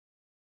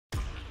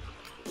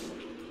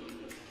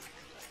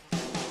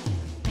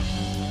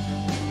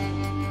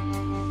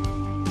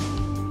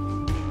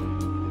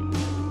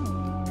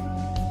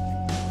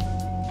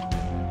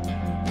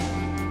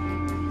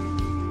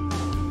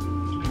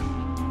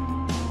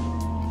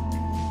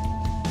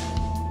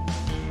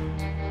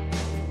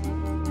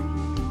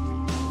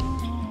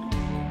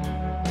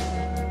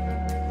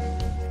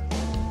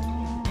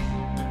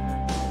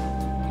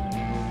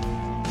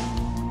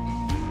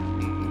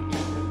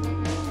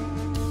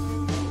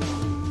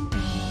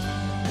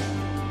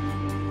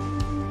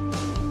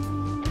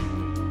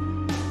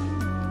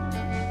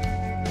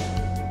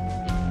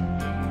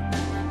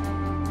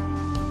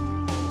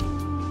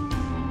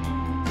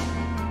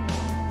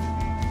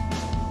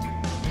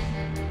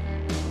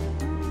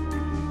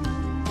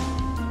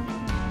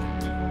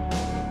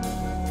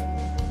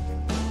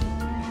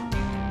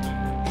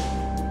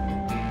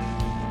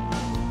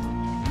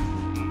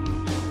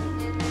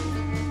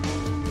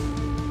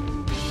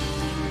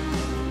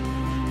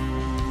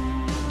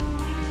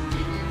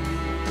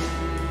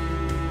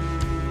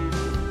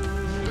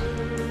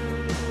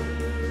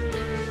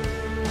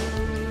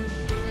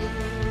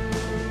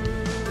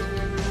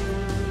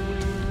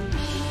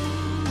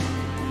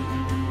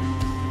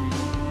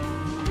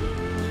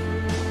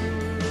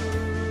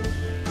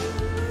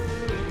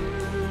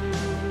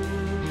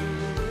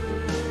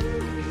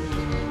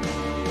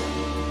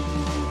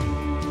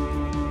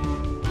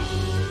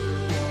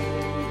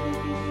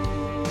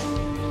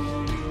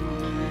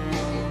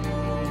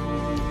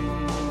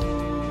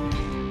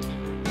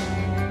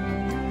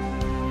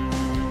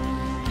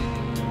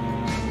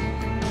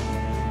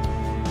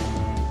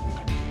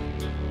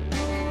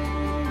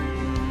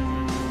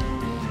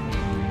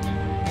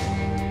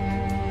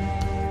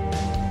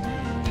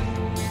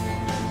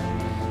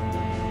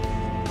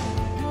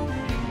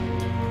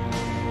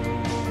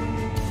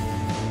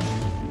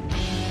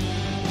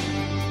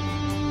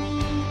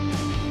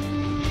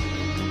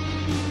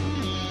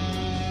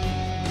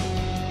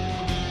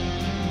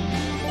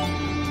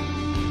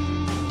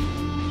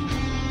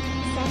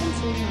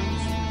2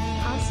 months.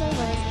 Also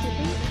worth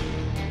keeping?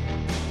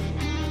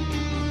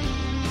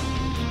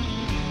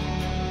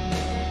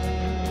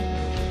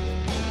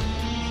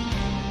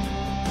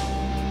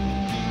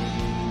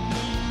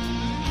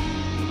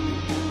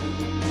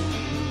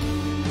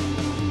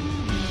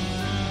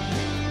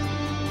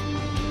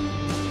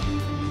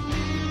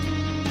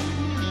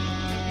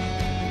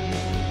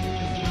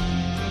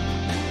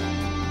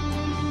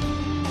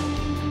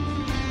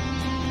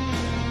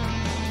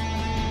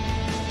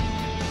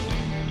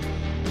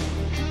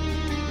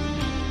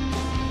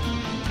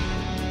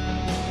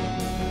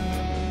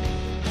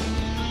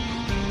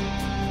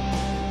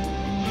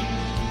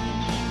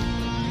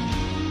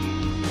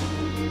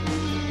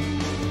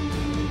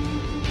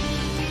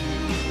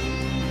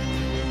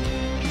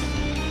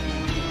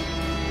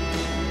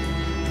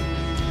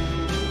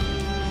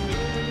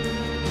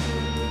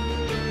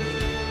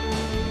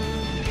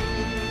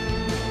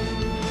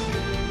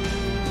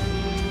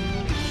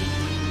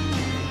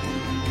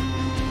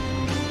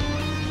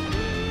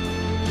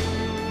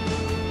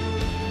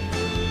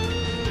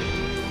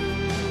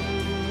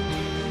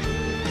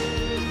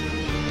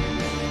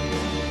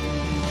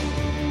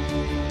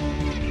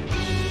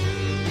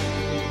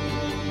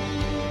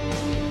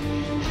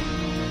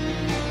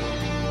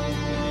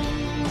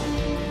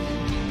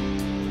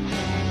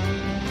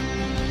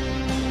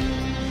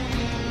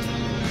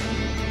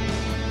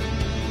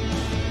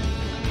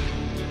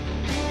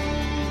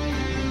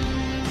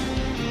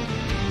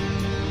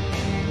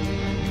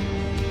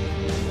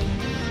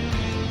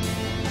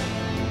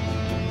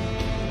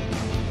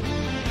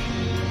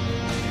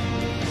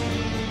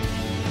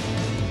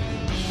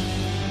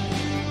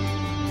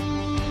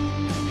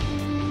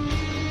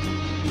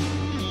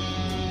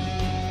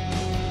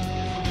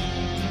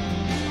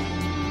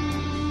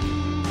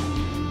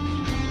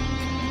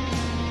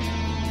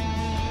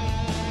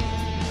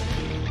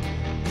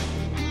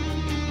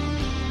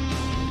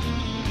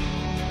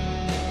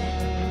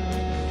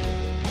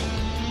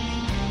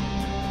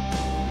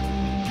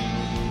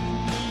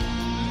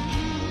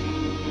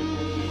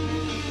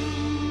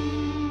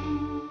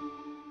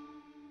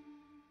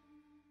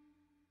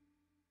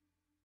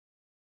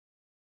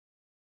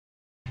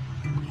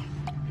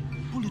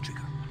 Pull the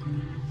trigger.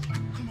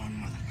 Come on,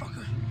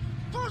 motherfucker.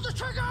 Pull the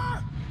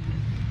trigger!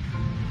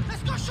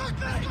 Let's go shoot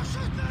me! Let's go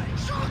shoot me!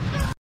 Shoot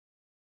me!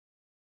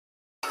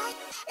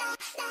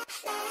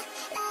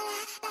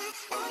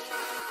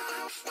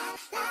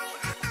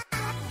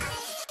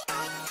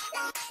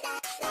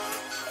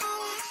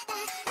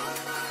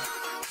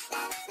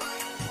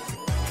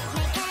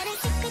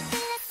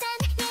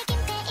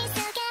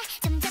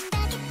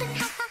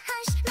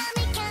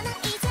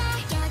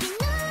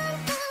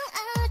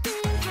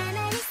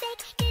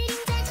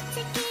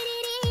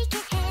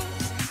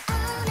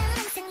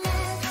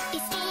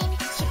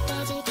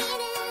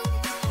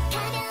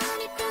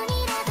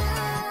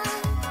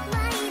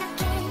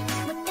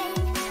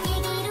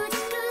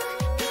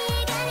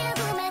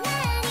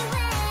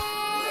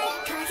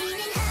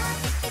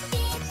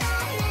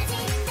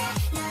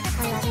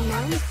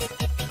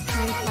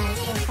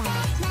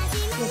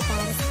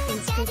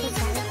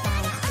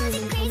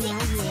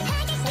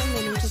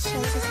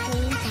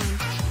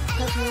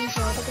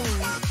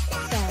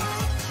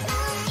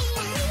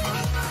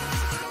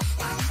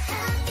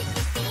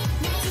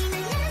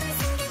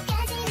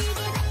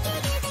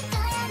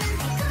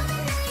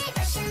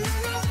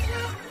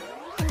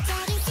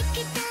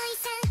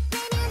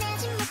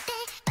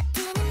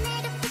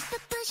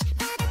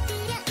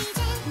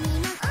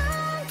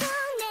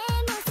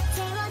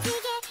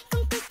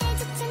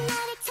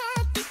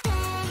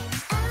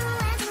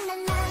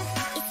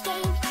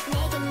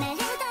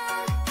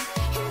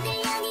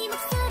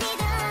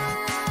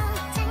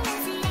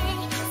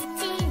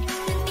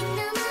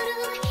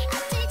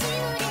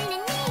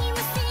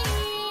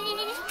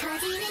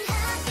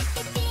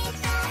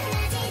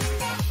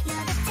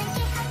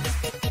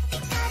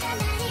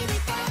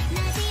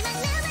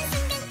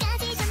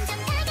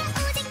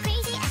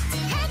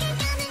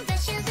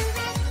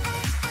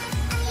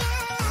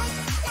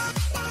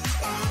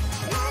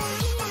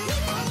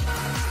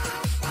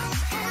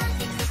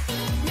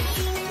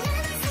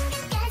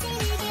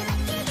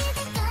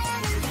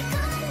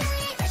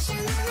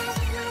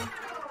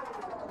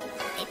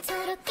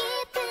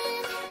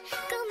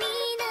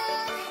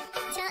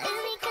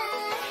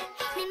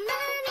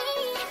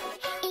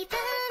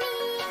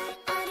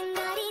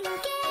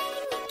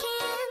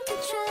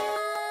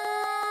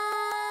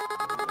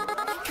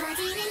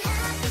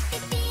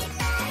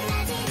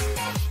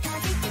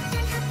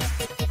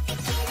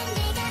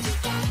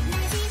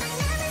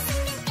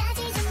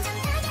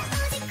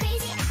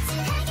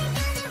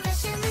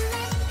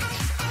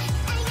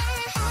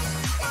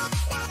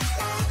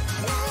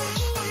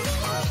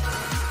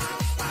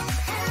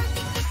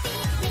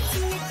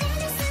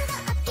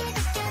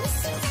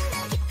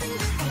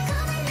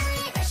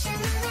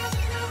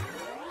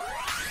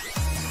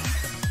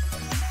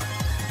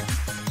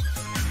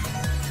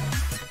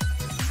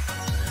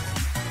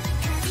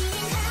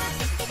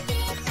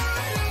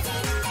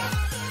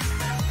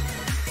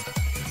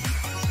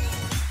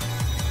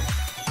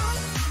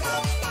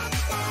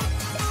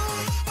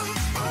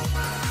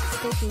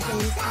 spooky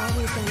games all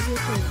weekend. You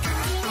can.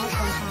 I've been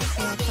past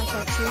here for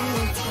 13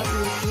 months, but you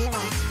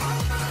realize.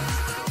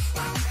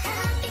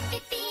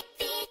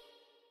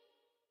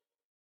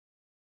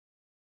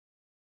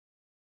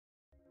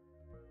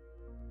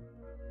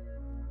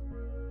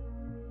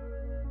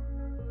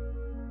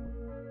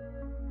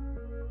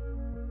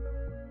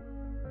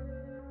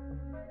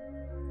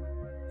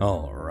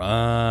 All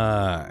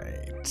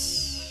right.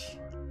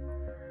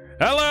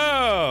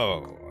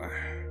 Hello.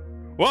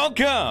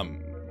 Welcome.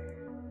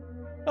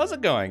 How's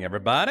it going,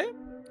 everybody?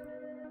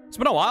 It's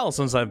been a while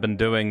since I've been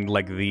doing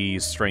like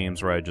these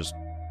streams where I just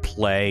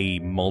play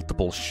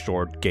multiple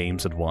short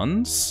games at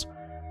once.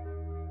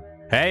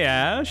 Hey,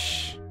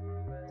 Ash.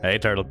 Hey,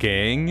 Turtle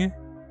King.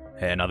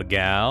 Hey, another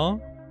gal.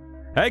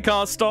 Hey,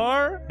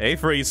 Costar. Hey,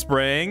 Free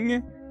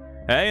Spring.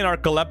 Hey,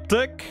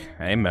 Narcoleptic.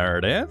 Hey,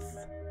 Meredith.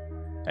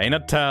 Hey,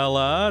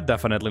 Nutella,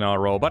 definitely not a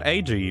robot.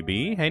 Hey,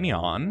 GB. Hey,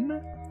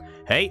 Neon.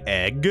 Hey,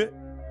 Egg.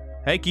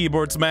 Hey,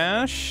 Keyboard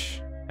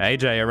Smash. Hey,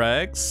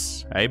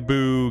 JRX. Hey,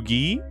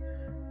 Boogie.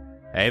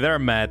 Hey there,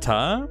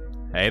 Meta.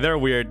 Hey there,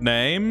 Weird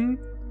Name.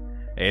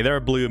 Hey there,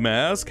 Blue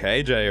Mask.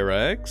 Hey,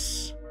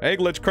 JRX. Hey,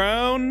 Glitch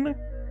Crown.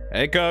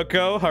 Hey,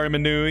 Coco,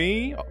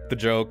 Harmonui, the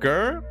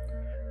Joker.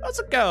 How's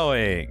it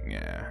going?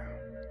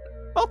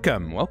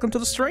 Welcome to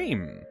the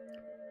stream.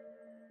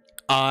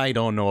 I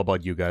don't know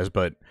about you guys,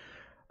 but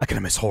I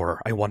kinda miss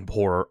horror. I want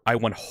horror. I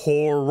want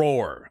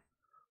horror.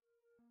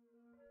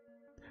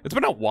 It's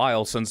been a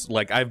while since,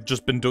 like, I've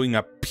just been doing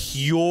a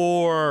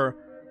pure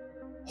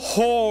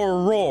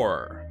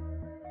horror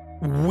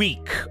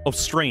week of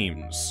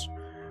streams.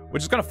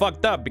 Which is kinda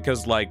fucked up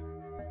because, like,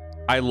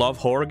 I love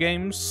horror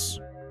games.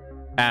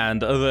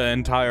 And the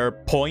entire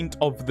point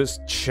of this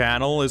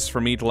channel is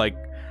for me to, like,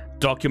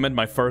 document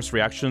my first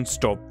reactions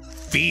to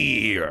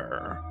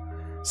fear.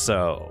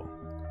 So,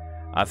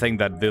 I think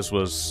that this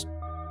was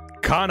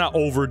kinda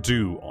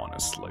overdue,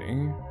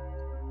 honestly.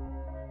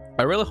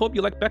 I really hope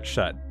you like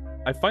Buckshot.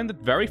 I find it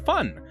very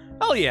fun.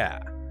 Hell yeah!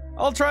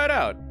 I'll try it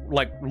out.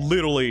 Like,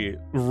 literally,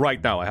 right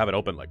now. I have it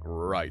open, like,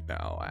 right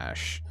now,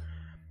 Ash.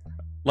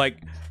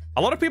 Like,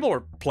 a lot of people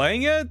are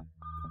playing it.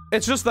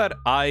 It's just that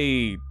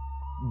I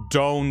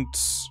don't...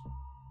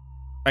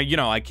 you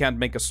know, I can't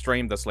make a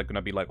stream that's, like,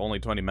 gonna be, like, only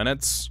 20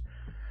 minutes.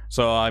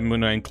 So I'm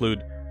gonna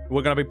include...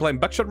 We're gonna be playing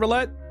Buckshot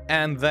Roulette,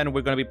 and then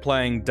we're gonna be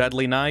playing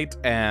Deadly Night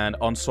and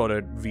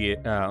Unsorted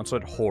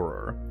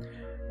Horror.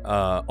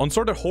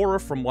 Unsorted Horror,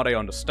 from what I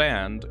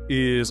understand,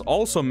 is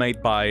also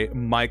made by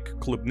Mike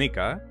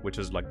Klubnika, which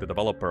is like the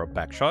developer of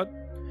Backshot.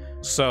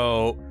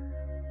 So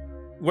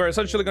we're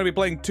essentially gonna be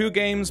playing two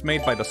games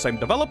made by the same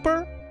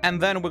developer,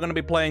 and then we're gonna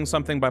be playing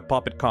something by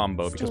Puppet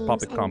Combo, because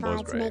Puppet Combo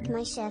is great. Make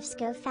my shifts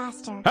go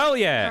faster. Hell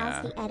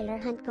yeah! How's the editor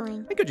hunt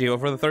going? Thank you, Gio,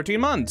 for the 13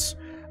 months.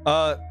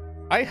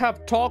 I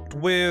have talked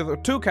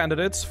with two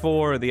candidates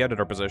for the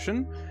editor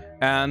position,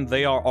 and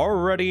they are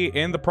already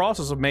in the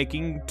process of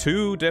making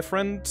two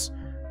different,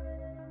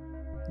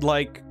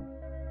 like,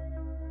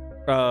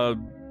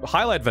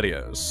 highlight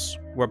videos.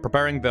 We're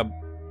preparing the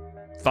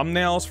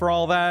thumbnails for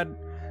all that.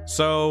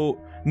 So,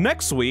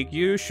 next week,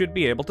 you should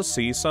be able to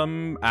see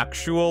some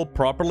actual,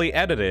 properly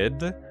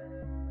edited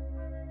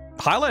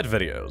highlight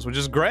videos, which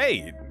is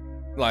great.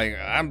 Like,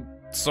 I'm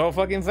so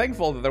fucking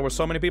thankful that there were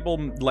so many people,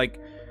 like,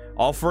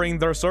 offering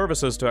their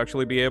services to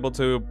actually be able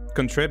to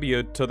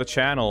contribute to the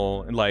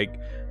channel, like,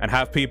 and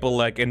have people,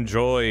 like,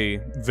 enjoy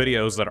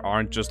videos that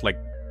aren't just, like,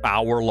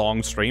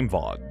 hour-long stream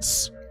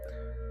VODs.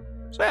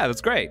 So yeah,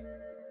 that's great.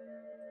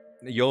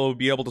 You'll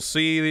be able to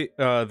see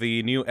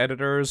the new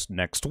editors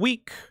next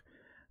week.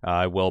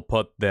 I will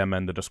put them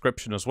in the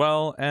description as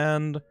well,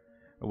 and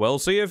we'll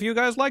see if you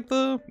guys like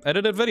the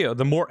edited video,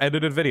 the more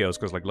edited videos,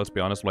 because, like, let's be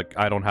honest, like,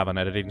 I don't have an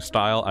editing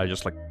style. I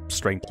just, like,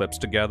 string clips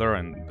together,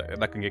 and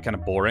that can get kind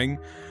of boring.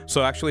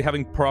 So actually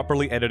having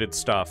properly edited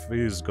stuff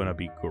is gonna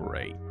be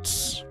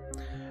great.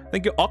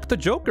 Thank you, Octa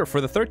Joker,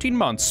 for the 13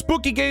 months.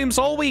 Spooky games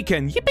all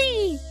weekend.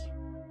 Yippee!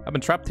 I've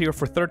been trapped here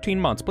for 13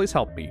 months. Please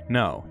help me.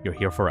 No, you're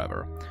here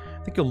forever.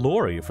 Thank you,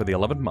 Lori, for the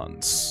 11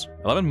 months.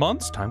 11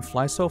 months? Time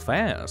flies so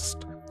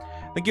fast.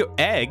 Thank you,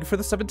 Egg, for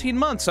the 17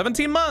 months.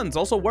 17 months!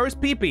 Also, where's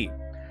Pee-Pee?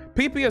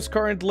 Pee-Pee is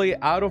currently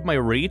out of my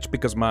reach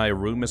because my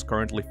room is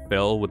currently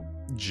filled with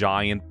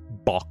giant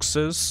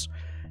boxes.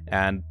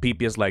 And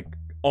Pee-Pee is, like,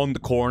 on the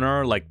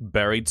corner, like,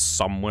 buried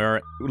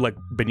somewhere, like,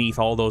 beneath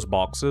all those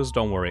boxes.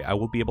 Don't worry, I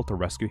will be able to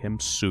rescue him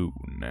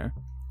soon.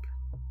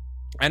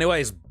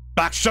 Anyways,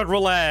 Buckshot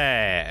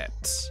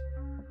Roulette!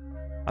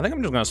 I think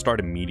I'm just gonna start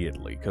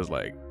immediately, because,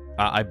 like,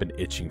 I've been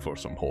itching for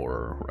some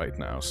horror right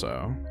now,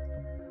 so...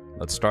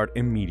 Let's start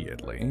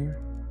immediately.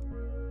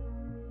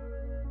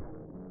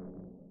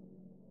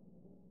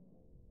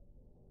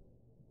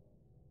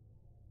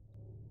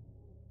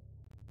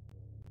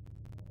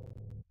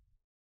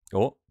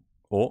 Oh,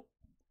 oh,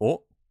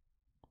 oh,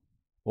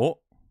 oh,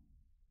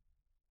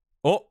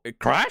 oh, it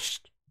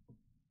crashed?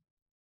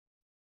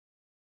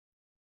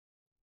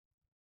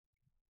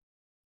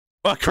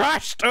 Oh, it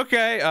crashed!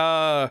 Okay,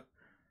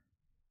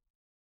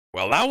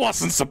 well, that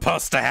wasn't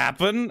supposed to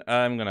happen.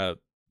 I'm gonna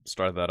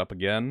start that up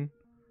again.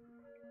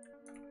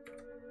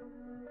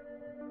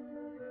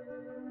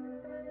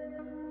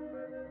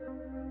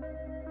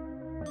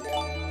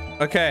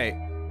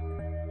 Okay.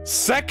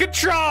 Second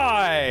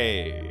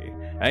try!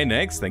 Hey,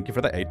 Nix, thank you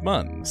for the 8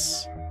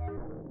 months.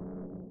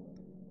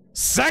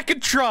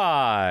 Second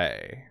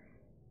try!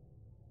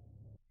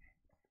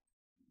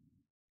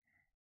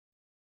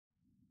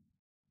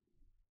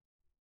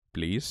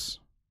 Please.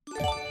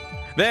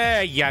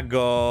 There you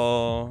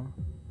go.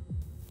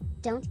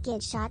 Don't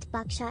get shot,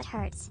 buckshot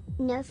hurts.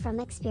 Know from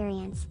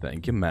experience.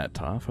 Thank you,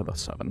 Meta, for the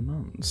 7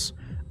 months.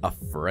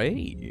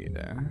 Afraid.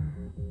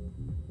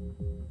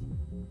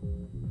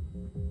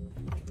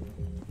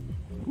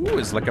 Ooh,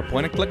 it's like a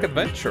point-and-click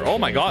adventure. Oh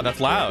my god, that's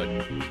loud.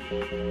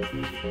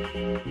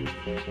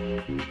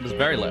 It's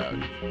very loud.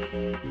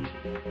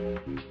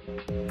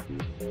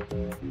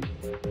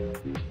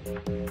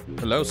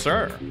 Hello,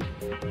 sir.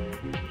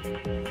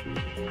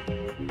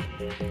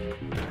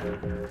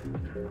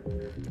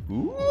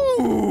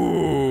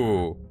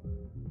 Ooh.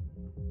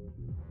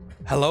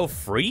 Hello,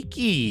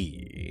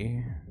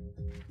 freaky.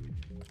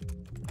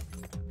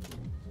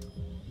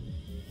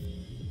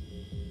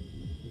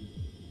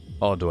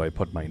 Oh, do I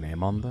put my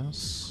name on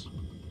this?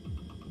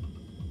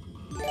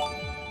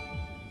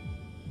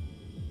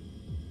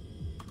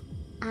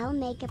 I'll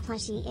make a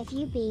plushie if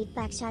you beat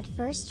Buckshot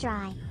first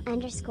try,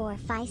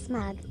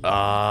 _Phisnom.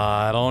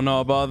 I don't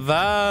know about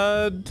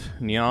that.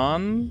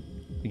 Neon?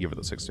 You give it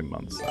the 16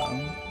 months,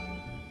 though.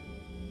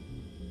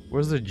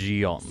 Where's the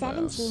G on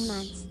 17 this?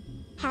 months.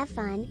 Have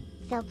fun.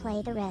 They'll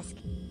play the risk.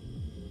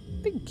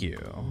 Thank you.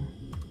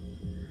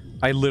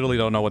 I literally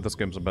don't know what this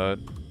game's about.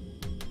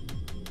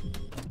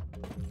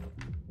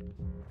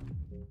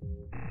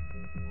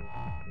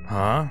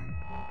 Huh?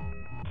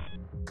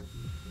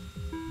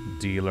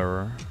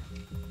 Dealer.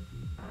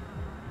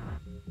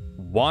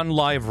 1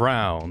 live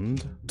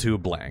round, 2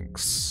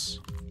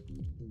 blanks.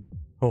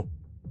 Oh.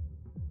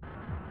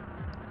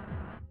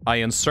 I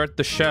insert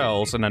the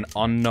shells in an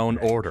unknown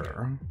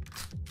order.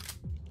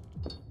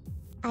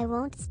 I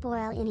won't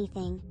spoil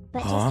anything,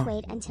 but just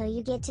wait until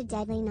you get to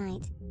Deadly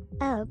Night.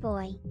 Oh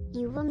boy,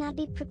 you will not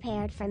be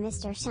prepared for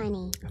Mr.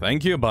 Shiny.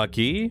 Thank you,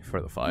 Bucky,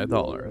 for the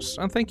 $5.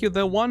 And thank you,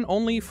 the one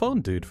only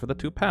phone dude, for the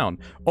 £2.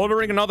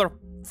 Ordering another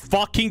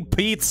fucking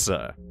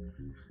pizza!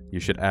 You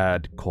should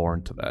add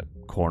corn to that.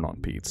 Corn on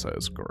pizza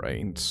is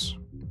great.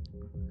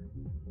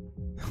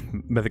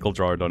 Mythical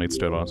Drawer donates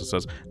 $2 and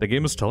says, the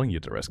game is telling you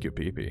to rescue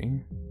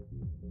PP.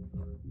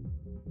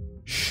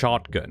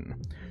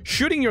 Shotgun.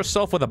 Shooting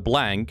yourself with a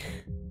blank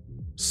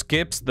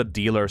skips the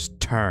dealer's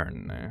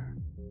turn.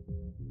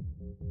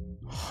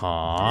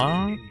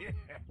 Huh?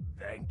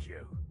 Thank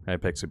you. Hey,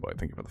 Pixie Boy,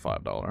 thank you for the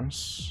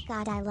 $5.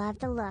 God, I love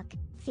the look,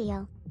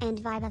 feel, and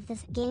vibe of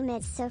this game.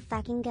 It's so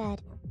fucking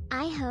good.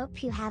 I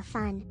hope you have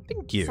fun.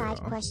 Thank you. Side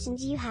question,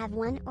 do you have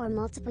one or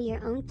multiple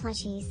your own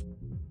plushies?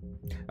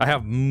 I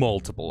have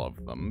multiple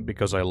of them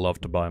because I love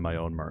to buy my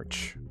own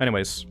merch.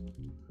 Anyways.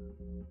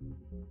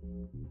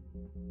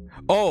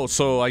 Oh,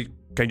 so I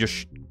can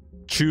just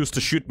choose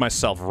to shoot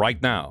myself right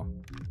now.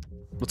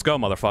 Let's go,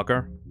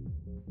 motherfucker.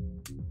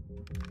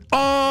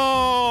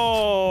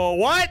 Oh,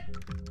 what?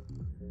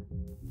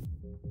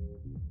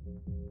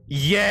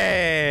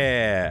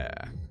 Yeah.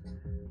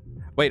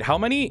 Wait, how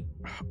many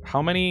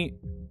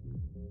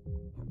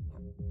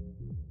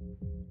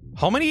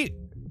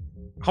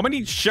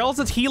shells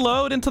did he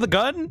load into the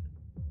gun?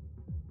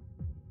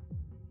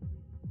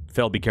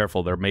 Phil, be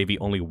careful. There may be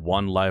only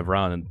 1 live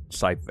round in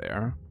sight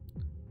there.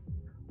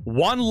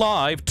 1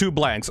 live, 2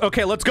 blanks.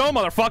 Okay, let's go,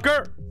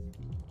 motherfucker!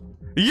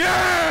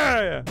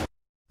 Yeah!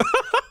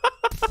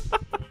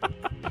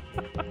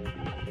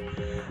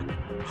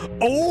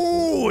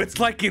 Oh, it's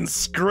like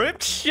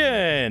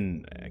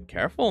Inscription!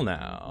 Careful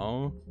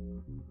now.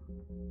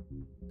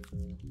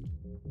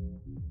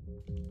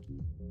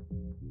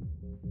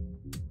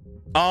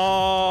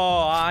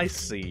 Oh, I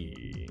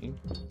see.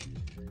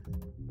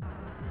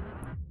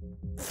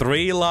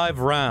 3 live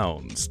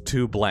rounds,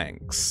 2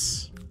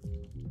 blanks.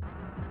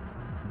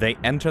 They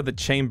enter the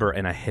chamber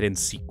in a hidden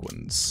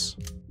sequence.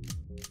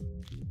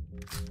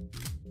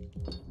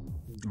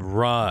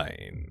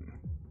 Right.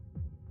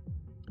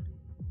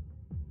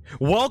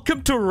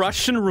 Welcome to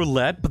Russian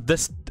roulette, but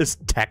this is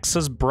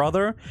Texas,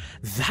 brother.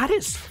 That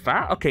is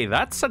fat. Okay,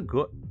 that's a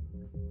good...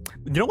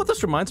 You know what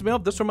this reminds me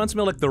of? This reminds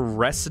me of, like, the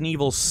Resident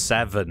Evil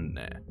 7,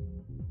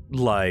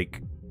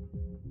 like,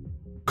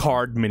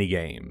 card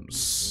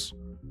minigames.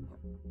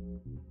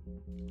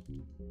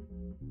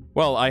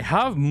 Well, I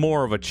have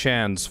more of a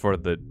chance for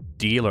the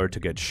dealer to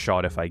get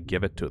shot if I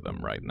give it to them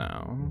right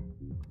now.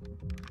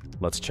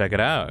 Let's check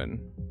it out.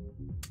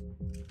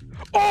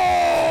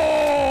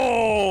 Oh!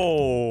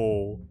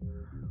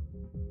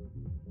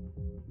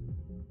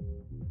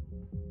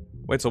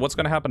 Wait, so what's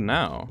gonna happen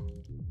now?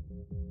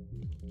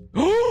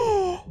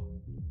 Oh!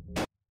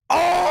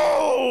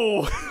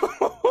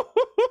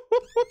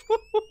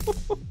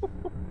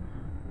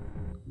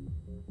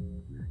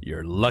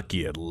 You're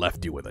lucky it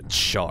left you with a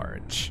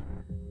charge.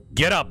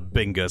 Get up,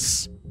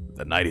 Bingus.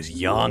 The night is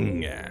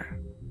young. Hey,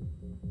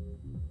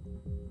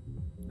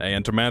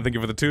 Enterman, thank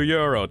you for the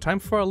 €2. Time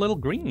for a little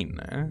green.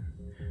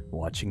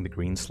 Watching the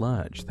green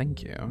sludge.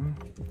 Thank you.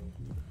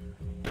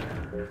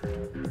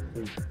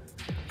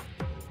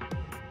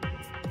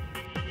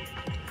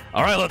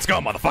 Alright, let's go,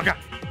 motherfucker!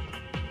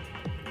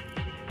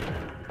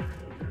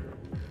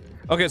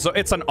 Okay, so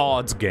it's an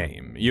odds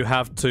game. You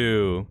have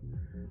to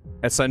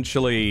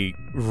essentially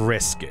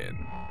risk it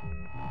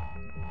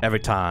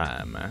every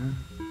time.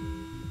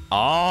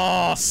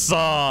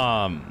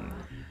 Awesome!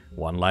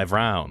 1 live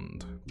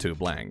round, 2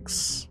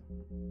 blanks.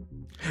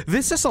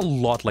 This is a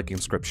lot like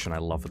Inscription. I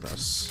love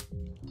this.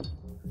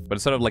 But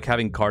instead of like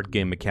having card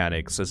game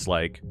mechanics, it's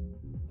like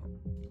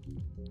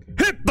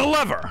hit the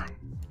lever!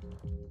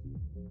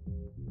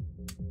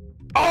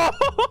 Oh!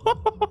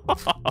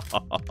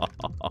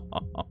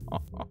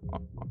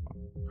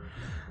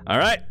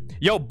 Alright.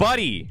 Yo,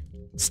 buddy.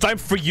 It's time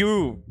for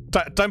you.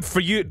 Time for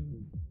you.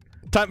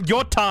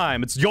 Your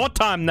time. It's your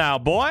time now,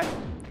 boy.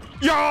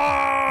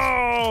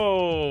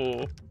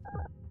 Yo!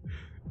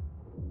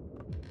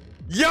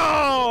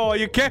 Yo!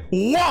 You can't.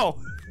 Whoa!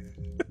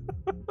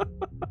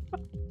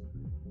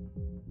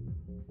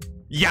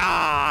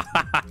 Yeah!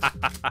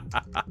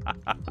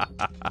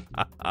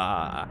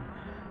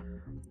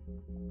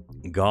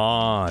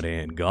 Got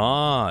it.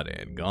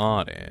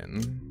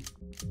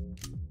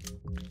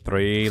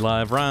 3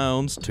 live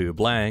rounds, 2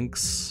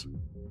 blanks.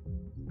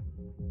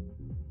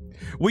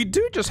 We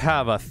do just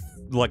have a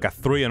like a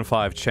 3 in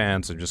 5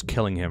 chance of just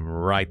killing him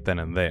right then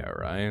and there,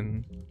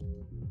 right?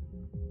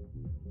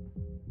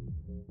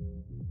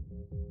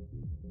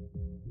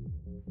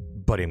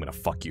 Buddy, I'm gonna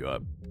fuck you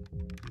up.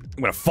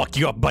 I'm gonna fuck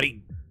you up,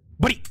 buddy.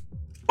 Buddy!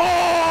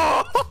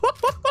 Oh!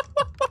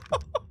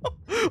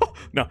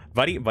 No,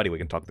 buddy, we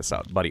can talk this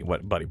out. Buddy,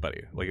 what, buddy.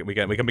 We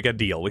can make a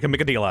deal. We can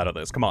make a deal out of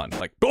this. Come on,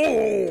 like,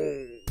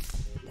 oh!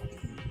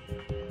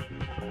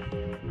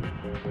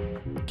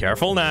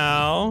 Careful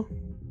now.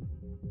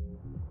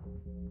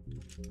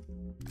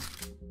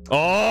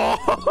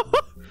 Oh!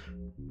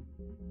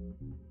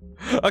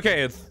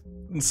 Okay,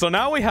 so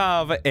now we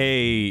have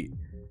a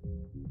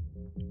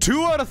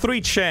 2 out of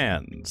 3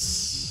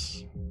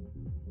 chance.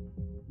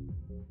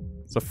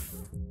 So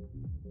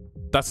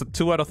that's a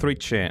 2 out of 3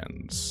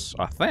 chance,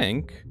 I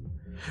think.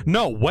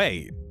 No,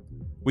 wait.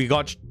 We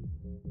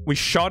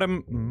shot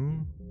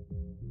him.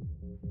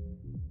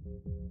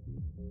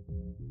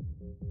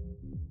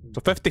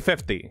 So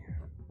 50-50.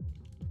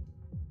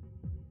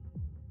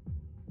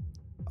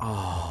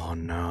 Oh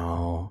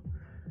no.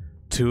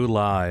 2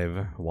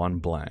 live, 1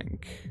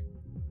 blank.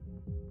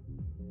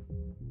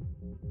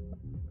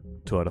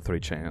 2 out of 3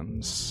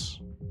 chance.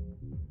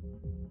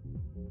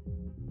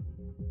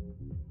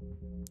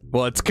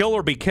 Well, it's kill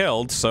or be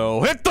killed,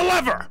 so hit the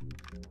lever!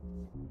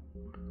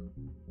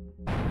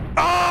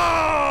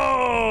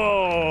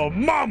 Oh,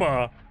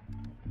 mama!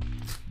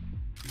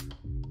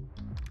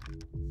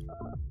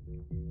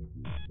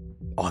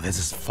 Oh, this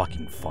is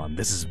fucking fun.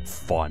 This is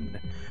fun.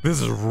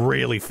 This is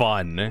really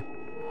fun.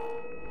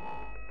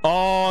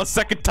 Oh,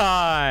 second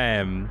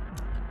time!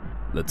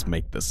 Let's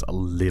make this a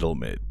little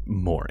bit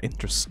more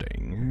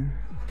interesting.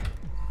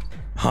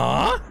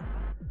 Huh?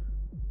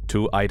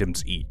 2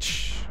 items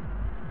each.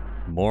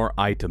 More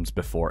items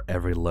before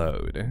every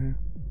load.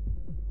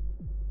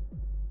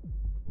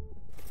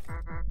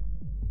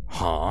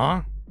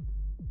 Huh?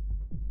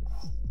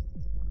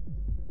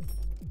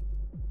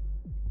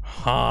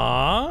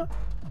 Huh?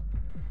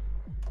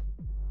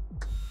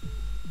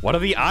 What are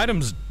the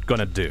items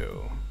gonna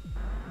do?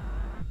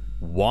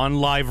 1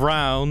 live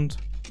round,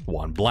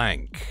 1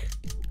 blank.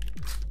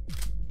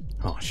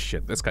 Oh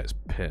shit, this guy's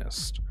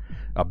pissed.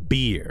 A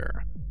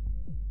beer.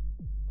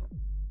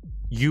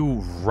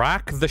 You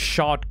rack the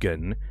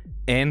shotgun,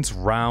 ends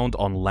round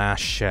on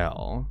last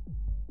shell.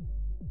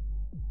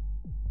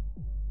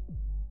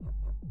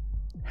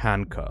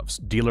 Handcuffs.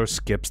 Dealer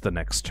skips the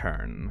next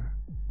turn.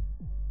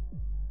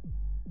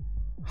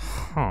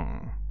 Huh.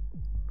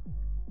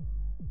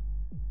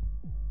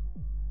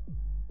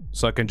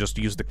 So I can just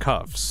use the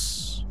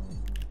cuffs.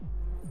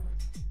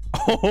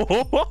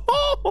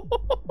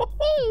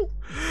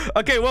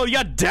 Okay, well,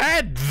 you're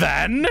dead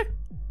then.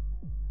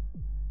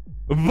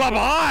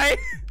 Bye-bye.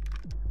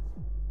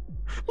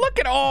 Look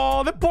at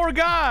the poor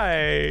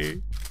guy.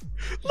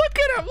 Look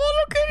at him. Oh,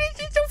 look at him.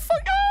 He's so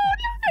fucking. Oh,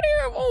 look at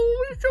him.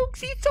 Oh,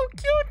 he's so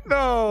cute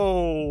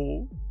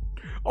though.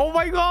 Oh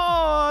my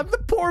god, the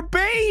poor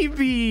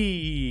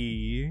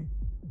baby.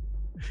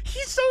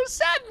 He's so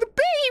sad, the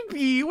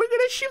baby! We're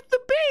gonna shoot the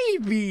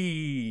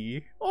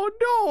baby! Oh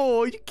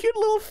no, you cute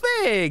little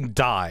thing!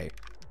 Die.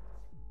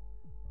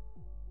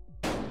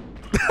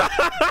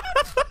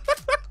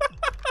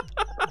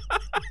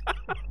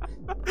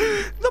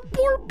 The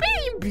poor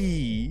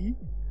baby!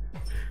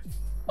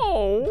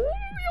 Oh,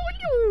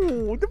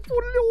 the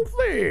poor little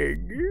thing!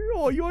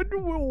 Oh, you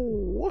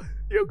know.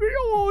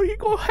 Oh, he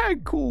got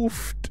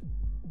handcuffed.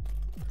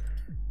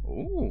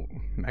 Oh,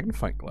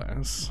 magnifying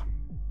glass.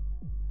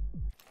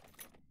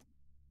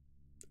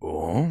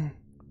 Oh,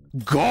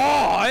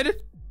 God!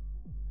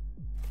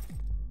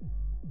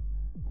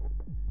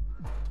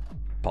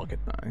 Pocket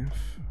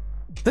knife.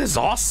 This is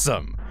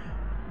awesome!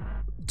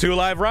 2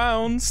 live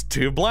rounds,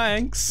 2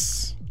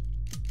 blanks.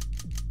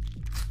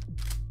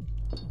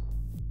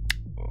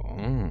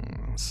 Oh,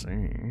 let's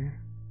see.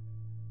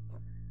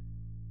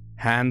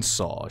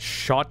 Handsaw.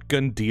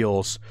 Shotgun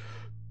deals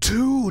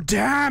 2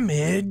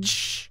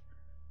 damage.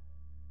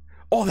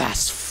 Oh,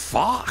 that's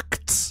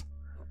fucked.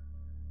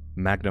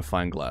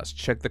 Magnifying glass.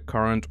 Check the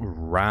current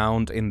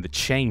round in the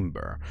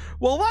chamber.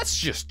 Well, that's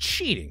just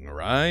cheating,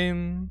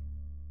 right?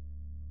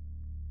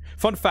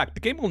 Fun fact,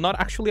 the game will not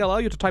actually allow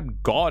you to type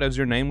God as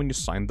your name when you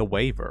sign the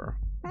waiver.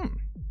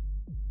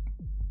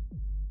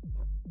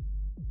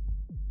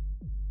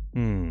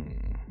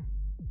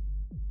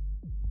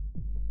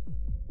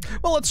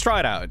 Well, let's try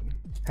it out.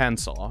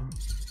 Handsaw.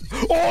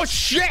 Oh,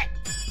 shit!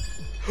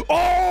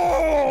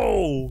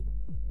 Oh!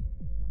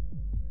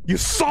 You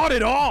sawed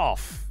it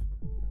off!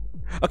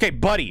 Okay,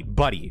 buddy.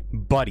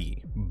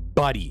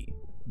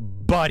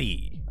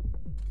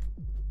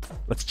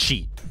 Let's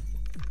cheat.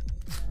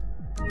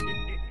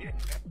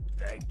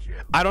 Thank you.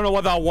 I don't know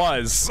what that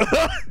was.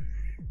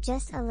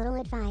 Just a little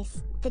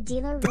advice. The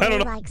dealer really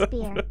likes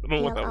beer.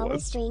 He'll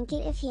always drink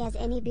it if he has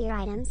any beer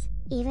items,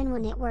 even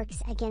when it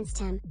works against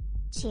him.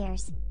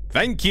 Cheers.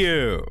 Thank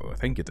you.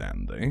 Thank you,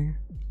 Dandy.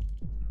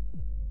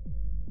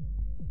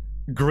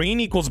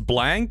 Green equals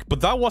blank, but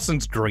that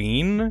wasn't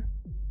green.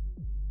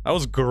 That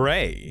was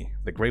gray.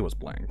 The gray was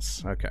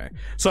blanks. Okay.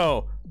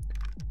 So,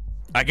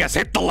 I guess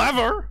hit the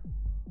lever.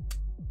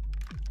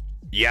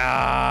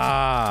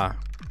 Yeah.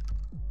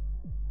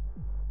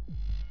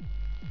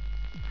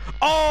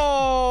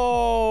 Oh,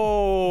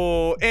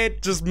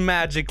 it just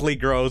magically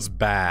grows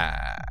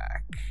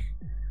back.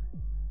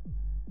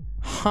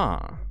 Huh.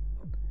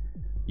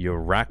 You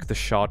rack the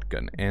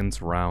shotgun,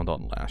 ends round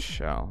on last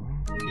shell.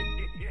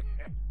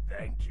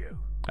 Thank you.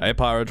 Hey,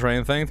 Pirate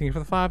Train, thank you for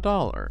the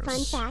 $5.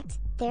 Fun fact,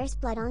 there's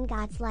blood on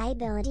God's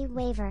liability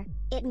waiver.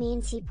 It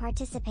means he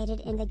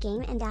participated in the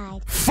game and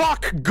died.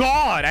 Fuck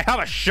God! I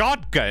have a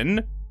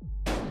shotgun!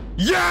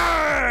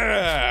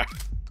 Yeah!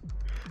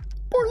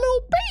 Poor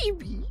little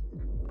baby!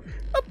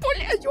 Are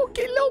you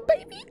okay, little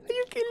baby? Are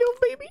you okay, little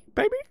baby?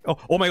 Baby?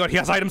 Oh my God, he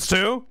has items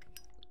too?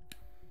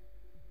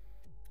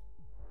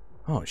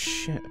 Oh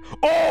shit.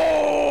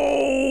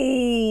 Oh!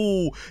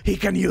 He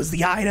can use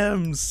the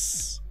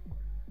items!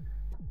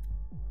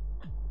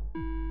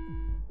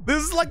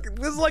 This is like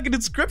an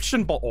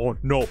inscription, but oh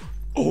no.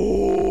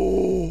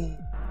 Oh!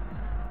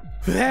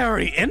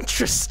 Very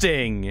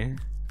interesting!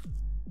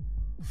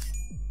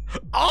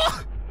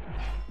 Oh!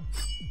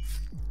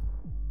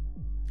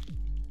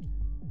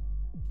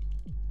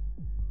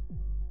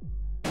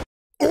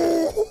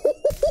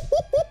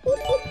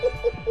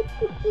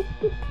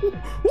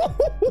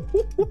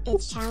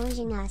 It's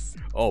challenging us.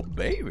 Oh,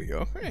 baby.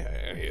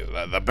 Okay.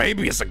 The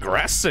baby is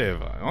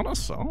aggressive.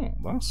 Honestly, oh,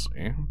 let's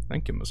see.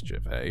 Thank you,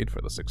 Mischief Aid,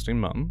 for the 16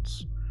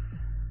 months.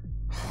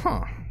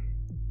 Huh.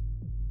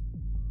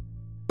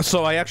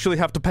 So I actually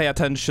have to pay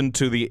attention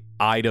to the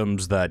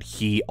items that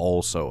he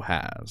also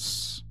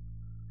has.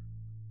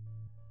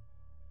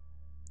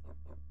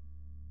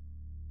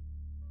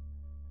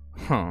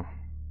 Huh.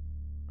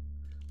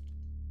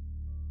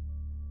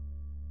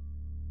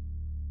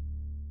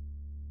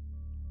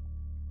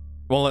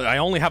 Well, I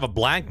only have a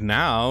blank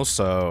now,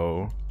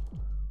 so...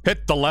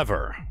 Hit the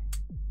lever.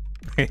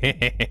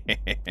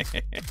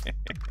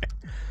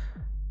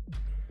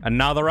 And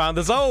now the round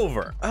is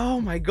over.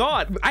 Oh my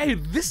God.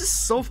 This is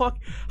so how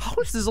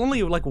is this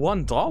only like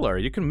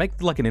 $1? You can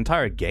make like an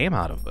entire game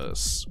out of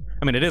this.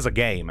 I mean, it is a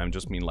game. I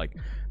just mean like,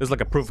 this is like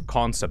a proof of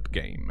concept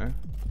game.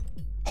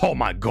 Oh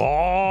my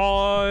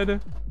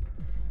God.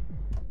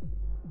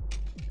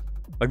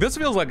 Like, this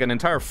feels like an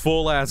entire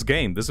full-ass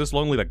game. This is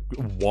only like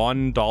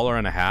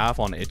 $1.50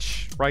 on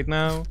itch right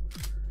now.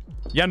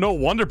 Yeah, no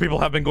wonder people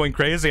have been going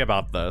crazy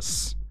about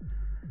this.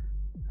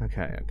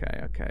 Okay.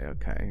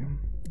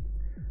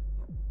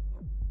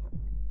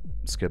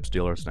 Skips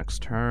dealer's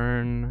next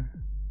turn.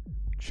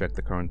 Check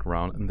the current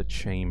round in the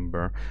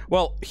chamber.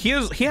 Well, he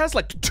has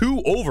like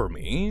 2 over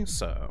me,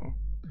 so...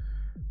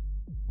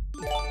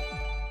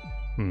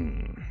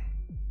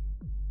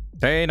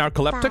 Hey,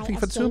 Narcoleptic, thank you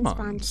for 2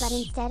 months. But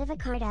instead of a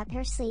card up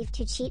her sleeve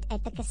to cheat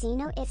at the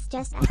casino, it's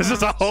just a This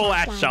is a whole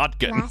ass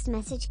shotgun. Last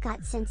message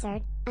got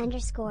censored.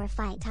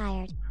 _fight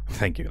tired.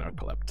 Thank you,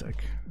 Narcoleptic.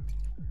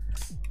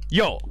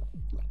 Yo!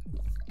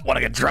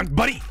 Wanna get drunk,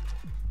 buddy?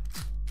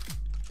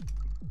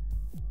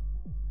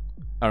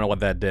 I don't know what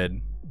that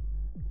did.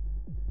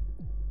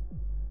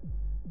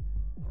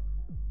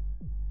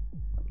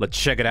 Let's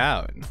check it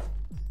out.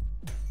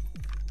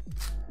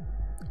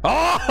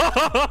 Oh!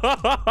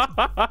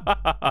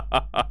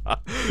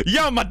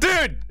 Yo, my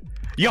dude!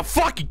 You're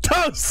fucking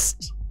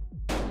toast!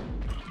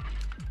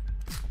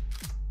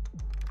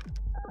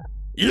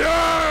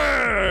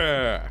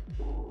 Yeah!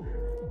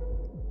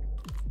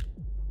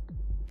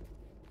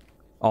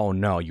 Oh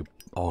no, you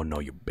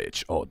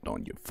bitch. Oh,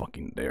 don't you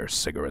fucking dare.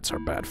 Cigarettes are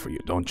bad for you.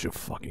 Don't you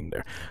fucking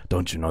dare.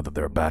 Don't you know that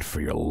they're bad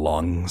for your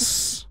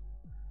lungs?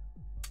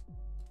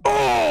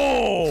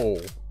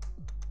 Oh!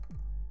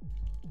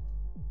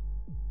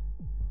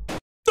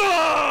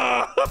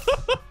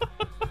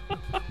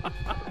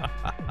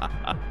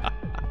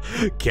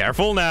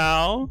 Careful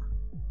now.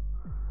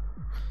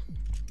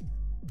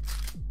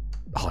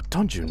 Oh,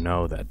 don't you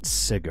know that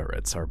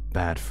cigarettes are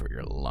bad for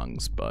your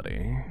lungs,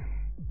 buddy?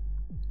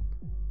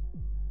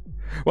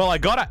 Well, I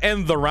gotta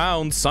end the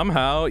round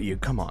somehow. You,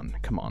 come on,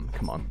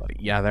 buddy.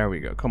 Yeah, there we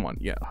go. Come on,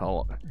 yeah,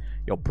 hold on.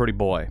 Yo, pretty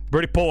boy.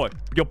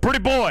 Yo, pretty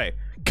boy!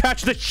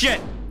 Catch the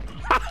shit!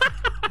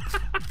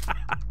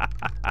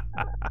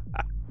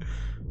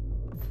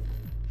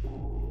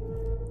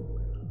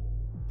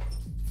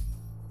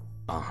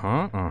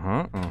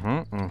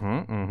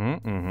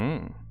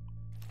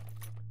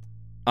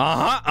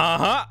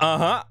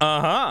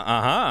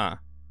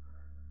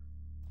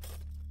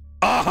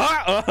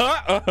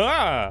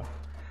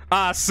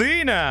 I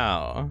see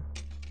now.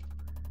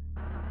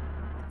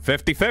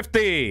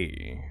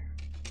 50-50.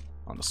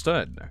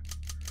 Understood.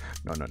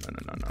 No.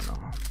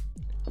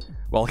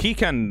 Well, he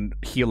can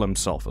heal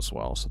himself as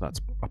well, so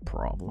that's a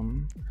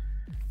problem.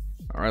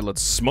 Alright,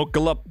 let's smoke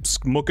it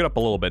up a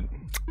little bit.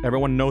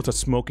 Everyone knows that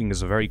smoking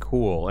is very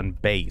cool and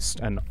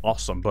based and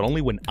awesome, but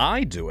only when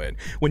I do it.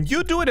 When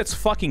you do it, it's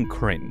fucking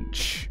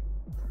cringe.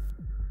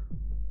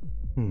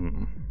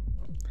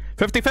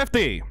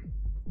 50-50.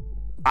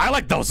 I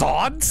like those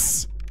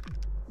odds.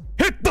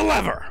 Hit the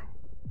lever.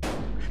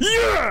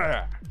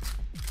 Yeah!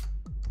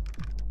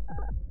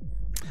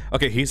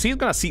 Okay, he's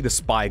gonna see the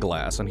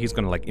spyglass and he's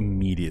gonna like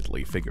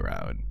immediately figure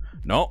out.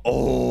 No?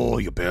 Oh,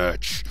 you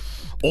bitch.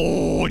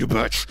 Oh, you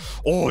bitch.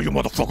 Oh, you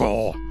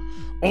motherfucker.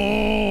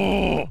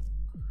 Oh.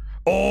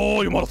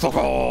 Oh, you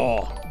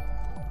motherfucker.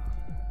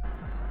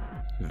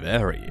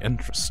 Very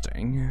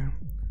interesting.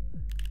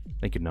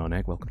 Thank you,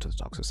 No-Neck. Welcome to the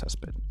Toxic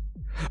Cesspit.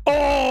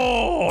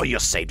 Oh, you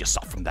saved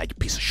yourself from that, you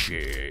piece of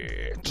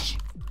shit.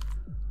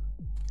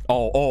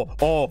 Oh,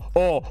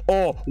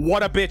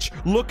 what a bitch.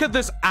 Look at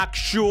this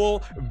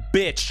actual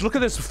bitch. Look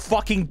at this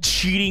fucking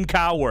cheating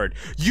coward.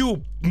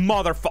 You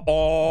motherfucker.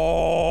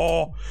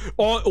 Oh,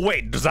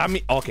 wait, does that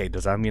mean, okay,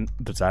 does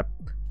that?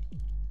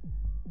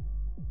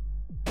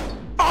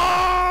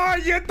 Oh,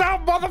 you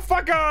dumb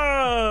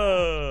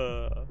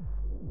motherfucker.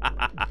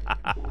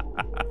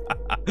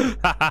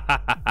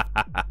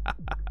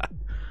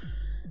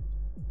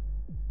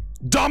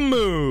 Dumb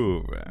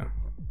move.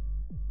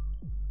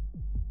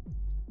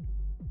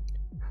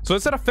 So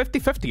instead of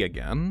 50-50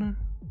 again,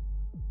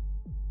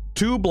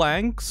 2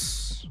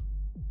 blanks,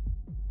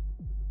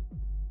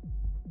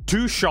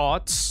 2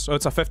 shots, so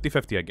it's a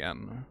 50-50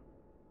 again.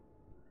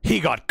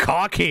 He got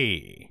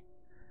cocky.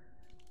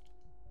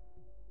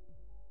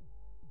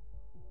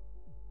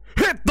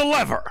 Hit the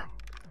lever,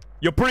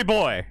 you pretty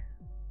boy.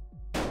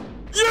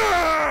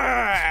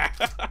 Yeah!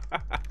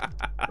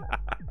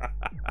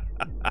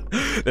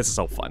 This is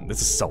so fun.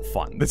 This is so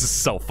fun. This is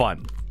so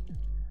fun.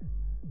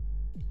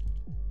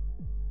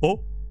 Oh.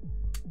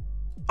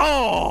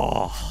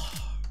 Oh!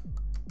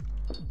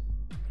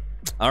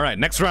 Alright,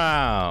 next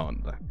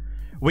round.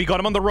 We got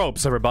him on the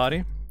ropes,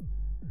 everybody.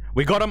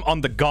 We got him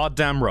on the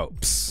goddamn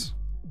ropes.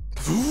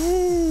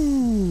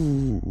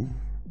 Ooh.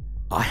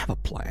 I have a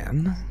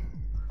plan.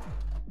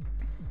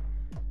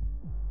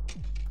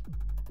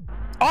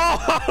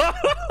 Oh!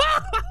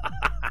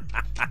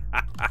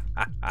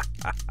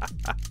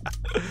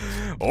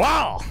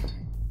 Wow!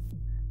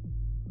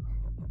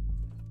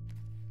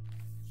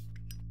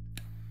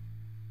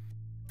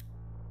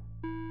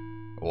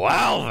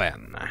 Well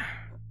then.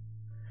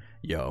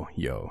 Yo,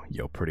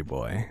 pretty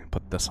boy.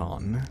 Put this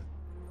on.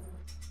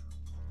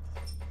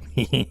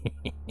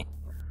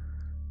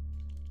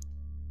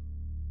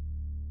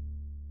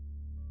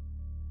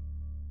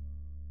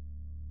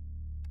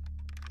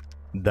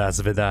 Das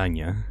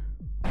Vidania.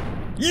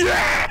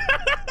 Yeah!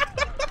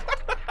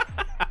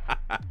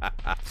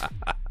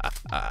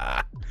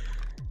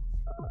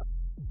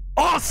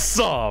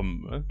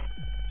 Awesome!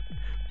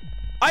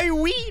 I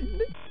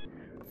win!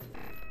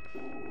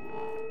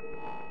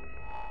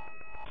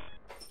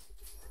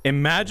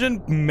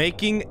 Imagine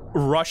making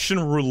Russian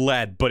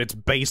roulette, but it's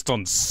based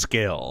on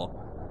skill.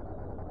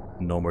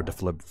 No more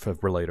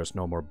defibrillators,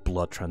 no more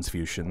blood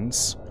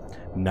transfusions.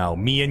 Now,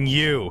 me and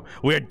you,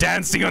 we're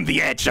dancing on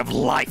the edge of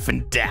life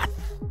and death.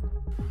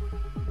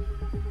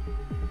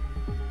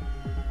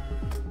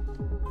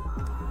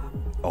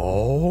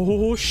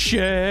 Oh,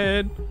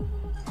 shit.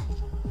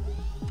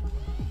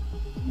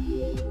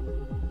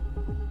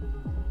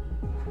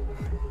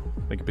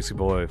 Thank you, Pixie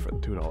Boy, for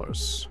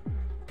 $2.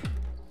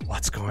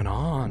 What's going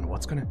on?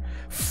 What's gonna...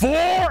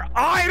 4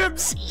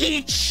 items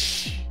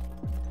each!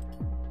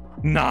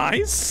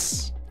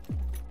 Nice!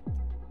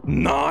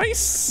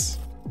 Nice!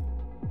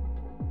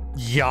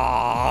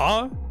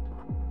 Yeah!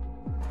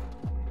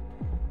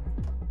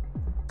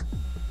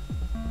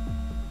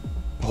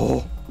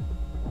 Oh!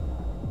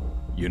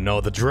 You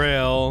know the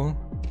drill.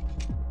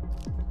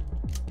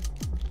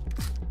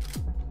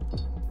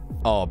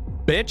 Oh,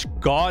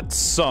 bitch got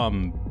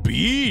some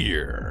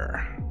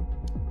beer.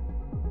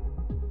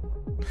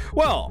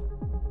 Well,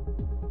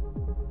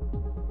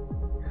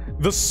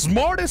 the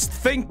smartest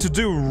thing to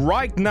do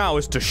right now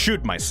is to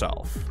shoot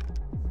myself.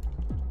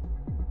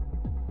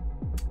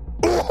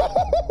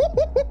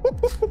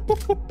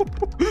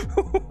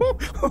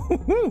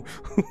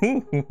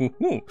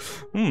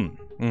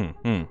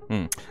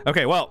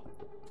 Okay, well,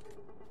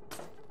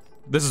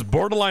 This is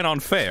borderline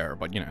unfair,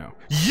 but you know.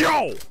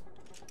 Yo!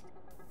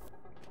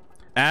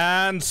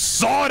 And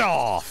sawed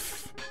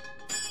off!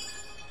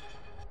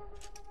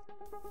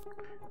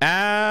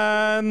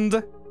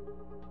 And...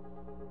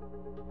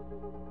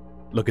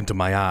 look into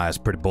my eyes,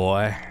 pretty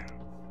boy.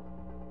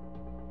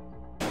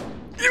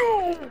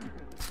 Yo!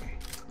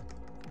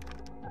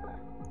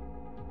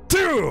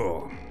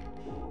 2!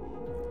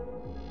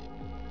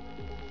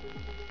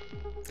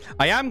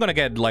 I am gonna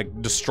get,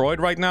 like,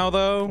 destroyed right now,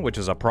 though, which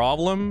is a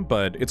problem,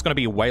 but it's gonna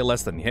be way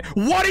less than hit.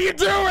 What are you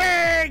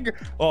doing?!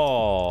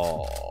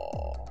 Oh.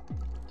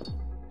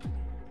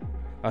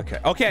 Okay.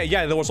 Okay,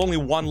 yeah, there was only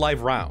 1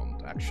 live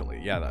round, actually.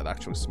 Yeah, that's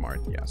actually smart.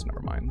 Yes, never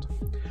mind.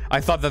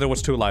 I thought that there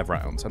was 2 live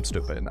rounds. I'm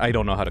stupid. I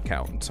don't know how to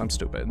count. I'm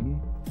stupid.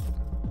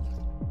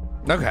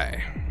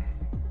 Okay.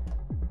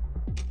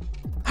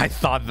 I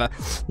thought that...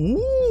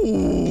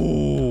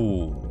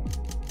 Ooh.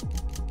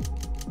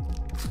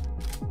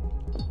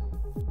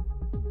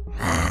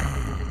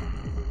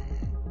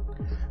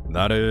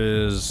 That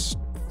is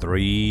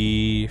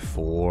 3,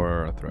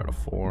 4, 3 out of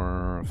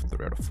 4,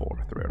 3 out of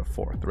 4, 3 out of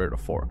 4, 3 out of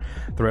 4,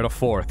 3 out of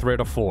 4, 3 out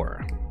of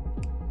 4.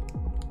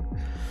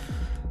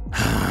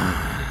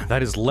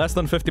 That is less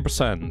than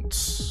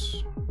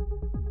 50%.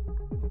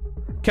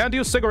 Can't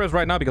use cigarettes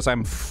right now because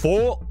I'm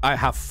full. I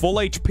have full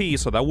HP,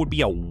 so that would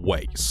be a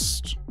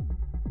waste.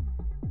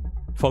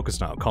 Focus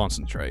now,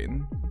 concentrate.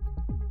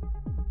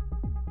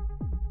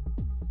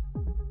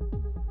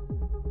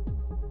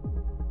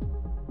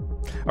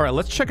 All right,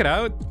 let's check it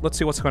out. Let's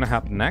see what's going to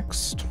happen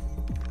next.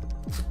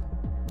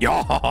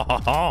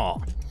 Yeah.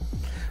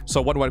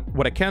 So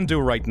what I can do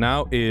right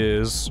now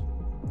is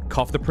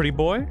cuff the pretty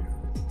boy.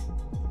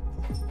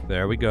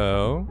 There we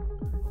go.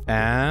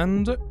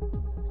 And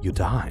you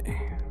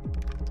die.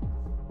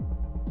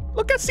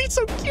 Look, that scene's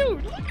so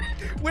cute.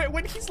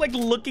 When he's like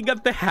looking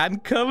at the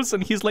handcuffs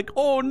and he's like,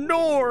 oh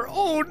no,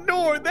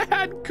 the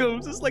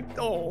handcuffs. It's like,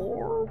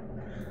 oh.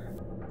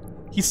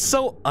 He's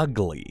so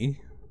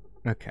ugly.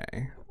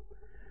 Okay.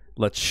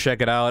 Let's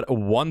check it out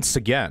once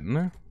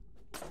again.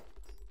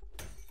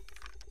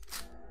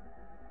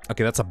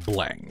 Okay, that's a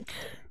blank.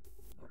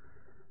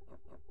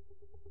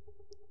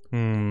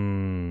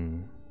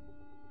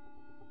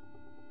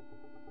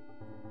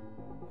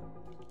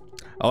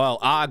 Well,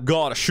 I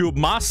gotta shoot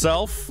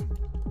myself.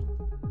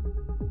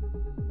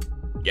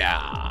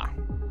 Yeah.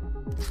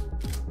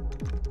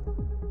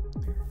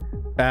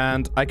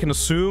 And I can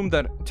assume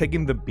that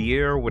taking the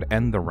beer would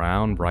end the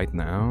round right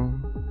now.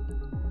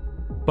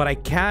 But I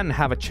can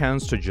have a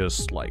chance to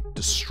just, like,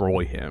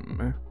 destroy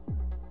him.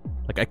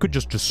 Like, I could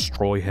just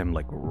destroy him,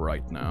 like,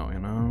 right now, you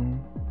know?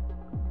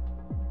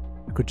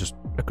 I could just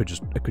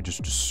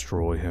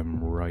destroy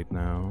him right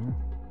now.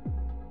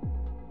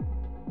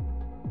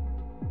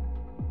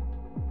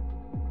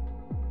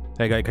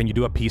 Hey, guy, can you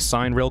do a peace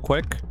sign real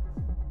quick?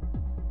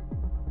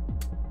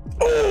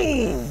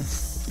 Oh!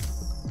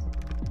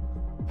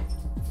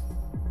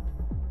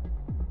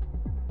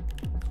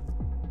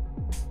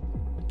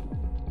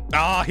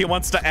 Ah, he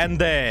wants to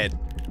end it.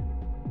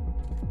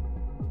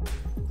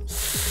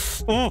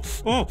 Oh,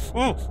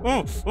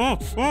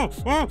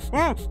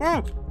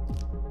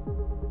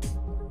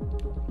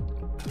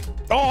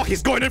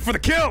 he's going in for the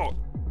kill.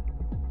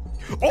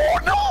 Oh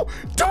no!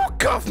 Don't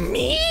cuff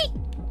me!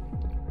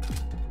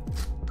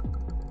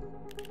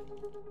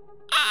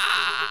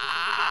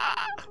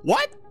 Ah!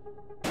 What?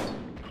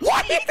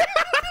 What?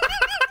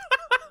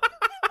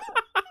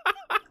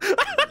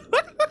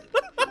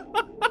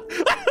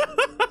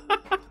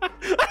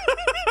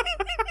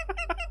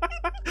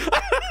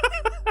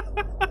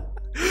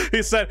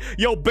 He said,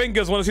 yo,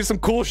 Bingas, wanna see some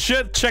cool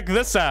shit? Check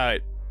this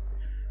out.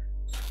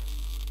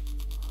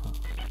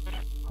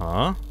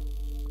 Huh?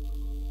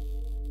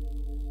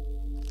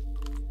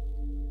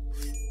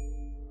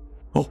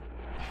 Oh.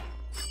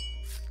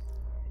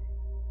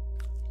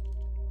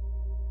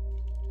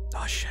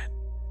 Oh, shit.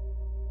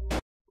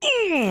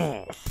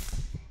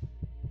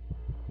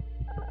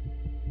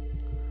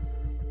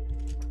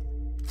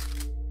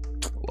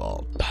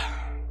 Well,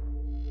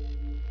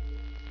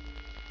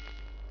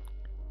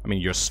 I mean,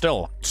 you're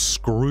still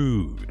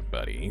screwed,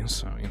 buddy,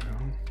 so, you know.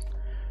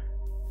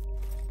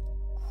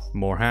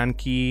 More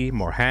hanky,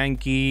 more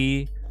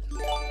hanky.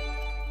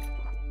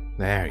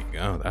 There you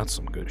go, that's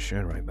some good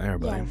shit right there,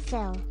 buddy. Yo,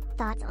 Phil,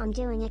 thoughts on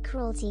doing a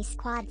Cruelty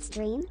Squad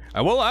stream?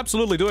 I will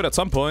absolutely do it at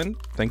some point.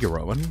 Thank you,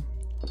 Rowan.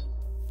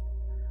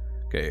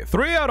 Okay,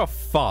 3 out of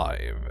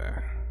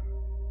 5.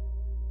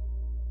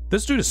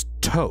 This dude is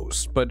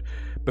toast, but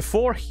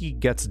before he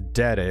gets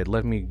deaded,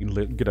 let me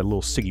get a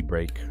little ciggy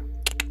break.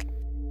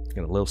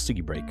 Get a little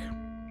ciggy break.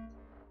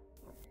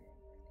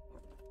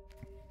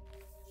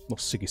 Little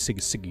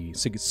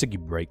ciggy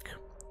break.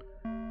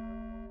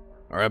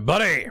 Alright,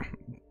 buddy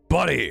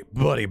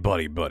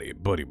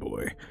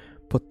boy.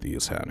 Put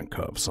these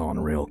handcuffs on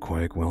real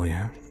quick, will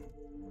ya?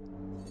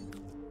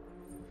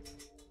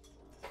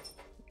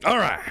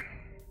 Alright.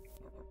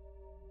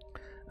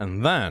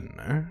 And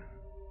then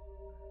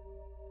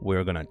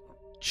we're gonna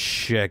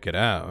check it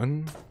out.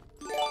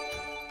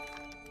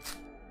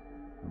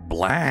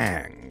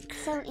 Blank.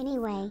 So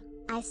anyway,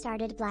 I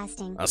started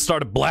blasting. I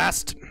started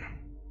blasting.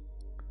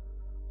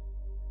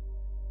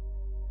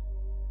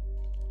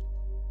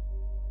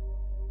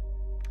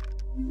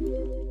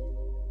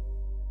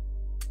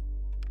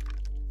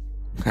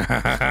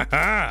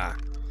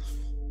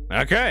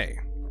 Okay.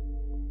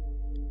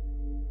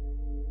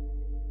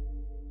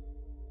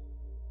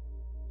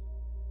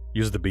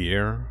 Use the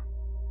beer.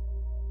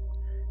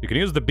 You can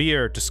use the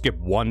beer to skip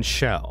one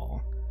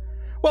shell.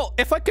 Well,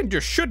 if I can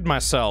just shoot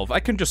myself, I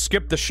can just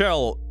skip the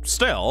shell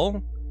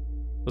still.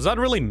 Does that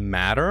really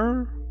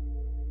matter?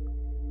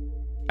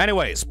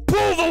 Anyways,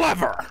 pull the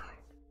lever!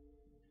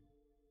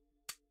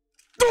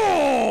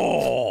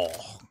 Oh!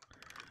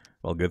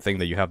 Well, good thing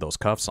that you have those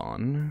cuffs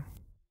on.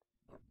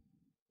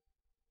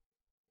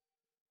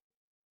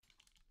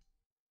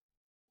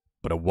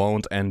 But it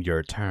won't end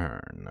your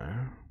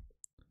turn.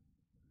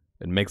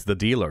 It makes the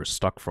dealer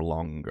stuck for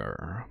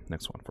longer.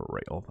 Next one for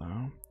real,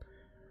 though.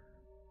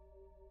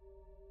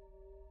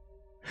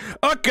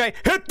 Okay,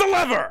 hit the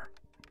lever!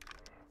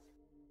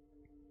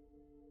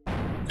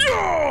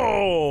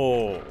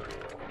 Yo!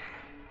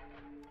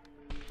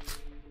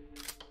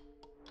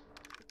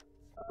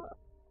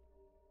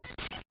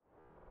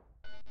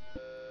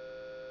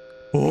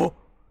 Oh!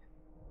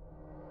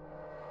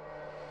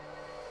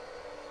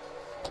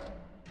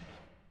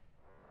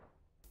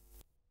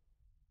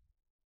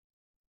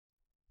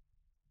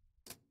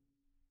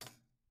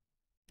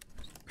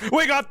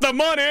 We got the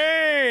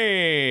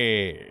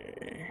money!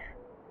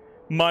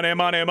 Money,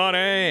 money,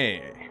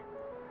 money!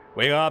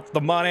 We got the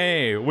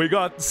money! We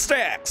got the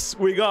stacks!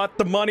 We got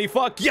the money!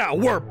 Fuck yeah,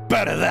 we're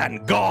better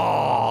than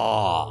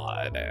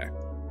God!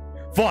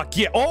 Fuck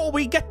yeah! Oh,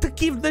 we get to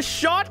keep the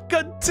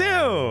shotgun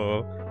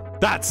too!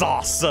 That's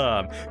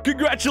awesome!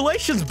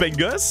 Congratulations,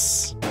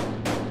 Bingus!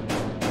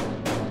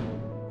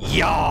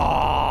 Yeah!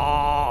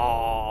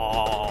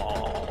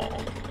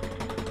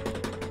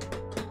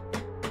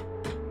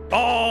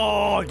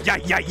 Oh, yeah.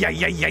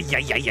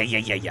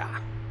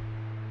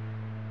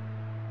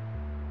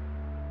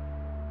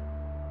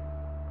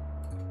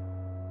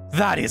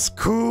 That is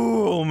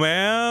cool,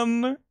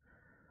 man.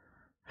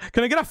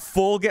 Can I get a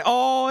full game?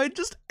 Oh, it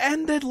just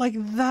ended like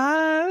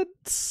that.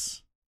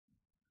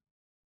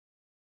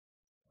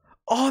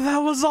 Oh, that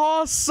was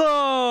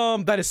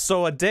awesome. That is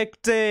so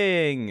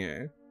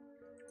addicting.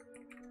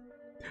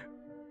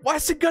 Why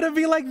is it gonna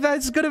be like that?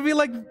 It's gonna be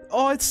like,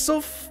 oh, it's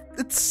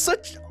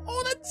such,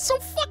 oh, that's so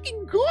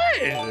fucking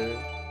good.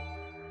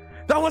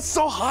 That was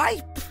so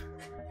hype.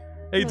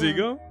 Hey,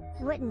 Digo.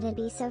 Wouldn't it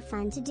be so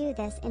fun to do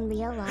this in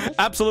real life?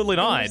 Absolutely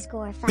not.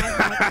 _5 hype,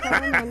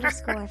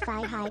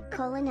 _5 hype,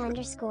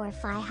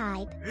 _5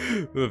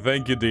 hype.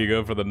 Thank you,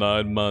 Digo, for the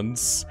 9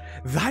 months.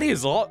 That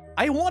is all.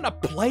 I want to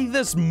play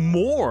this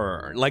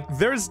more. Like,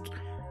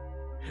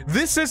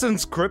 this is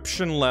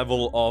Inscription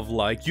level of,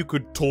 like, you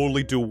could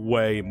totally do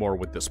way more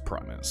with this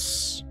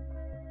premise.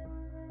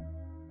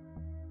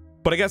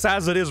 But I guess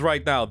as it is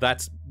right now,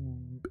 that's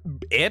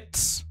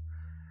it.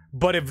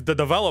 But if the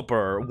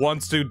developer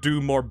wants to do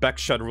more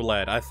Buckshot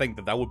Roulette, I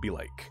think that would be,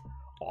 like,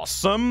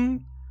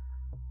 awesome.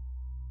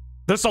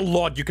 There's a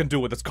lot you can do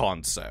with this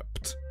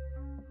concept.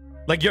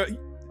 Like,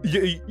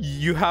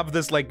 you have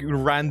this, like,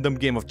 random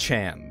game of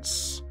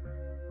chance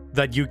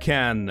that you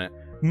can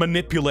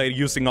manipulate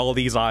using all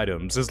these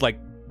items. It's, like,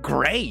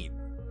 great.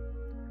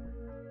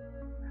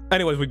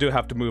 Anyways, we do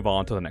have to move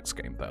on to the next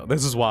game, though.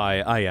 This is why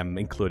I am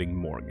including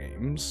more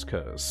games,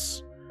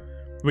 because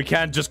we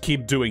can't just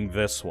keep doing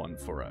this one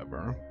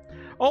forever.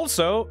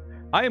 Also,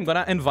 I am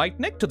gonna invite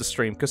Nick to the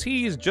stream, because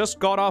he's just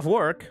got off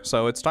work,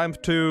 so it's time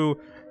to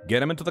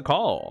get him into the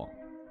call.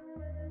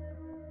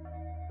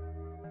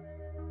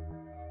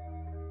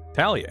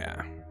 Hell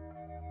yeah.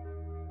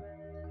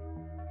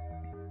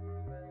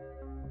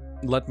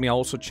 Let me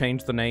also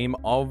change the name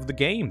of the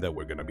game that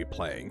we're gonna be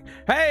playing.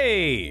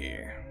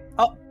 Hey!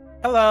 Oh,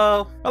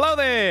 hello. Hello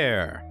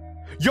there!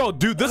 Yo,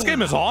 dude, this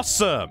game is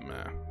awesome!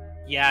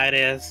 Yeah, it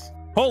is.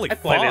 Holy I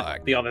played fuck!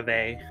 it the other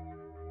day.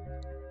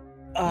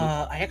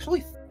 I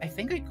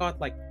think I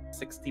got like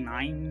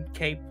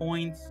 69k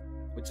points,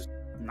 which is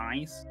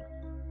nice.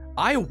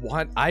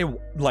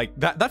 Like,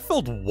 that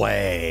felt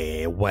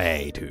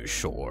way too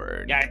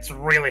short. Yeah, it's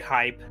really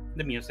hype.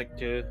 The music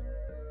too.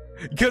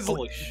 Because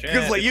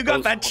like you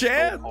got that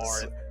chance.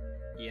 So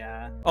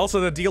yeah.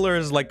 Also, the dealer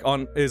is like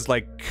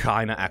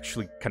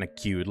actually kind of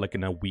cute, like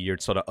in a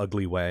weird sort of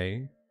ugly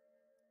way.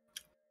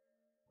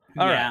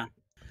 All right.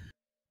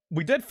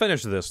 We did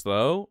finish this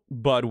though,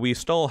 but we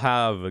still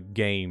have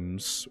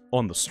games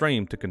on the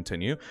stream to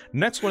continue.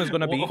 Next one is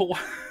gonna be.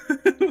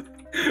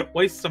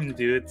 Why is some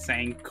dude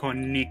saying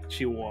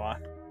konnichiwa?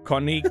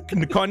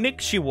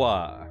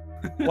 Konnichiwa.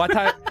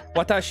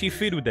 Watashi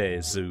firu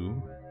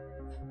desu.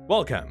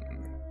 Welcome.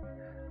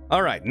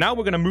 Alright, now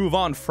we're gonna move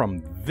on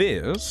from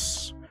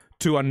this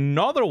to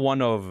another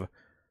one of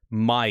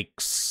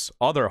Mike's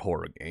other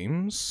horror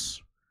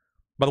games.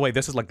 By the way,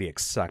 this is like the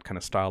exact kind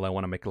of style I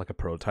want to make like a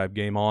prototype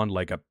game on,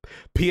 like a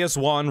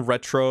PS1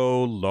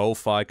 retro,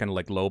 lo-fi, kind of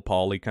like low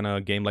poly kind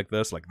of game like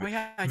this. Like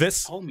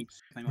this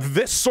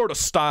sort of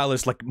style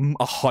is like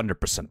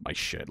 100% my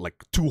shit,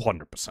 like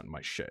 200%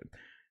 my shit.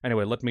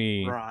 Anyway, let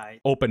me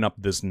open up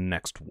this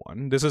next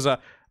one. This is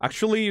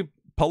actually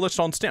published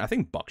on Steam. I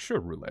think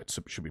Buckshot Roulette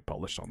should be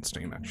published on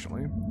Steam,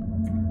 actually.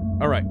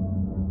 All right,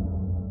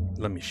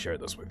 let me share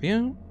this with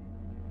you.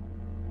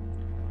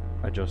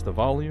 Adjust the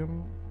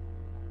volume.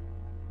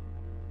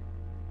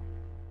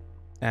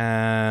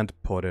 And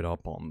put it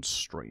up on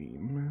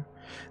stream.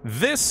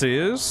 This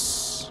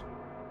is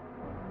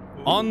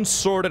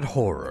Unsorted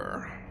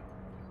Horror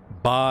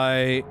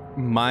by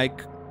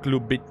Mike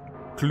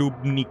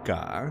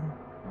Klubnika.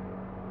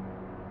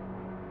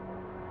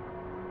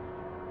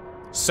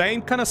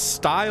 Same kind of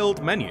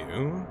styled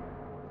menu.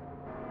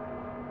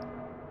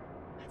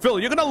 Phil,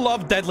 you're gonna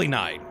love Deadly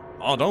Night.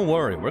 Oh, don't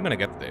worry, we're gonna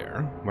get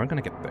there. We're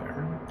gonna get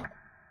there.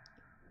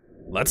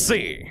 Let's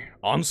see.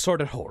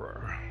 Unsorted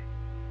Horror.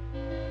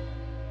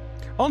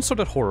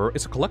 Unsorted Horror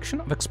is a collection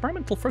of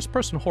experimental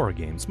first-person horror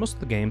games. Most of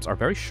the games are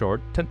very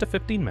short, 10 to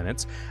 15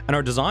 minutes, and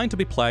are designed to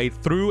be played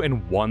through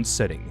in one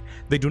sitting.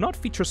 They do not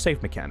feature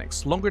save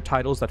mechanics. Longer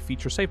titles that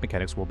feature save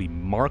mechanics will be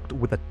marked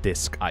with a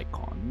disc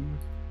icon.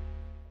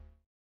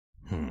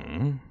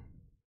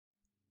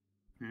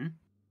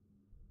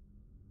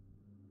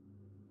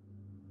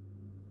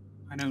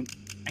 I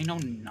know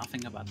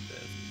nothing about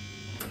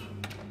this.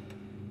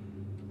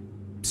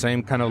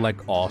 Same kind of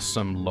like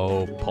awesome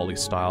low poly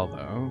style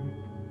though.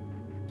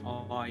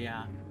 Oh,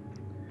 yeah.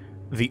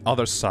 The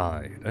other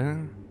side.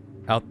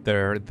 Out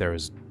there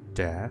is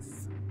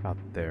death. Out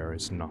there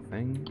is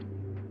nothing.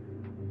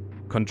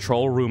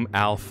 Control Room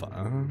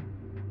Alpha.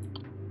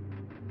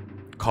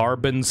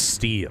 Carbon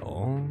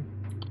Steel.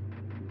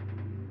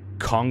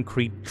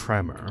 Concrete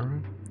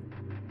Tremor.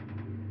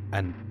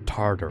 And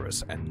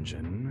Tartarus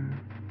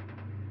Engine.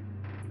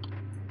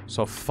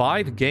 So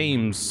 5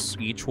 games,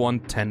 each one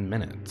 10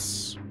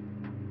 minutes.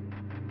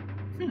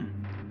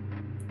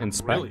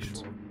 Inspect. Really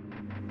short.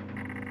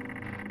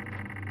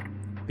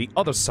 The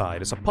Other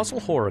Side is a puzzle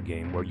horror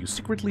game where you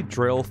secretly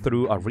drill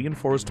through a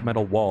reinforced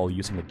metal wall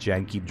using a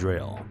janky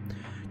drill.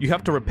 You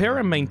have to repair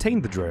and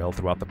maintain the drill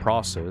throughout the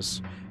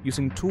process,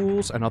 using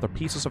tools and other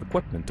pieces of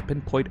equipment to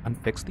pinpoint and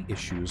fix the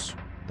issues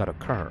that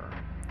occur.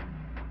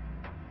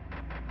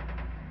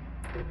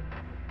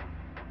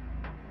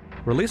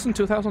 Released in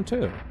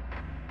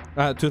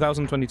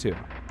 2022.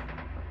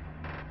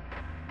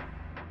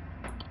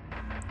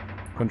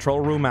 Control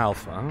Room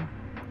Alpha.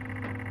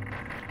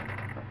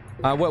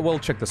 We'll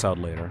check this out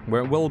later.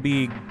 We'll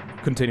be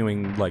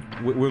continuing, like,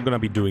 we're gonna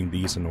be doing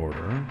these in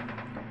order.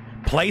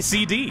 Play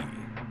CD!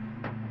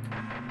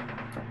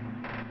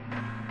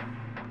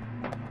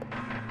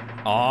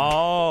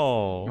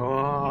 Oh!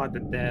 Oh,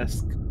 the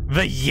disc.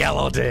 The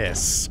yellow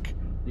disc!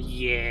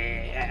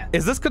 Yeah.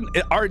 Is this,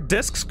 are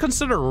discs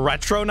considered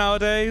retro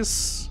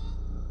nowadays?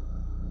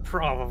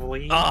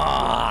 Probably.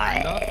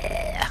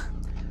 Ah!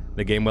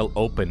 The game will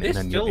open in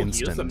a new use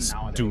them instance.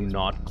 nowadays. Do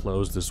not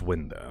close this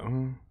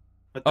window.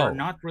 But they're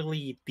not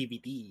really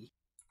DVD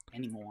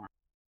anymore.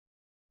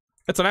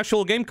 It's an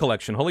actual game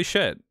collection. Holy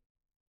shit.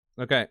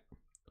 Okay.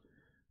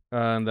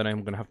 And then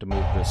I'm gonna have to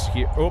move this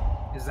here. Oh!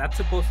 Is that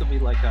supposed to be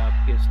like a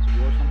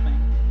PS2 or something?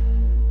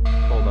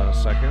 Hold on a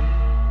second.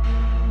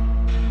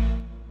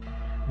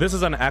 This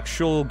is an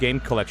actual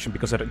game collection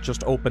because it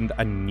just opened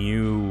a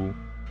new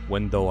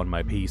window on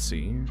my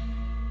PC.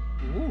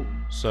 Ooh.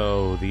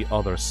 So the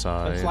other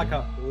side. It's like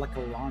a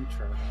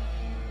launcher.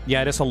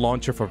 Yeah, it is a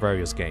launcher for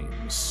various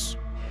games.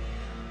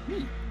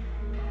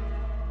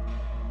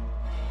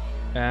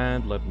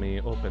 And let me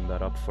open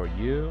that up for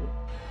you.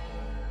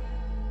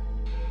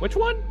 Which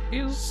one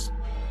is...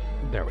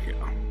 There we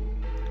go.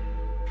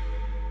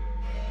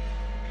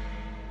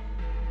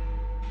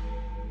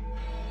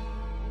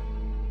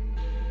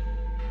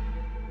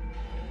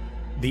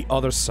 The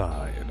Other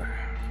Side.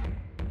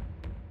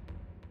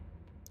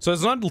 So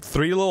it's not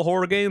 3 little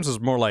horror games, it's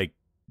more like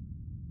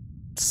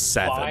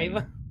 7.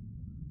 5?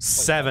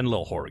 7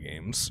 little horror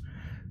games.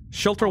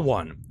 Shelter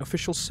 1.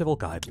 Official civil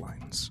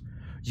guidelines.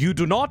 You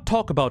do not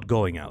talk about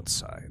going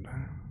outside.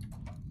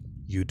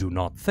 You do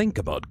not think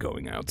about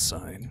going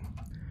outside.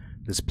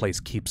 This place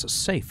keeps us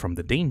safe from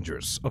the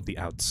dangers of the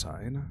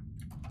outside.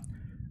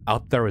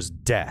 Out there is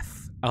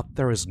death. Out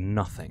there is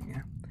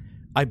nothing.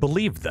 I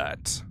believed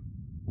that.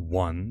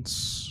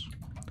 Once.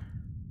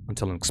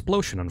 Until an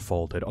explosion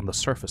unfolded on the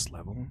surface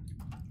level.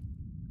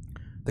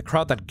 The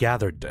crowd that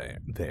gathered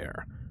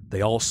there,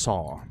 they all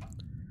saw.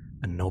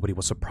 And nobody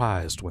was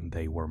surprised when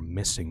they were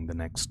missing the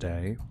next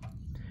day.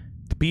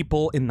 The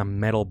people in the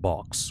metal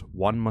box,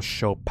 one must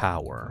show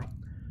power.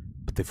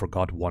 But they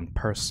forgot one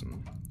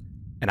person.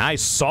 And I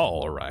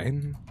saw, alright?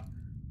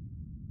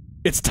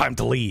 It's time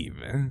to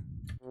leave.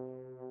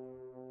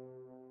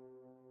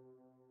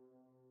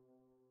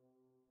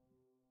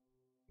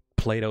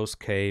 Plato's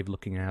cave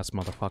looking ass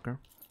motherfucker.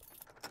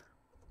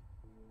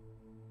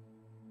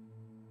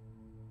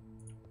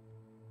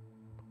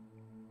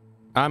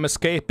 I'm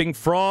escaping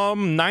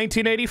from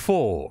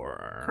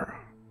 1984.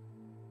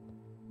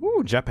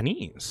 Ooh,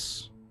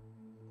 Japanese.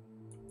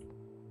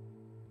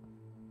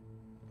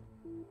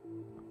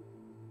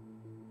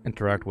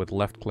 Interact with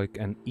left click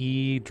and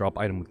E, drop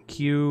item with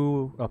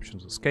Q,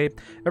 options escape.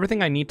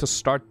 Everything I need to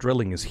start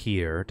drilling is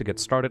here. To get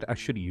started, I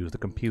should use the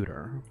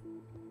computer.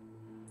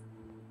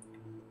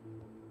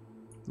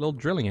 Little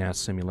drilling ass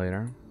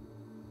simulator.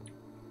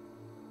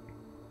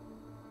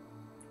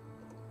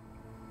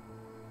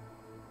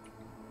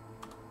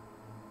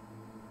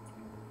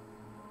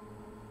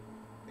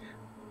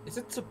 Is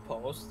it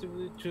supposed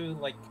to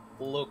like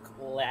look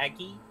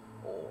laggy,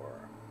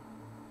 or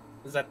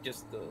is that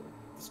just the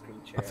screen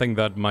share? I think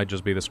that might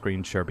just be the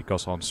screen share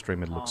because on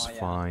stream it looks yeah.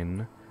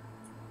 fine.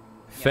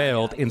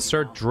 Failed.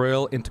 Insert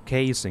drill into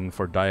casing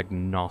for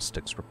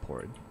diagnostics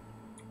report.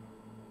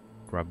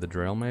 Grab the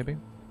drill, maybe?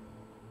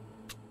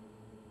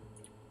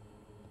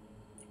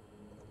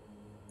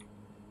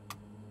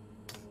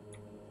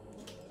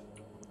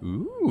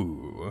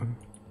 Ooh.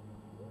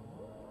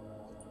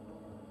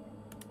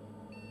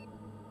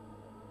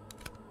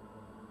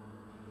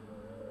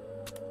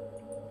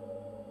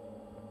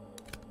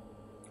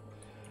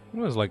 It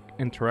was like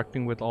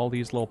interacting with all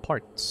these little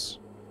parts.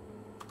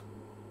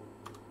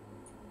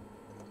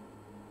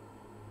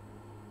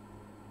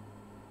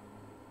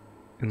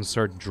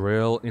 Insert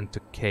drill into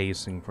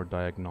casing for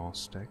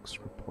diagnostics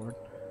report.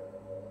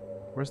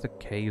 Where's the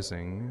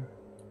casing?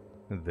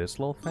 This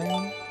little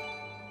thing?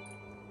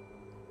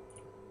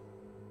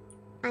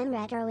 I'm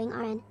retroing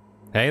Aaron.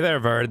 Hey there,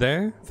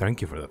 Verde. Thank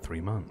you for the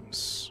 3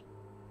 months.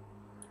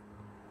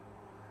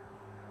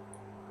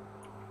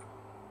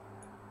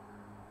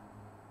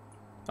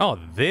 Oh,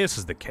 this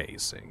is the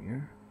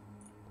casing.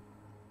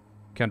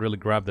 Can't really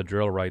grab the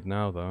drill right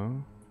now,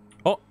 though.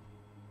 Oh!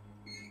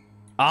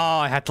 Oh,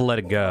 I had to let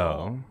it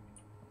go.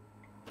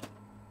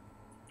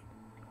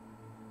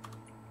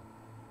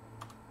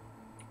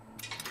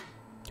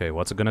 Okay,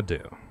 what's it gonna do?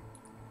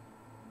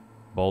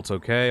 Bolts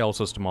okay, all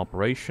system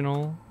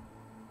operational.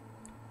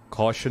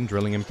 Caution,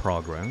 drilling in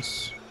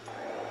progress.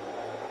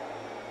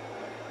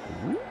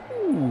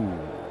 Ooh.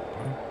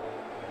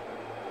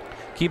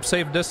 Keep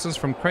safe distance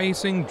from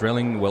casing.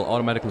 Drilling will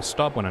automatically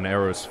stop when an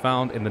error is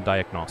found in the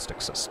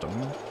diagnostic system.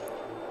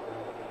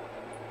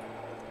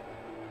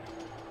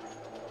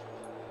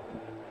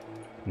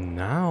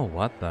 Now,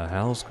 what the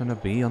hell's gonna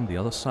be on the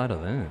other side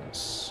of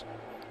this?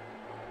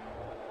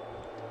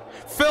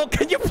 Phil,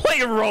 can you play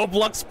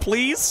Roblox,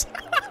 please?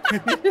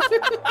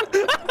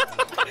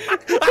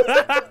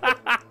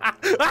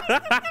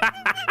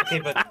 Okay,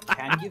 but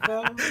can you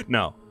though?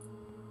 No.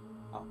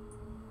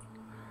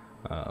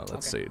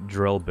 Let's see.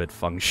 Drill bit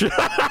function.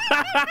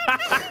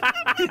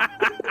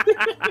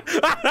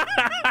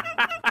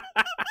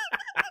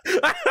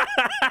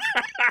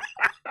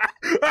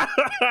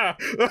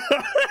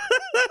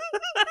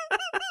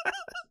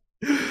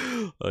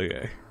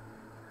 Okay.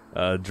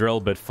 Drill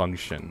bit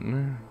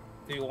function.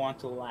 Do you want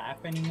to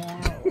laugh anymore?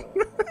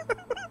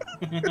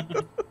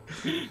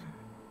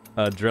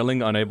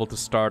 Drilling unable to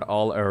start.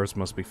 All errors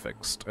must be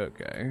fixed.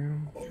 Okay.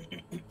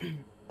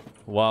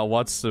 Wow,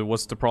 what's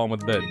the problem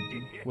with that?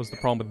 What's the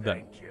problem with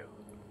that?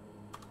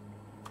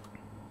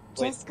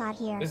 Just got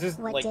here. Is this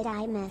What like did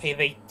I miss?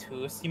 Payday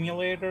 2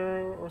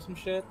 simulator or some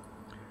shit?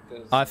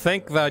 I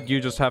think that you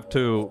just have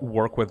to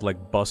work with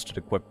like busted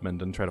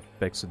equipment and try to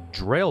fix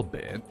drill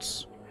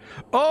bits.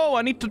 Oh,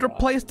 I need to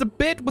replace the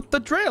bit with the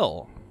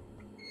drill.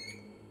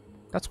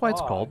 That's why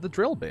it's called the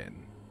drill bit.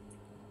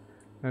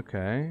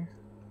 Okay.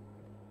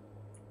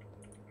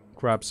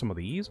 Grab some of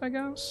these, I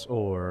guess?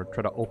 Or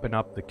try to open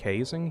up the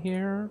casing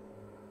here.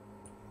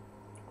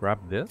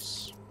 Grab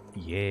this.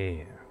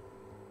 Yeah.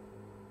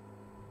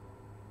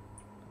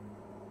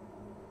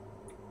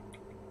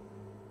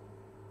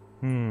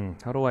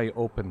 How do I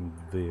open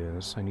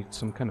this? I need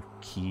some kind of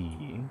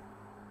key.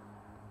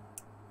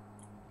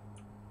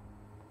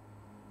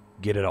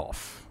 Get it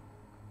off.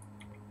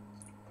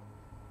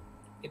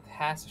 It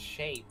has a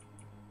shape.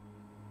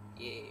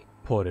 Yeah.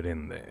 Put it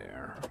in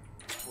there.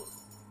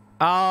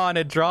 Ah, and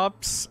it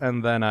drops,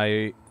 and then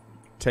I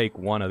take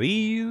one of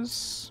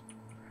these.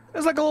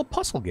 It's like a little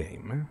puzzle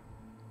game.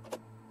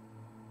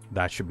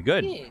 That should be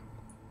good. Yeah.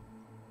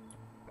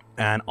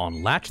 And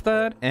unlatch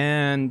that,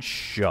 and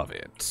shove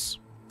it.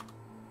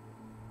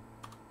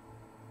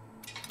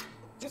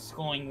 This is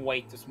going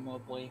way too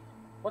smoothly.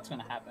 What's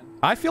gonna happen?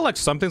 I feel like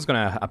something's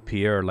gonna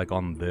appear, like,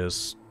 on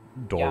this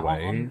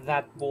doorway. Yeah, on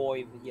that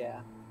void,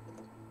 yeah.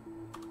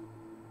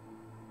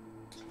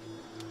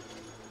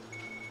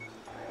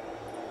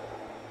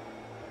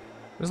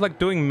 This is like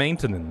doing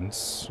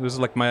maintenance. This is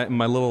like my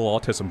little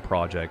autism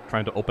project,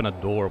 trying to open a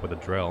door with a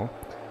drill.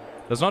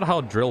 That's not how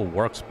a drill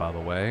works, by the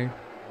way.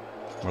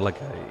 More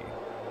like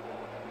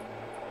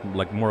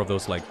more of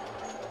those, like,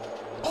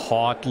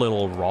 hot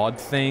little rod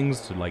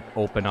things to, like,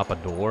 open up a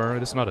door.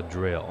 This is not a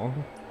drill.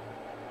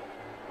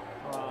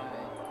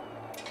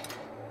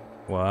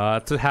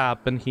 What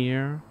happened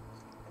here?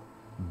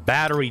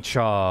 Battery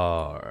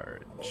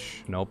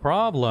charge. No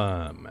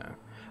problem.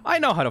 I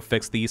know how to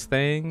fix these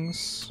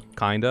things.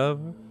 Kind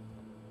of.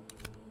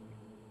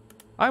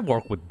 I've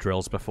worked with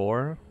drills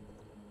before.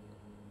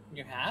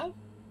 You have?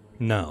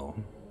 No.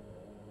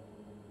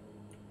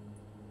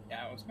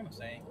 Yeah, I was gonna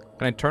say.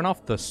 Can I turn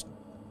off this?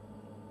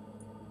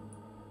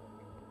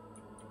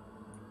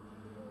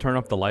 Turn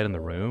off the light in the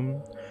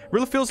room? It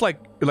really feels like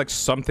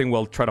something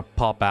will try to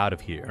pop out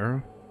of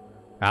here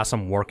as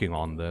I'm working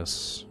on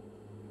this.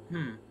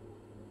 The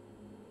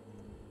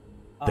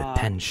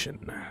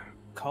tension.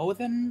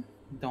 Coden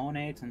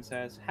donates and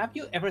says, have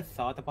you ever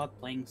thought about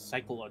playing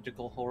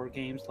psychological horror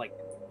games like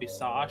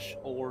Visage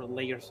or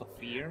Layers of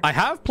Fear? I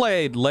have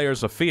played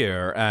Layers of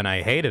Fear, and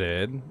I hated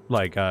it.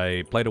 Like,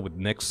 I played it with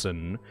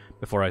Nixon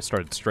before I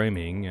started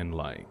streaming, and,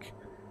 like,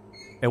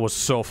 it was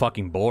so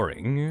fucking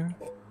boring.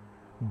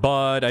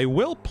 But I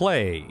will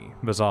play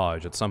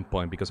Visage at some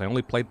point, because I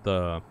only played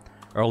the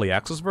early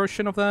access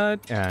version of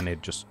that, and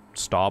it just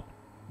stopped,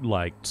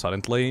 like,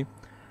 suddenly.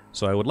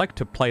 So I would like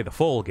to play the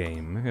full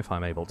game, if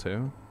I'm able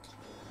to.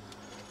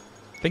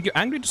 Thank you,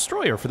 Angry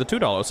Destroyer, for the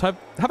 $2.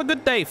 Have a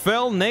good day,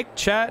 Phil, Nick,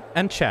 chat,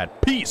 and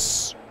chat.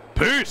 Peace!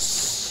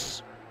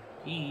 Peace!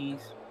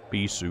 Peace.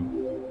 Peace.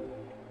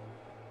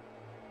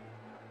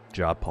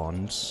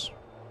 Japons.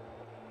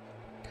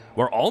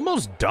 We're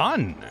almost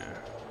done!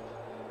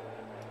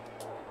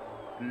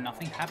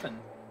 Nothing happened.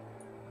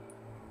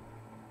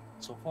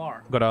 So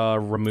far.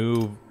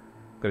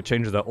 Gotta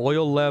change the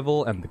oil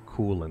level and the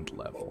coolant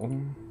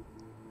level.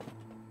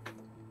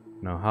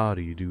 Now, how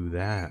do you do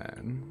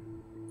that?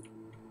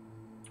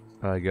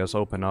 I guess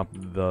open up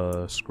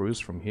the screws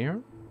from here.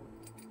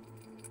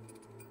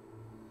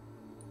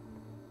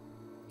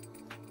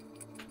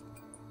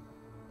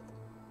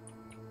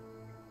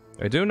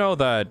 I do know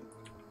that...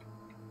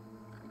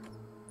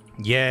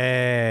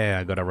 Yeah,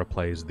 I gotta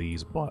replace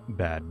these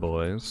bad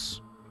boys.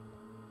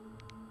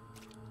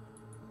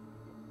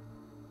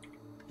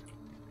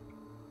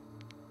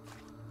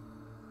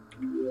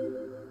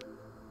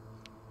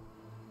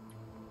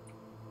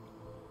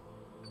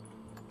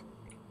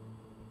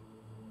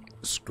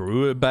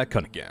 Screw it back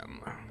on again.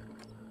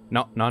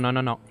 No, no, no,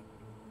 no, no.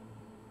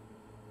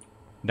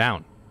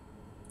 Down.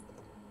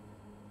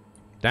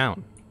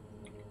 Down.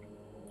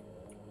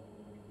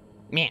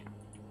 Meh.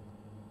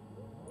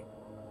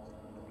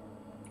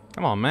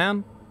 Come on,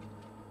 man.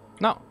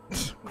 No.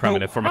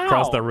 Cramming it from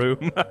across the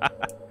room.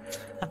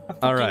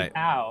 Alright.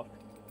 Ow.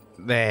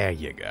 There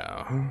you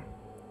go.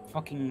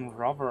 Fucking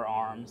rubber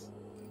arms.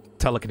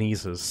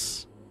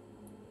 Telekinesis.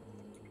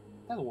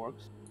 That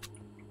works.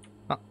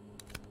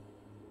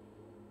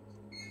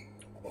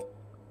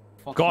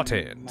 Got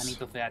it.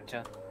 Manito de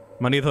hacha.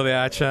 Manito de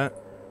hacha.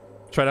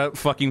 Try to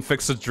fucking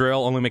fix the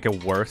drill, only make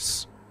it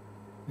worse.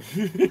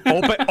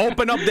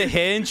 open up the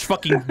hinge,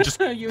 fucking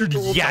just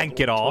yank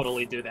it off.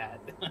 Totally do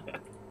that.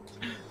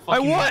 I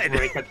would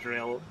break a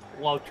drill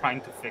while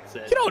trying to fix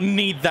it. You don't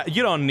need that.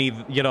 You don't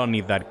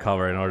need that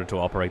cover in order to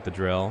operate the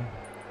drill.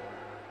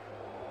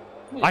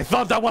 I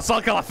thought that was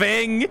like a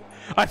thing.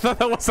 I thought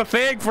that was a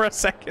thing for a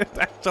second,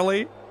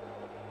 actually.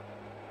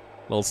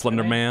 Little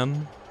Slender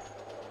Man.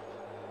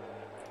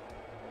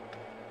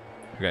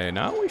 Okay,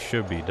 now we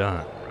should be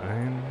done,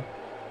 right?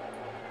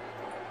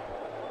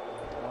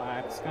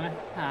 What's gonna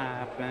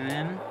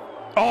happen?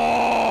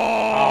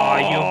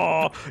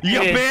 Oh, you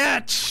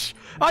bitch!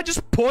 I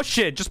just push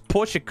it. Just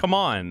push it. Come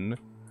on.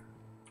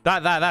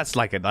 That's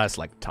like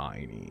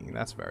tiny.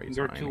 That's very tiny.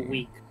 You're too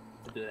weak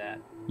to do that.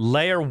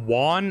 Layer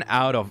 1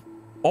 out of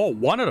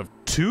 1 out of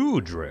 2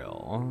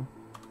 drill.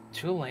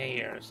 2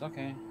 layers.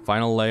 Okay.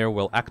 Final layer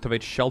will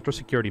activate shelter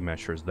security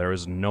measures. There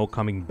is no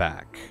coming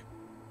back.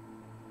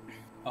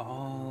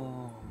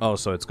 Oh. Oh,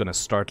 so it's gonna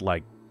start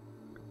like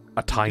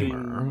a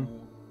timer.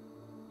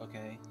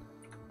 Okay.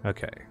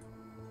 Okay.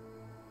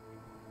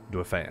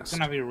 Do it fast. It's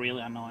gonna be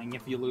really annoying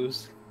if you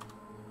lose.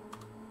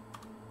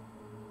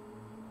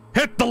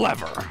 Hit the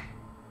lever!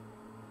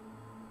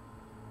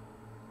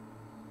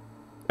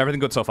 Everything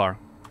good so far.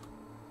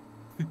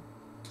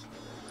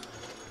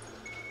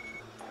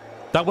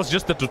 That was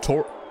just the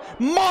tutorial.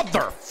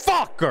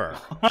 Motherfucker!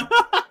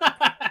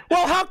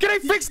 Well, how can I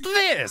fix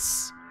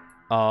this?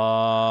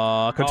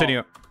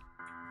 Continue.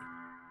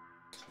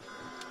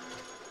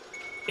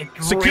 It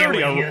Security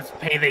really is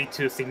Payday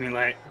 2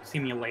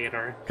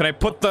 simulator. Can I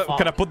put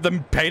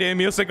the Payday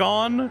music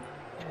on?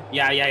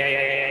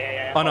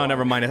 Yeah. Oh no,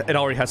 never mind. It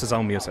already has its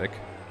own music.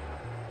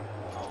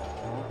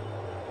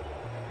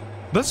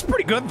 This is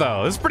pretty good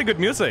though. This is pretty good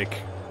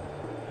music.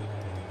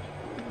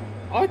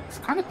 Oh, it's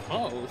kind of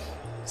close.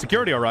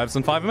 Security arrives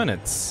in 5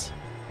 minutes.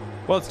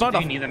 Well, it's not. Do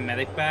you need a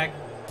medic bag?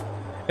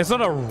 It's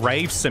not a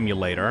rave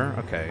simulator.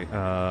 Okay.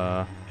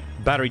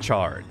 Battery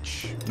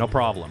charge. No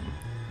problem.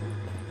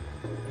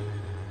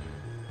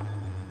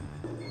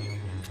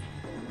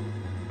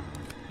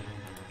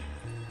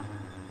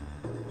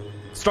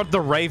 Start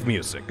the rave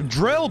music.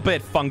 Drill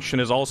bit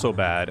function is also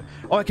bad.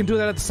 Oh, I can do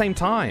that at the same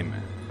time.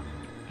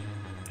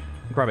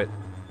 Grab it.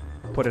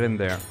 Put it in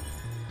there.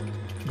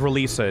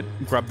 Release it.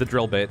 Grab the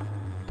drill bit.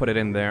 Put it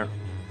in there.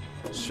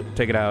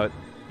 Take it out.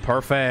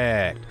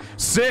 Perfect.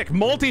 Sick.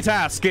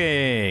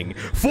 Multitasking.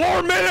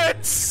 4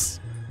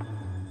 minutes!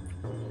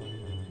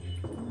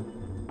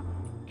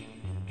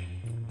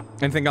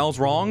 Anything else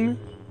wrong?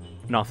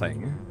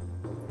 Nothing.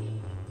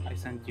 I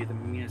sent you the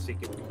music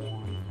if you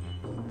want.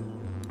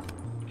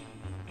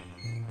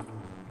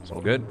 It's all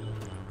good.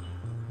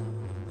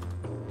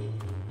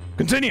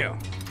 Continue!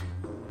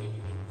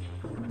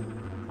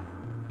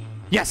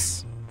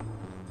 Yes!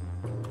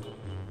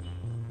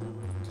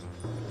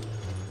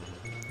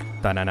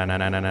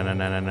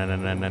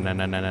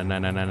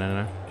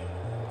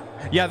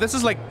 Yeah, this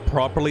is like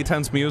properly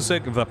tense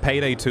music. The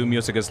Payday 2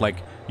 music is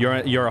like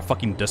you're a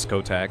fucking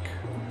discotheque.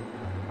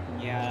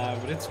 Yeah,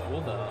 but it's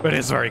cool though. It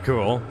is very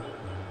cool.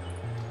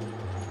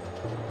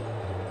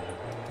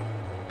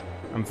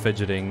 I'm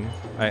fidgeting.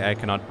 I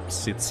cannot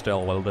sit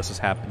still while this is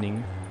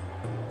happening.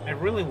 I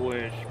really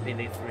wish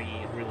Payday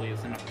 3 really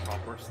is in a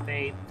proper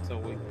state, so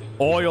we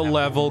Oil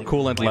level,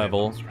 coolant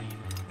level.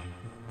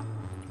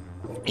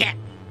 Yeah.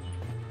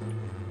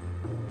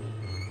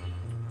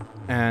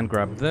 And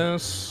grab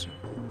this.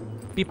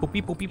 Beep boop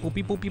beep boop beep boop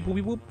beep boop beep boop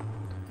beep boop.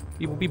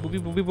 Beep boop beep boop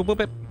beep boop beep boop beep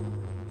boop.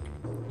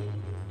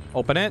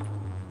 Open it.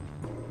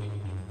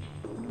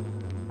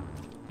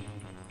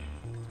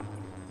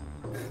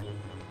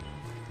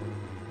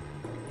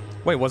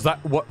 Wait, was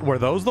that what? Were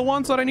those the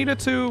ones that I needed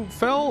to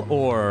fill,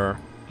 or?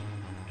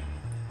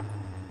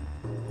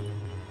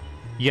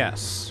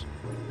 Yes.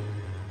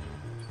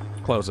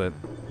 Close it.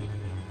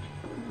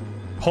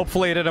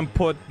 Hopefully, it didn't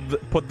put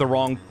the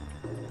wrong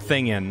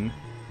thing in.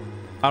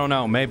 I don't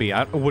know. Maybe.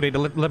 Would it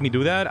let me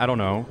do that? I don't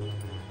know.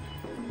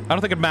 I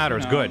don't think it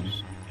matters. No. Good.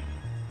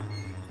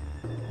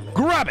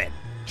 Grab it.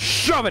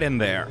 Shove it in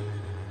there.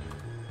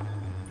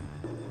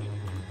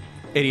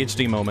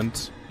 ADHD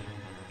moment.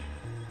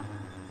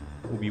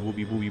 Booby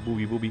booby booby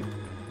booby booby.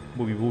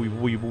 Booby booby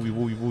booby booby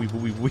booby booby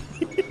booby booby.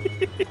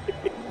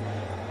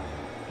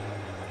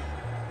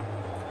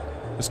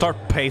 Start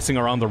pacing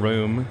around the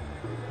room.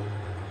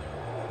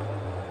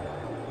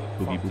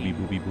 Booby booby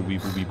booby booby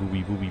booby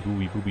booby booby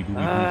booby booby booby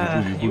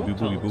booby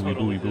booby booby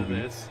booby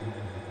booby.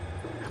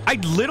 I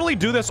literally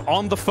do this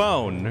on the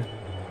phone.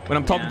 When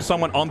I'm talking to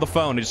someone on the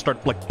phone, I just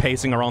start like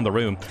pacing around the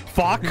room.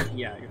 Fuck!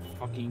 Yeah, you're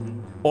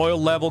fucking... Oil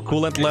level,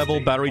 coolant level,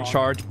 battery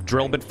charge,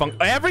 drill bit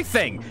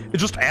everything!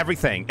 It's just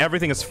everything.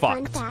 Everything is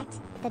fucked. Fun fact,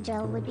 the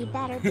drill would be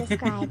better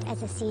described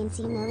as a CNC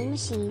milling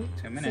machine.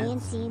 2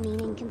 minutes. CNC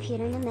meaning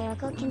computer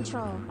numerical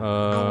control.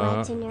 I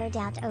like to nerd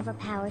out over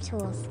power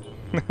tools.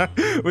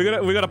 we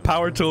got a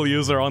power tool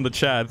user on the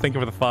chat. Thank you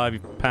for the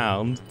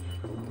 £5.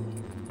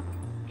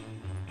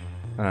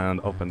 And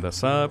open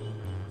this up.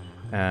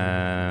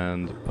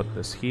 And put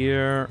this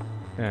here.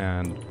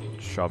 And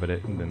shove it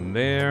in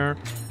there.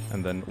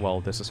 And then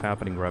while this is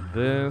happening, grab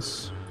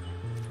this.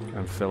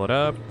 And fill it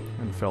up.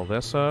 And fill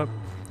this up.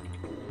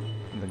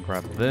 And then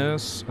grab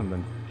this. And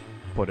then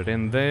put it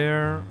in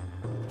there.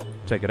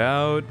 Take it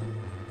out.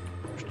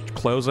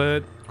 Close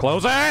it.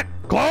 Close it!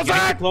 Close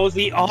it! Close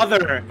the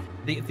other!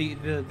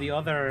 The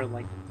other,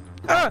 like...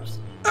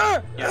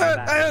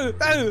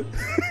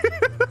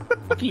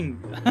 Fucking...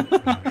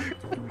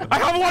 I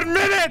have 1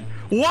 minute!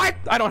 What?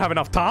 I don't have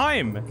enough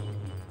time.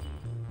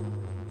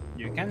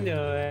 You can do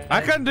it. I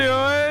can do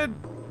it.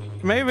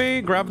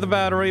 Maybe. Grab the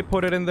battery,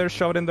 put it in there,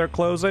 shove it in there,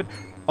 close it.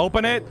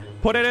 Open it,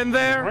 put it in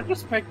there.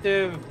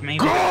 Retrospective, maybe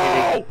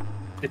Go!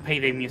 the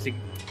Payday music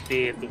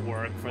did the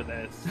work for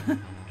this.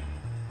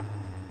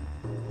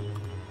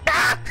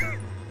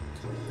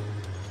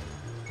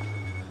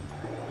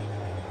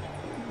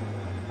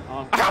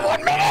 Oh, I have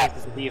 1 minute!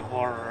 this is the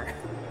horror.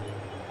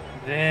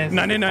 This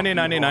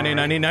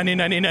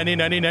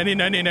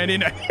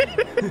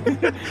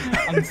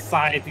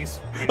anxiety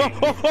spinning.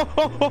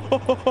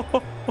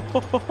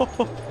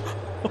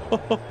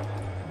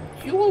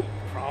 You will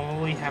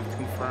probably have to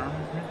confirm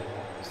it,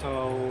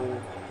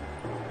 so...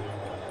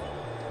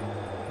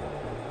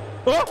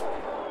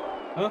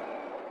 Huh?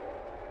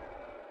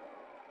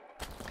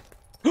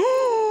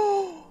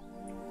 Ooh.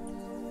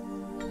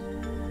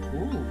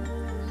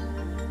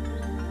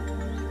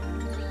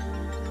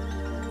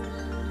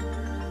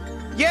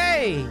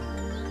 Yay!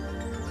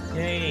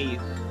 Yay!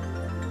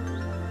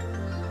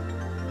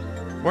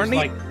 We're It's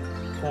like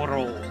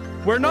total.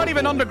 We're not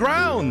even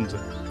underground.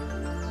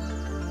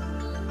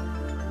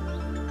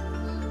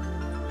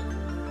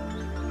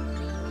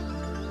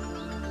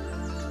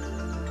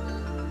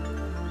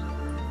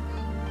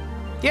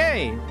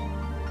 Yay!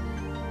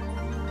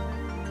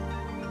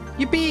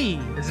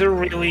 Yippee! Is there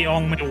really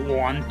only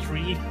one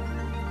tree?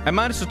 I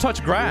managed to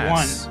touch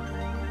grass. One.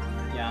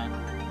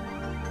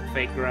 Yeah.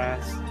 Fake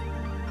grass.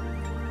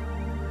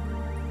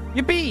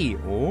 Yippee!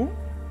 Oh?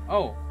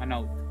 Oh, I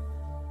know.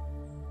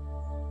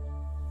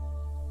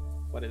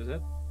 What is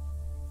it?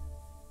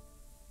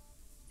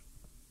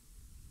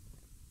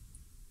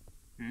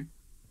 Hmm?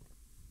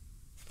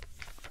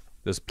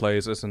 This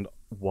place isn't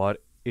what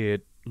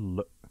it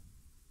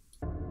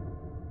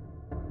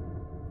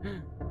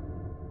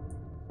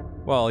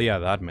Well, yeah,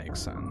 that makes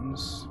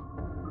sense.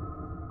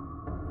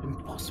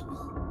 Impossible.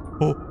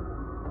 Oh.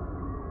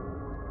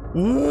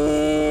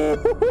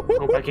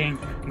 Go back in.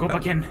 Go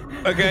back in.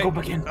 Okay. Go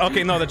back in.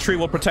 Okay, no, the tree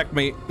will protect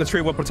me. The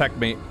tree will protect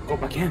me. Go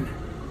back in.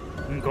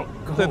 Go.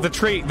 The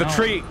tree. No.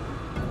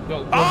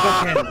 Go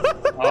Ken.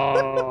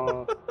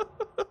 Oh.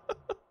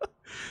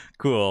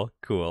 Cool,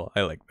 cool.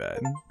 I like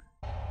that.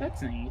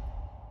 That's neat.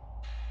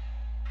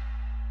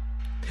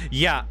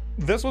 Yeah,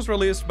 this was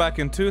released back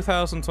in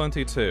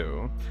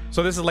 2022.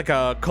 So this is like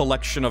a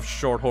collection of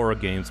short horror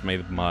games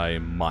made by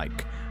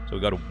Mike. So we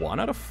got a 1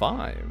 out of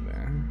 5.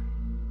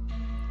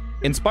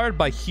 Inspired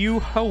by Hugh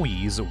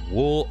Howey's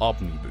Wool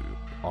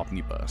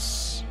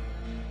Omnibus.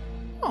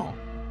 Oh.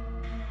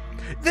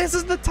 This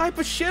is the type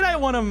of shit I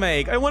want to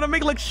make. I want to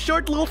make like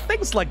short little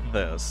things like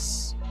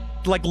this.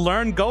 Like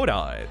learn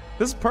Godot.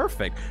 This is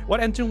perfect. What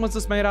engine was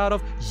this made out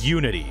of?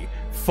 Unity.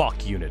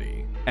 Fuck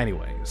Unity.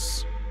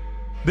 Anyways.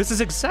 This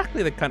is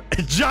exactly the kind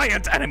of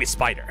giant enemy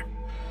spider.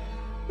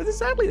 This is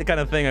exactly the kind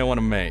of thing I want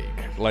to make.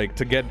 Like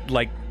to get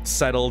like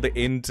settled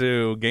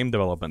into game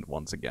development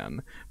once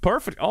again.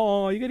 Perfect.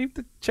 Oh, you gotta have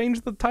to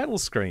change the title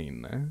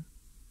screen.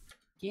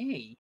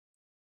 Yay.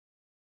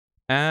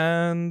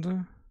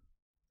 And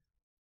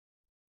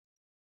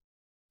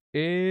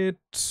it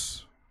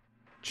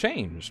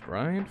changed,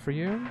 right, for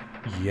you?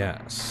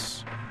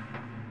 Yes.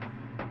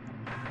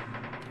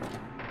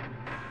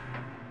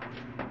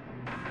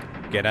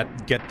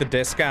 Get the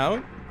disc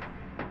out.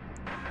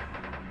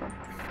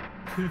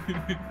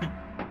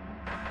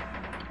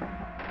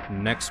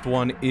 Next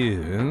one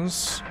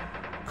is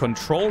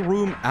Control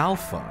Room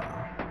Alpha.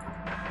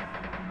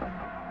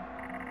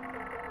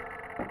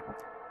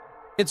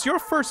 It's your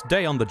first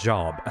day on the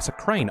job as a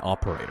crane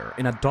operator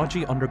in a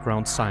dodgy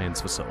underground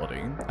science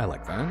facility. I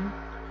like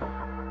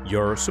that.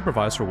 Your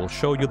supervisor will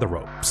show you the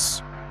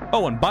ropes.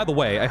 Oh, and by the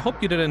way, I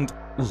hope you didn't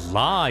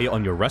lie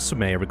on your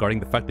resume regarding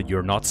the fact that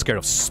you're not scared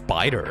of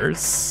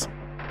spiders.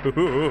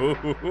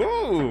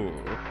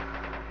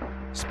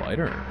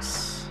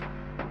 Spiders.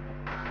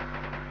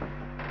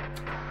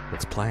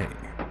 Let's play.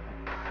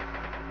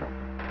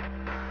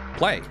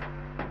 Play.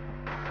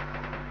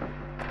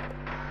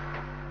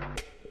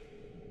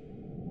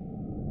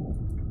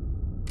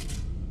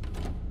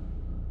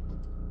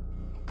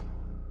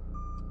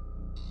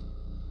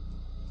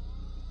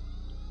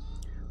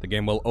 The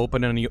game will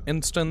open in a new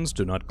instance.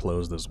 Do not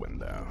close this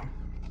window.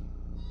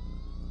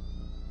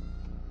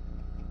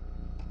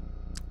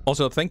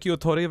 Also, thank you,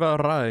 Toriva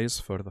Rise,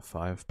 for the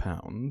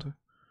 £5.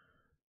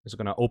 Is it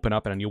gonna open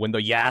up in a new window?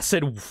 Yes,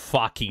 it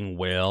fucking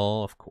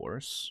will, of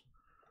course.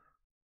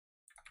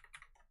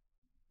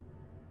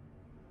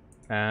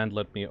 And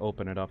let me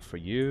open it up for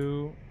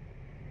you.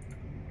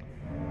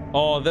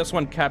 Oh, this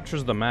one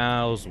captures the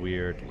mouse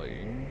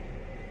weirdly.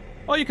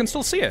 Oh, you can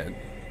still see it.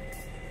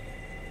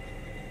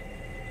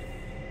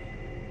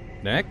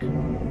 Nick?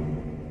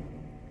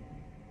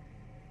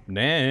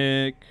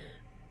 Nick?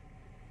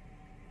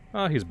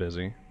 Oh, he's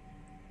busy.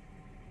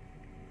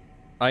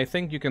 I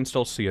think you can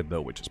still see it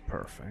though, which is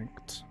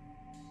perfect.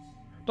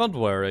 Don't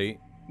worry,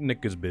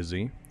 Nick is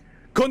busy.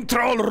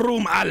 Control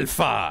Room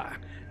Alpha!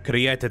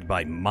 Created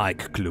by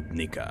Mike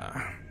Klubnika.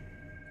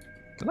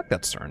 I like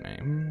that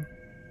surname.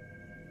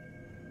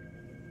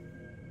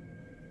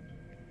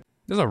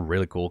 This is a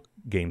really cool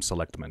game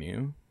select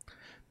menu.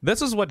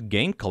 This is what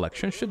game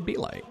collection should be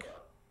like.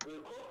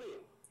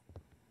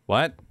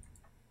 What?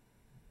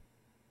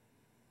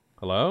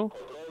 Hello?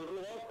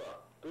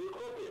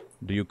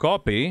 Do you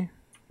copy?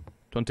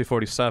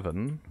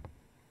 2047.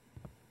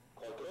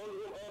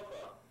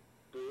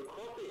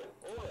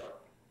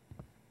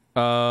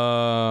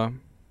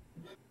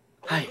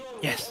 Hi.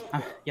 Yes.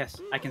 Yes,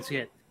 I can see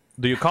it.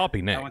 Do you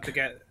copy, Nick? I want to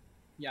get.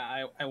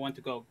 Yeah, I want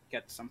to go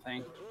get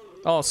something.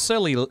 Oh,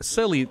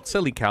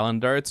 silly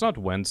calendar. It's not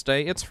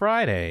Wednesday. It's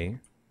Friday.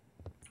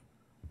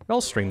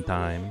 Well, stream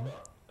time.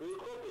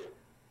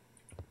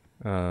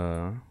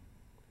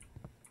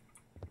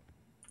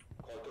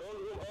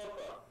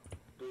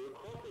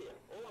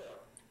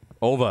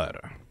 Over.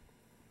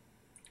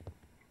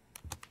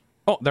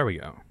 Oh, there we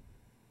go.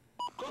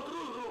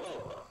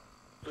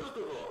 First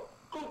of all,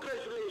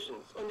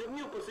 congratulations on your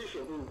new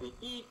position in the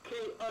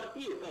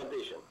EKRE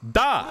Foundation.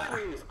 Da! My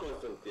name is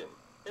Konstantin,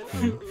 and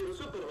I will be your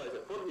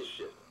supervisor for this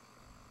shift.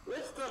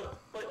 Let's start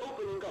by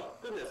opening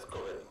up the nest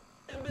covering.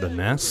 And then The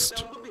nest?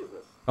 we'll get down to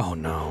business. Oh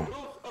no.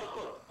 Rules are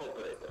hot,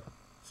 operator.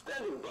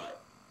 Standing by.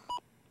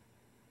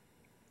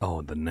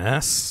 Oh, the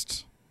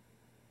nest?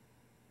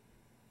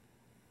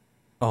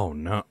 Oh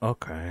no,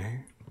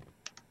 okay.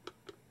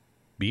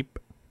 Beep.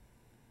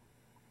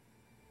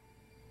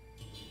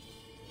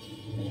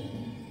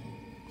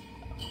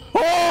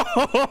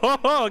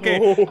 Oh, okay.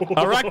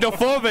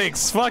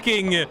 Arachnophobics,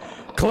 fucking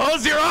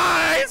close your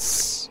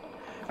eyes.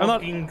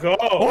 Fucking go.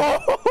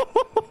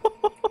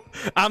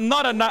 I'm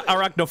not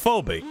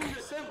arachnophobic, Do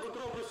the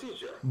self-control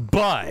procedure.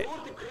 but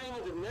Lower the crane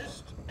in the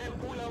nest and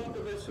pull out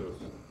the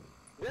vessels.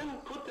 Then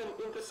put them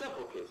in the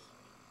sample case.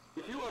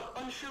 If you are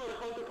unsure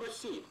how to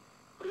proceed,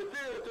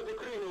 refer to the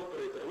crane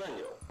operator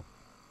manual.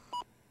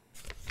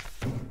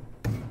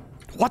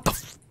 what the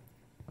f-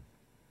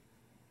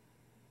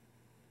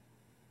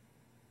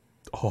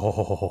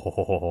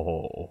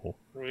 Oh.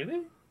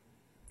 Really?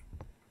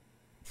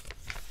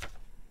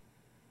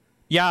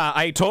 Yeah,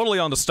 I totally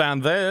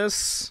understand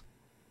this.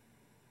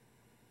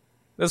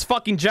 This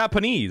fucking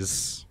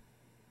Japanese.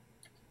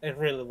 I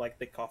really like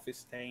the coffee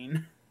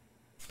stain.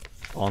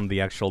 On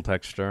the actual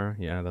texture.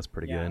 Yeah, that's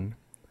pretty good.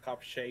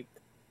 Cup shape.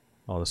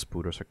 All the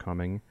spooters are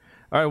coming.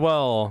 All right,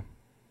 well,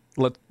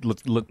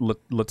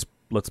 let's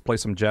play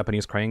some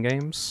Japanese crane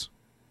games.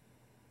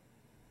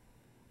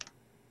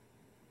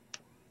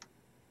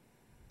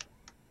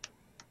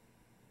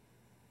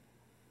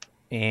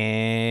 And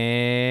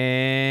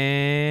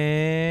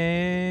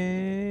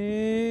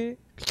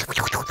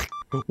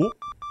ooh.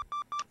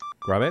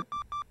 Grab it.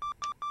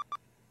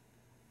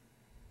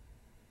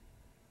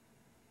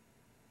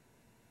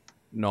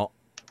 No.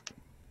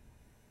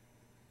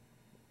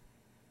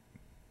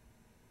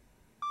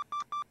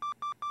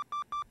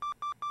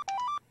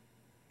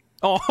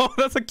 Oh,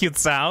 that's a cute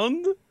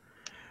sound.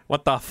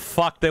 What the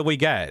fuck did we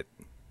get?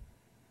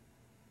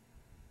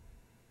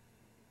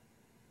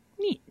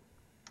 Neat.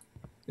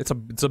 It's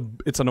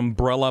an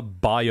umbrella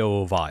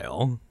bio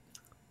vial.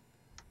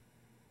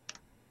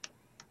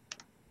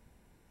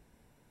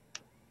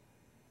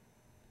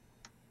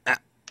 Ah.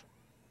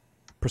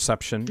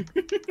 Perception.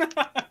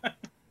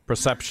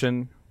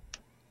 Perception.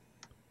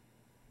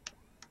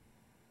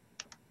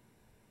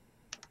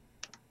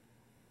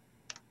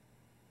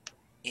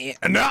 Yeah,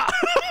 no. I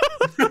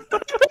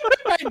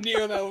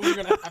knew that was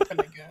gonna happen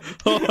again.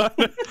 Hold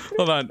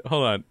on.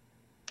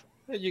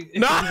 You,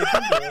 No! you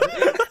can do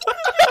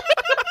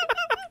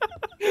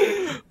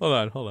it.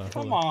 Hold on.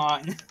 Come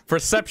on.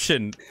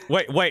 Perception.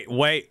 Wait. Oh,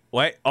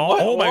 What?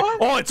 oh my. What?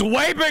 Oh, it's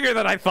way bigger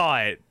than I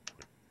thought.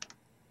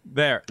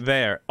 There.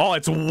 Oh,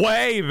 it's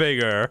way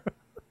bigger.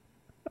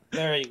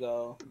 There you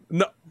go.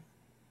 No.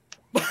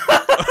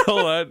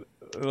 Hold on.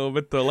 A little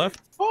bit to the left.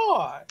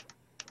 Fuck.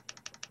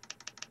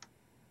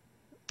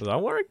 Does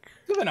that work?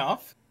 Good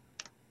enough.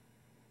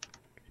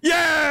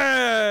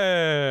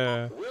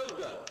 Yeah! Well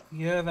done.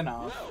 Good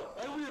enough. Now,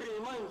 I will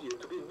remind you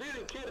to be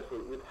very careful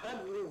with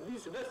handling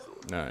these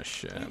vessels. Oh,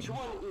 shit. Each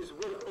one is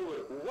worth over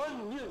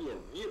 1 million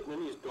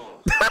Vietnamese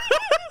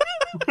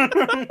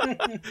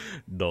dongs.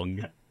 Dong.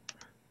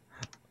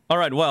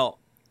 Alright, well.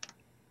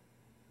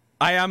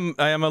 I am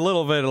a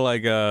little bit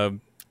like a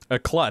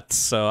klutz,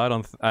 so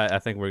I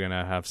think we're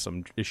gonna have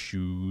some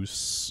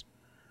issues.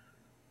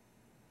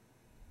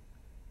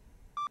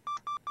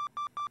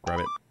 Grab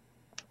it.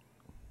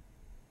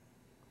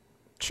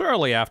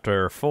 Surely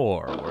after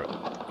 4.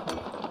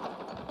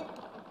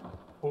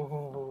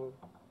 Oh.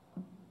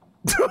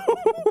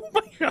 Oh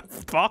my god!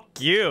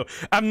 Fuck you!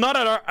 I'm not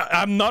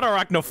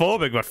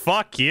arachnophobic, but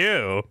fuck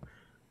you!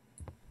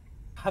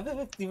 How did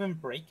it even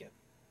break it?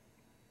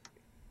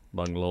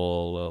 Long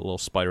little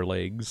spider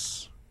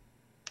legs.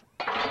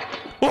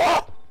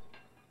 Oh!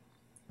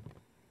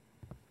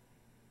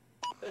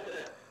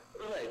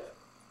 Right.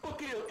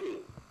 Okay.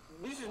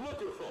 This is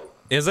not your fault.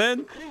 Is it?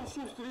 The crane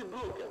seems to be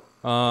broken.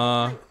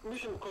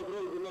 Mission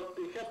control will not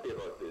be happy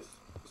about this.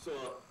 So,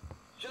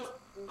 just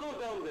go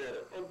down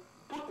there and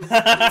put this...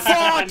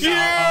 Fuck you!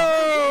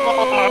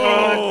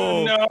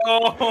 No!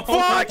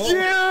 Fuck you!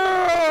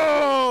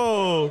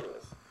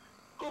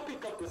 Go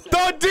pick up the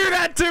Don't do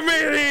that to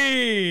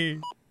me!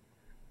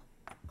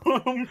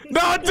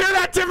 Don't do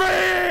that to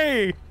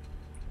me!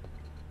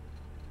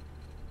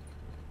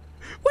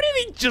 What did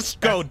he just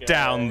go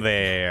down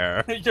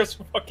there? Just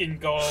fucking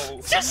go.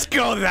 Just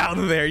go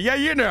down there, yeah,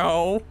 you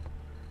know.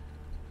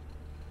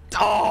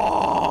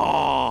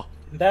 Oh,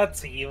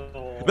 That's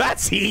evil.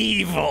 that's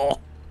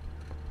evil.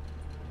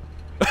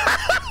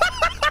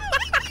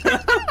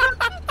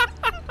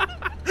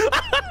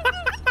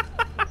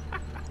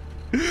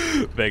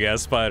 Big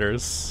ass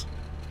spiders.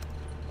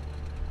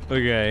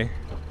 Okay.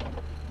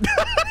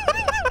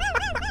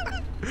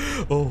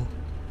 Oh.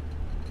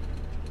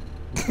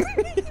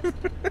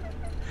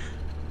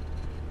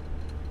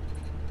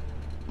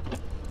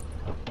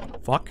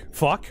 Fuck.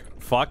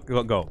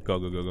 Go.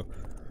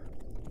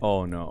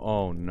 Oh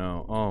no.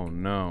 No.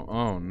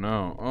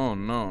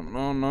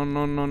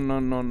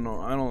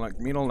 I don't like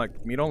me.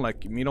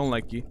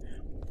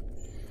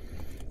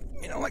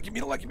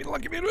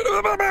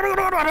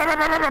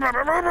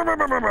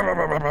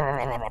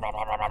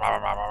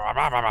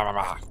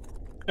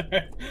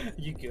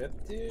 You good,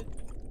 dude?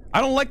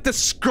 I don't like the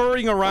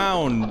scurrying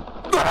around.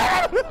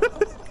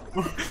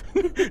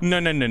 No.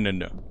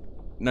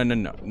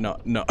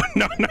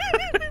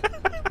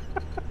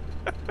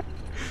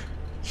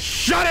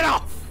 Shut it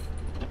off!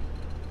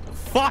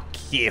 Fuck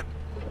you.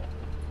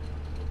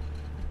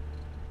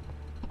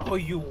 Oh,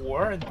 you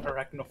weren't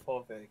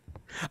arachnophobic.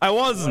 I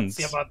wasn't. Let's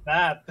see about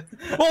that.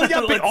 Well,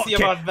 yeah, but Let's see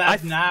okay, about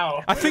that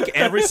now. I think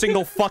every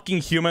single fucking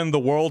human in the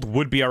world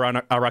would be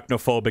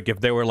arachnophobic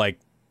if they were like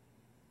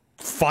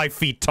 5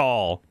 feet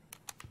tall.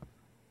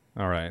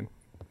 All right.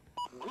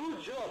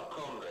 Good job,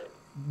 comrade.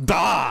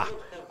 Da! You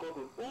have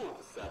gotten all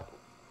the samples.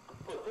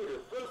 But for the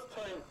first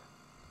time,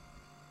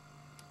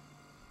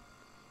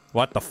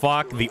 What the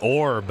fuck? The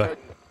orb.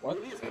 What?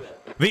 it is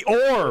that. The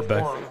orb.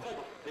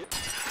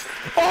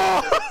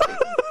 Oh!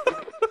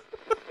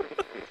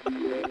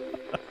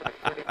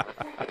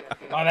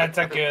 Oh, that's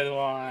a good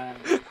one.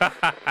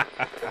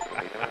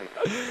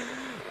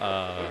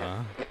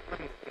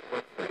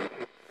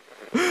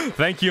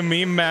 Thank you,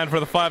 Meme Man, for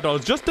the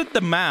 $5. Just did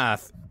the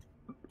math.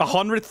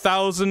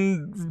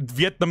 100,000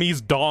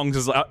 Vietnamese dongs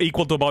is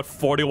equal to about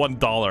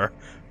 $41.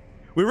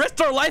 We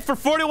risked our life for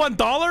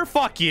 $41?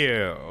 Fuck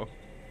you.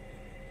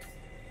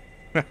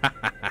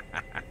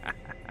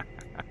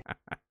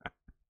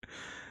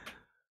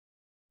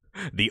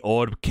 The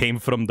orb came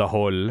from the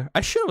hole.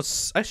 I should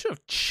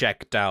have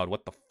checked out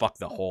what the fuck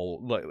the hole,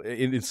 like,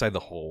 inside the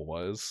hole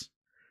was.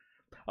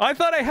 I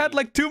thought I had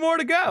like 2 more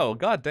to go.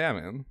 God damn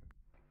it.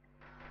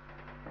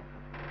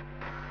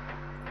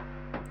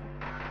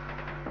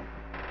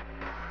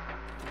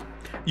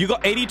 You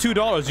got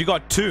 $82. You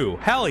got 2.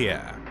 Hell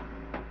yeah.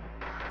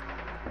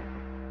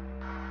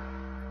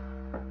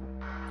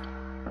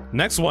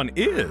 Next one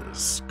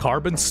is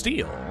Carbon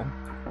Steel.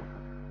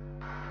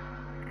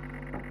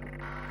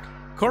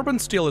 Carbon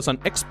Steel is an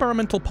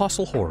experimental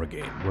puzzle horror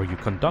game where you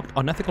conduct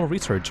unethical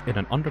research in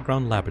an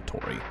underground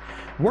laboratory,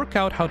 work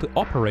out how to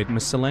operate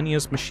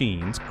miscellaneous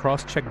machines,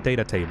 cross-check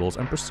data tables,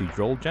 and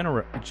procedural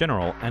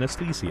general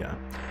anesthesia.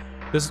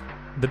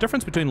 The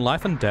difference between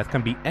life and death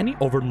can be any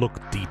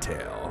overlooked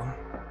detail.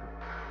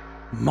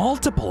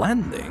 Multiple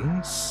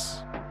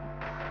endings?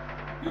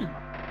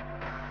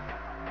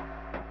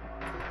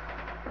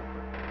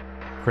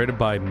 Created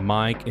by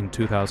Mike in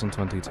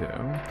 2022.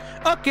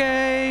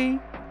 Okay!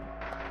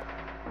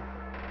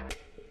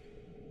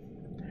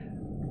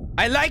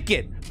 I like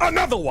it!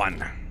 Another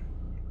one!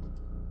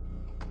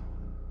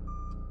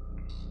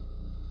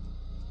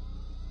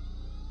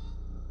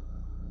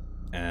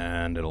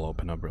 And it'll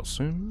open up real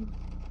soon.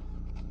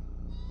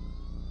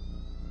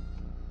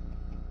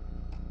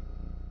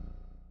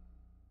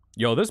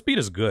 Yo, this beat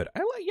is good.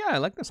 I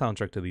like the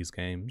soundtrack to these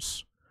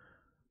games.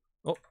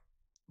 Oh.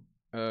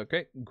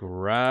 Okay,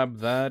 grab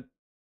that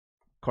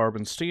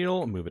Carbon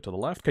Steel, move it to the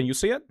left. Can you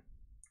see it?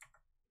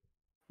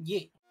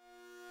 Yeah.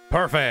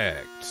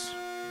 Perfect!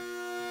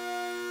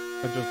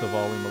 Adjust the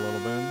volume a little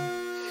bit.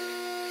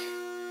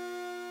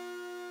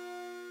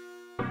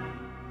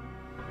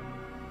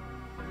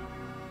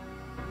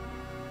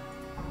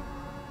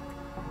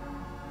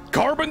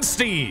 Carbon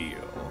Steel!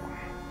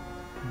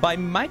 By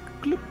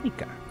Mike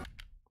Klupnika.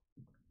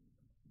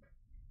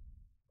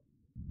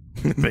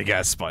 Big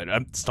ass spider.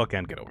 I still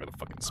can't get over the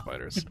fucking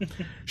spiders.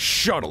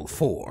 Shuttle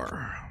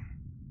 4.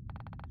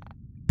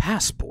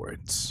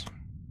 Passports.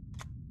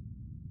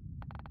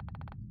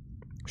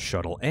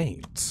 Shuttle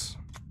 8.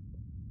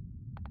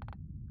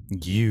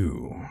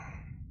 You.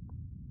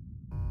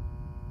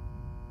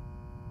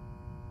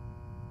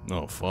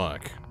 Oh,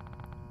 fuck.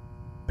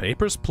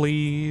 Papers,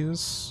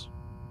 please.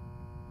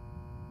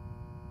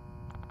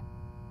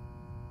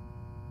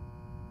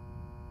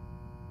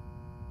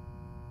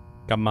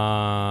 Come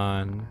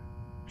on.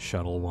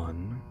 Shuttle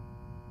 1.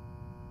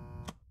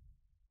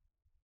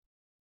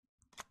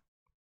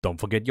 Don't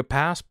forget your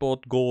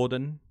passport,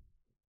 Gordon.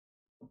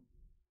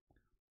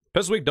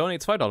 Pissweek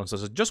donates $5 and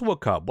says, just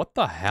woke up. What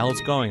the hell's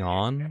going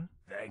on?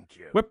 Thank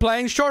you. We're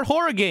playing short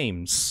horror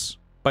games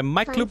by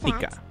Mike Fun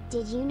Klupnika. fact,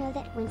 did you know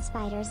that when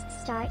spiders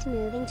start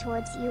moving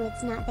towards you,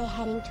 it's not they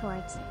heading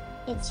towards,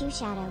 it's you,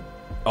 Shadow.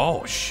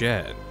 Oh,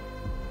 shit.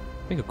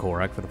 I think a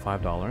Korak for the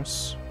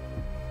 $5.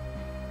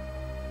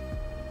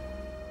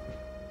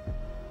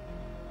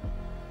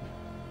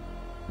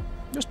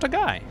 Just a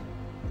guy.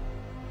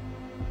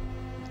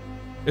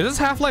 Is this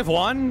Half-Life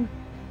 1?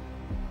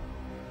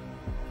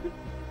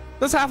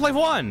 This is Half-Life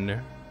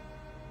 1!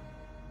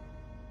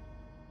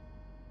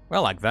 I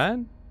like that.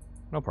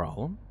 No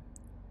problem.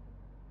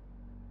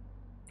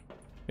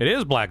 It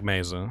is Black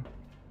Mesa.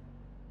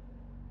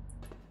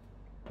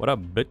 What up,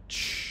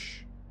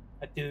 bitch?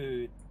 A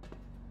dude.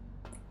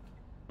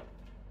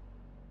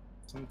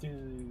 Some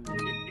dude.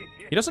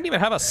 He doesn't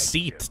even have a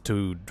seat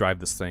to drive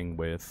this thing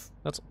with.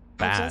 That's I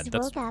bad. just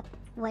That's woke up.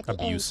 What the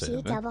abusive.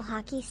 AG double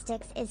hockey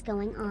sticks is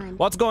going on?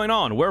 What's going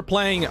on? We're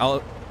playing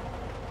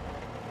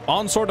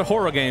Unsorted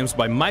Horror games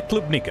by Mike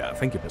Klubnika.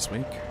 Thank you this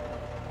week.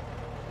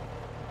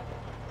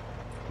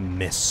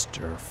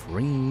 Mr.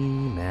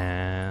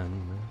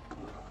 Freeman.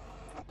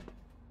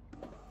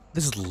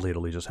 This is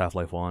literally just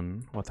Half-Life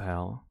 1. What the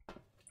hell?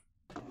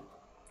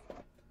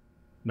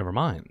 Never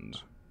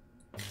mind.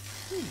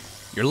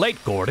 You're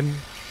late, Gordon.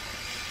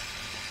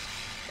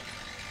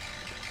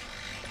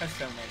 I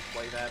still might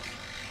play that.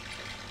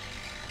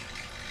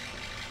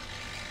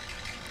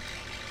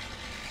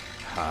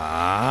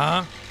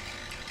 Huh?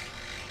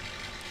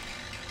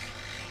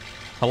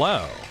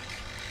 Hello.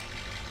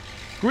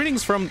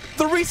 Greetings from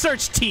the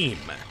research team.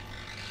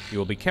 You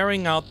will be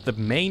carrying out the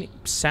main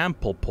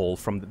sample pull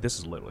from this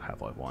is literally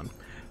Half-Life 1.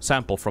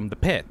 Sample from the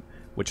pit,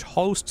 which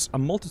hosts a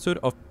multitude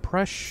of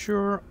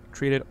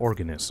pressure-treated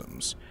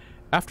organisms.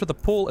 After the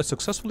pull is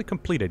successfully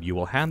completed, you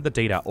will hand the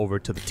data over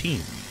to the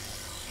team.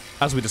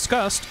 As we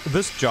discussed,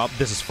 this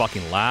is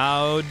fucking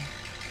loud.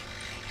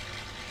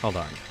 Hold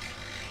on.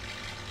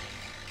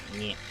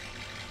 Yeah.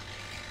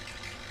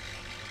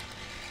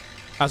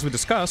 As we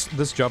discussed,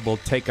 this job will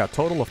take a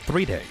total of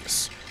 3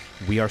 days.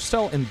 We are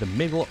still in the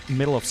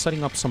middle of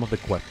setting up some of the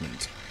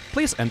equipment.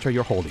 Please enter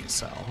your holding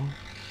cell.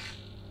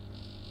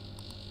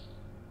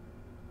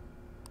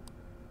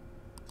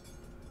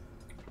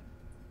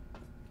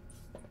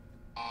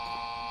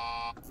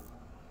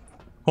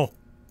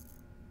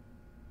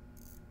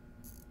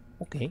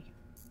 Okay.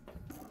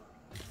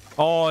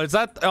 Oh, is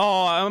that...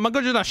 Oh, am I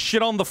gonna just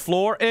shit on the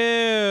floor?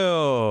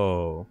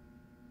 Ew.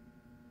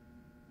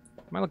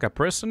 Am I like a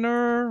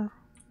prisoner?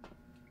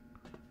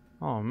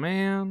 Oh,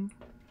 man.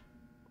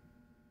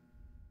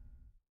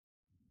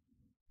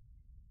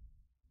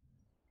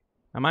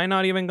 Am I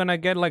not even gonna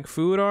get, like,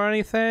 food or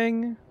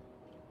anything?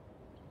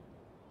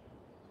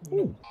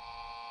 Ooh.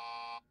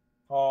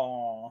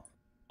 Oh.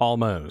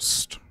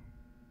 Almost.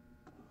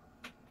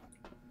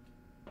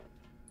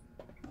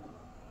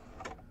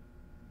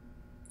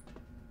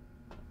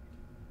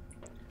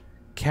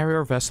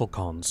 Carrier vessel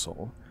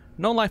console.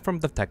 No life form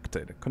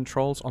detected.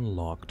 Controls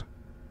unlocked.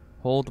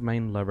 Hold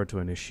main lever to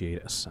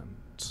initiate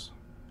ascent.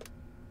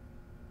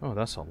 Oh,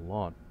 that's a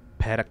lot.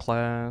 Peta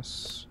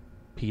class.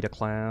 Peta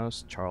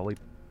class. Charlie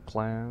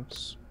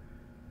class.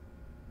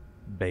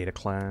 Beta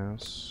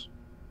class.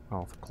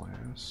 Alpha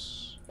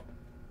class.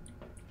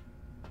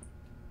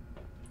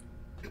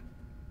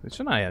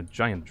 Isn't I a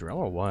giant drill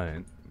or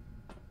what?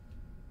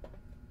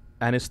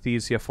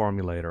 Anesthesia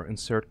formulator.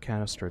 Insert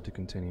canister to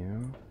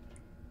continue.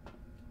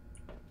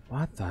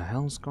 What the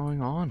hell's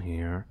going on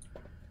here?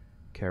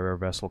 Carrier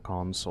vessel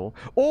console.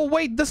 Oh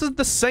wait, this is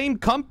the same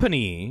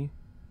company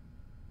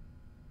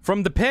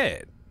from the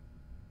pit.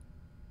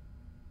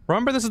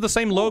 Remember, this is the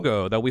same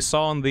logo that we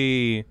saw on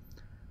the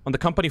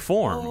company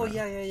form. Oh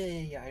yeah.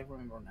 I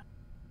remember now.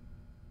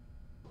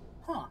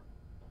 Huh.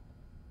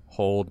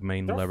 Hold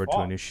main They're lever to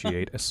fucked.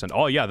 initiate ascent.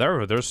 Oh yeah,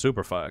 they're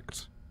super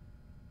fucked.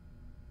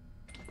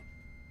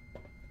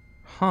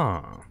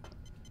 Huh.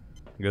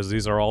 Because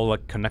these are all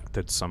like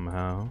connected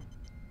somehow.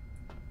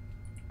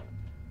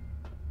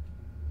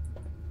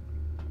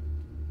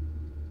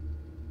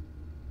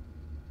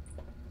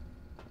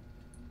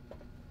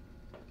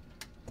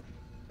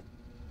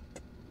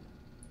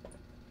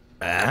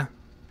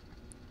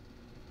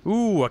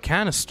 Ooh, a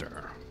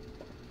canister.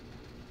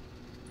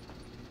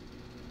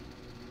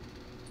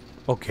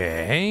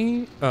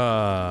 Okay.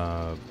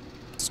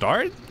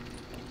 Start?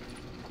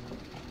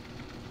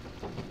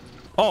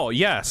 Oh,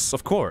 yes,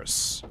 of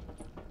course.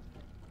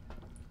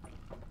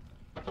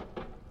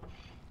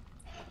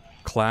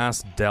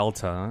 Class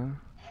Delta.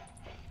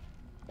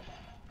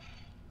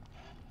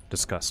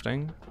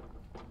 Disgusting.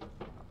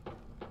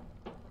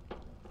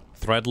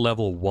 Thread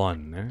level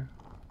 1.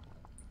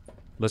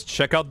 Let's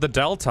check out the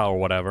Delta or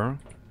whatever.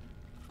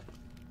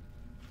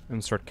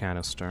 Insert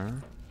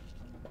canister.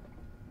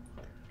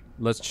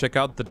 Let's check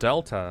out the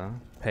Delta.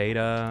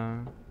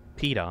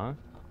 Peta.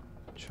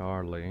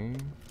 Charlie.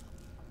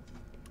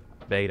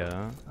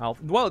 Beta.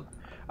 Alpha. Well,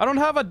 I don't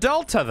have a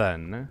Delta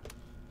then.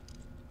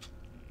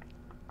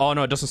 Oh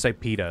no, it doesn't say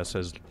Peta, it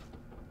says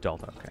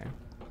Delta, okay.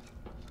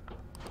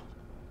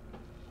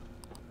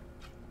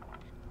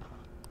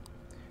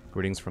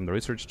 Greetings from the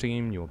research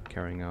team. You're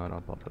carrying out...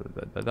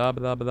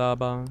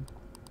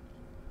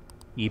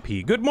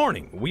 EP. Good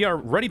morning. We are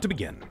ready to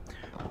begin.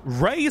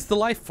 Raise the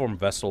lifeform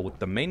vessel with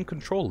the main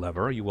control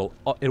lever. It will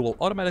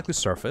automatically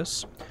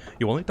surface.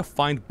 You will need to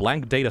find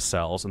blank data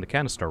cells in the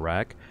canister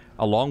rack,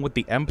 along with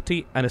the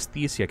empty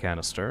anesthesia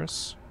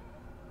canisters.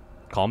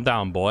 Calm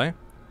down, boy.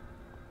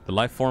 The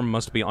lifeform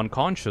must be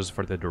unconscious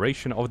for the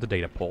duration of the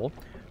data pool.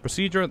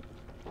 Procedure: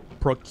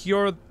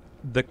 procure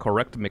the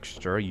correct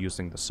mixture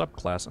using the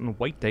subclass and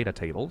weight data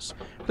tables.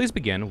 Please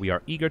begin. We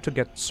are eager to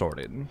get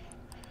sorted.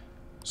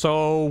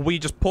 So we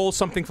just pull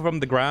something from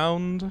the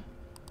ground,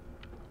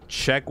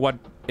 check what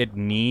it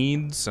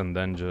needs, and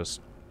then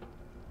just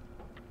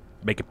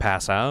make it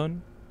pass out.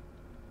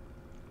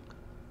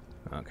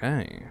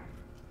 Okay.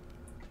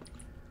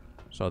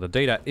 So the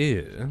data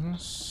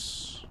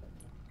is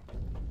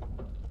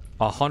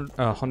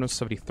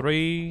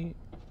 173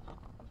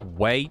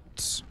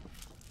 weight,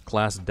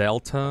 class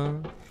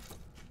Delta,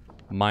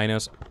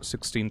 minus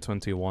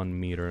 1621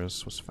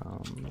 meters was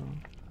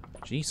found.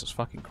 Jesus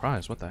fucking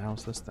Christ, what the hell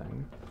is this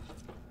thing?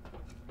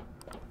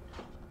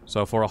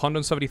 So for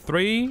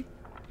 173,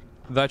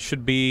 that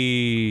should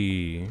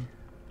be...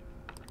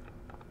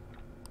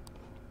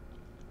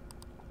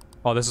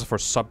 Oh, this is for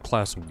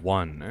subclass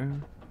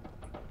 1.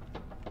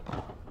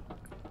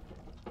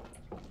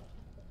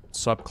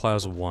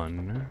 Subclass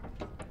 1.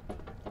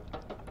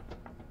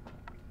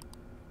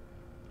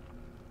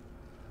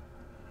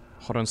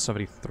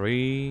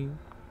 $173.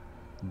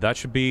 That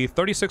should be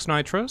 36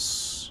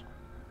 nitrous.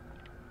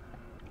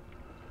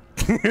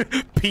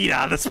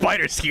 Peta, the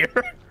spider's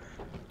here.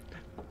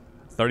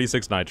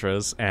 36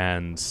 nitrous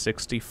and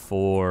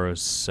 64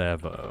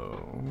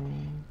 Sevo.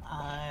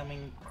 I'm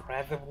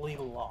incredibly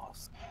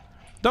lost.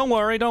 Don't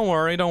worry.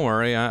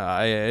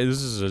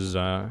 This is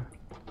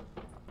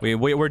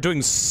we're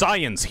doing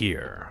science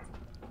here.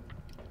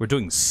 We're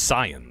doing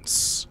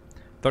science.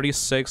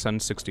 36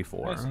 and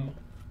 64.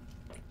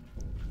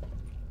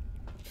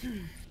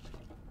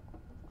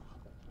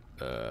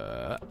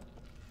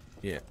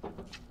 Yeah.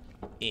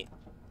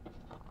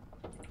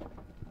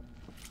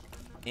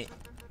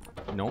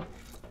 No.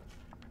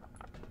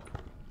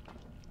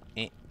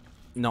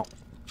 No.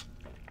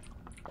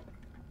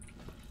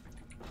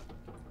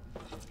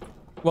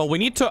 Well, we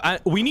need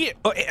to,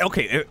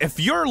 okay, if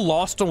you're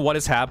lost on what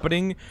is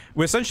happening,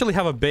 we essentially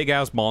have a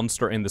big-ass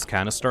monster in this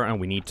canister, and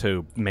we need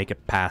to make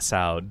it pass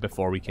out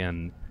before we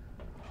can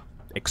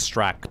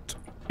extract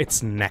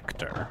its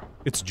nectar,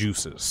 its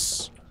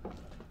juices.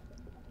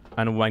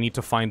 And I need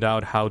to find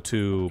out how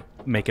to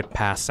make it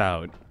pass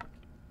out,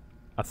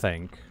 I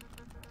think.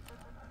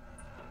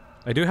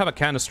 I do have a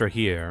canister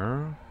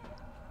here.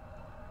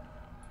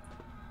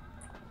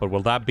 But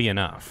will that be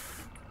enough?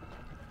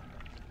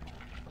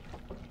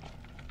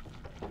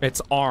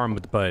 It's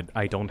armed, but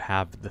I don't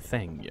have the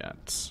thing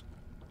yet.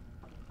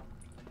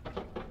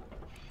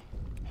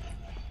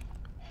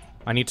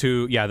 I need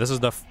to... Yeah, this is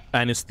the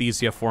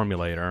anesthesia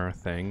formulator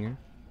thing.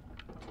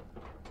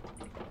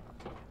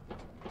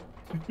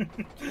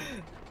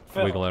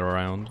 Phil, wiggle it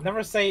around.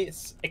 Never say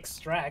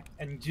extract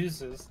and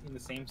juices in the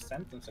same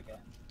sentence again.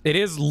 It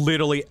is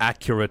literally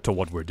accurate to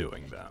what we're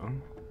doing, though.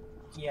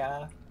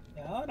 Yeah.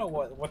 I don't know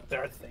what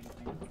they're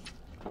thinking.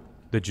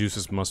 The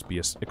juices must be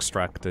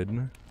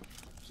extracted.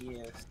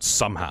 Yes.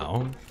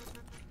 Somehow.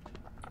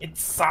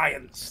 It's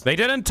science. They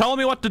didn't tell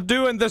me what to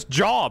do in this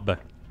job!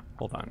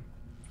 Hold on.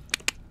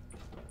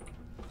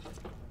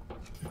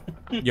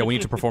 Yeah, we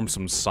need to perform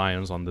some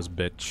science on this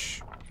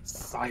bitch.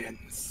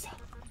 Science.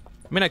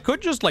 I mean, I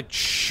could just, like,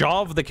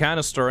 shove the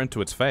canister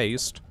into its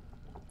face.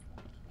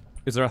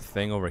 Is there a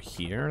thing over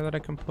here that I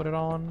can put it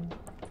on?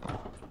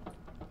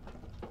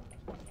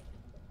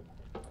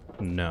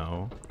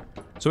 No.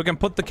 So we can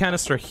put the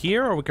canister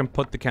here, or we can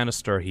put the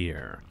canister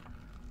here.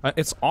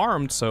 It's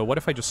armed, so what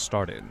if I just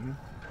started?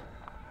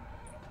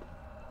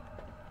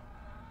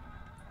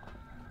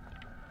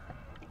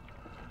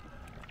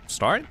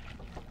 Start?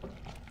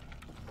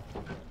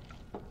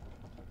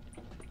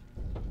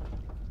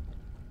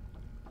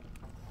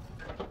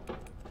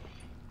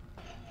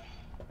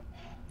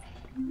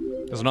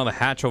 There's another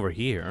hatch over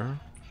here.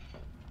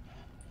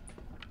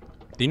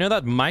 Do you know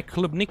that Mike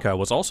Lubnica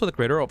was also the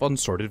creator of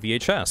Unsorted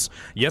VHS?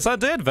 Yes, I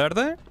did,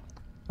 Verde.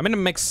 I mean, it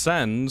makes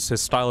sense.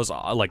 His style is,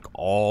 like,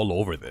 all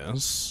over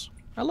this.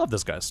 I love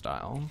this guy's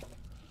style.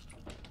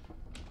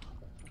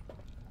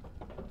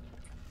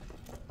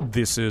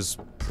 This is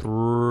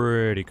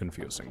pretty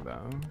confusing,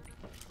 though.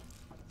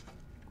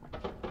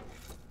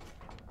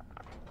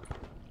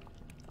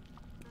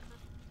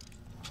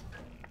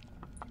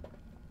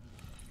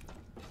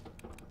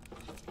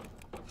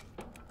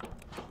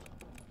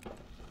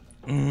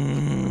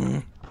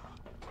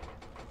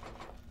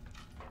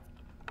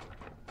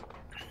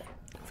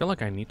 I feel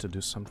like I need to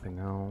do something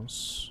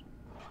else.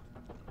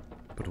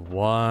 But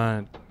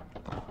what?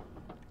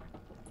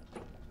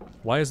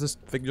 Why is this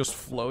thing just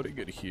floating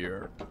in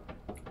here?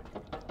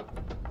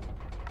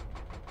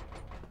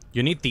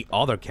 You need the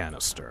other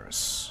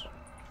canisters.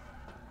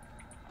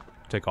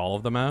 Take all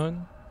of them out?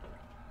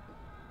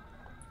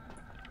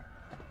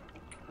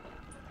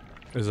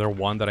 Is there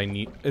one that I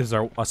need? Is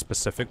there a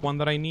specific one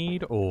that I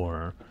need,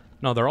 or...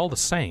 No, they're all the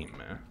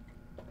same.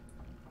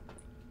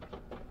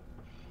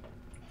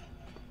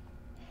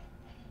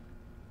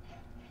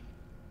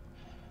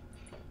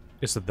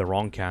 Is it the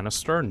wrong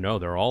canister? No,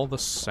 they're all the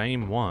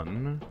same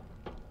one.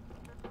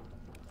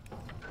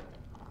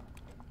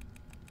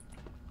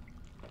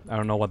 I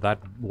don't know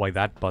why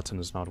that button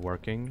is not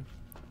working.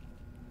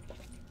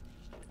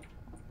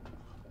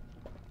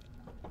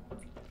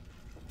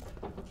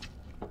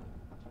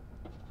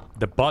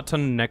 The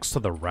button next to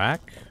the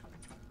rack?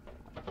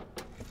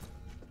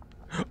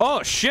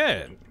 Oh,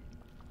 shit!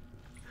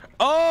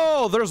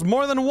 Oh, there's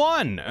more than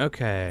one!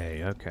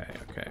 Okay,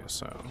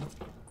 so...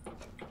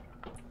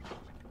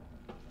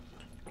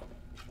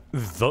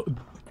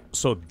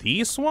 So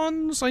these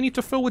ones I need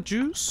to fill with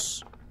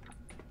juice?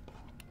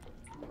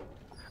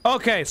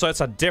 Okay, so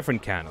it's a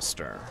different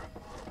canister.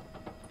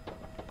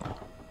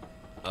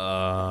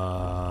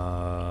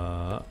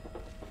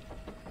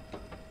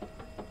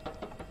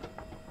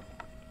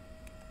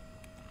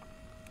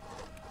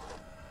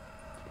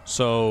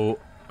 So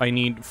I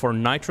need, for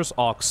nitrous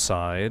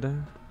oxide,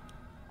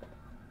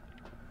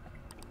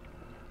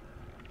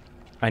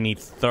 I need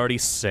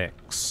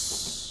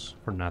 36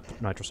 for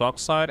nitrous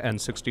oxide and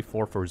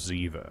 64 for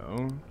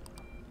Zevo.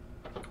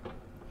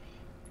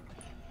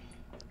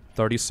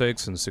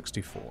 36 and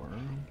 64.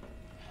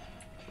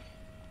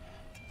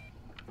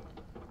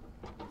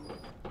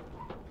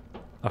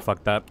 I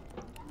fucked that.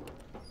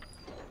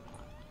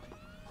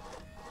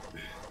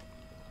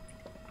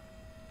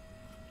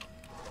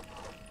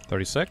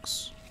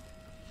 $36.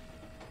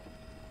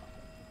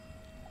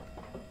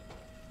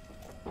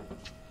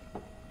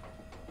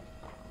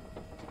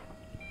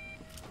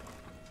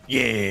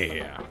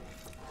 Yeah.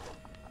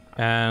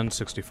 And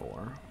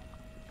 64.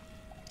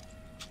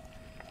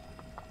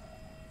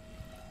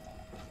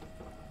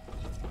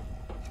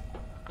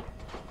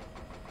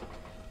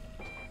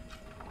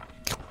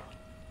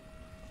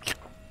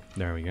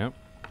 There we go.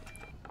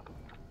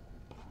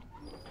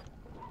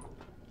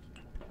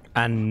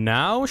 And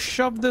now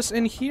shove this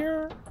in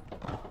here.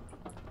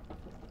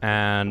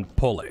 And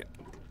pull it.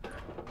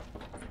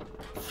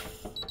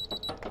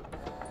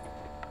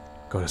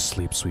 Go to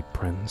sleep, sweet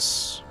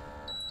prince.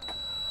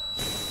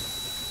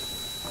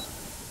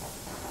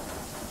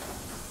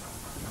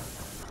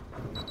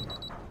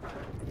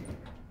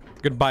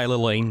 Goodbye,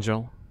 little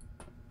angel.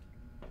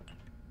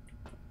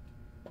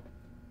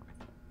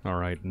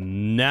 Alright,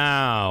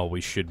 now we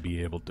should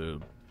be able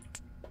to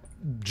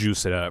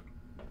juice it up.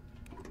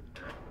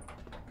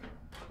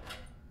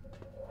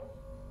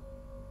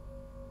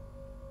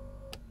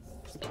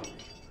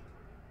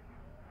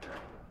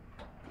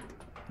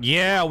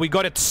 Yeah, we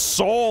got its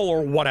soul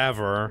or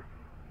whatever.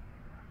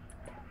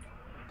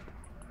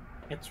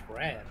 It's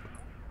red.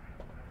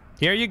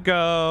 Here you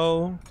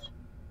go.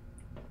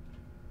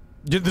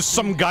 There's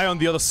some guy on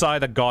the other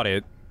side that got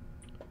it.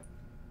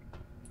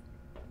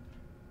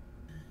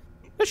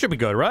 That should be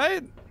good,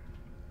 right?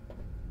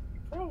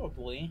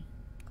 Probably.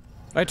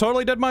 I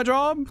totally did my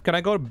job. Can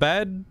I go to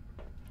bed?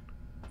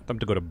 Time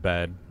to go to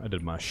bed. I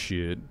did my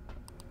shit.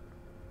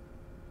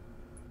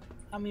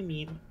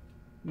 Mimir.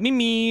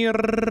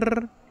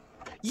 Mimir.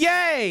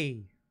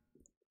 Yay!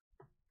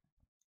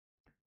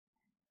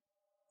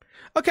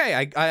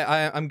 Okay,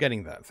 I'm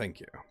getting that. Thank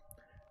you.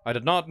 I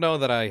did not know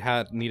that I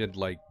had needed,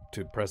 like,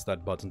 to press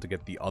that button to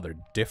get the other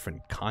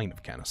different kind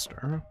of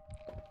canister.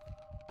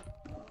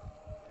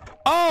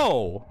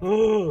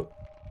 Oh!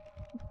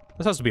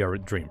 This has to be a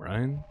dream,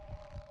 right?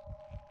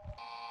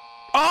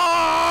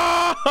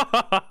 Oh!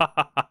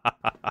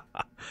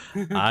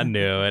 I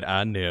knew it,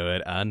 I knew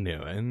it, I knew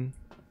it.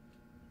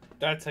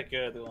 That's a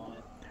good one.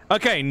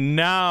 Okay,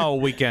 now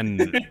we can...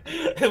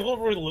 it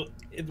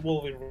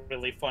will be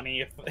really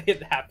funny if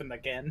it happened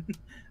again,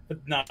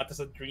 but not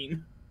as a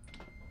dream.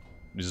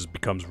 It just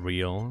becomes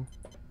real.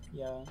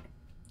 Yeah.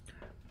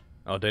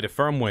 Outdated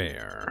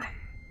firmware.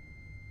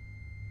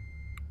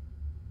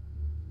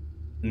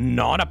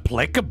 Not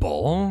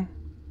applicable?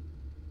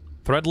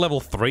 Thread level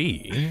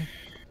 3?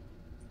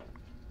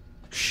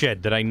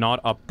 Shit, did I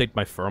not update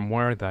my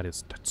firmware? That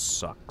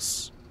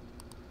sucks.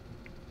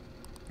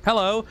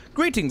 Hello,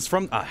 greetings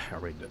from... I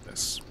already did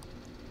this.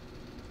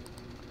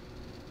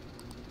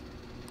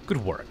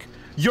 Good work.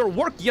 Your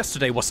work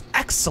yesterday was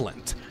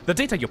excellent. The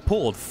data you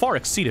pulled far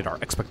exceeded our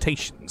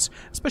expectations,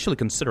 especially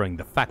considering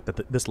the fact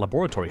that this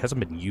laboratory hasn't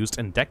been used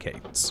in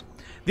decades.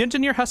 The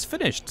engineer has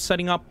finished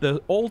setting up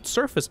the old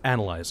surface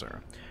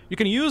analyzer. You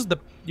can use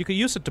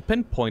it to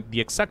pinpoint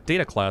the exact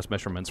data class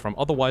measurements from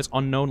otherwise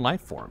unknown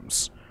life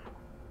forms.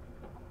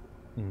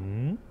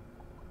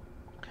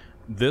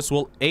 This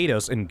will aid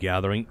us in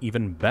gathering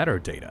even better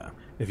data.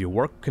 If your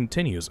work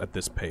continues at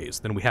this pace,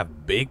 then we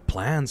have big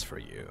plans for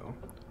you.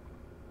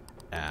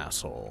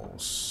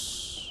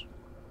 Assholes.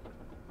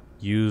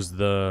 Use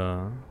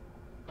the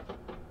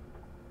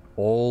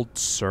old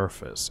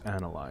surface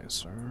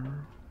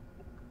analyzer.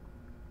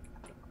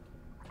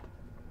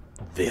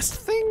 This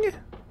thing?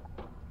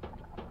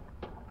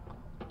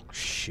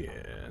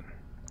 Shit.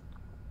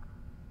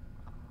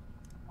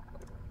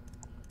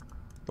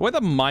 The way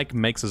that Mike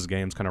makes his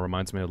games kind of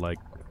reminds me of, like,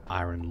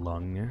 Iron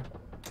Lung.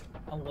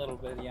 A little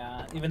bit,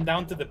 yeah. Even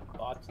down to the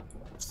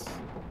buttons.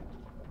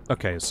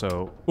 Okay,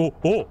 so...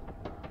 Oh!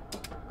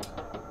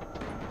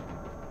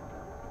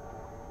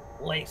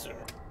 Laser.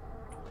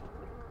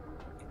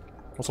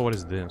 Also, what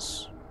is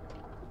this?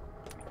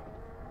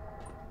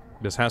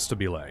 This has to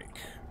be, like,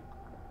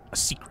 a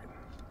secret.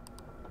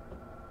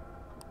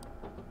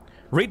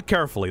 Read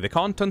carefully. The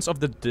contents of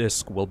the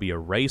disk will be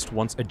erased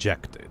once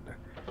ejected.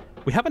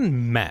 We haven't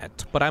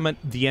met, but I'm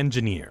the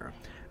engineer.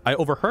 I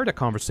overheard a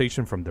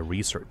conversation from the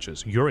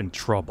researchers. You're in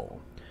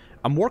trouble.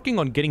 I'm working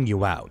on getting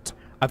you out.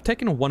 I've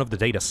taken one of the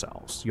data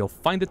cells. You'll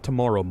find it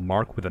tomorrow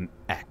marked with an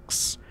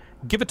X.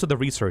 Give it to the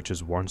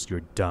researchers once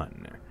you're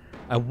done.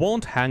 I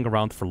won't hang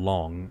around for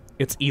long.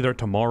 It's either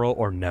tomorrow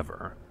or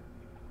never.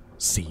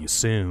 See you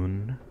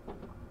soon.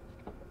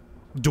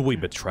 Do we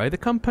betray the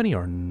company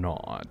or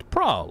not?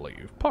 Probably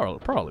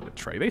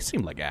betray. They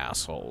seem like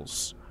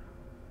assholes.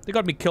 They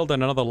got me killed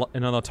in another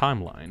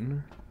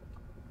timeline.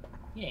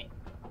 Yeah.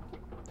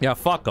 Yeah,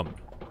 fuck them.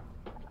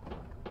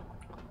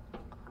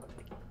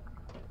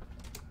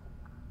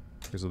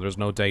 Okay, so there's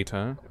no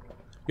data.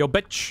 Yo,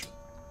 bitch!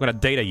 I'm gonna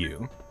data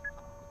you.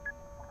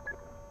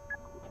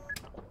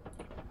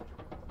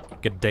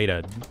 Get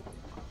dated.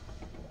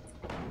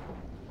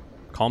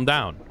 Calm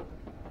down.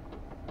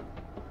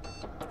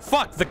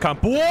 Fuck the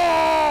comp.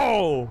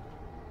 Whoa!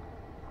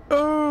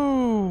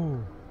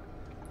 Oh!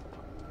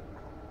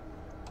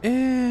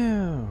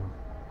 Ew.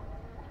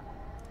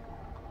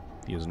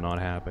 He is not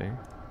happy.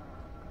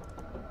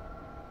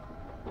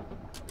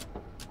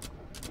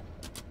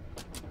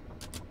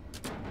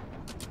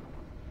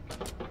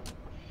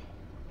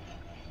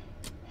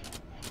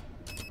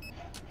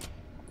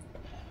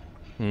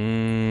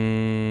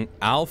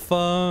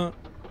 Alpha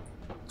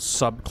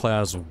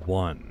subclass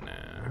 1.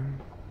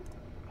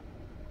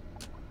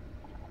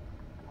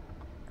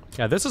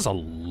 Yeah, this is a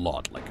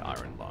lot like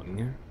Iron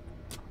Lung.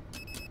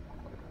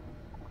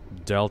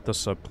 Delta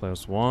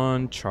subclass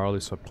 1, Charlie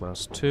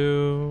subclass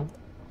 2.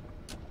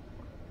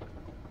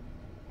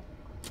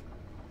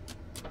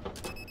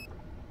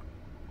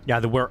 Yeah,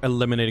 we're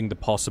eliminating the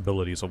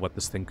possibilities of what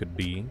this thing could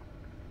be.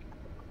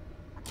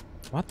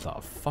 What the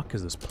fuck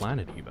is this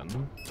planet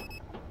even?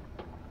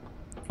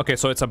 Okay,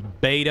 so it's a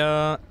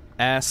Beta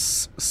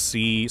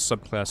SC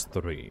subclass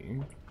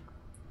 3.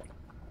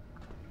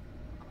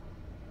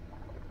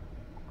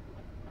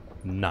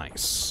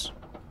 Nice.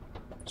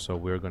 So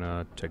we're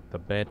gonna take the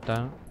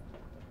beta.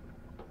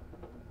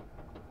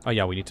 Oh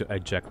yeah, we need to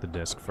eject the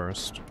disk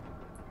first.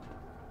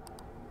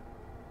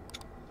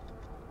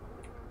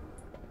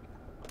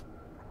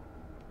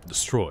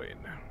 Destroyed.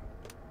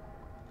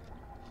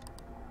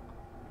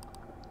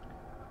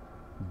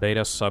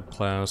 Beta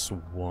subclass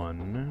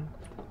 1.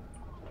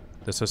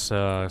 This is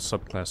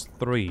subclass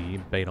 3,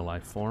 beta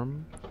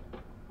lifeform.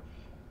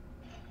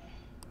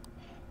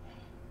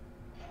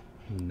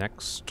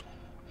 Next.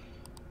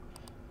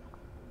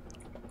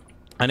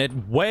 And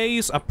it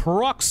weighs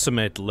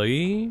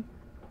approximately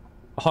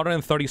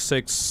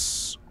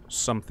 136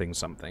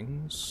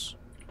 somethings.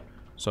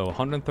 So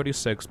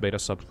 136 beta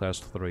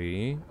subclass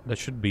 3. That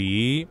should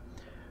be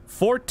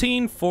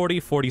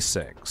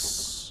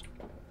 144046.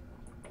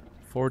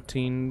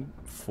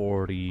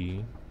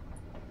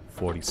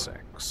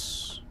 144046.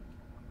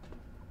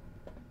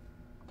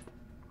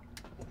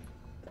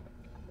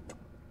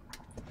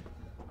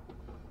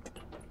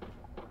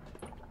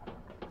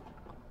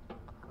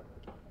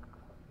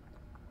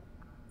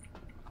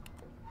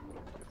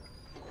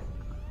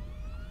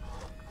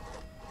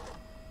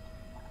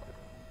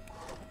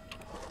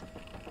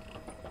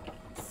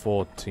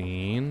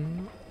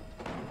 $14.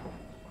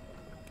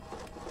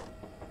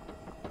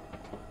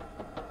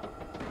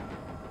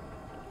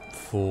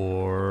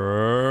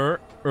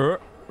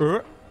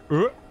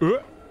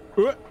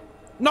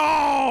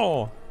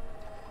 No!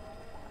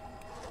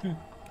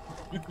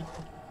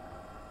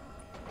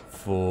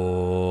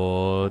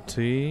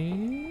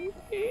 40.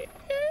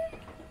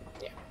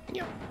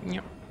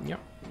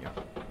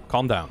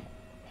 Calm down.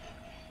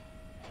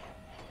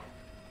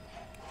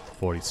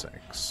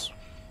 46.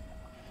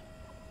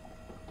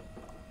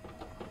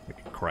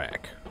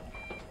 Crack.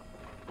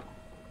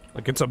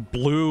 Like, it's a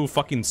blue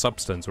fucking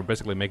substance. We're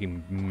basically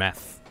making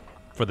meth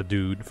for the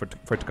dude, for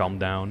it to calm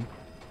down.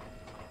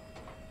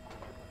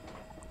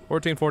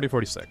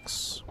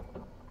 144046.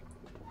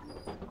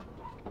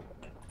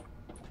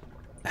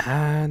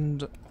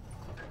 And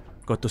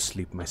go to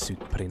sleep, my sweet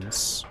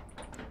prince.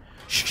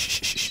 Shh, shh,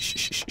 shh, shh,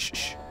 shh, shh,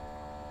 shh.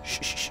 Shh,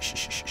 shh, shh,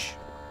 shh, shh.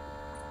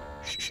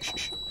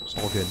 It's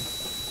all good.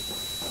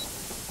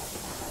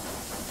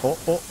 Oh,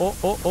 oh, oh,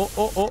 oh, oh,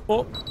 oh, oh,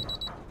 oh.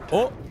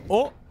 Oh,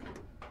 oh.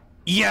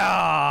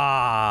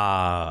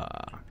 Yeah!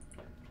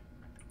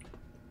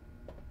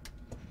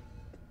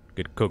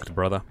 Get cooked,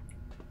 brother.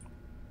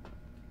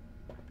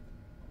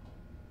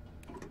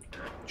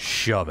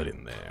 Shove it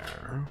in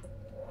there.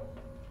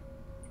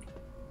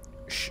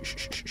 Shh, shh,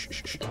 shh, shh,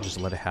 shh, shh.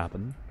 Just let it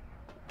happen.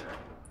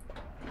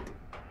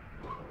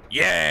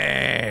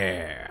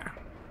 Yeah!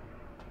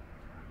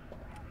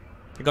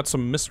 You got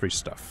some mystery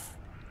stuff.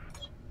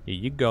 Here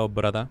you go,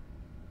 brother.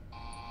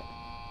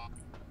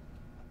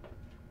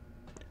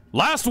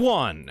 Last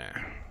one!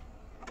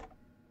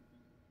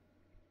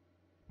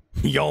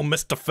 Yo,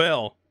 Mr.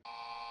 Phil.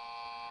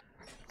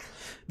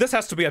 This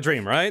has to be a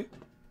dream, right?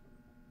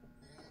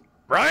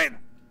 Right?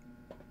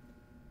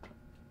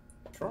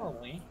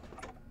 Probably.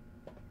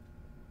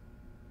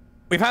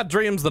 We've had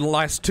dreams the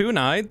last 2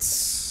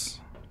 nights.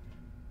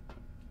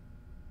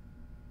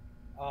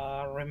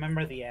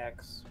 Remember the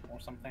X or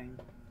something.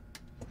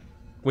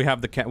 We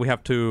have we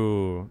have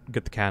to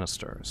get the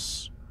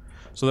canisters.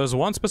 So there's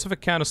one specific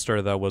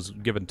canister that was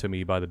given to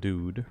me by the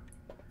dude,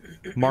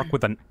 marked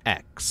with an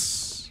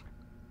X.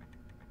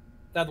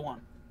 That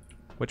one.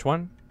 Which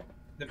one?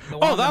 The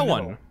oh, that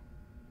one.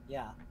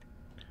 Yeah.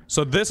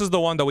 So this is the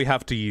one that we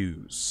have to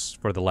use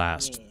for the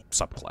last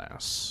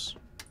subclass.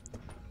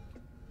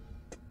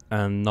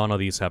 And none of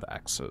these have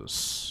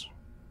X's.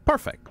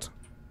 Perfect.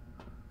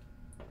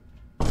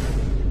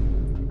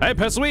 Hey,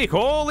 Pissweek!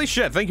 Holy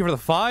shit! Thank you for the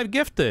 5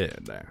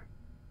 gifted.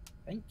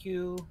 Thank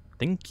you.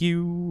 Thank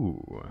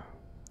you.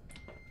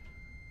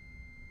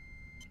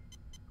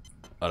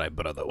 Alright,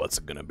 brother, what's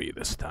it gonna be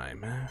this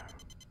time?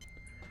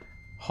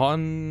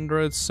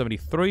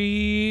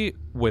 173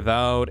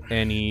 without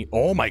any...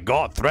 Oh my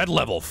god, thread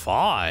level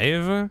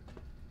 5?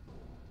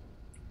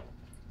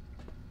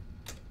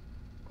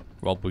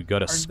 Well, we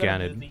gotta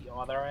scan it. Are you gonna do the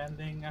other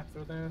ending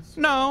after this?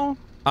 No.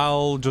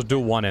 I'll just do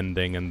one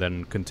ending and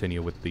then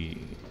continue with the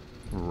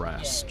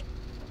rest. Yay.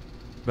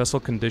 Vessel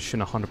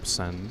condition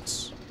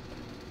 100%.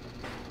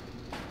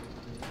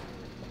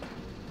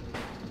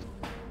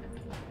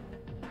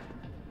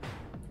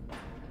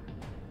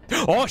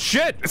 Oh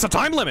shit! It's a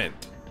time limit!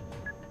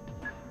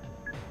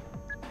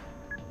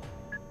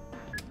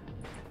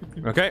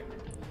 Okay,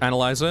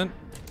 analyze it.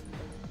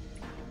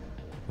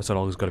 Was it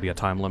always gotta be a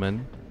time limit?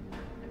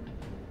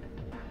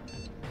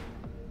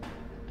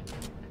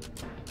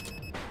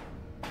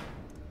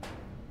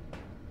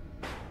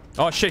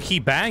 Oh shit, he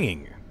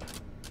banging.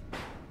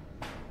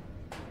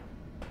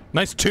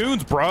 Nice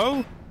tunes,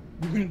 bro!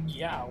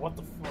 Yeah, what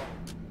the fuck?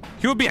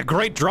 He would be a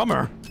great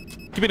drummer.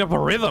 Keeping up a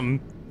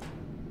rhythm.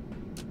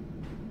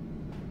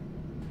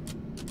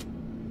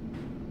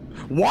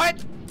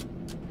 What?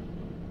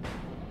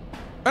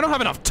 I don't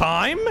have enough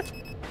time?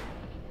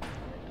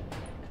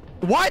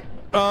 What?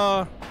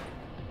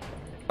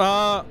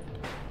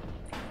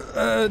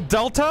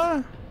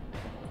 Delta?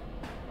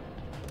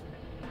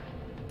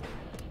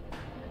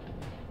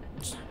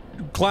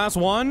 Class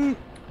 1?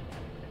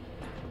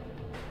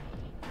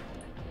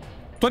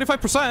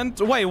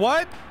 25%? Wait,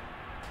 what?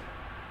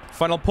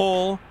 Final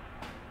pull.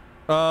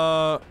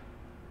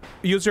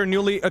 Use your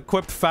newly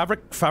equipped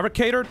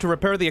fabricator to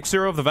repair the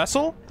exterior of the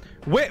vessel?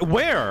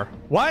 Where?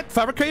 What?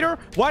 Fabricator?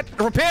 What?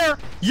 Repair?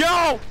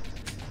 Yo!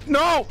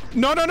 No!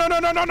 No, no, no, no,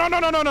 no, no, no, no,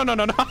 no, no, no,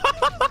 no, no.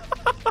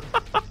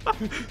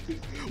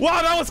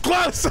 Wow, that was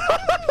close!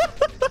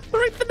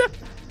 Right there.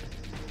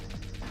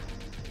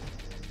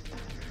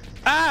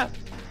 Ah!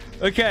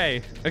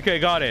 Okay, okay,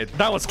 got it.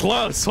 That was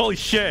close. Holy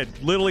shit.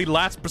 Literally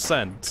last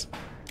percent.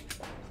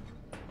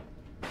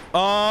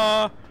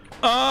 Okay,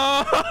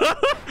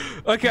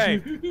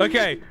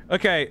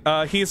 okay.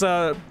 He's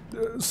a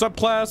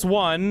subclass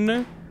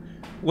 1,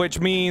 which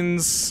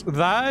means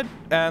that,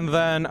 and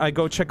then I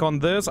go check on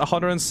this,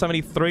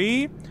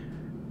 173.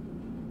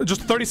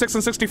 Just 36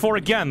 and 64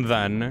 again,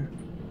 then.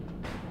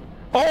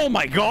 Oh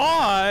my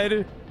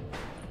god!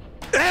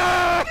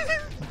 Ah!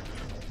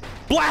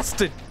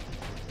 Blasted!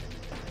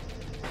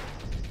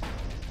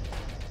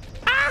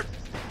 Ah!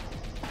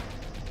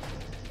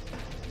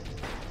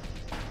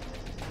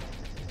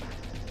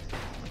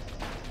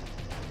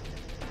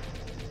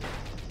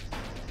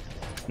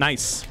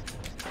 Nice.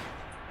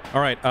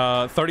 Alright,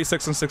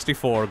 36 and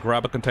 64.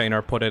 Grab a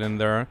container, put it in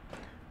there.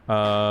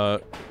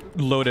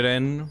 Load it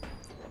in.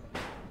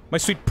 My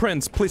sweet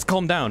prince, please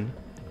calm down.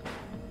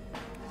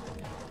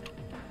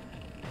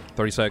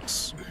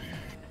 36.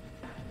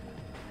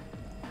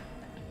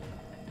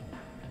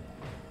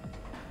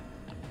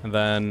 And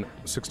then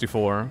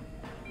 64.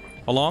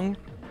 Along?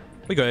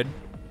 We good.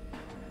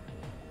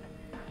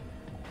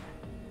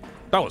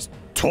 That was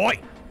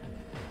tight!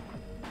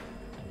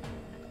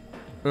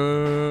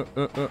 There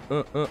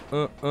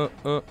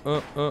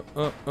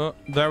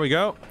we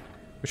go.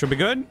 We should be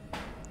good.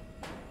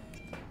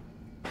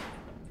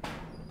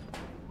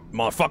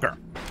 Motherfucker.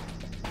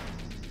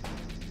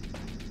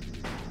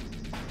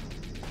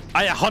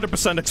 I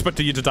 100%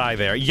 expected you to die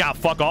there. Yeah,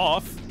 fuck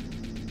off.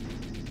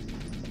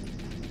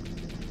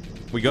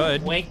 We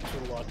good. Way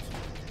too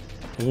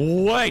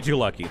lucky. Way too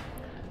lucky.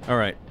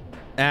 Alright.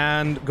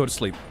 And go to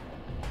sleep.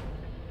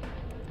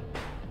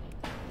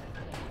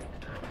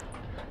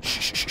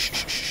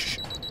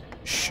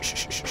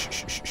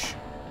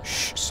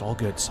 It's all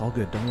good, it's all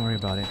good. Don't worry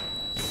about it.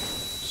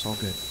 It's all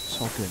good,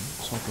 it's all good,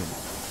 it's all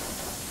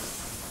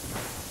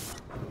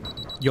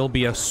good. You'll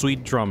be a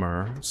sweet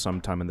drummer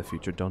sometime in the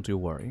future. Don't you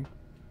worry.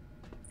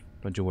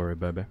 Don't you worry,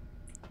 baby.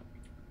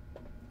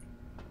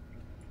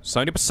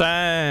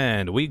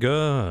 70%! We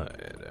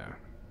good.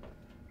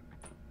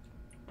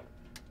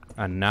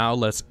 And now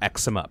let's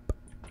X him up.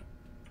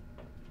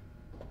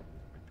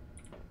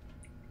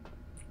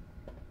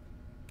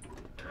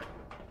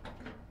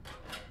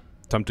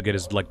 Time to get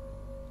his, like,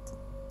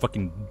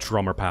 fucking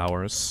drummer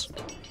powers.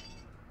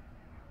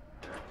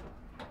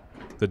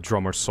 The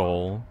drummer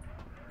soul.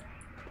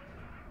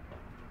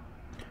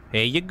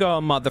 Here you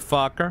go,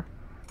 motherfucker.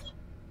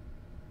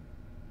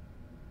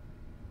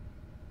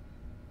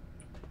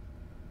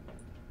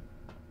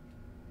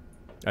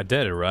 I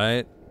did it,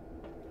 right?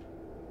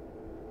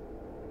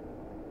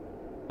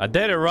 I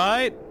did it,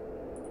 right?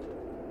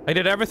 I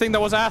did everything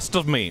that was asked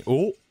of me.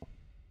 Ooh.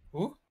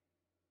 Ooh?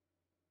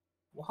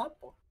 What happened?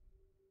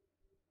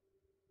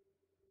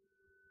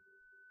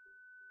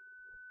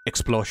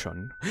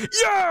 Explosion.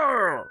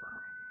 Yeah!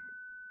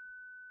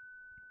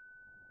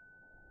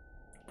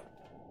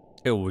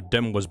 Ew,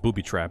 them was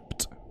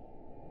booby-trapped.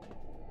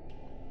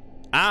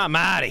 I'm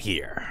out of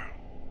here.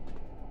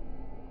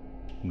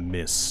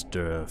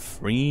 Mr.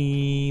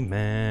 Freeman.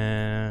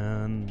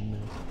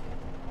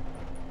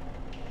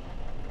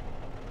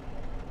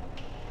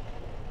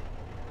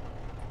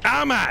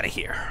 I'm out of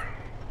here.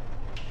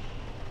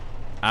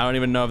 I don't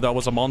even know if that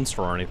was a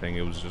monster or anything.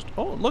 It was just,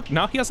 oh, look,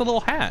 now he has a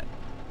little hat.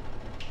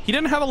 He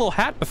didn't have a little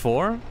hat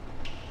before.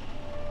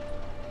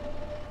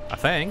 I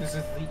think. This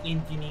is the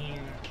engineer.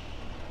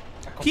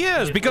 He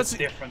is, because,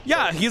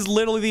 yeah, he's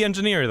literally the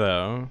engineer,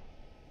 though.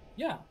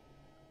 Yeah.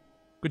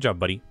 Good job,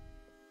 buddy.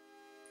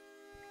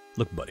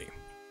 Look, buddy.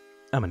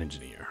 I'm an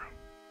engineer.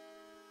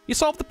 You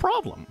solved the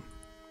problem.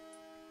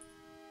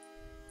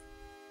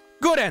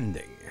 Good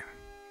ending.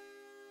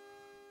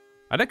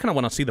 I did kind of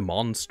want to see the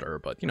monster,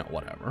 but, you know,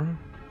 whatever.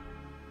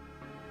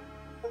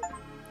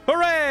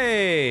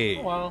 Hooray!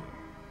 Oh, well.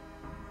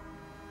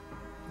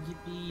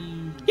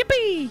 Yippee.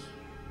 Yippee!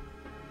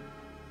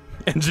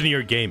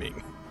 Engineer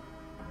gaming.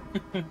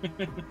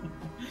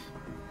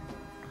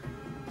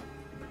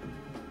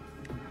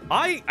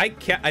 I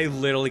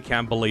literally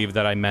can't believe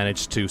that I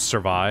managed to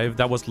survive.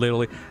 That was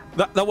literally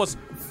that was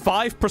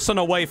 5%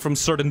 away from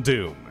certain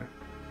doom.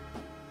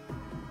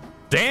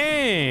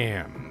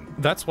 Damn.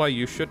 That's why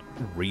you should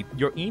read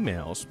your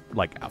emails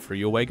like after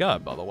you wake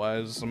up,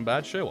 otherwise some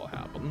bad shit will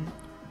happen.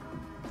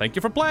 Thank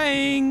you for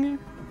playing.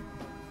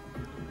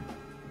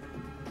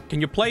 Can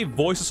you play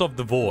Voices of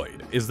the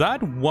Void? Is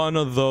that one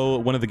of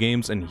the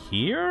games in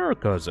here?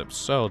 Because if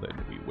so,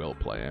 then we will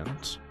play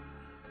it.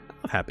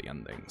 Happy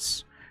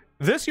endings.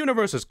 This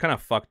universe is kind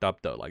of fucked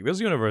up though. Like,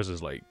 this universe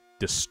is like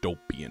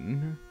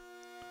dystopian.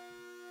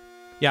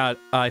 Yeah,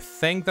 I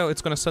think though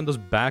it's gonna send us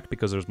back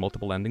because there's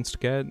multiple endings to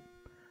get.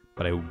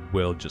 But I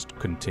will just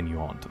continue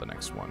on to the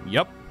next one.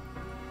 Yep.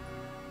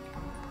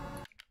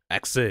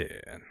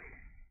 Exit.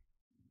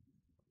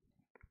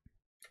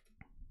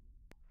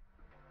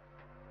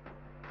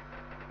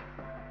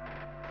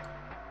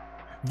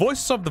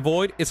 Voices of the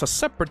Void is a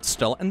separate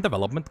still and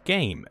development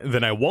game.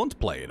 Then I won't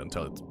play it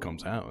until it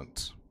comes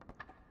out.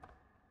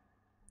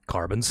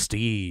 Carbon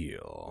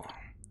Steel.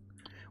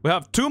 We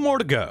have 2 more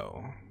to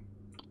go.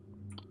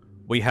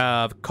 We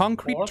have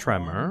Concrete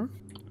Tremor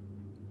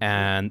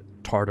and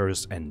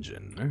Tartarus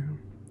Engine.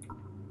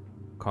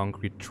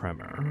 Concrete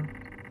Tremor.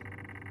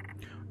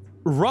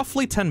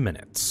 Roughly 10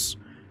 minutes.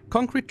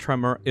 Concrete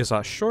Tremor is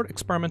a short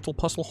experimental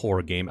puzzle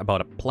horror game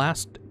about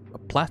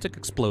plastic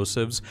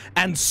explosives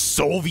and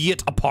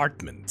Soviet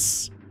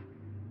apartments,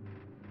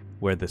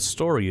 where the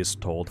story is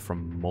told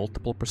from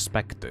multiple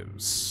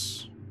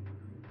perspectives.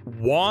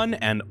 One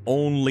and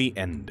only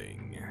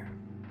ending.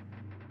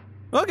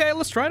 Okay,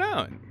 let's try it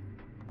out.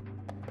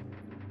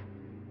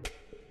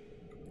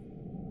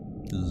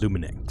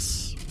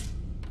 Luminex.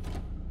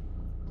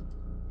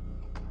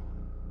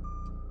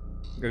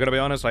 I gotta be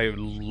honest, I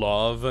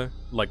love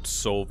like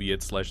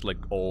Soviet / like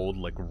old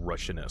like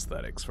Russian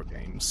aesthetics for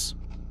games.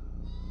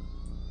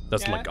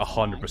 That's like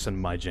 100%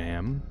 my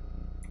jam.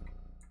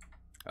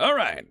 All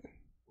right,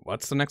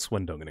 what's the next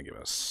window gonna give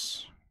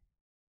us?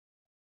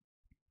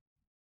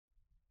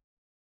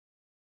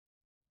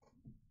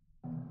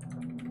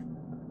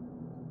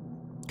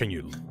 Can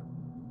you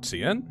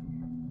see it?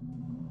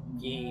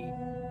 Yeah.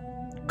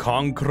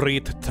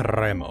 Concrete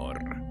Tremor.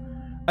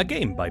 A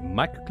game by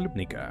Mike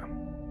Klubnika.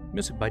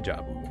 Music by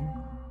Jabu.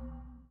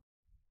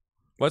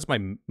 Why is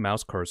my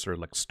mouse cursor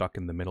like stuck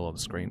in the middle of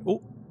the screen?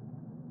 Oh!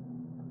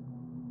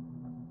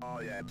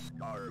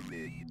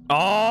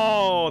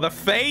 Oh, the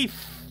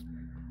faith!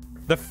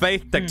 The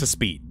faith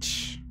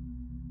text-to-speech.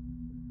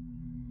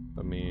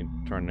 Let me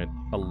turn it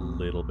a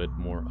little bit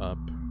more up.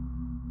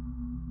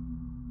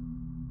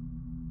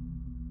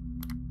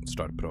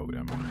 Start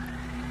program.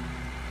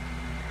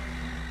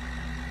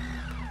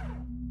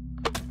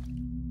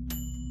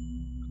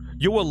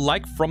 You will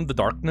like From the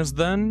Darkness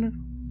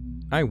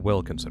then? I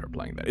will consider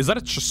playing that. Is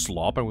that just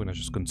slop? I'm gonna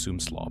just consume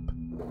slop.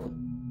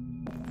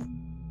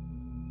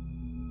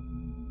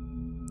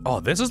 Oh,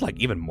 this is like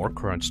even more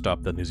crunch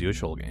stuff than his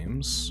usual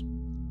games.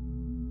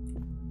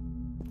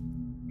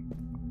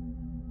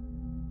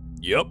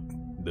 Yep,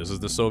 this is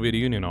the Soviet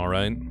Union,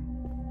 alright.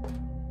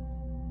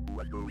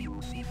 What do you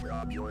see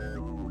from your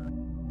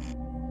room?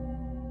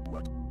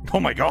 What? Oh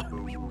my god!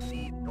 What do you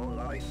see? All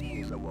I see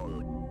is a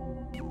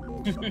wall. You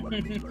know someone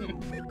in the room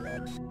with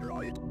rats,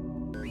 right?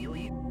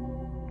 Really?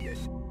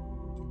 Yes.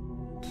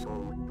 So,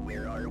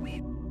 where are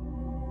we?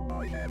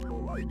 I have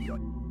no idea.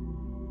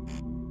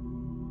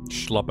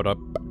 Schlop it up.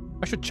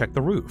 I should check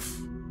the roof.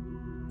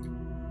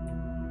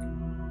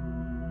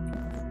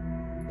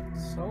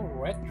 So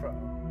retro.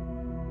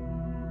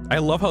 I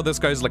love how this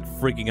guy's like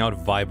freaking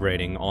out,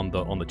 vibrating on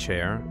the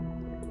chair.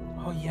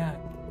 Oh yeah,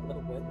 a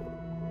little bit.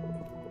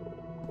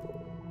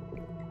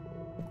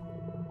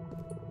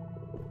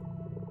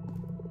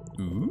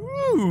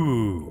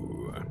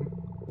 Ooh.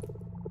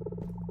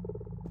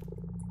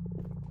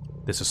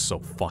 This is so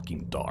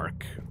fucking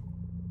dark.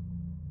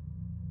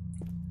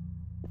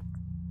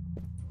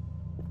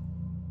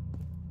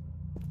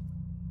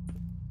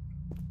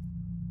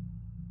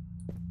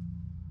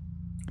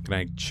 Can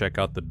I check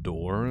out the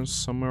doors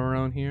somewhere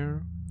around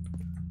here?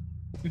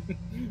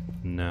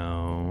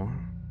 No.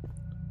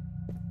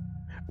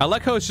 I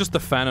like how it's just the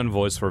Fanon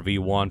voice for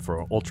V1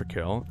 for Ultra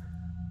Kill.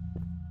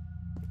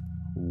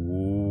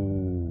 Ooh.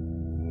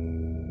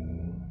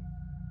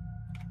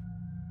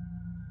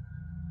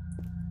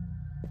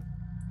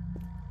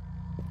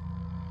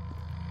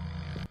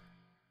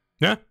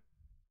 Yeah.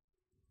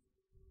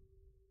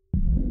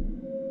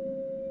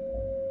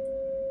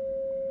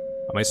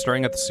 Am I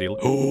staring at the ceiling?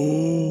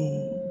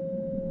 Oh.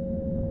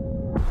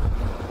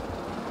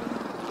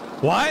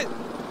 What?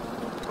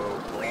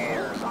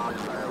 Players on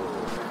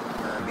move.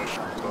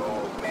 Permission to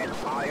open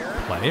fire.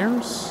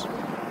 Players?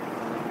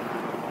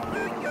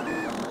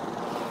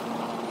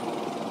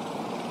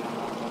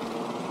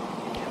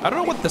 I don't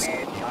know what this...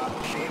 It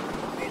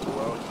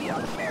won't be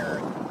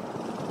unfair.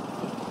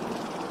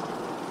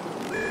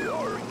 They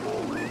are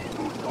going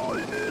to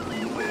die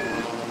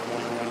anyway.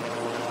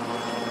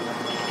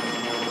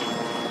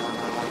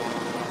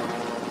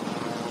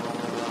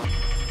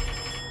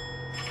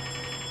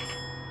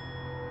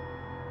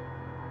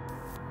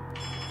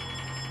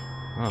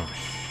 Oh,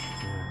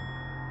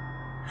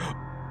 shit.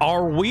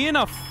 Are we in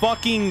a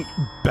fucking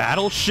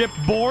battleship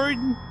board?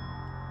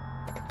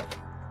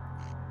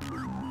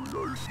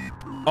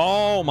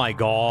 Oh my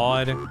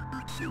god.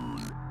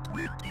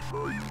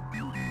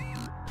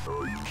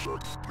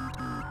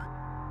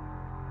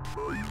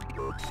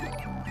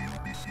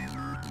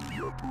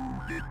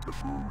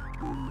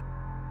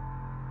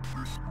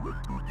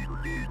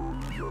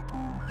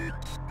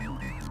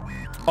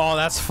 Oh,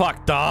 that's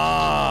fucked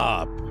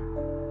up.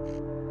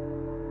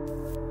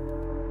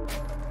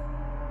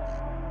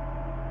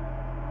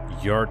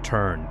 Your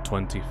turn,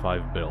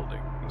 25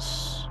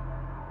 buildings.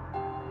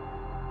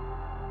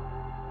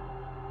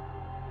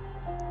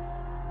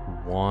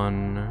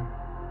 1.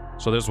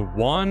 So there's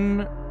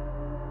 1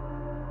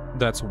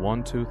 that's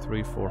 1, 2,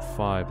 3, 4,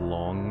 5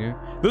 long.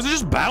 This is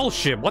just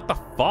battleship. What the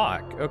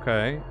fuck?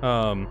 Okay.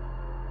 Are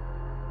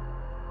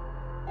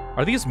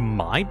these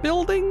my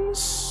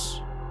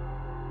buildings?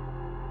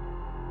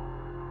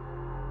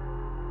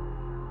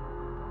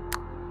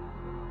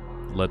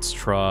 Let's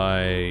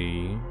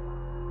try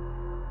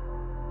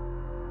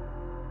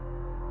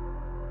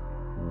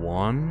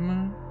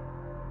 1.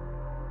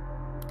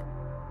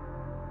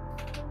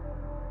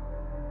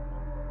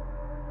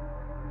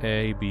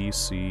 A, B,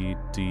 C,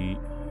 D,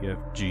 E, F,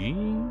 G.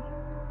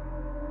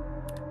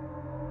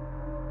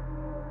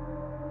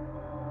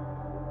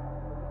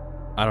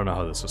 I don't know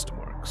how the system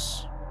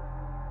works.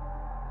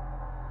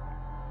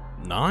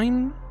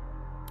 9?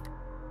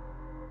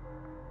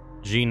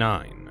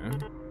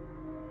 G9.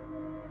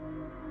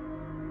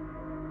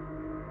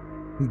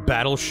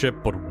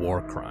 Battleship but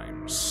war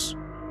crimes.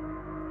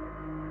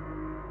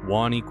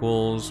 1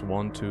 equals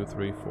 1, 2,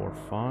 3, 4,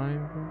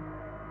 5.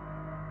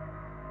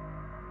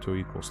 2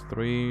 equals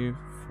 3. 4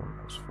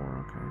 equals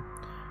 4, okay.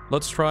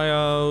 Let's try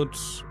out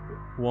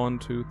 1,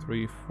 2,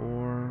 3,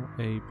 4.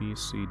 A, B,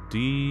 C,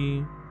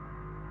 D.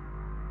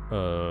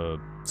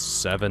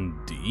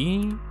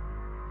 7D?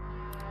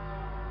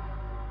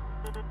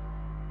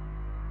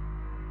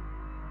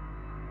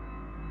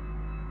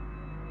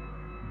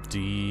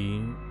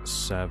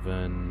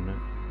 D7.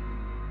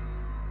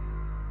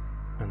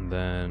 And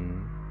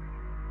then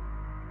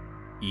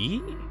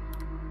E?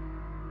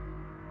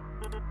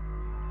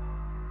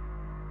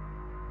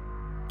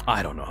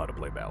 I don't know how to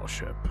play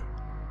Battleship.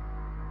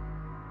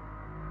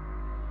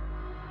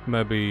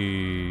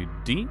 Maybe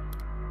D?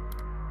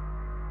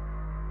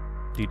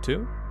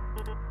 D2?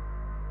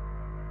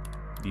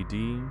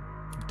 DD?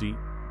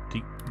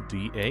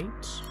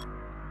 D8?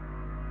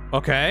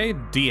 Okay,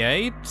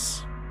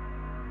 D8?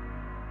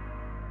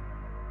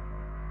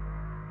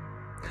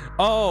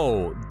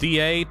 Oh,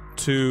 D8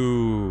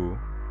 to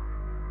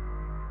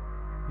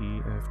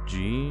E, F,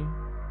 G.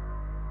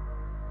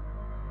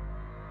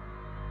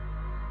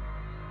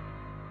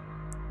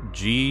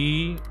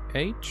 G,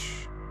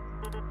 H?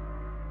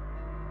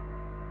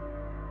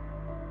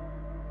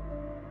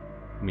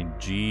 I mean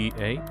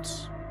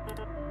G8?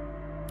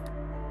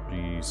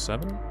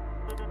 G7?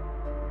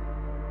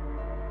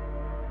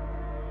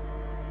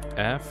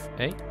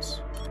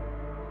 F8?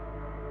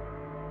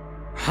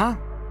 Huh?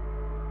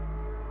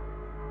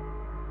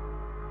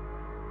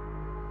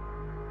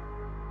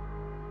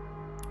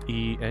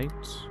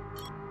 E8?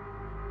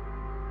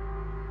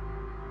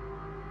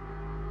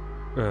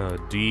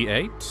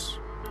 D8?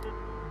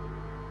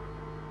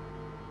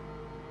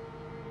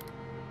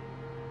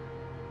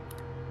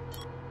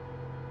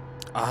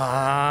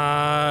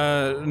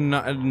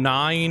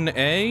 Nine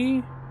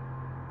A?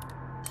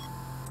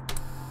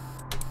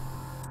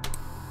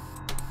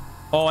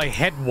 Oh, I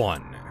hit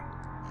 1.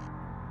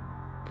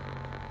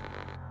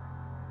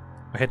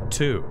 I hit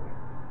 2.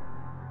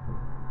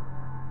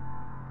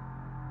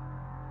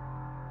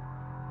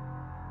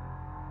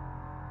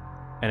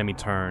 Enemy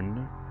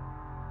turn.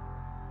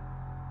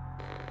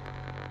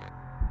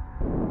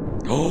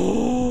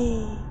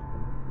 Oh!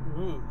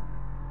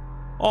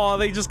 Oh,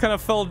 they just kind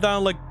of fell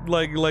down like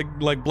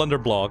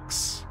blender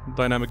blocks.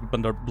 Dynamic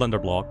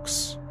blender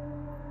blocks.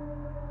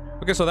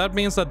 Okay, so that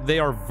means that they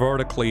are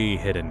vertically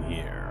hidden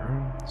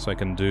here. So I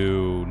can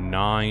do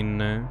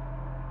 9C,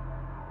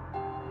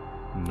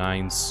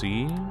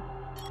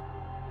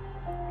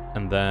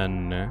 and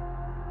then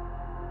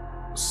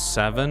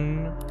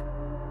 7C,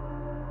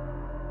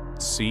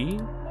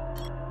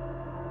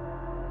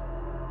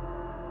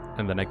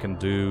 and then I can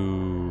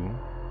do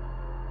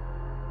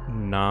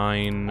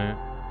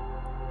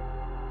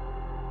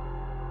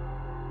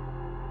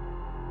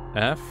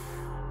 9F,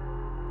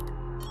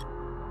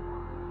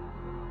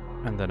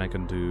 and then I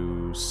can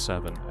do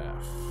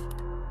 7F.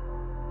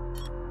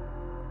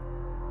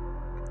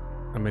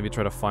 And maybe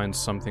try to find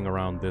something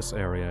around this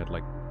area at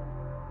like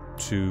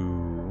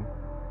 2J.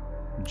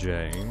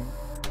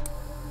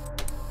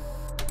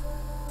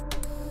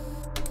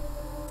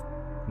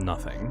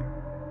 Nothing.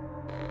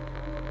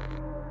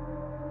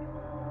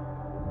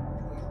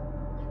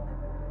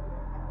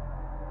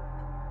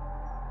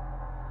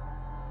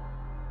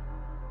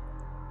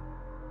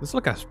 This is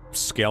like a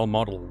scale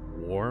model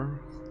war.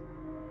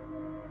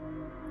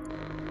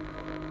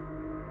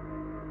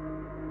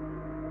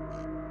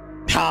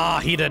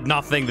 Ah, he did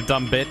nothing, the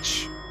dumb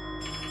bitch.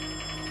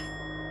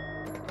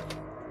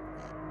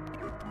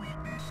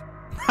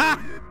 Ha!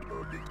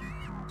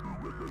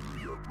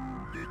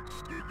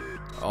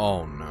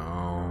 Oh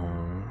no.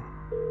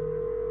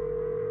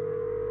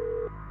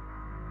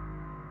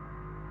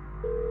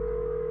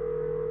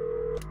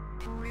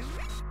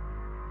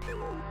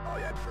 Hello,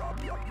 I am from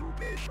the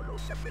Occupational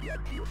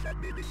Civilian Youth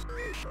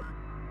Administration.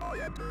 I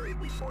am very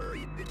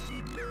sorry. It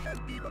seems there has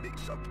been a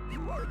mix-up.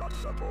 You are not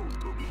supposed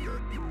to be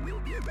here. You will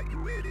be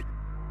evacuated.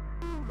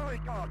 Oh my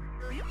god,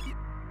 really?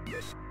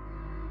 Yes.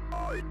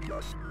 I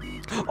just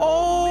need to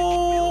Oh!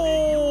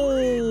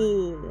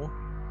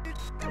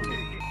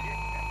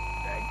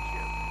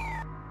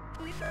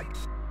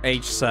 Thanks.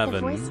 H7. The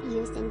voice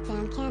used in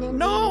fan canon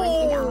No!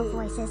 V1 and all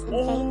voices in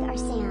Faith are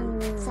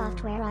Sam,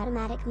 software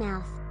automatic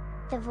mouth.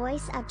 The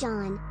voice of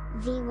John,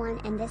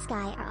 V1 and this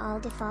guy are all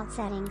default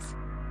settings.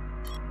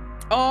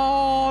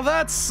 Oh,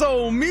 that's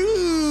so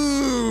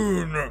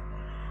mean!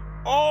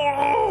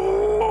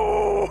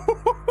 Oh!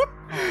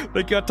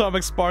 Thank you,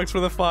 Atomic Sparks,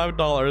 for the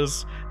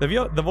 $5.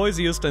 The voice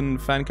used in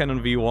Fan Canon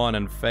V1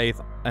 and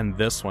Faith and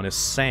this one is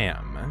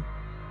Sam.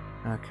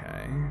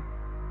 Okay.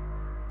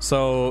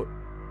 So,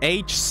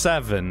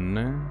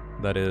 H7,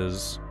 that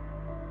is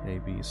A,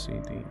 B, C,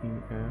 D, E,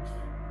 F,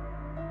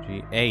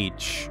 G,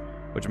 H,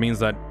 which means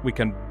that we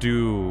can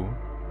do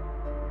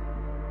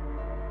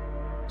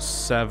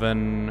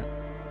 7,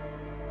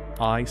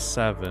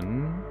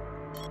 I7,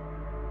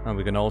 and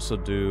we can also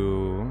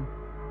do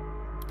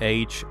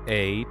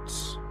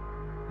H8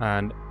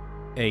 and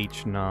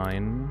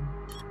H9.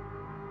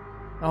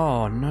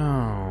 Oh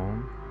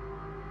no.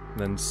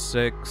 Then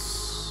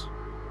 6,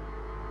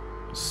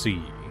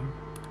 C.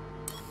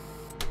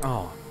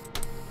 Oh.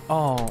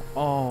 Oh,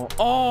 oh,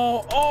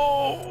 oh,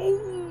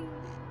 oh!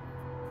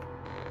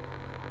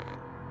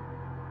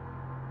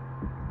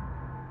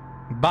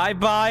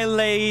 Bye-bye,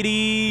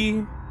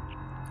 lady!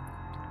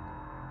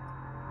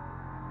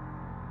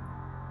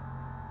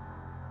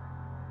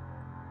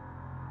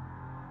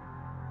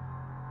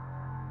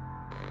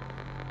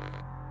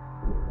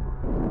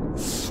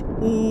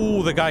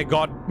 Ooh, the guy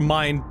got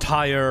my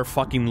entire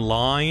fucking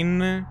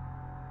line.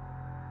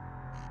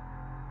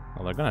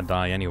 Well, they're gonna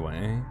die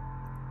anyway.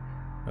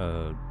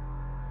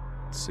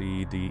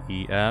 C, D,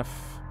 E,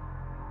 F.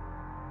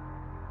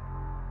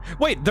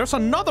 Wait, there's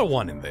another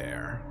one in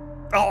there.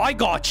 Oh, I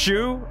got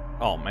you.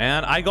 Oh,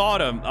 man, I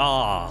got him.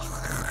 Ah.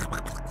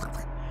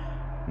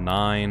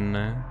 9.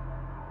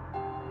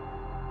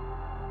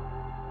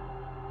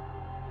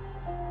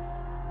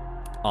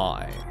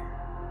 I.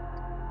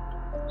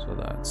 So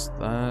that's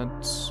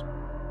that.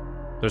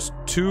 There's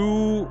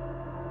 2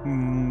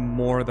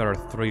 more that are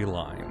 3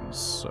 lines,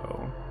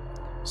 so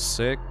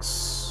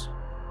 6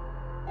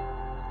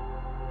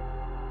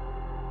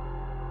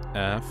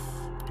 F,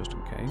 just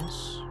in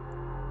case,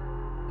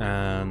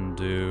 and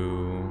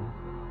do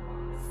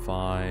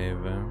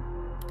 5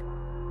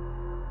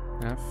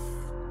 F.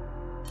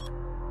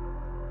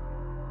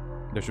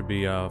 There should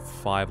be a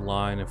 5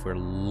 line if we're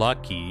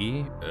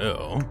lucky.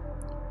 Ew.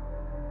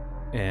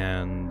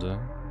 And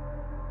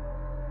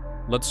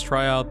let's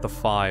try out the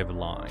 5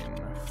 line.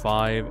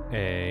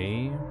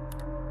 5A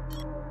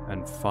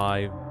and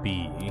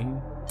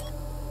 5B.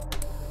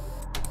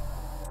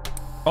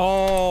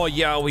 Oh,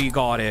 yeah, we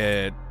got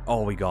it.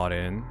 Oh, we got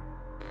in.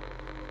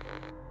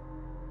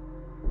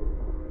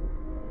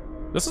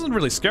 This isn't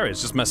really scary,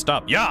 it's just messed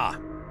up. Yeah,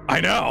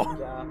 I know.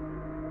 Yeah.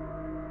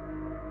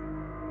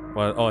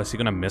 What? Oh, is he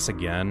gonna miss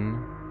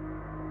again?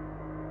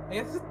 I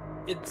guess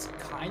it's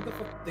kind of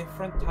a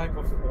different type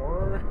of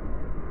horror.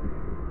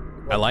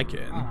 I like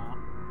it.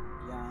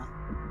 Yeah.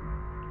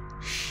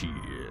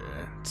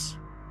 Shit.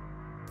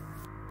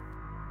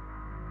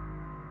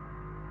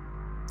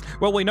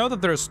 Well, we know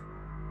that there's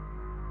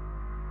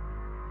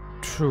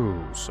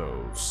 2,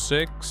 so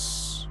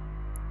 6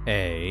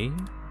 A,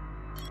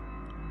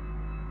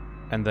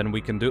 and then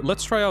we can do.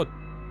 Let's try out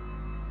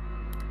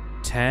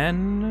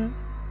 10.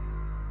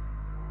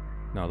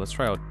 No, let's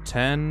try out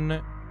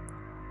 10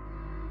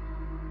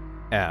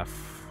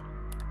 F.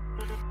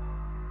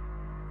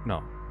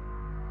 No.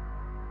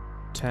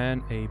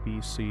 10 A,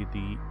 B, C,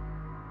 D,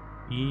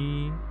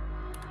 E.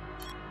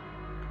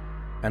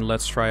 And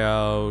let's try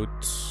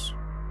out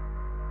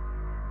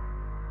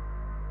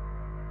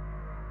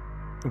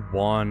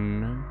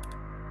 1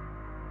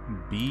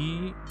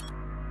 B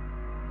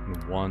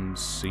and 1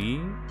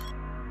 C.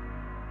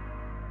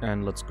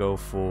 And let's go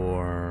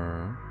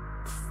for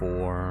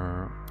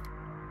 4.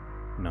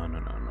 No.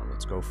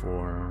 Let's go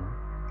for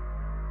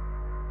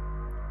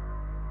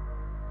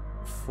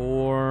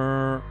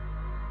 4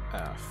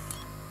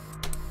 F.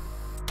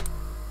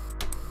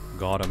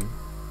 Got him.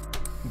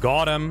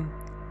 Got him.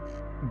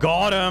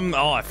 Got him.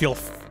 Oh, I feel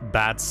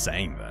bad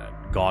saying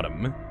that. Got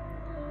him.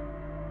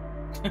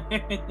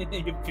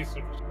 You piece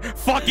of shit.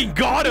 Fucking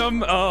got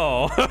him.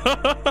 Oh.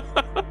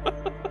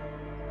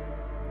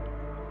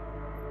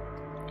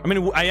 I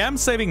mean, I am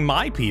saving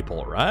my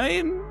people,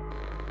 right?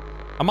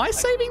 Am I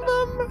saving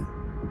them?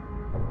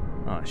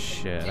 Oh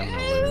shit, I'm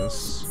gonna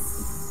lose.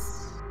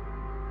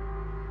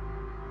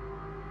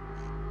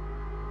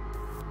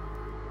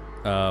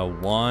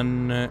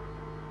 One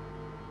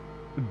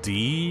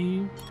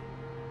D,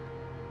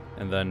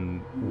 and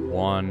then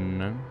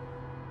 1.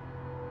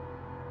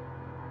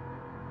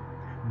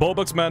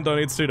 Bobucksman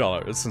donates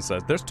 $2 and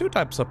says, "There's 2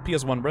 types of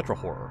PS1 retro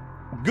horror: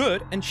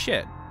 good and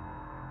shit."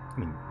 I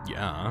mean,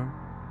 yeah.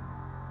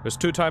 There's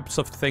 2 types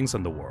of things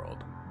in the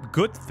world: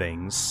 good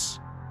things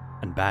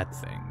and bad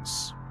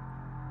things.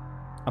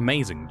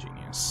 Amazing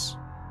genius.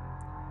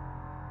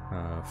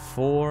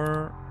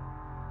 4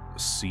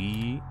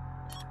 C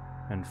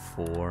and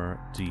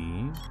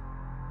 4D.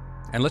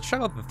 And let's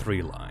check out the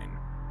 3 line.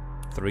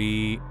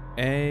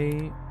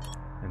 3A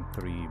and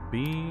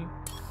 3B.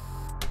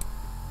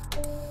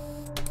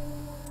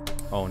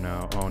 Oh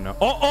no, oh no.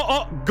 Oh, oh,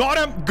 oh! Got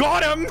him!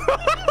 Got him!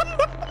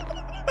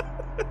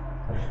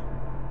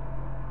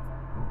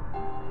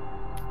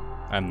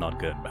 I'm not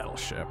good at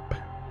Battleship.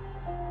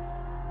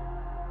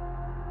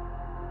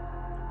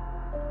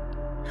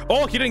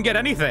 Oh, he didn't get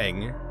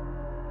anything!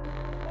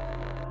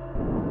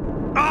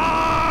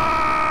 Ah!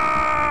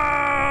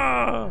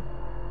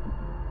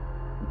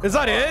 Is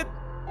that it?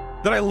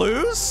 Did I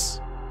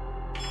lose?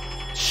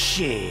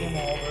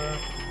 Shit.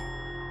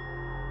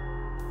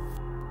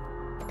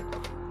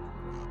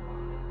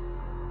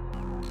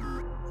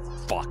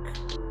 Fuck.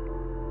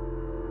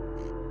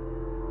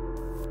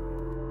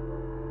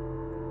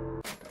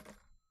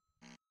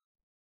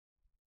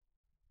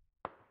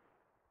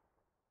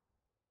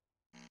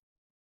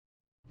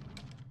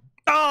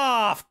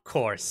 Ah, of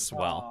course.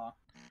 Well,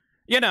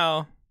 you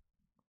know.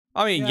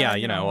 I mean, yeah,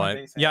 you know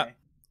what? Yeah.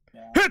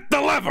 Hit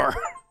the lever!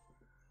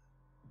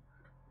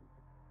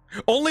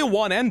 Only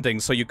one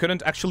ending, so you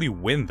couldn't actually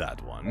win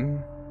that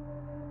one.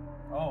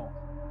 Oh.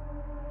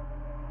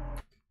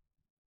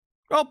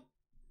 Well,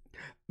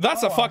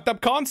 that's a fucked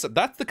up concept.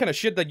 That's the kind of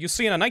shit that you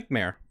see in a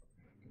nightmare.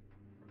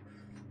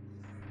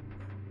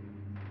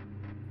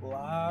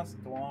 Last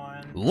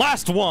one.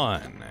 Last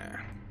one!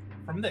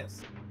 From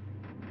this.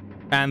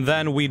 And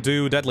then we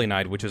do Deadly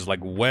Night, which is like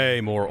way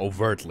more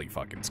overtly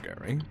fucking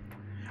scary.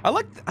 I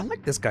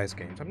like this guy's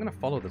games. I'm gonna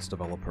follow this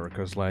developer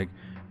because like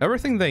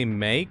everything they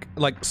make,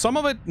 like some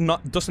of it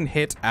doesn't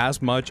hit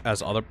as much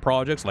as other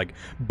projects. Like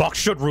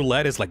Buckshot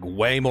Roulette is like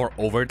way more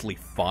overtly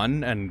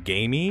fun and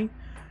gamey,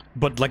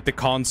 but like the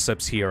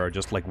concepts here are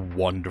just like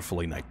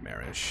wonderfully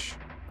nightmarish.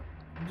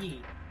 Yeah.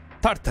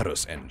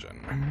 Tartarus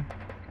engine.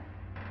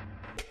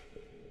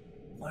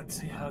 Let's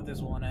see how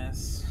this one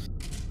is.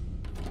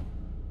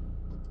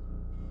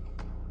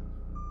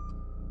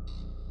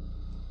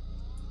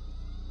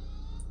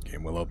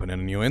 Game will open in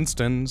a new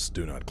instance.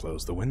 Do not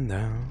close the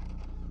window.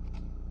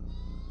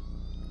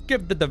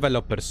 Give the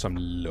developer some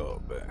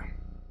love.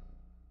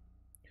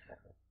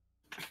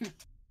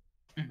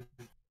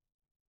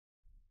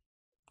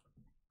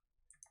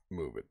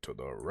 Move it to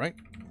the right.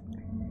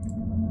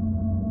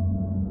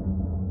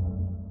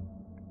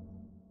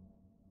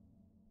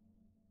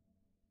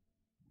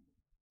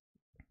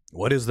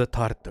 What is the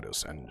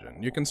Tartarus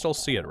engine? You can still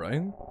see it,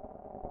 right?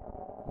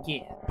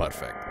 Yeah.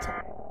 Perfect.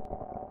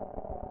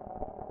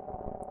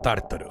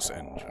 Tartarus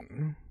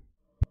engine.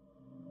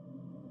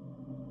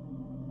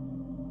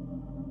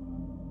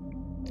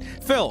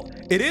 Phil,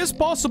 it is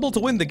possible to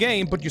win the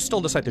game, but you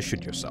still decide to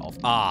shoot yourself.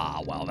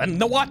 Ah, well then,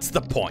 what's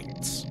the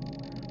point?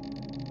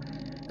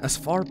 As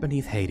far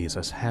beneath Hades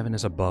as heaven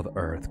is above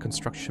earth,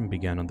 construction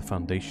began on the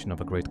foundation of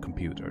a great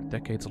computer.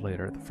 Decades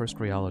later, the first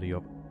reality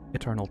of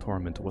eternal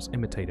torment was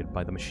imitated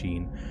by the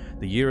machine.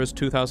 The year is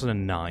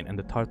 2009, and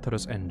the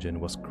Tartarus engine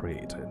was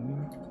created.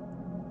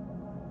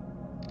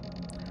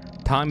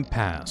 Time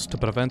passed. To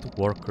prevent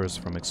workers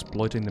from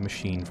exploiting the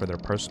machine for their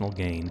personal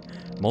gain,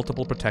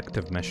 multiple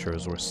protective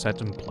measures were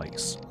set in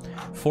place.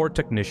 4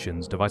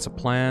 technicians devise a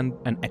plan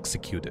and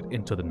execute it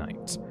into the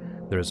night.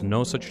 There is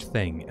no such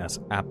thing as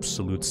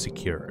absolute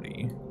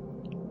security.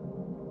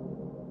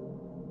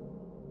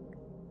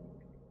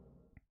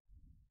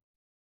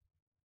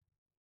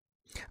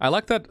 I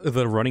like that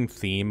the running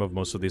theme of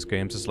most of these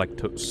games is like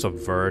to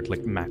subvert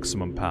like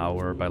maximum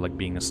power by like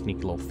being a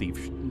sneaky little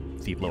thief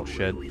little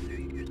shit.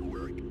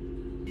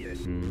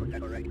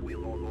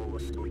 Will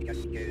almost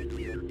cascade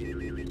the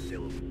engine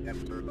itself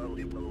after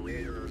multiple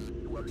layers.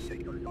 1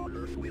 second on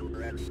Earth will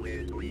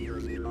translate to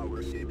years in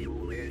our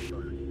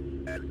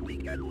simulation, and we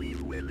can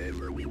leave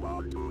whenever we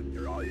want to,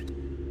 right?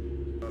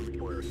 Of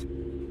course.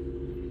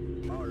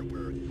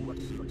 Harbor,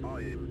 what's the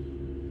time?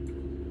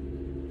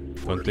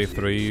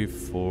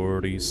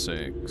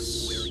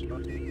 23:46. We're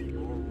cutting it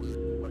close,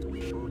 but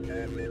we should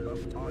have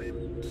enough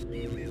time.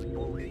 Steve is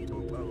going to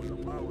blow the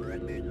power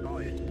at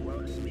midnight.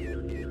 Once the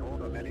engine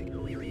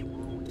automatically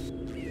reboots,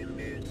 the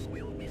inmates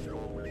will be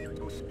thrown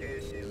into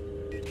stasis.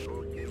 It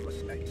should give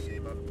us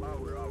maximum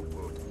power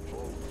output,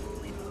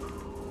 hopefully.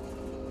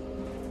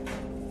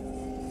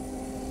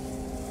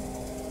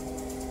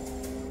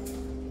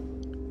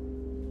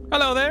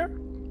 Hello there.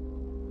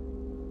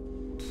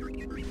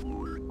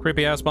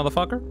 Creepy ass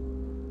motherfucker.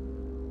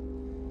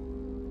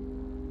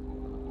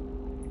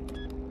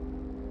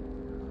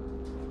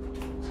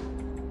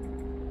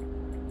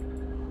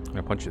 I'm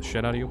gonna punch the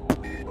shit out of you.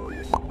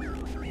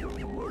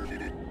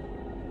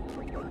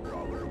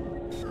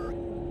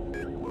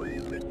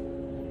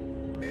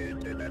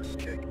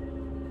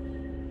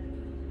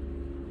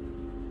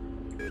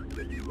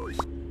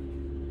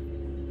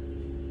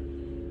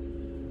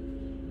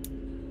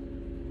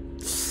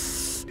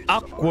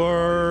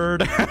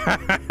 Awkward.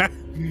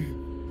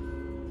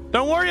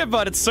 Don't worry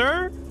about it,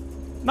 sir.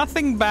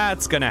 Nothing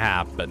bad's gonna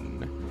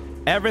happen.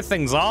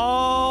 Everything's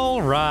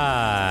all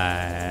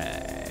right.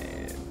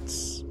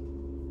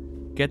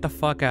 Get the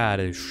fuck out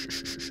of here.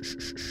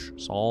 Shh.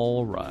 It's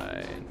all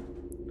right.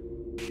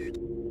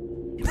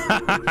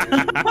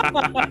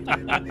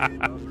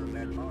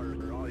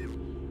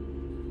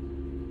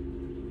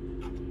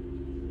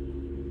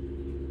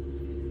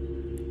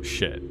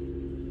 Shit.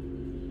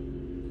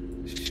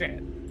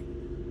 Shit.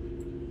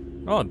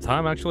 Oh, the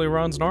time actually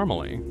runs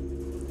normally.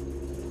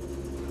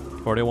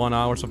 41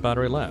 hours of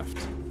battery left.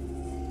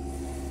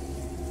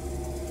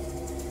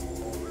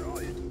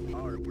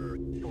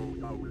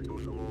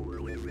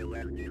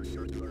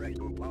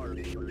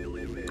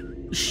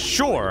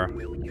 Sure.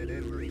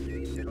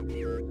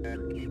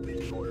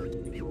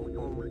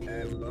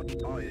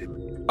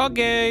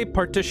 Okay,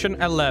 partition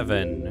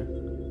 11.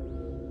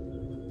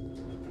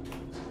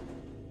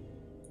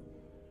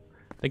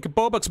 Thank you,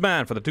 Bobux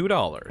Man, for the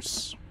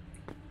 $2.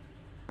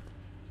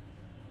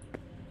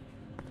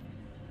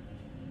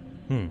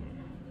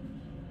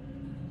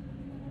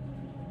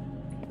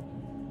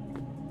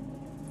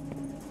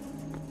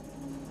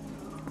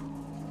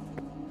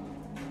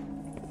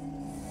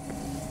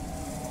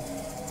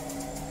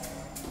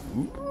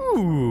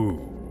 Ooh.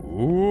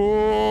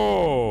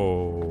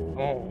 Oh.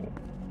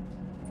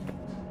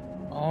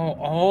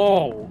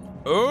 Oh.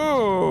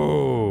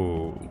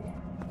 Oh.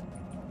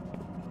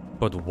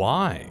 But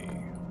why?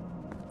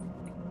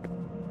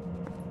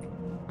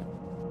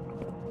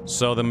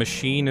 So the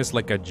machine is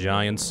like a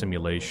giant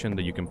simulation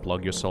that you can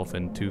plug yourself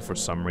into for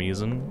some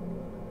reason.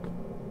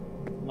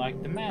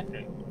 Like the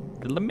Matrix.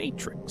 The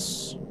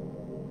Matrix.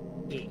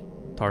 Yeah.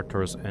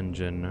 Tartarus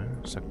engine,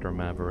 Sector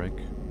Maverick.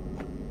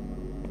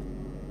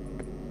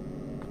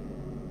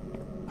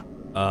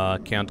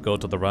 Can't go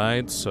to the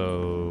right,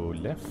 so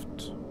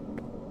left.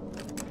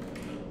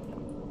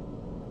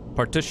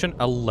 Partition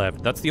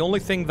 11. That's the only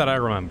thing that I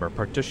remember.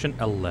 Partition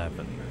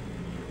 11.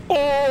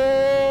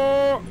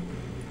 Oh!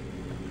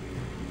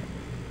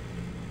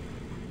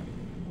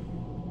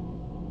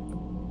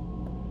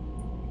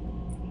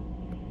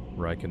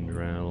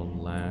 Rail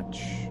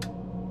latch.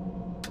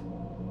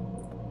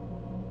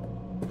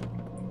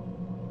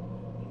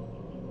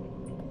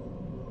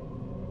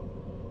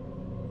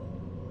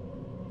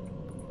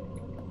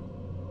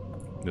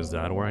 Is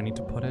that where I need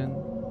to put in?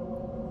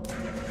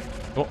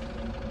 Oh.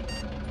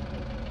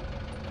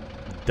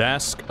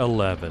 Desk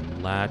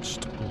 11.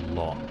 Latched,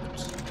 locked.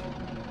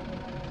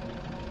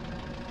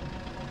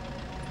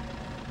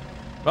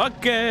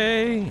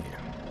 Okay.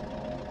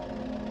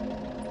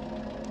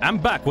 I'm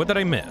back. What did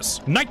I miss?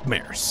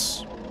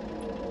 Nightmares.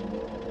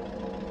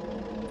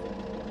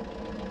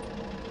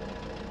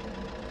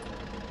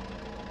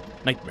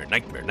 Nightmare,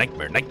 nightmare,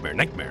 nightmare, nightmare,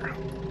 nightmare.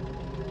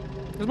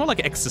 It's more like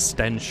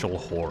existential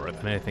horror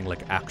than anything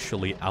like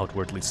actually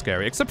outwardly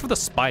scary, except for the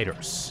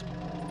spiders.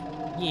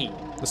 Yeah.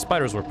 The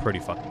spiders were pretty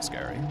fucking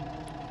scary.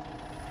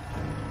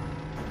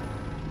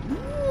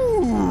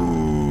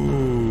 Ooh.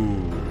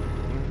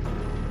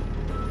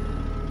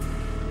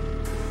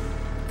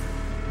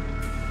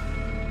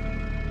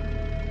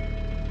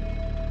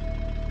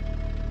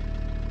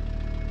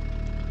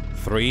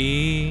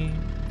 Three.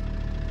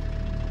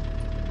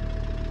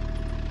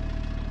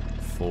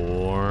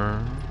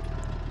 4.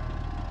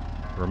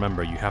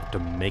 Remember, you have to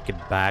make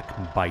it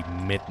back by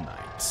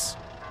midnight.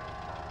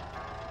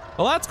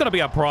 Well, that's gonna be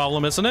a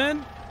problem, isn't it?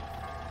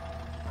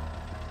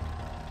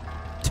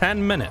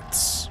 10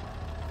 minutes.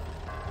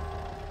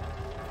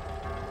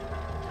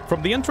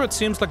 From the intro, it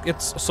seems like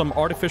it's some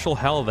artificial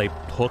hell they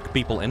hook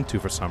people into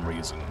for some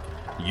reason.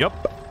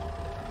 Yup.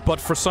 But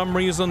for some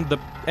reason, the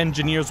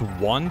engineers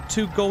want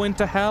to go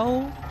into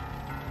hell?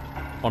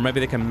 Or maybe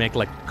they can make,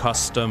 like,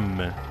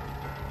 custom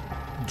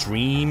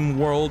dream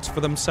worlds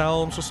for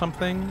themselves or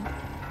something?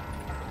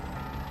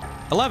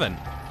 11.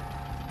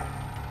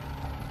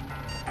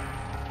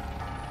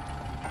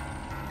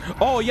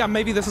 Oh, yeah,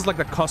 maybe this is like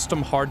a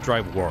custom hard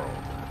drive world.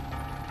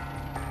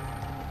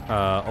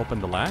 Open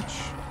the latch.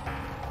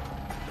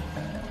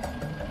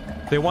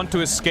 They want to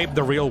escape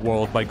the real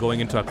world by going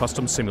into a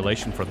custom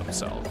simulation for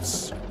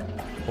themselves.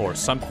 Or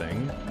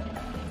something.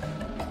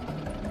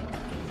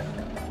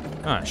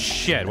 Ah,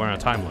 shit, we're on a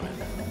time limit.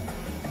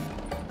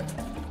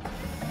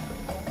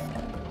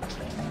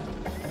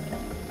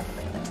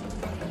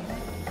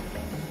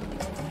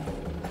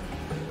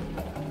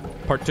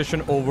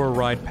 Partition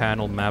override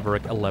panel,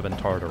 Maverick 11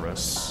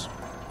 Tartarus.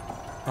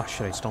 Oh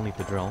shit, I still need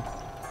the drill.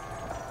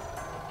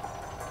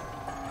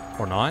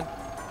 Or not?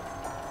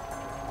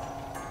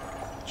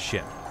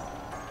 Shit.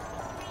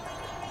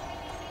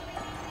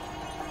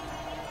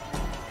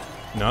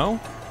 No?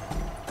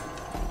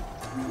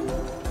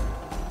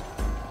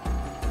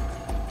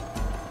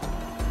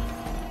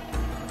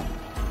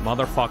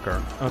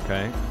 Motherfucker.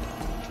 Okay.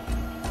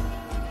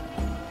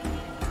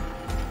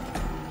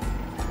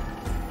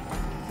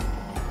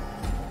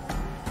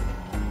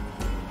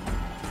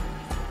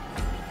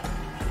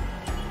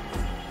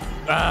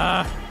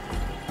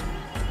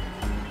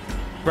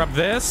 Grab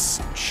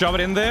this, shove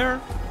it in there.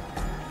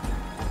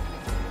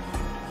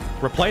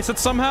 Replace it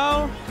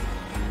somehow.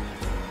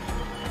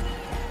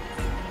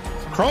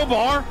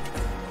 Crowbar.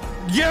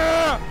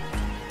 Yeah!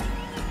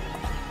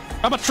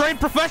 I'm a trained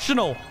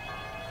professional.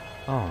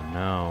 Oh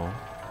no.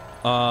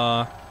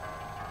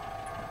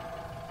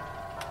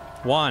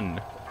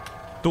 1.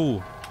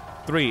 2,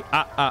 3.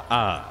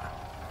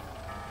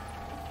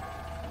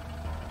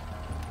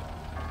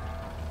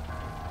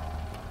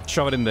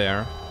 Shove it in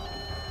there.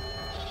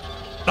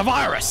 The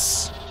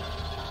virus!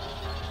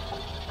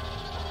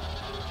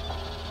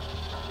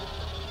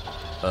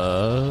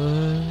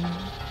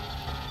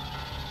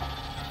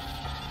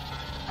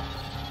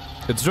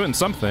 It's doing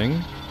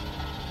something.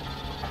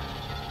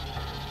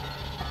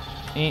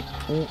 Beep,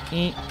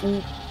 beep,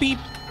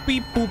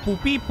 beep, boop,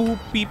 boop, beep, boop,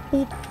 beep,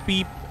 boop,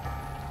 beep.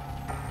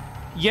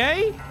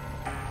 Yay?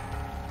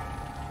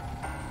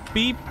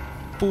 Beep,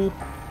 boop,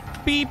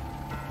 beep.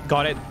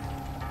 Got it.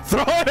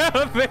 Throw it out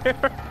of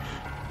there.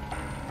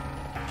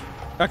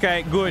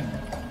 Okay, good.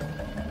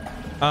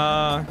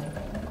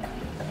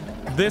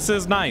 This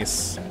is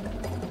nice.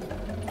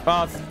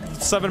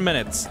 7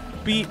 minutes.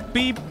 Beep,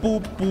 beep,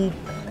 boop, boop.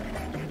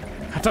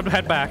 Time to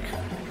head back.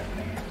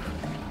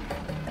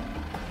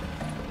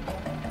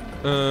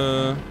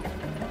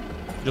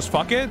 Just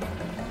fuck it?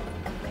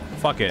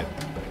 Fuck it.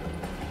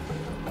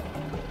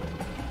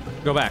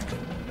 Go back.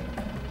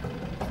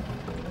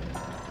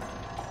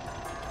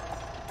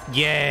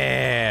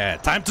 Yeah!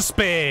 Time to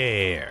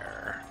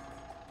spare!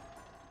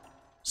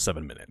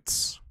 7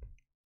 minutes.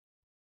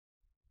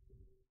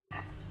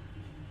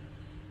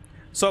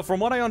 So, from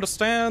what I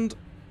understand,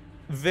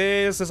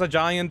 this is a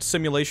giant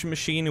simulation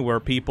machine where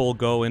people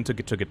go in to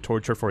get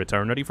tortured for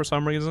eternity for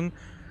some reason,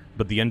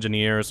 but the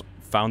engineers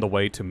found a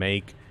way to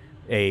make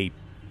a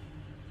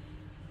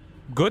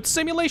good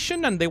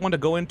simulation, and they want to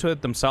go into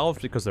it themselves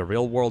because the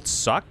real world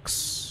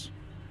sucks?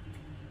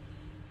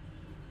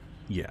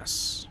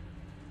 Yes.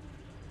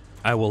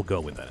 I will go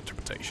with that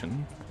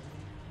interpretation.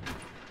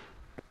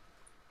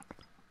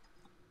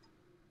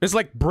 It's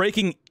like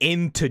breaking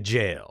into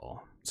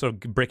jail. So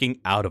breaking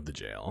out of the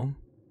jail.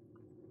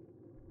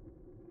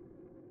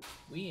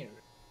 Weird.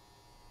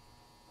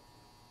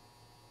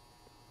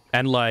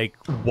 And like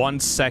 1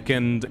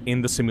 second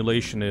in the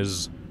simulation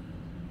is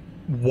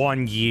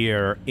 1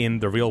 year in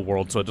the real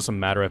world, so it doesn't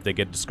matter if they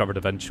get discovered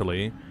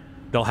eventually.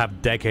 They'll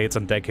have decades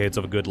and decades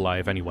of a good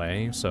life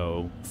anyway,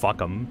 so fuck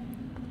them.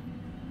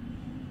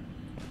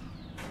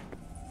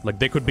 Like,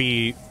 they could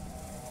be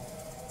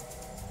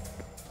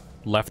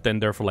left in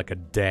there for like a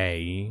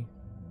day.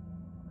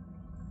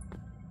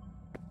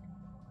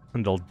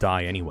 And they'll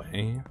die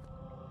anyway.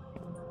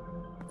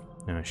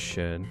 Oh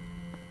shit.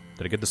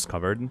 Did I get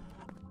discovered?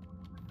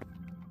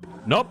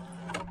 Nope!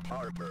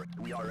 Harper,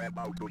 we are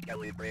about to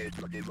calibrate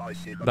the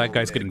device in That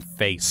guy's getting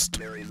faced.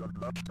 There isn't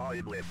much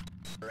time left.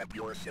 Strap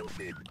yourself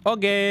in.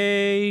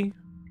 Okay.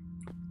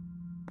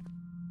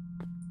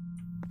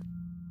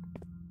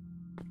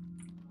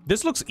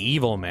 This looks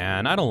evil,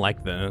 man. I don't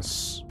like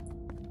this.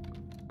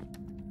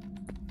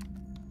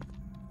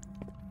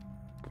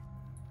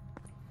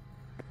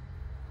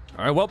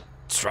 Alright, well,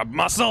 strap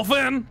myself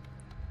in.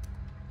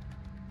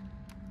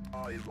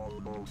 I've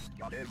almost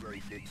got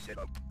everything set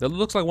up. That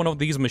looks like one of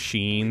these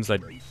machines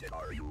that...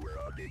 Are you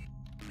running?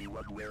 The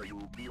one where you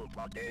peel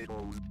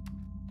potatoes.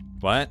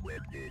 What?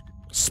 Splendid.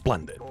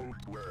 Splendid.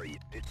 Don't worry,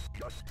 it's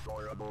just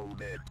for a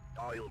moment.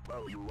 I'll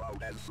pull you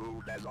out as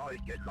soon as I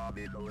get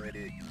nominal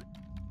ready.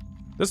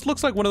 This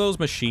looks like one of those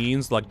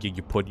machines, like, you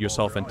put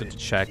yourself into to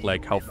check,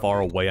 like, how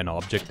far away an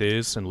object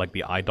is, and, like,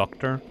 the eye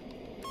doctor.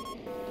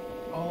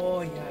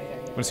 Oh,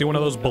 yeah. Wanna see one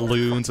of those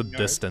balloons at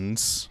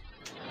distance.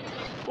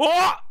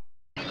 Oh!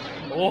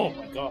 Oh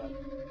my god.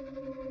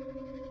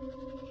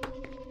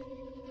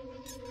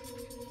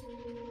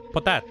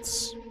 But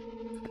that's...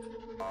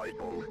 I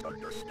don't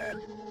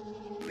understand.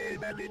 They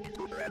managed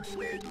to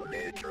translate the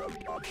nature of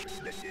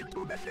consciousness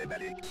into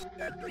mathematics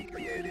and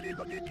recreated in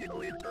a digital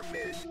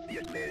interface,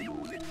 yet they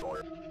use it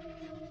for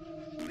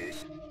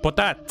this. But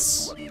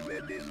that's... What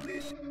event is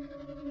this?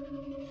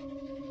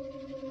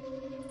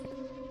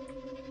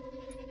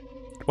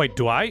 Wait,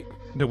 do I?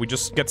 Did we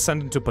just get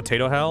sent into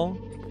potato hell?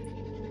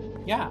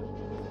 Yeah.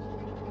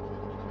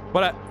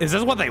 What? Is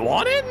this what they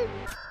wanted?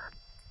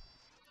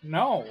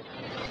 No.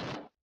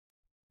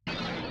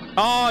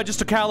 Oh, just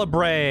to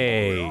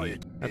calibrate.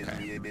 Right. Is Okay.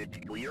 the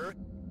image clear?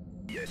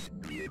 Yes,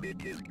 the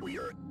image is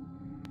clear.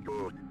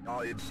 Good.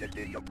 I'm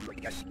setting up the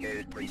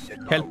cascade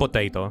preset Hell now.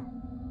 potato.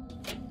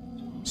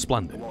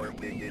 Splendid.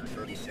 Warping in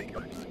 30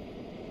 seconds.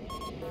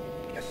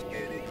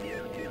 Cascading the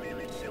empty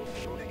image itself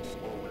should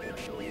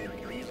exponentially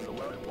increase the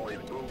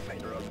 1.2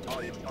 factor of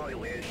time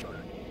dilation.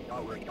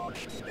 Our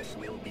consciousness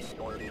will be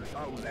stored in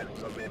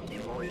thousands of empty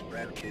void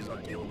branches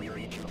until we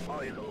reach the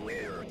final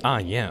layer. Ah,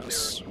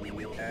 yes. There, we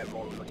will have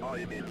all the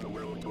time in the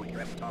world to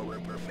craft our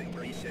perfect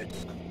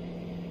presets.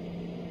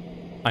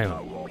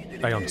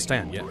 I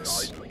understand,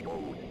 yes.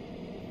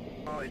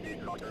 I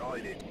did not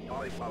write it.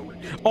 I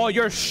found it. Oh,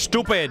 you're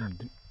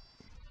stupid!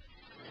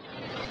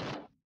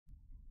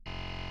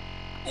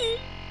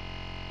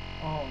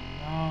 Oh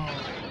no.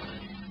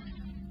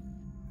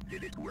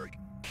 Did it work?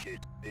 Shit.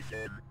 It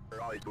said,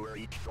 right to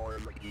reach for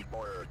the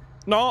keyboard.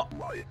 No!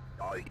 Why?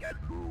 I can't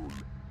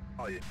move.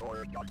 I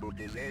forgot to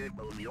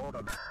disable the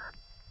automatic.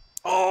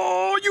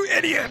 Oh, you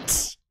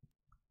idiots!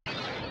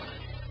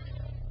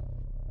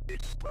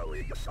 It's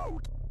spelling us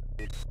out.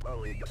 It's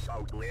spelling us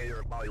out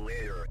layer by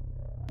layer.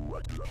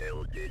 What the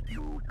hell did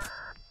you...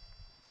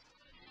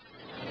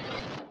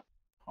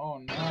 Oh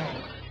no.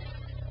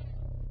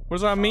 What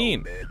does that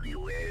mean? How many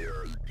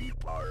layers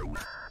deep are we?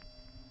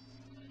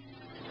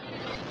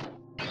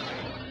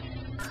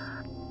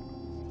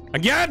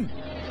 Again!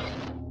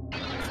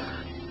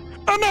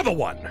 Another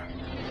one!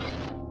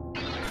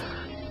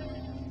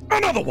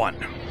 Another one!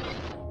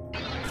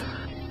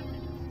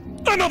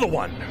 Another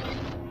one!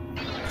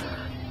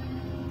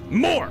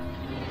 More!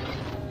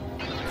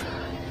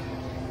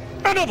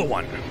 Another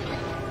one!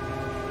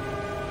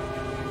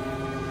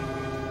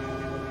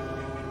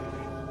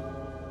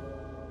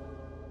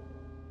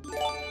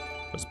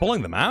 Was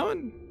pulling them out?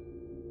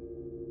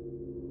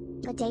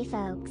 Good day,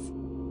 folks.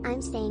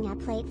 I'm staying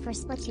up late for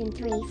Splatoon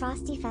 3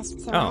 Frosty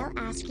Fest, so Oh. I'll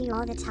ask you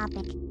all the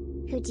topic.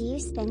 Who do you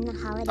spend the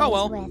holidays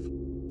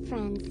with?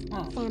 Friends,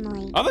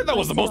 family. I think that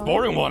was the most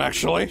boring one,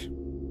 actually.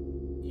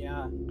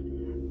 Yeah.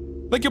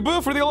 Thank you,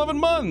 Boo, for the 11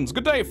 months.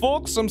 Good day,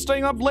 folks. I'm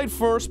staying up late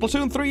for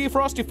Splatoon 3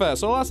 Frosty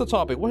Fest, so that's the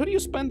topic. Who do you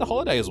spend the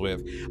holidays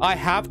with? I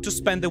have to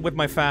spend it with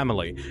my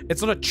family.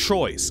 It's not a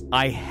choice.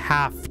 I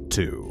have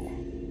to.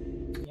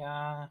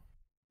 Yeah.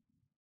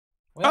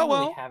 We don't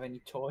really have any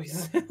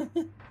choice.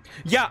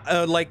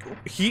 Yeah, like,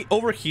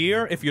 over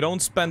here, if you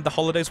don't spend the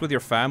holidays with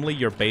your family,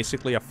 you're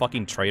basically a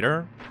fucking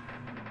traitor.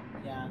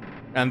 Yeah.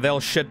 And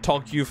they'll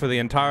shit-talk you for the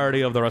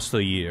entirety of the rest of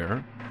the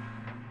year.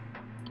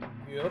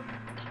 Yep.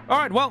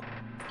 Alright, well.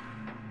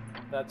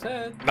 That's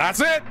it. That's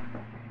it!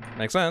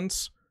 Makes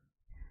sense.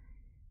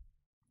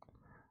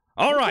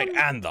 Alright,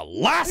 and the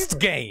last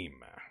game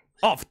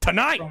of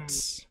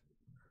tonight!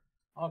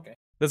 Okay.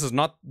 This is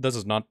not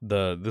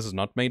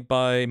made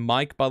by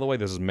Mike, by the way.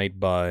 This is made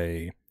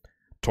by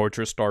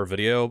Torture Star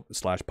Video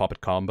 /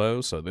 Puppet Combo,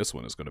 so this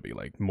one is going to be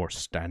like more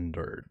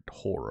standard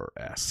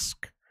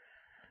horror-esque.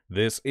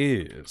 This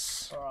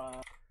is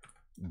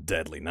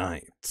Deadly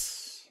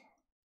Night.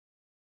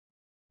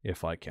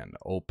 If I can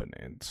open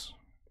it.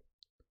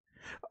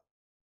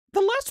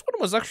 The last one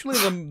was actually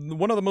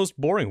one of the most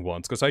boring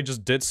ones, because I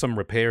just did some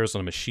repairs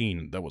on a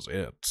machine, that was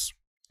it.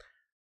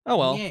 Oh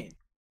well. Yeah.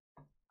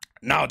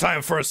 Now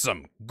time for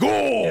some gore!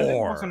 Yeah, it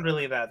wasn't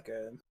really that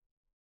good.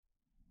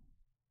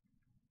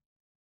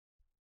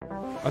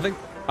 I think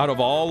out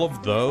of all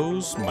of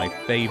those, my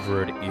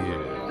favorite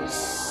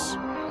is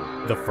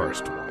the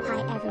first one.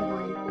 Hi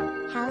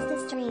everyone. How's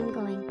the stream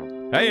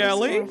going? Hey,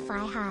 Ellie!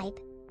 Hype.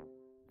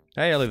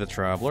 Hey, Ellie the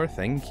Traveler,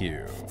 thank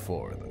you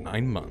for the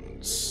 9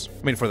 months.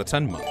 I mean, for the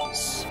 10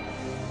 months.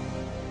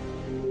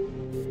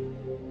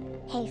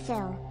 Hey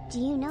Phil, do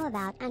you know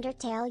about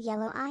Undertale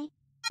Yellow Eye?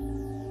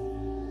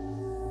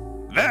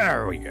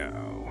 There we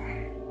go.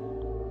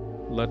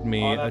 Let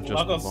me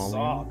adjust the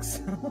volume.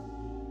 Sucks.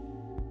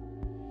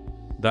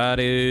 That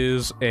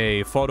is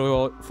a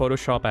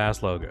Photoshop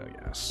ass logo,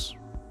 yes.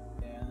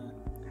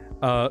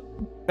 Yeah.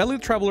 Ellie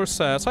the Traveler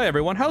says, hi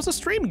everyone, how's the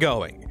stream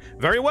going?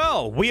 Very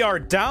well, we are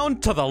down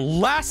to the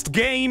last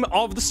game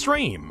of the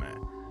stream.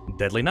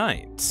 Deadly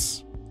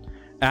Night.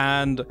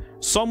 And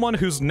someone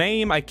whose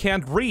name I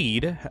can't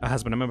read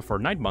has been a member for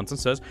 9 months and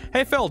says,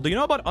 hey Phil, do you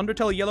know about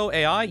Undertale Yellow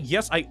AI?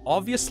 Yes, I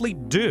obviously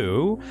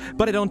do,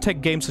 but I don't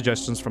take game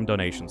suggestions from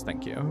donations,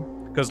 thank you.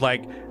 Because,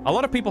 like, a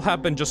lot of people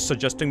have been just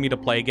suggesting me to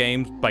play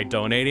games by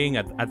donating.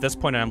 At this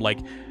point, I'm like,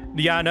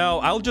 yeah, no,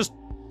 I'll just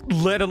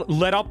let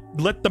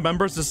the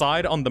members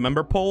decide on the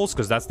member polls,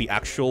 because that's the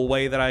actual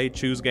way that I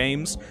choose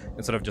games,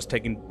 instead of just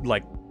taking,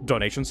 like,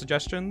 donation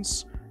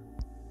suggestions.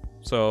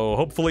 So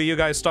hopefully you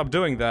guys stop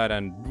doing that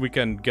and we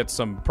can get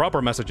some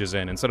proper messages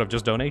in instead of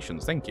just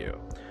donations. Thank you.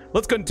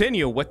 Let's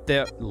continue with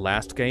the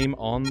last game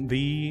on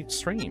the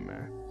stream.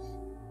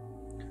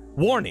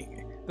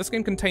 Warning. This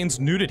game contains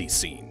nudity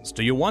scenes.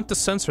 Do you want to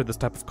censor this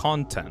type of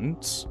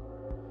content?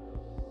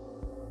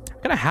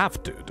 I'm gonna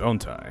have to,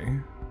 don't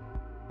I?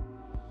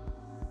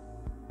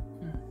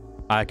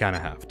 I kinda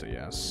have to,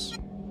 yes.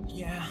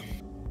 Yeah.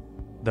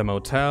 The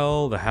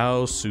motel, the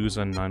house,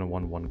 Susan,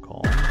 911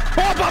 call.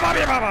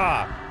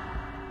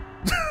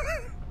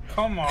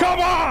 Come on. Come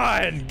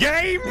on,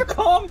 game!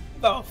 Come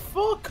the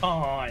fuck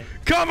on.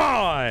 Come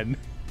on!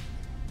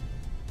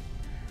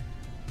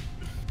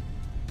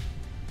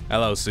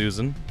 Hello,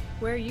 Susan.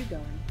 Where are you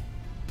going?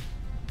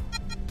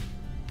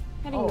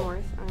 Heading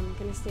north. I'm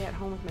gonna stay at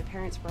home with my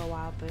parents for a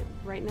while, but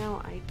right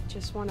now I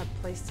just want a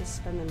place to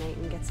spend the night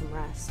and get some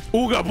rest.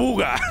 Ooga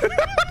booga!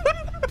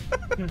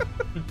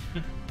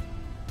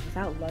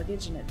 Without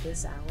luggage and at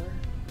this hour?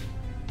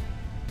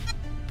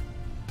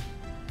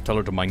 Tell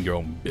her to mind your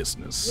own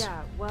business.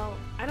 Yeah, well,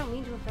 I don't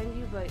mean to offend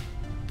you, but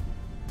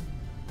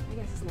I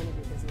guess it's none of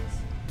your business.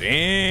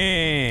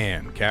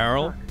 Damn,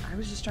 Carol. Look, I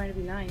was just trying to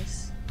be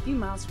nice. A few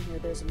miles from here,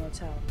 there's a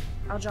motel.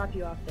 I'll drop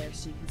you off there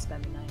so you can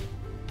spend the night.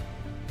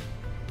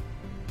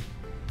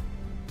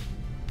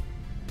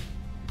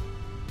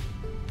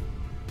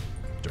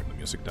 Turn the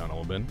music down a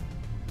little bit.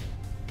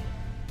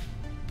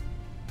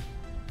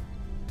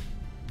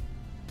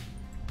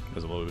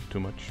 That's a little bit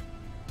too much.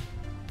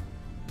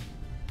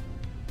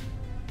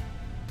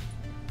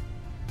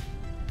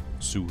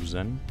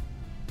 Susan.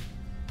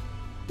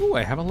 Ooh,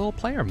 I have a little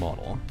player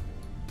model.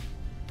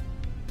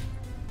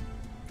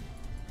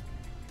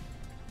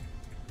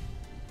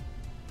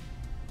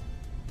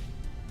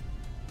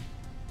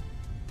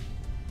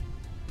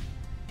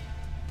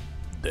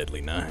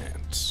 Deadly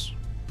Nights.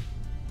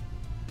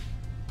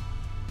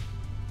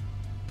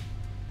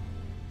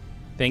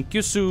 Thank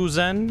you,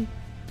 Susan.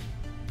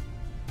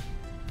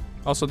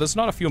 Also, there's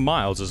not a few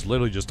miles, it's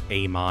literally just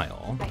a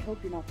mile. I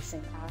hope you're not the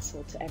same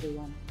asshole to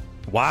everyone.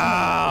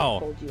 Wow!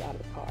 Someone pulled you out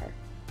of the car.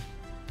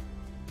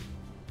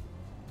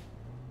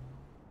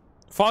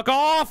 Fuck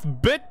off,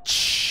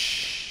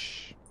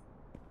 bitch!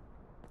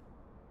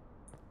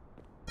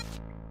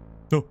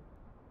 No.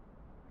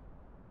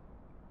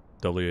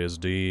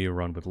 WSD,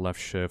 run with left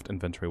shift,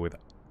 inventory with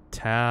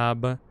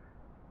tab.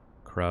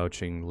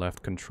 Crouching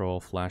left control,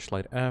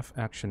 flashlight F,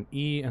 action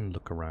E, and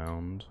look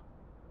around.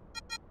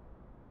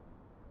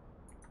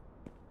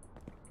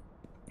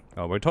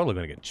 Oh, we're totally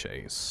gonna get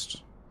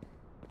chased.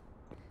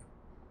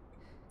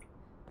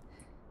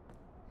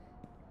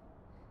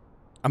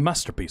 A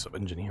masterpiece of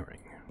engineering.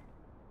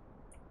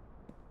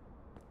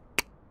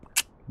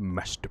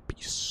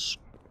 Masterpiece.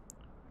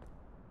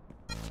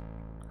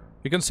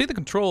 You can see the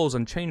controls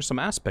and change some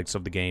aspects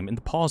of the game in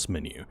the pause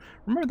menu.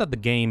 Remember that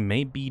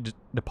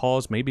the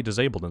pause may be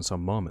disabled in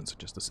some moments,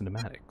 such as the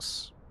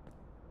cinematics.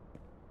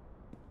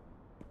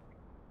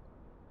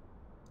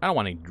 I don't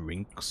want any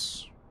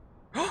drinks.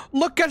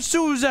 Look at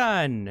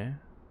Susan! I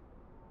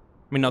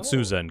mean, not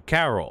Susan,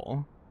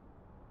 Carol.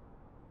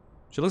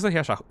 She looks like she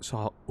has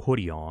a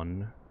hoodie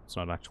on. It's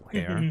not actual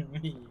hair.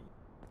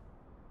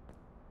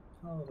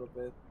 A little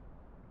bit.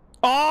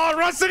 Oh,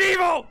 Resident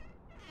Evil!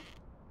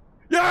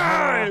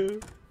 Yeah!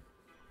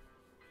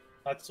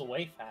 That's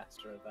way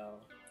faster, though.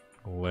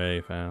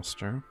 Way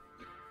faster.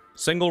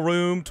 Single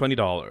room,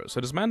 $20.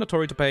 It is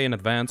mandatory to pay in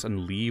advance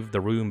and leave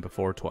the room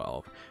before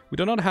 12. We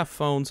do not have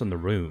phones in the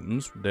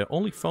rooms. The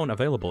only phone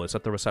available is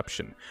at the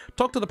reception.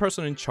 Talk to the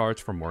person in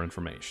charge for more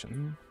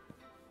information.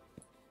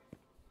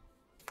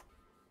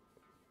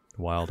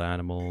 Wild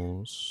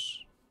animals.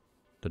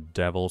 The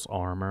devil's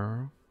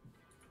armor.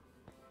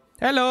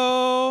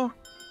 Hello!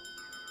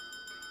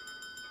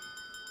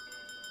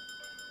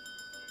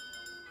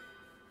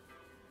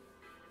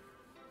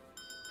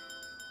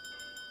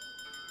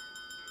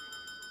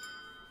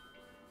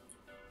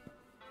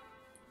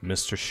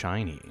 Mr.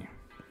 Shiny.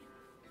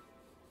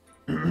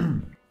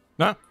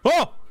 Nah.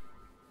 Oh!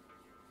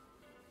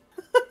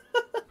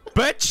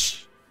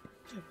 Bitch!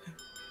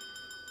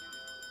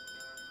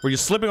 Were you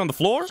slipping on the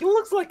floor? She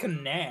looks like a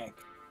nag.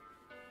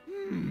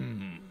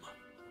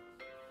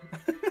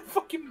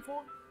 Fucking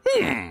boy.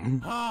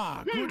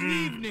 Ah, good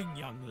evening,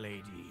 young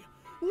lady.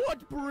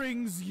 What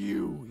brings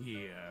you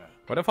here?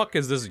 What the fuck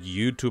is this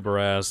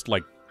YouTuber-ass,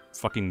 like,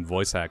 fucking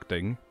voice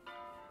acting?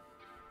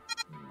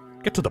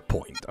 Get to the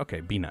point. Okay,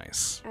 be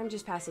nice. I'm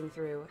just passing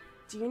through.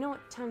 Do you know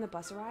what time the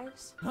bus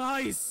arrives?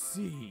 I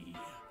see.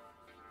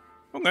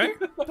 Okay.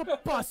 The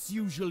bus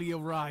usually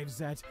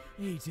arrives at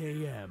 8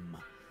 a.m.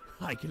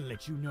 I can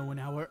let you know an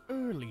hour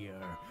earlier,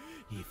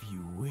 if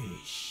you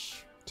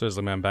wish.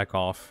 Seriously, man, back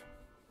off.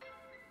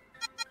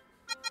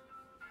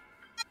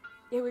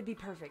 It would be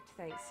perfect,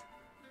 thanks.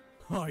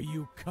 Are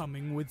you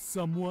coming with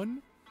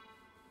someone?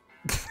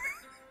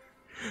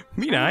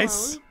 Be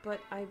nice. Alone,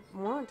 but I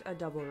want a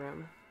double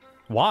room.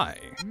 Why?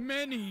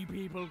 Many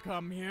people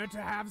come here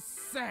to have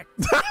sex.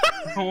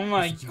 Oh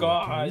my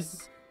god.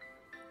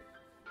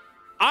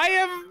 I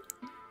am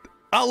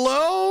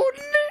alone?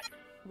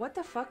 What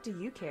the fuck do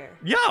you care?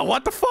 Yeah,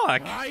 what the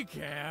fuck? I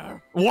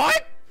care.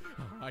 What?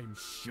 I'm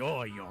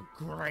sure you're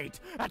great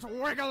at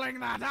wiggling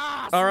that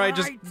ass. Alright,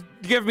 just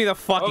give me the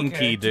fucking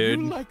key,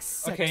 dude. Like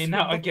sex Okay,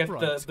 now from I get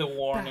front, the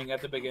warning back,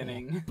 at the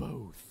beginning.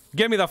 Both.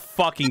 Give me the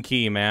fucking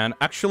key, man.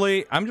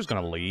 Actually, I'm just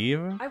gonna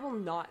leave. I will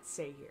not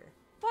stay here.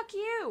 Fuck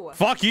you!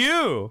 Fuck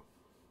you!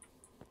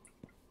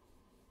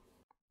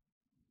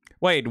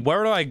 Wait,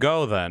 where do I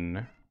go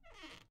then?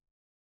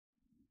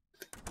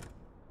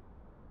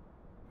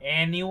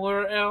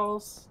 Anywhere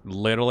else?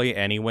 Literally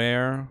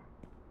anywhere?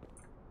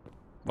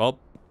 Well,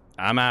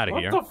 I'm out of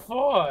here. What the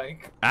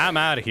fuck? I'm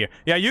out of here.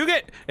 Yeah,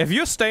 if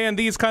you stay in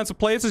these kinds of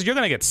places, you're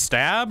gonna get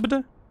stabbed.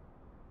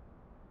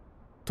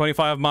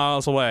 25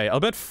 miles away.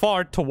 A bit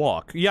far to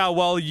walk. Yeah,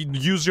 well, you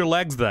use your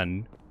legs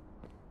then.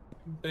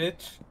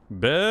 Bitch.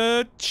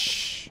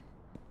 Bitch.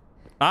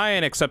 I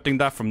ain't accepting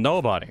that from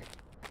nobody.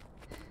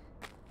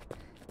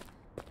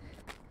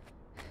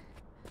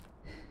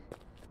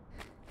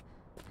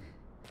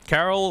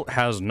 Carol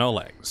has no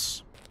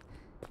legs.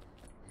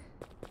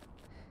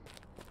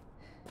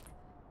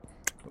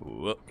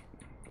 Whoop.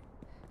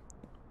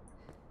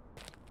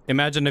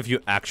 Imagine if you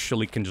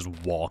actually can just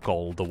walk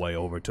all the way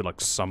over to, like,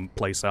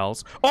 someplace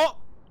else. Oh!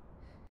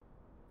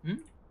 Hmm?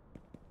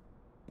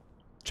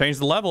 Change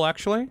the level,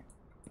 actually.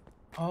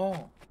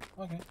 Oh,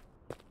 okay.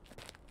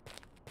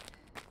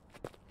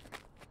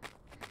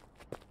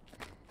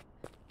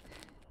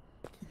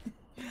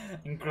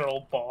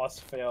 Girl boss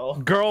fail.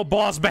 Girl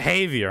boss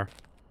behavior.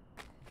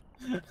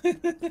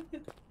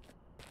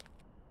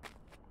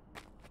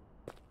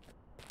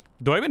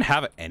 Do I even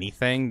have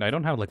anything? I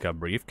don't have like a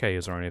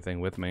briefcase or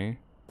anything with me.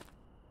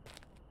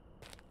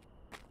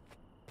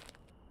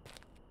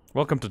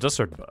 Welcome to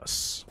Desert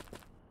Bus.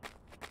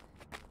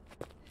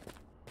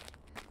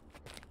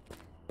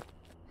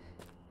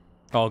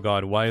 Oh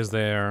god, why is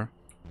there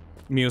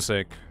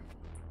music?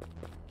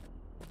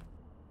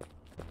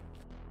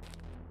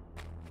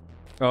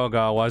 Oh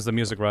god, why is the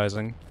music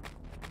rising?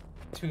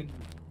 To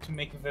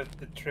make the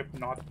trip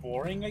not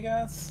boring, I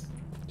guess?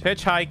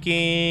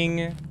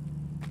 Hitchhiking!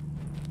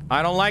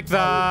 I don't like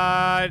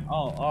that!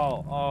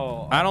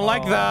 I don't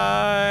like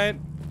that!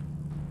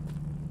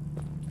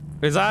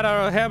 Is that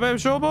a Hebeb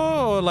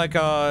Shobo or like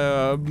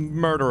a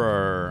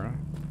murderer?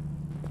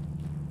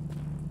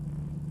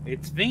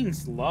 It's being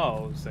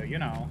slow, so you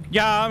know.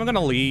 Yeah, I'm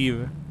gonna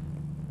leave.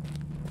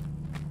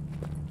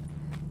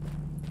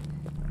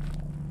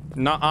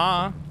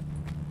 Nuh-uh.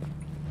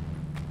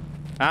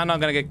 I'm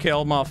not gonna get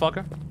killed,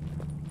 motherfucker.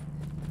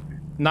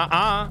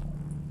 Nuh-uh.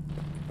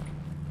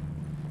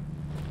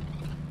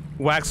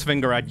 Wax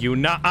finger at you.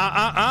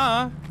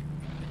 Nuh-uh-uh-uh.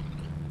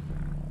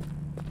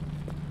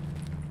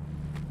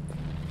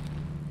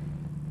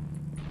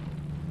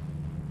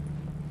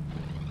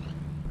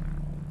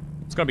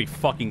 It's gonna be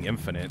fucking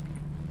infinite.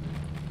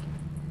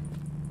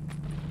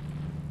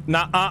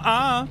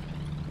 Nuh-uh-uh.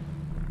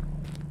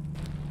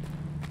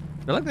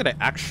 I like that I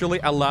actually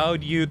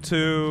allowed you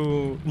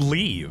to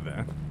leave.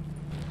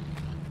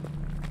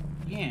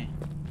 Yeah.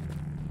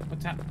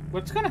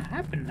 What's gonna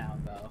happen now,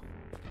 though?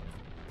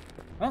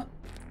 Huh?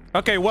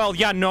 Okay, well,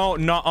 yeah, no,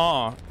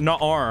 nuh-uh.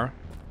 Nuh-uh.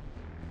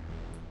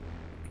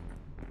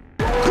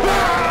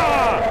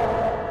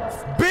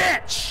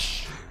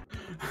 Bitch!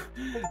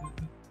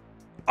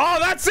 Oh,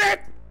 that's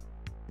it!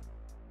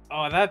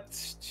 Oh,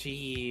 that's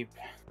cheap.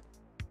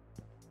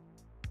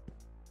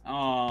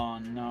 Oh,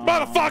 no.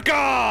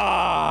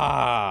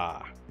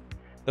 Motherfucker!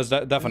 There's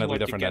definitely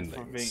different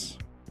endings.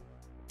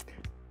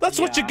 That's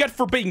what you get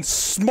for being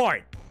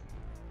smart.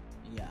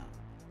 Yeah.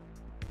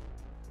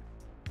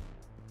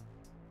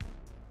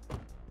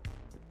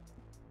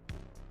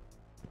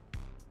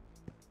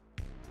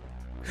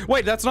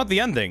 Wait, that's not the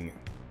ending.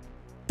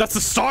 That's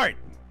the start.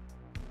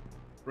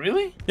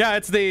 Really? Yeah,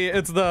 it's the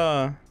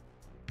intro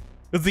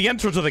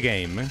to the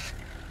game.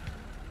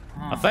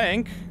 I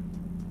think.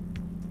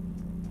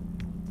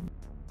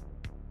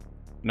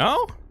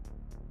 No?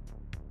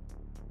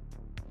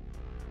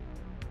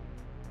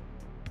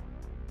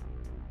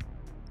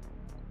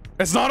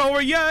 It's not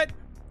over yet.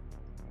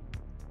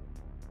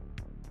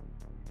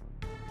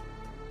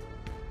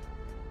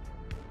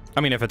 I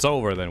mean, if it's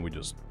over, then we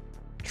just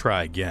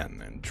try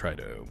again and try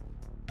to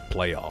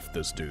play off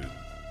this dude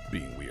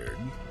being weird.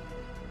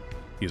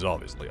 He's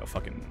obviously a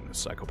fucking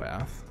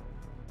psychopath.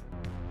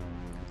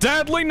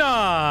 Deadly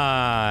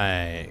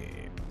Nights!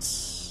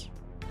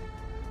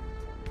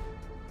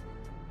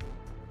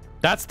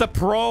 That's the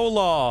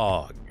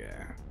prologue.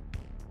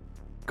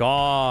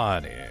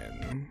 Got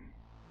in.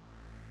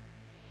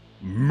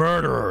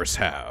 Murderer's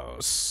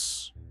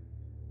house.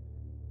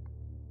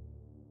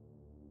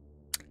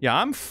 Yeah,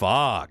 I'm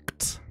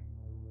fucked.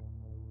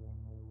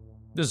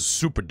 This is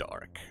super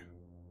dark.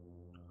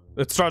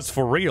 It starts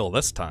for real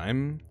this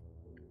time.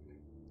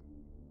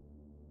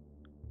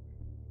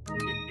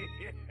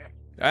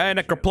 Hey,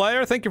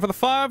 Necroplayer, thank you for the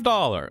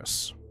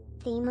 $5.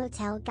 The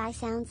motel guy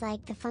sounds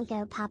like the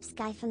Funko Pops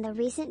guy from the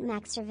recent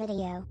Maxer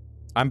video.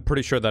 I'm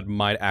pretty sure that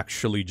might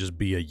actually just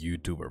be a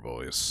YouTuber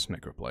voice,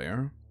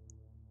 Necroplayer.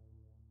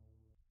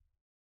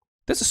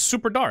 This is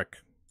super dark.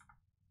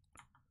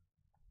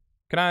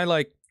 Can I,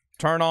 like,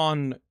 turn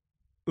on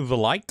the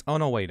light? Oh,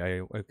 no, wait.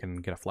 I can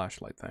get a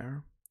flashlight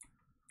there.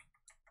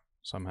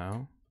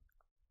 Somehow.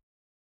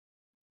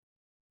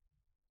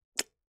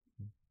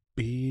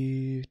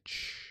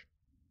 Bitch.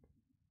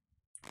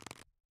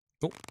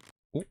 Oh,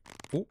 oh,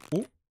 oh,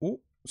 oh, oh.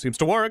 Seems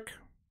to work.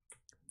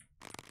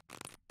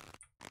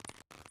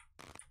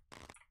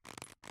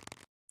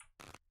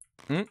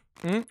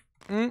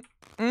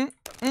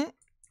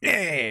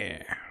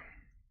 Yeah.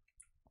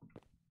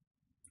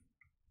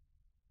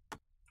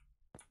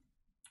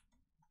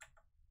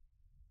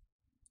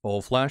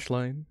 Old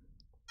flashlight.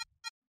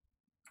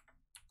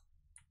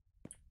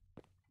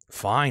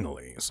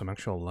 Finally, some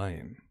actual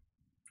light.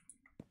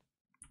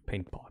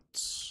 Paint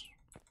pots.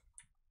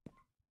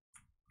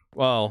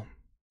 Well,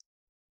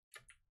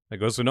 I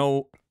guess we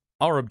know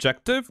our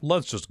objective.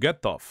 Let's just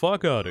get the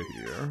fuck out of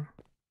here.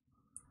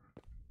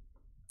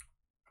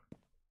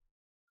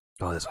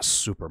 Oh, there's a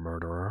super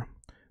murderer.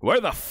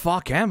 Where the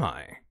fuck am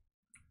I?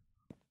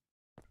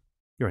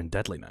 You're in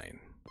Deadly Night.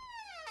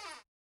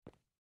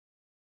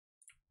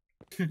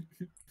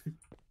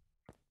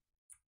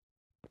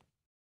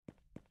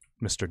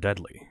 Mr.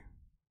 Deadly.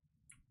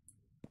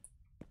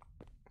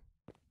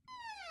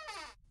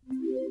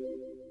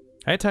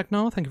 Hey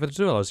Techno, thank you for the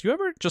 $2. You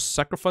ever just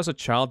sacrifice a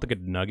child to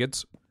get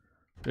nuggets?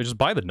 Or just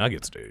buy the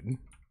nuggets, dude.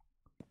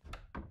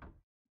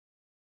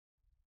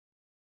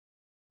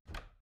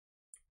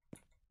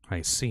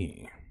 I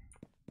see.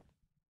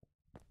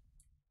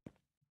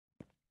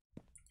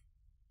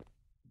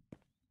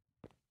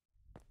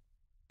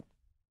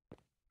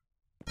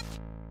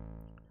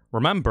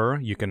 Remember,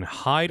 you can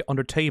hide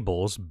under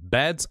tables,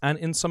 beds, and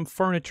in some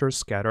furniture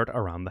scattered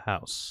around the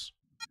house.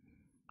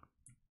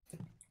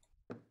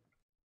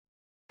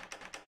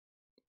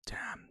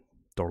 Damn.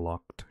 Door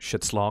locked.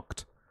 Shit's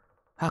locked.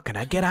 How can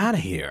I get out of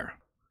here?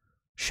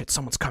 Shit,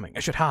 someone's coming. I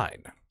should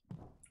hide.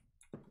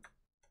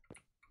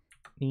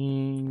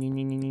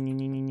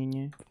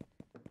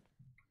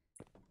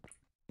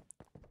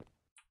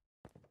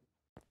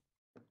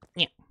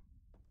 Yeah.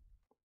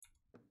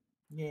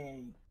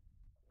 Yay.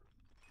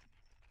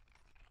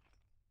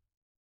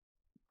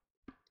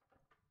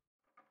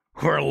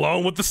 We're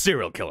alone with the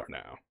serial killer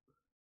now.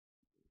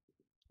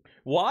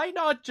 Why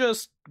not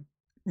just...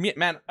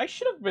 Man, I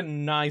should have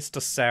been nice to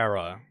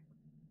Sarah.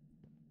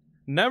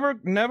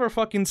 Never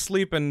fucking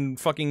sleep in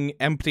fucking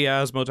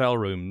empty-ass motel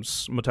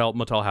rooms.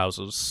 Motel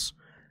houses.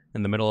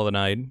 In the middle of the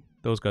night.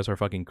 Those guys are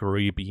fucking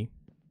creepy.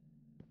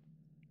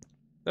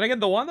 Then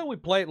again, the one that we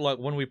played, like,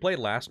 when we played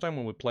last time,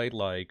 when we played,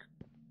 like...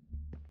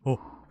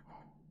 Oh.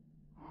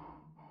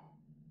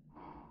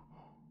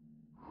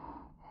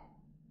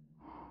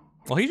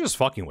 Well, he's just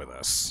fucking with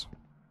us.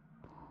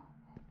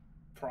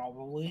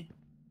 Probably.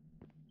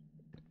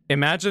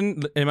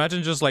 Imagine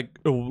just like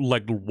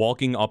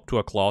walking up to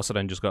a closet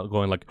and just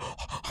going like,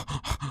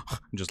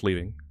 and just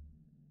leaving.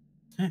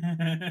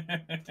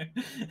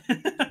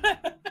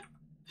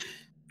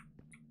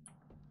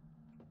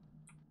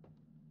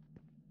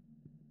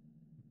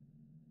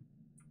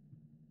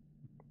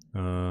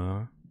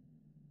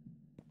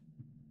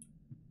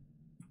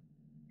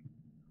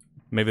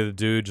 Maybe the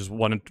dude just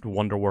wanted to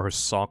wonder where his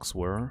socks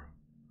were.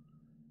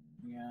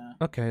 Yeah.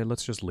 Okay,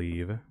 let's just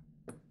leave.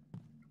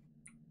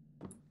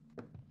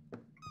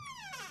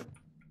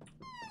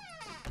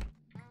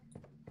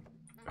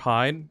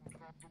 Hide.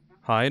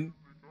 Hide.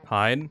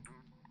 Hide.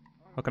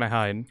 How can I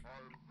hide?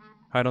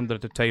 Hide under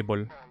the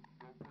table.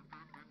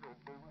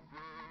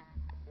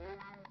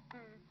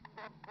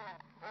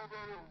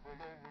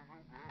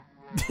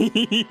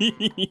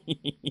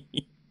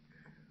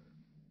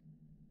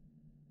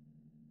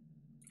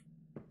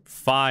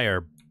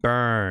 Fire.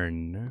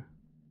 Burn.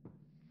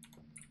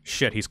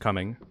 Shit, he's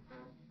coming.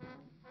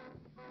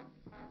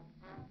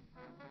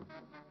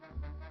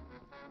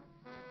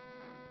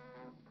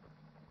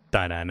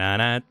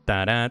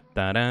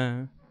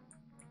 Da-da-da-da-da-da-da.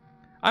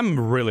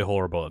 I'm really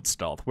horrible at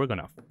stealth. We're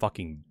gonna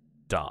fucking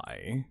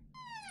die.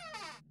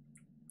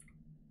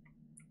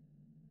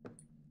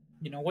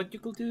 You know what you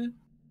could do?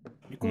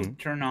 You could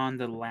turn on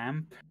the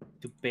lamp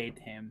to bait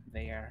him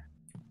there.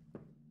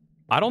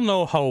 I don't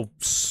know how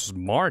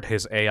smart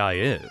his AI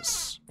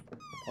is.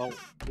 Well,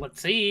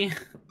 let's see.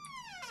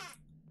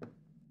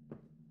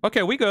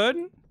 Okay, we good.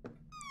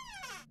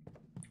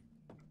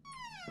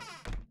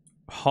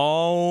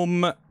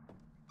 Home. What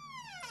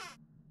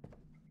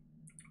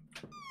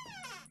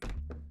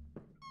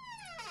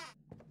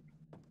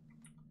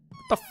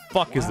the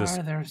fuck is this? Why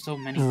are there so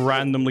many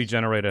randomly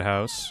generated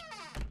house?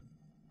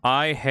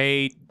 I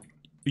hate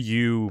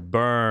you,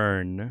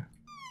 burn.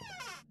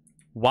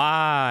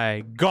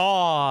 Why?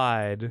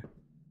 God!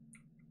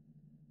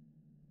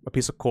 A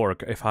piece of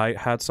cork. If I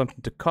had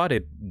something to cut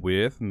it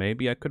with,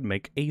 maybe I could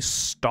make a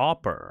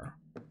stopper.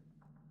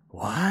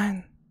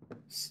 What?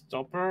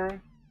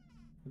 Stopper?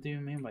 What do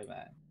you mean by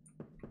that?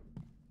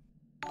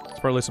 It's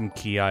probably some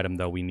key item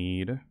that we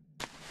need.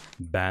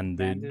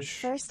 Bandage.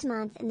 First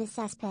month in the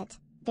cesspit.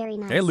 Very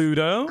nice. Hey,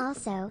 Ludo.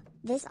 Also,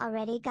 this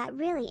already got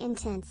really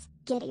intense.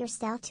 Get your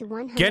stealth to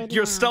 100 Get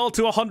your now. stealth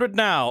to 100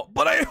 now.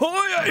 But I'm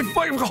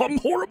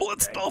horrible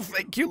at stealth.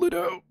 Thank you,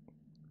 Ludo.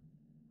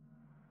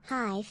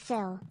 Hi,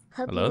 Phil.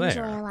 Hope Hello you there.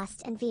 enjoy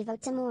Lost and Vivo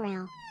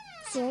Tomorrow.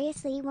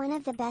 Seriously, one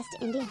of the best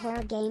indie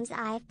horror games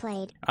I've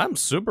played. I'm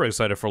super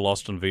excited for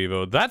Lost in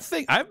Vivo. That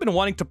thing, I've been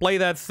wanting to play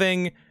that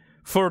thing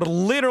for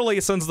literally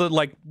since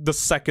the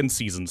second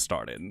season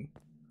started.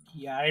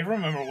 Yeah, I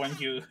remember when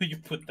you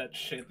put that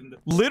shit in the...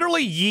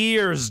 Literally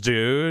years,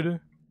 dude.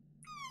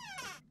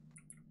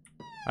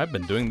 I've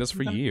been doing this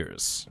for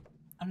years.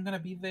 I'm gonna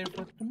be there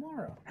for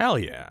tomorrow. Hell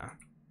yeah.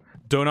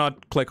 Do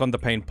not click on the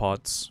paint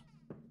pots.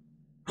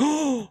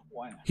 Why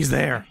not? He's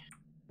there.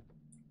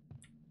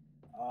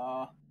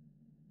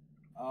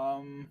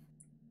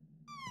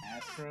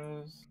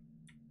 Atros.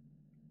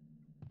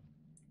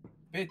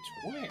 Bitch,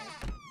 where?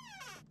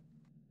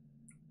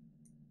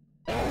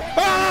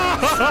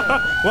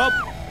 Well.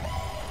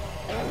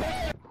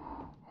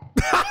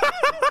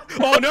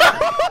 Oh no!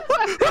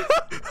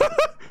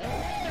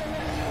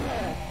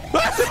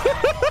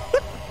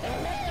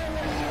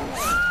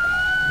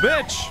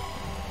 Bitch!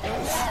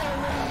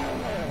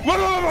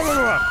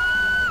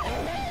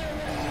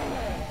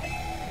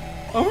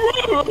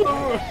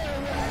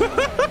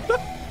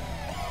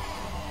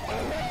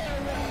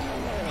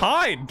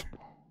 Hide!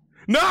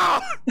 No!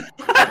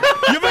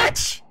 You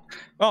bitch!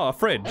 Oh, a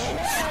fridge.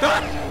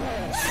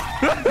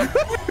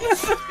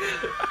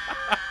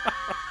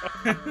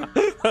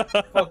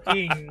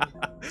 Fucking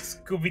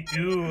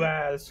Scooby-Doo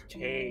ass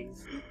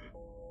chase.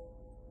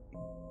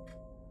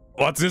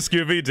 What's a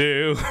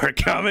Scooby-Doo? We're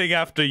coming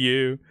after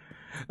you.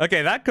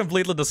 Okay, that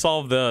completely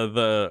dissolved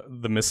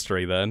the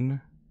mystery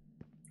then.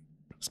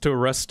 It's too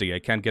rusty. I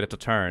can't get it to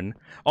turn.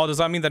 Oh, does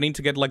that mean that I need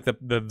to get, like,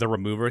 the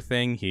remover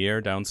thing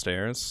here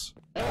downstairs?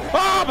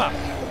 Ah!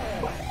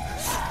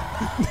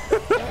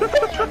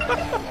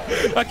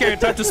 Okay,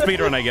 time to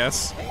speedrun, I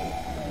guess.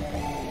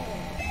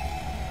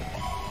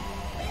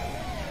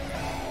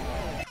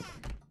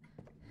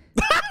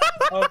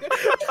 Okay.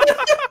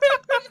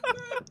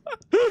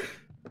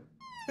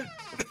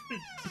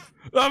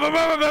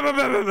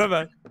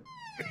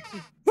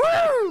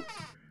 Woo!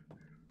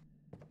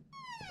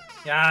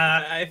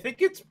 Yeah, I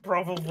think it's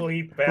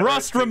probably better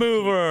Rust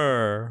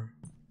remover!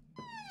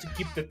 to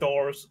keep the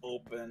doors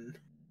open.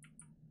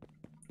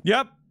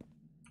 Yep.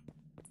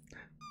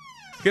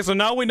 Okay, so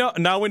now we know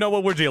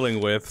what we're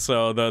dealing with.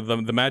 So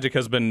the magic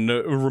has been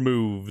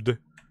removed.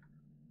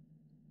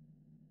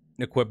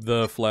 Equip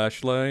the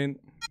flashlight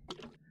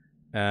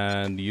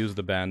and use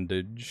the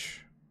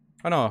bandage.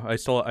 Oh no, I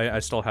still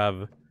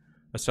have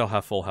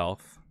full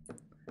health.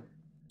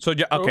 So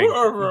yeah, okay.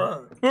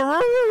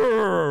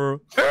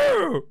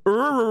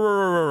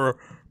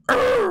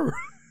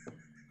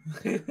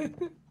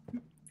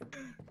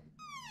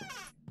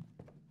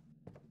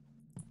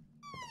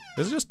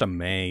 This is just a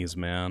maze,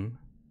 man.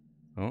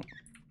 Oh.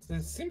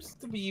 It seems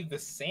to be the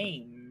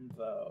same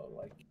though,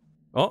 like.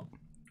 Oh.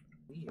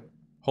 Weird.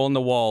 Hole in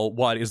the wall.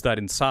 What is that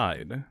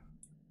inside?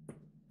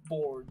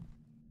 Board.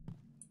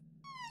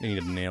 I need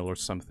a nail or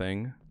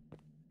something.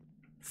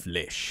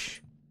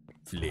 Flesh.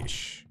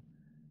 Flesh.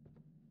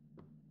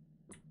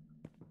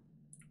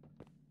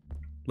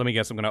 Let me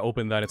guess, I'm gonna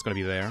open that, it's gonna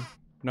be there.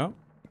 No?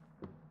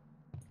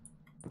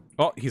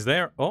 Oh, he's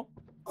there. Oh.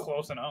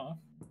 Close enough.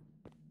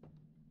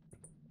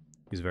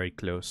 He's very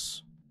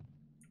close.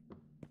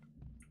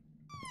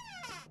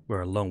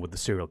 We're alone with the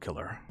serial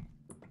killer.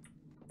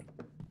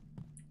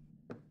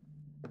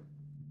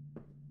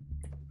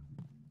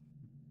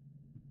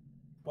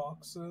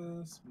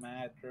 Boxes,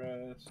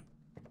 mattress.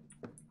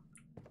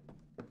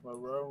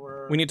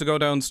 We need to go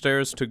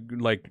downstairs to,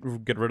 like,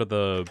 get rid of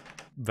the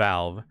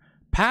valve.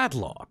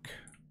 Padlock.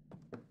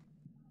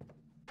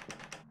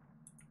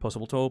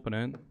 Possible to open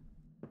it.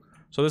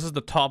 So this is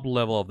the top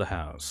level of the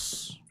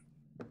house.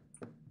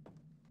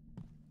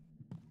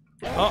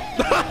 Oh.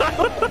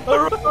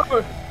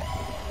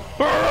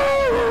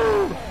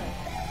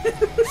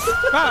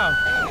 Oh.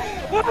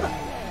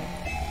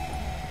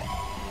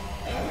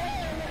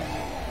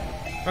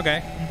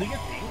 Okay. Do you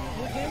think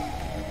with him?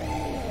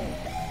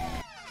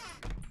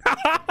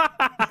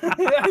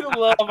 I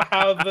love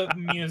how the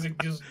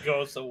music just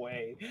goes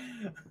away.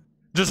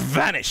 Just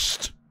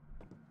vanished.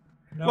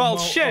 No well,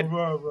 more shit.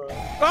 Aurora.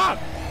 Ah!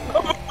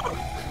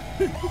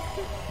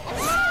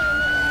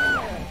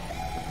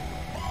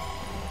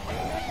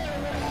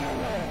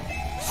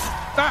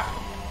 Ah!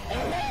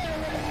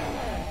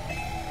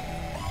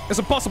 It's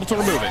impossible to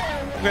remove it.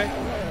 Okay.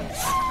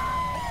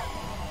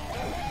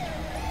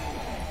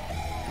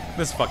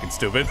 This is fucking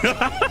stupid.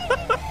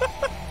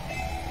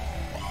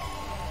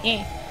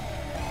 Yeah,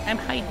 I'm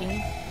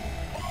hiding.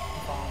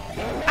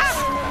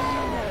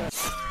 Ah!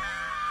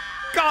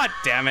 God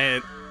damn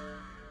it.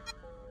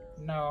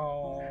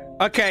 No.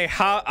 Okay,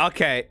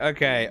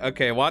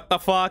 okay. What the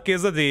fuck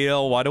is the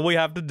deal? What do we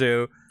have to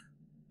do?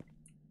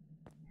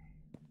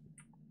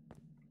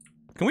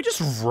 Can we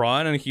just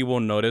run and he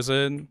won't notice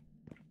it?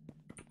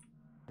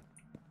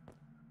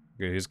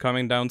 Okay, he's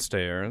coming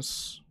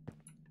downstairs.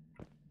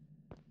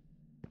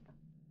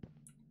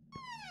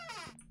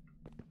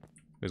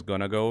 He's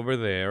gonna go over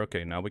there.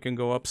 Okay, now we can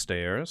go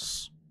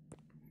upstairs.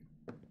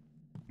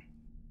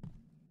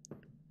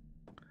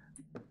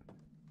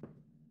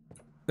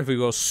 If we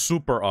go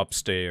super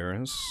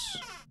upstairs,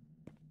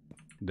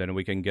 then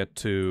we can get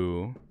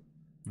to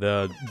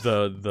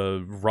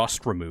the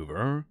rust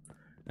remover.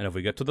 And if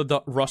we get to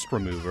the rust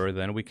remover,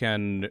 then we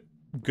can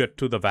get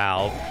to the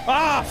valve.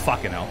 Ah,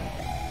 fucking hell.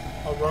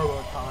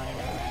 Aurora time.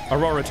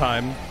 Aurora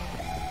time.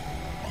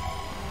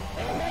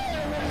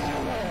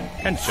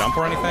 Can't jump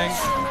or anything?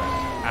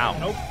 Ow.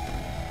 Nope.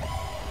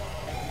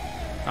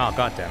 Oh,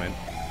 god damn it.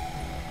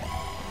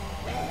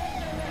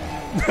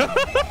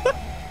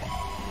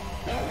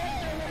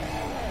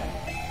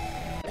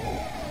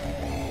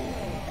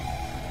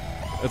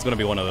 It's gonna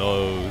be one of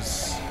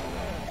those.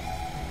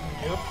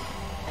 Yep.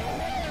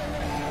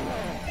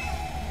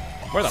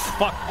 Where the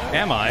fuck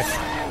am I?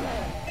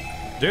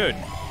 Dude.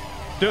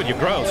 Dude, you're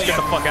gross. Get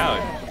the fuck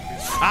out.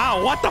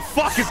 Ow, what the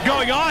fuck is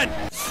going on?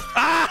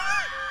 Ah!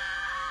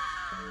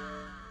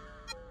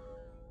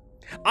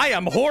 I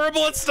am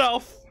horrible at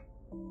stealth.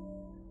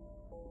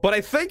 But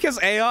I think his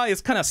AI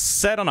is kind of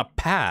set on a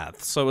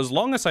path, so as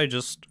long as I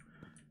just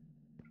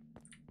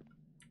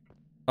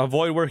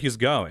avoid where he's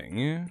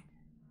going.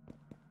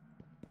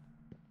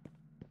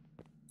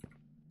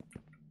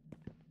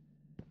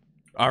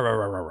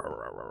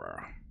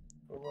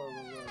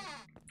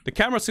 The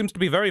camera seems to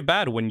be very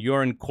bad when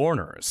you're in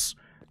corners.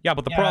 Yeah,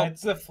 but the problem...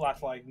 it's the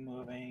flashlight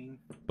moving.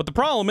 But the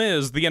problem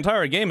is, the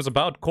entire game is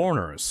about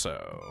corners,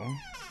 so...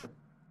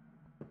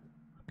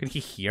 Can he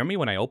hear me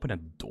when I open a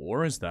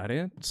door? Is that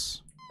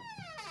it?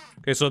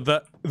 Okay, so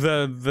the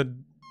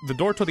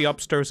door to the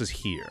upstairs is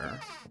here.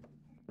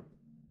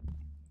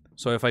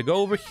 So if I go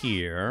over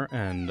here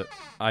and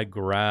I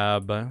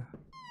grab...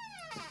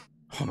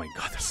 Oh my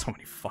god, there's so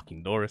many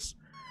fucking doors.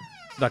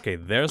 Okay,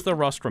 there's the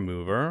rust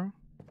remover.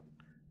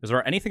 Is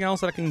there anything else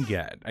that I can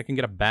get? I can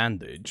get a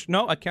bandage.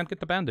 No, I can't get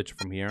the bandage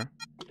from here.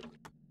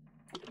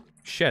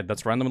 Shit,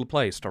 that's randomly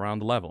placed around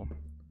the level.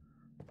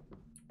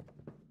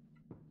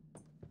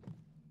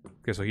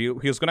 Okay, so he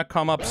was gonna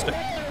come upstairs.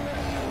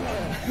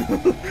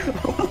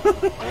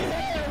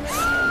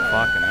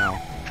 Fucking hell.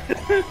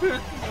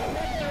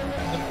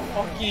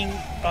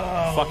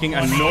 Fucking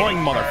annoying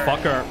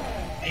motherfucker.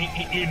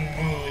 In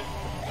mood.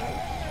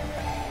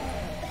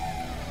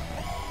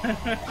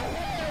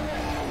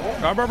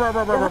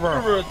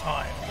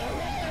 Time.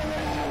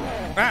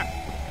 Ah.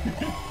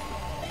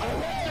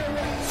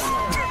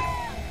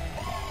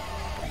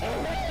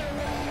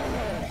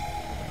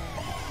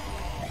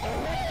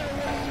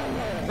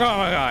 Oh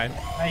my god.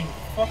 I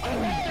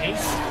fucking hate you.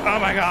 Oh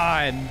my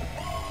god.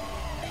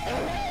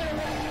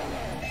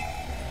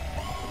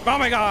 Oh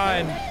my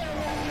god.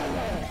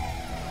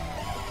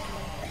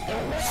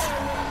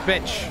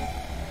 Bitch.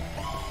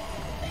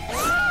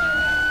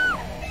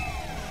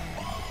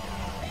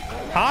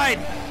 Hide.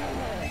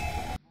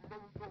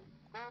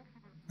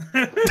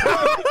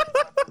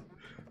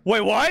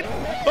 Wait, what?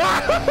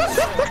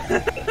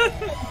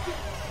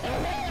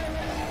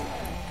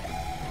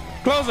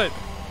 Close it.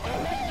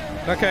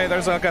 Okay,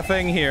 there's like a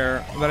thing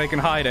here that I can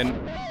hide in.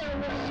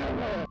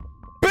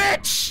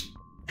 Bitch!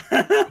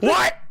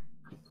 What?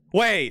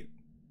 Wait.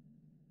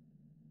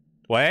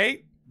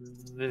 Wait.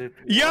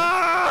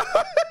 Yeah!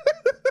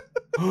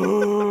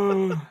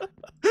 No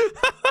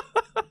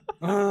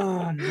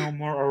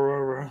more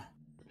Aurora.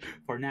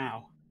 For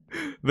now.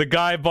 The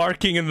guy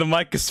barking in the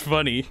mic is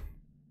funny.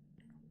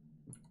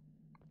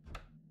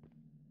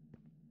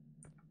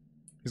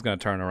 He's gonna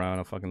turn around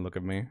and fucking look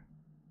at me.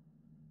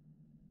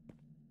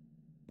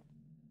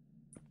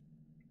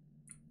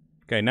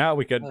 Okay, now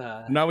we can...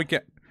 Now we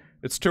can...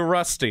 It's too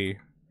rusty.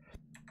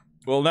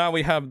 Well, now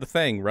we have the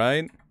thing,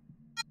 right?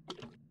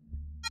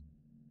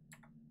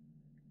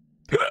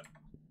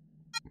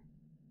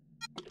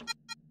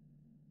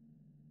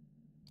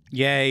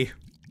 Yay.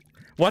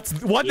 What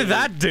did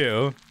that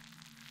do?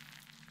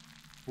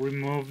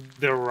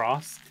 Remove the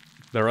rust.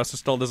 The rust is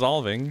still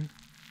dissolving.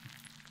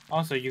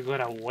 Also, you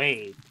gotta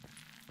wait.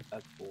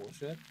 That's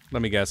bullshit.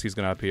 Let me guess, he's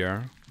gonna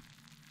appear.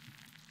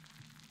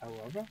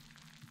 Aurora?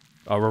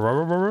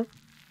 Aurora?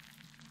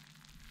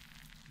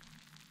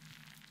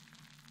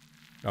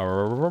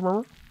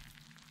 Aurora?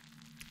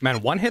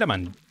 Man, one hit him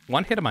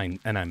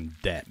and I'm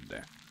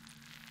dead.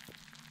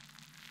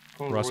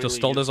 Rust is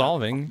still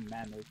dissolving.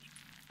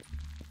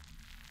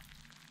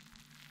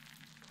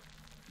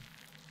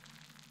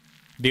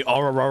 The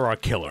Aurora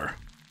killer.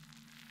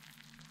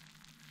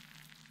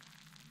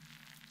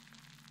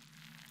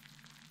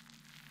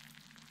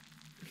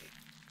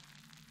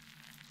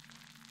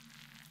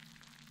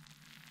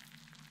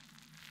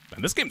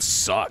 Man, this game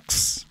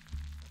sucks.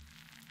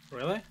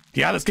 Really?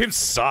 Yeah, this game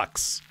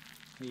sucks.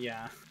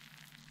 Yeah.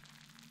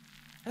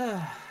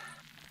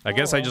 I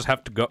guess I just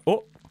have to go.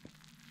 Oh.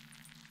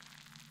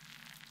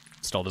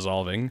 Still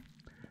dissolving.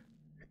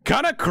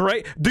 Kinda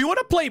great. Do you want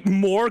to play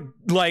more,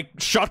 like,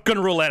 shotgun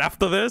roulette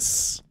after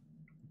this?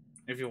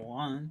 If you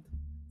want.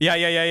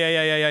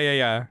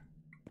 Yeah.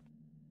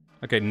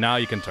 Okay, now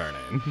you can turn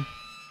in.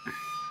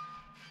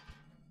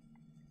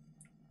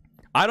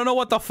 I don't know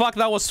what the fuck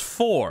that was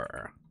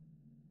for.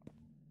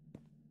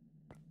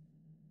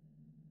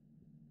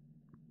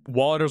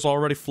 Water's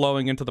already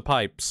flowing into the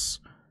pipes.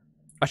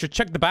 I should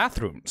check the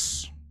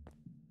bathrooms.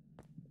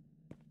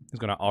 He's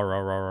gonna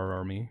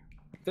RRRR me.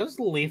 Does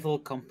Lethal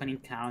Company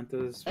count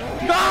as...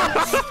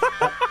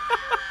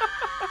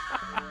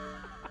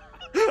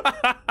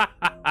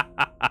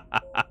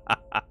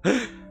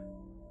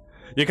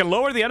 You can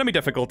lower the enemy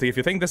difficulty if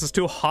you think this is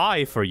too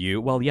high for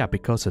you. Well, yeah,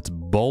 because it's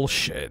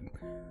bullshit.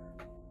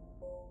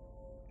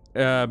 Do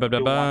you want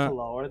to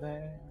lower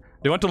the...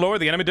 Do you want to lower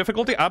the enemy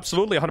difficulty?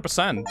 Absolutely,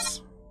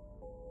 100%.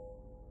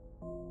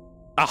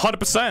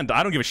 100%.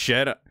 I don't give a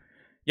shit.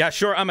 Yeah,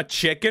 sure, I'm a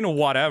chicken,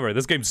 whatever.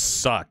 This game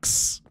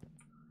sucks.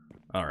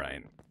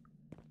 Alright.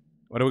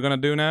 What are we gonna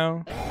do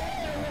now?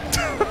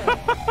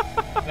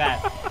 That.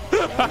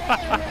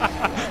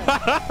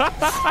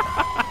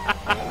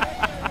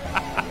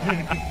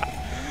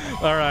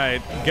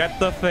 Alright, get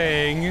the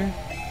thing.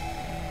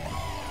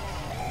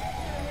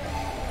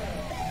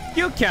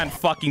 You can't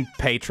fucking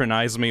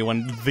patronize me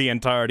when the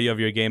entirety of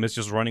your game is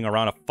just running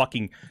around a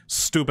fucking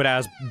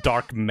stupid-ass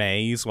dark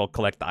maze while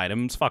collect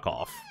items. Fuck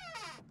off.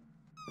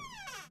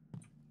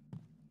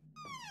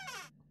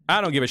 I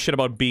don't give a shit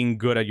about being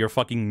good at your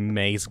fucking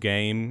maze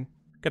game.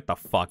 Get the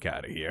fuck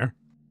out of here.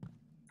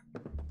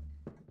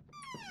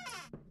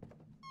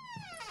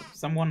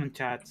 Someone in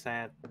chat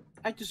said,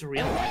 I just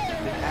realized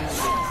that it has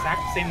the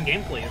exact same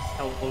gameplay as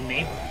Hello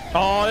Neighbor.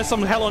 Oh, there's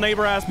some Hello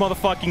Neighbor ass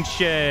motherfucking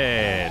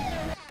shit.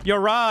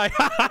 You're right.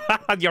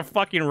 You're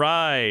fucking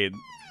right.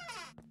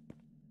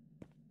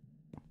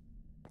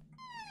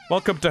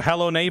 Welcome to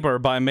Hello Neighbor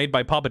made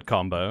by Puppet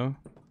Combo.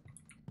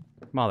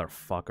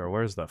 Motherfucker,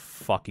 where's the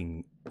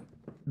fucking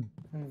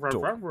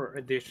Rubber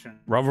edition.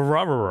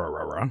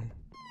 Rubber.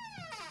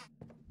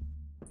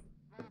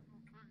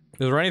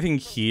 Is there anything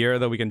here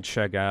that we can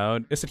check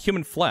out? Is it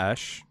human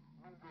flesh?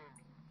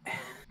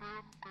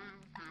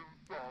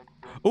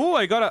 Ooh,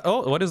 I got a...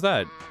 Oh, what is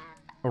that?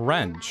 A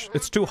wrench.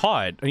 It's too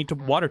hot. I need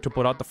water to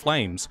put out the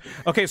flames.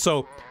 Okay,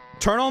 so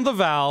turn on the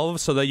valve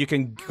so that you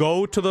can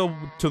go to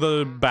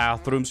the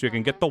bathroom so you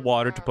can get the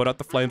water to put out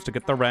the flames to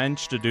get the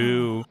wrench to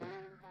do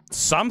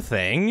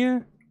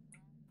something.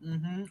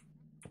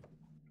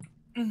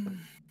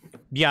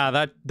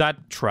 Yeah,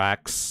 that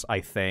tracks,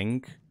 I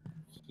think.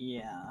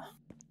 Yeah.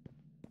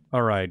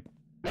 All right.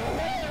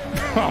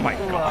 Oh my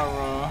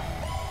god.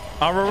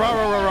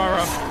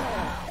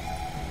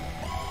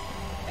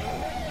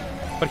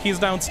 But he's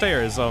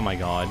downstairs. Oh my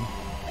god.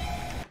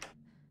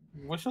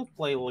 We should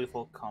play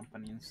Lethal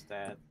Company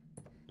instead.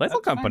 Lethal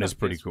Company is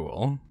pretty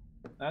cool.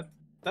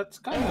 That's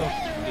kind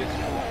of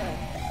useful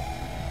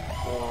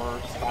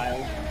for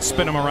style.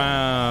 Spin him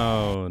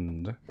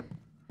around.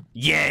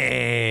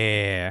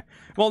 Yeah.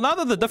 Well, now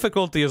that the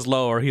difficulty is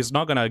lower, he's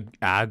not gonna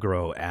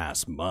aggro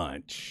as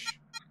much.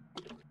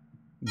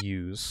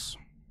 Use.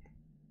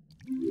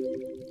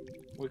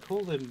 We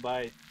could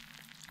invite.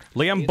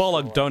 Liam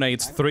Bullock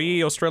donates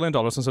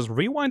 $3 and says,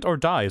 Rewind or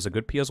Die is a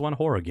good PS1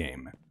 horror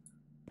game.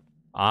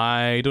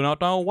 I do not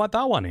know what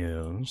that one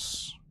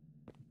is.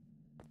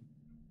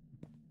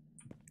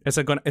 Is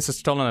it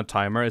still on a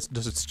timer?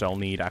 Does it still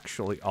need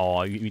actually...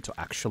 Oh, you need to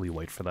actually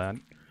wait for that.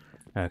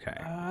 Okay.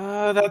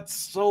 That's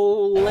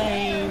so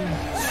lame.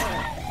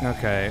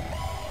 Okay.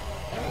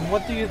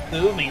 What do you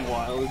do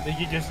meanwhile? Did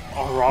you just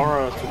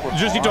Aurora super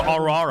Just need to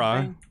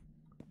Aurora.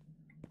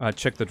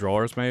 Check the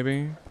drawers,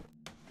 maybe?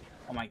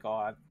 Oh my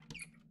god.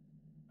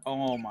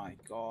 Oh my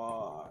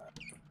god.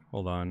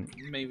 Hold on.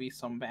 Maybe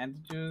some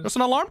bandages? There's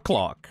an alarm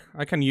clock.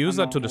 I can use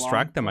that to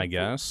distract them, I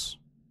guess.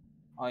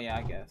 Oh yeah,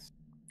 I guess.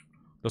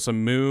 There's a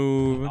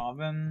move.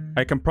 Oven.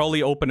 I can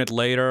probably open it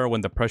later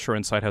when the pressure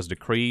inside has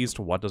decreased.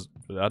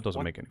 That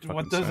doesn't make any fucking sense.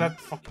 What does that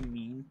fucking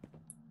mean?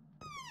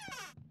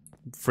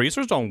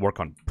 Freezers don't work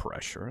on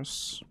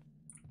pressures.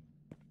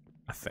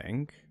 I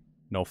think.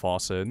 No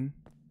faucet.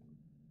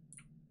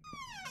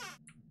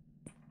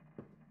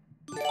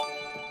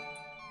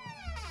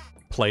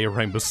 Play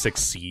Rainbow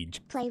Six Siege.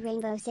 Play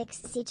Rainbow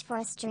Six Siege for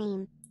a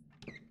stream.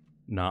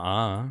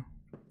 Nuh-uh.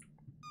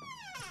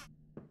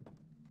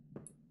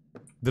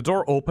 The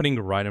door opening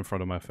right in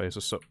front of my face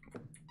is so...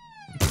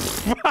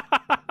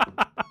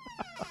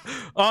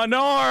 Oh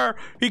no!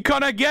 He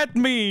gonna get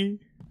me!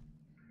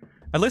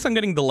 At least I'm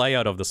getting the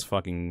layout of this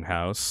fucking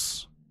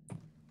house.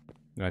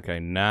 Okay,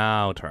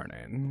 now turn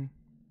in.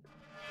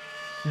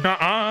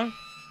 Nuh-uh!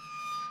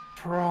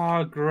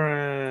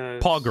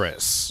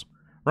 Progress.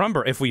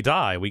 Remember, if we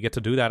die, we get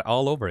to do that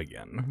all over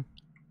again.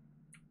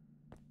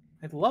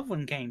 I love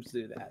when games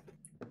do that.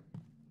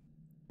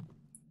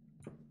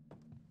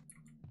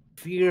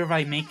 Fear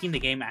by making the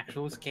game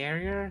actually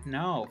scarier?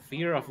 No,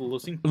 fear of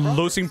losing progress.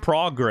 Losing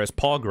progress.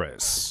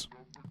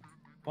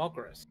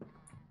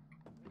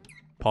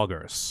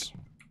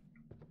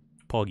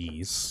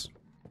 Poggies.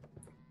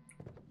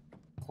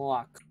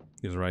 Clock.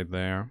 He's right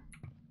there.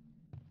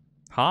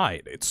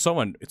 Hide. It's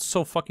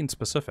so fucking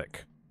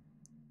specific.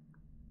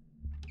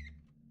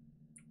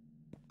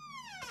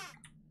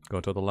 Go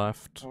to the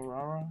left.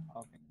 Aurora?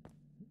 Okay.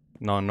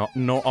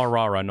 No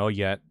Aurora, no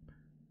yet.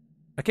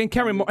 I can't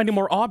carry any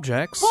more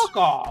objects. Fuck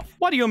off!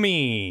 What do you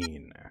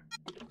mean?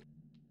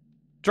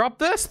 Drop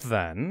this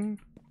then.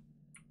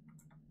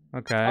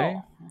 Okay.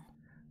 Oh.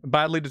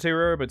 Badly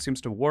deteriorated, but it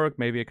seems to work.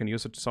 Maybe I can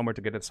use it somewhere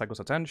to get its Psycho's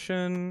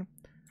attention.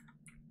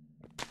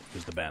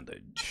 Here's the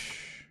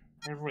bandage.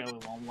 I really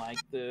won't like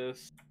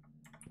this.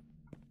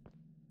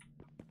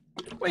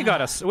 We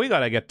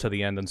gotta get to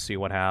the end and see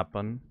what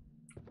happened.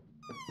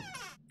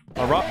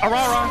 Aurora.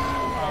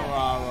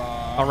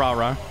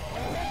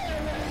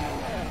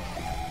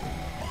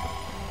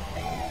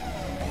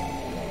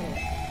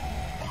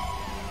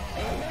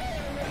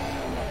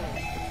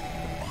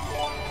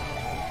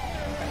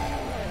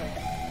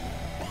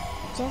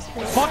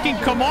 Fucking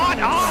come on!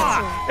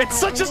 Ah! It's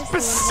such a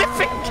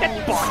specific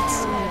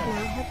hitbox!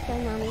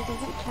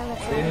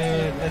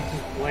 Dude, let's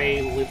just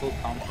play Little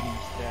Company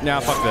instead. Nah,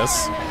 fuck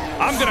this.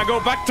 I'm gonna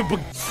go back to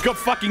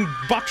fucking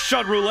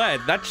Buckshot Roulette.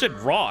 That shit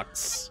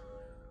rocks.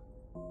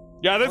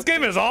 Yeah, this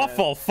game is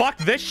awful. Fuck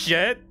this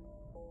shit.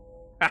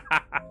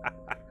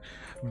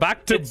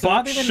 Back to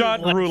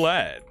Buckshot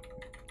Roulette.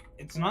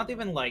 It's not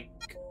even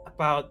like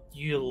about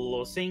you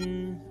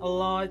losing a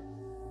lot.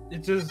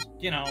 It's just,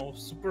 you know,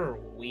 super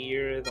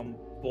weird and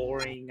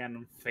boring and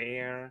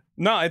unfair.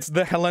 No, it's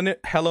the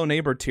Hello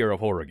Neighbor tier of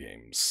horror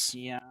games.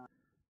 Yeah.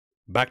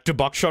 Back to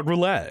Buckshot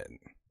Roulette.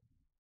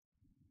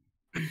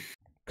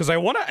 Because I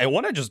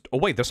wanna just... Oh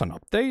wait, there's an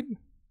update?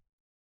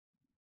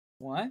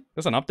 What?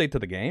 There's an update to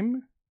the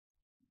game?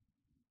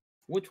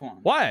 Which one?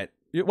 What?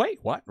 Wait,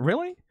 what?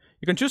 Really?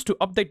 You can choose to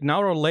update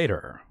now or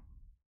later.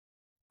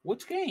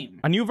 Which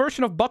game? A new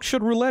version of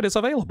Buckshot Roulette is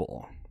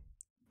available.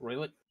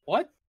 Really?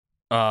 What?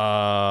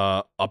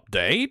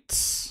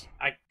 Updates?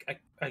 I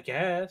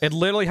guess. It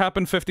literally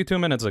happened 52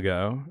 minutes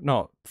ago.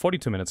 No,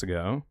 42 minutes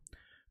ago.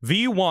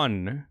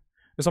 V1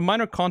 is a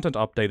minor content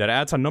update that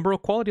adds a number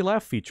of quality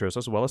life features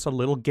as well as a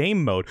little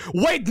game mode.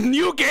 Wait,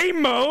 new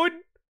game mode?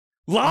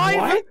 Live?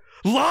 What?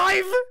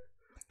 Live?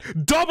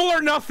 Double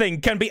or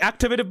Nothing can be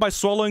activated by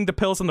swallowing the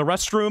pills in the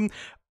restroom.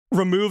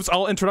 Removes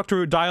all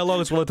introductory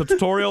dialogue as well as the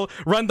tutorial.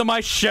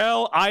 Randomized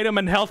shell, item,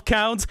 and health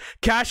counts.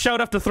 Cash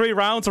out after 3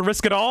 rounds or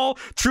risk it all.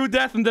 True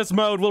death in this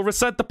mode will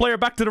reset the player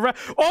back to the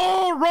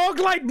Oh,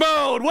 roguelite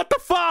mode! What the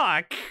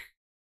fuck?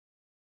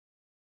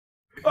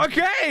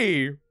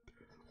 Okay!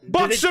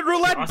 Buckshot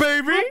Roulette,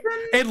 baby!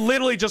 It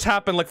literally just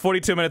happened like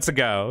 42 minutes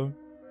ago.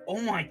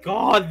 Oh my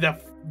god,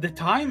 the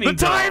timing. The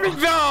timing,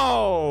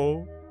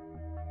 though!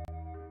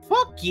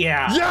 Fuck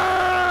yeah!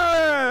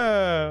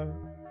 Yeah!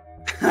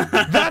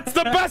 That's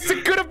the best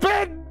it could have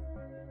been!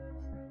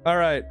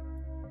 Alright.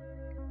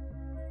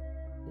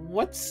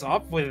 What's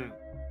up with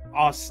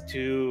us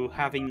two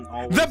having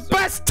always The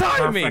best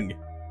timing!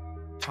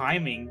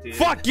 Timing, dude.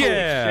 Fuck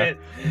yeah!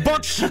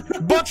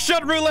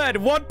 Buckshot Roulette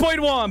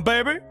 1.1,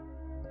 baby!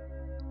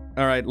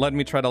 Alright, let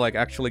me try to like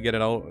actually get it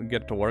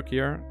to work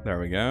here.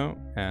 There we go.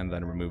 And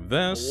then remove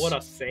this. What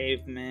a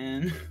save,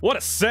 man. What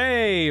a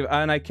save!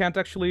 And I can't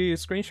actually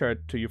screen share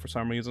it to you for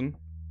some reason.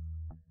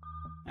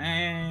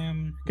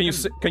 Can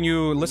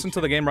you listen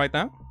to the game right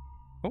now?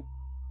 Oh.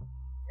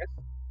 Yes.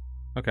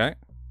 Okay.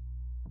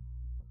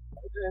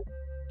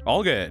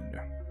 All good.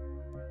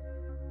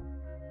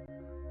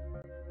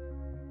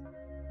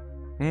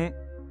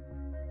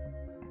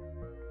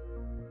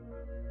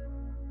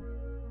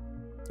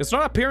 It's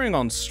not appearing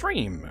on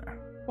stream.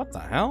 What the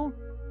hell?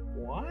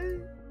 What?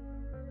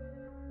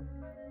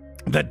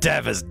 The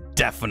dev is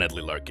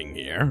definitely lurking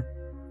here.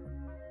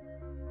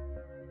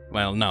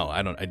 Well, no,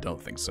 I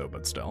don't think so,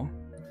 but still.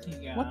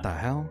 Yeah. What the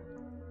hell?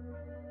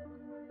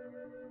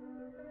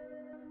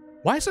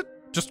 Why is it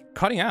just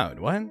cutting out?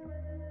 What?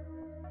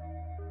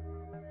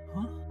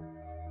 Huh?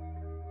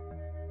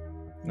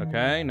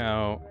 Okay,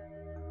 now...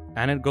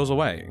 And it goes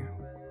away.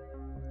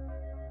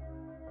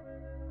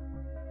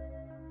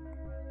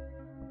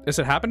 Is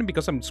it happening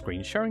because I'm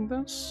screen sharing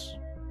this?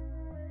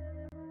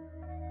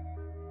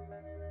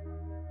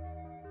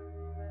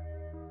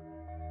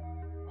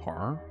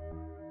 Horror?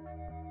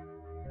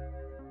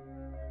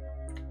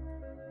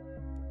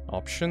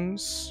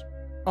 Options?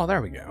 Oh,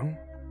 there we go.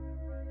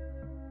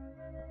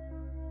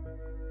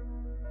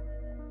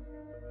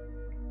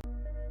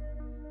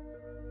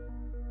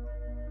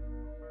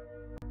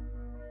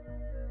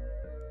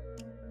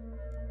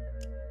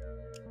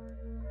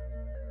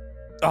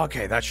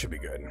 Okay, that should be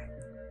good.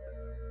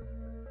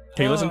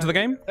 Can you listen to the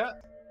game?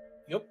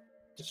 Yep,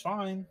 just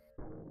fine.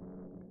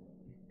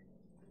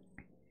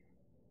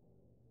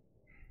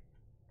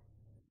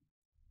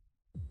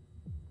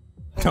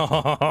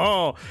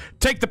 Oh,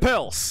 take the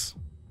pills.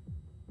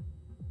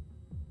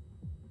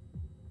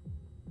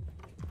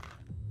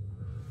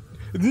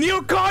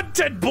 New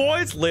content,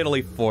 boys!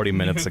 Literally 40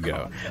 minutes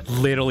ago.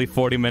 Literally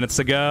 40 minutes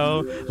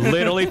ago.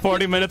 Literally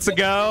 40 minutes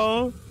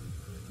ago.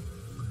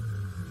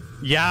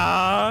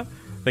 Yeah.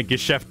 Thank you,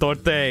 Chef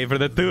Torte, for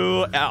the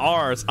 2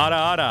 R's.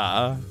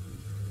 Ara.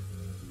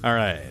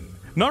 Alright.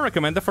 Not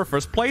recommended for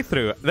first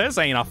playthrough. This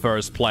ain't a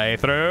first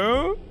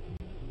playthrough.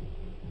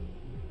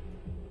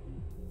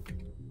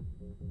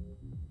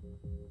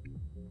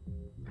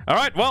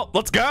 Alright, well,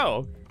 let's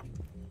go.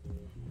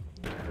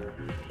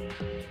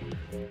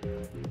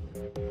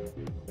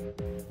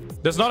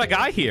 There's not a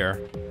guy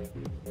here.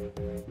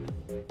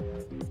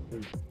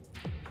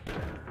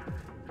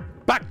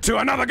 Back to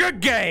another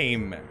good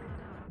game.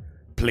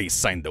 Please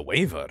sign the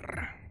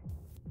waiver.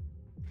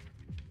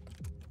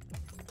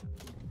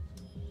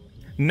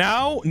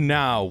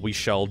 Now we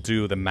shall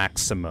do the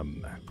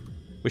maximum.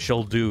 We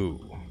shall do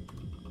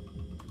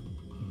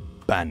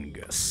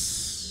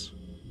Bangus.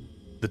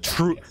 The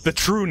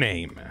true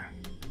name.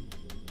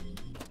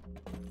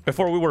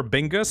 Before we were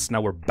Bingus,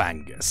 now we're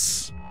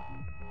Bangus.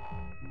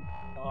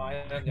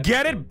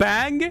 Get it,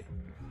 Bang?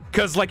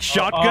 Cause like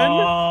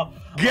shotgun?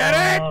 Get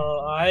it?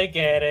 I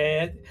get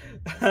it.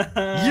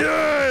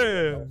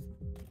 Yeah!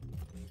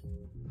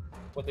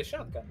 With a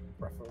shotgun,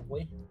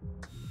 preferably.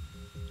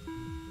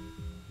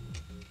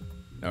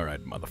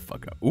 Alright,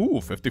 motherfucker. Ooh,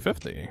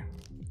 50-50.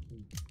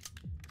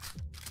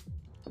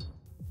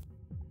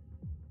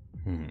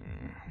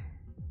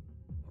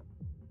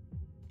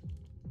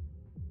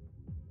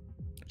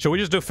 Should we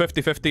just do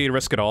 50-50,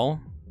 risk it all?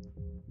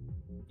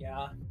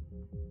 Yeah.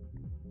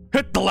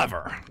 Hit the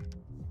lever!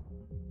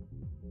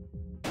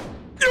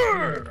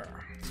 Yeah!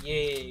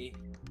 Yay.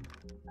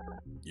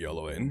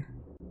 Yellow in.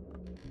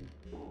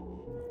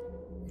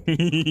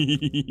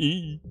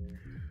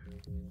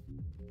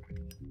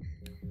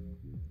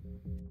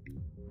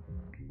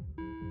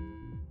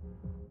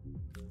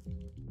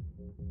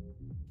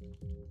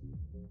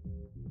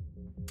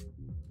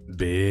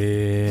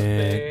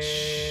 Bitch.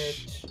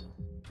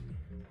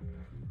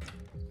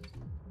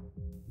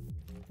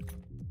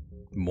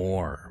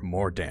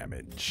 More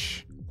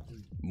damage.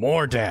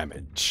 More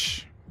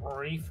damage.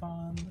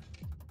 Refund.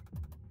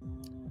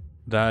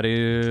 That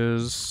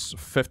is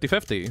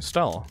 50-50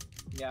 still.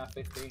 Yeah,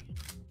 50.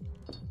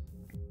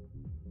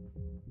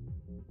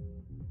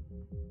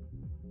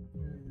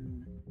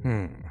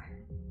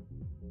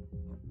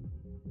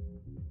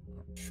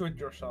 Shoot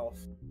yourself.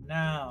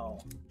 Now.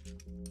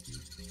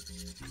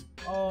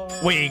 Oh.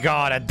 We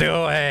gotta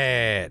do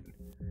it!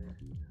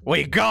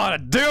 We gotta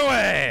do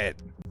it!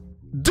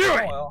 Do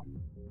it! Well.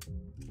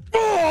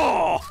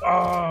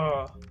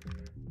 Oh!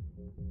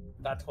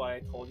 That's why I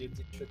told you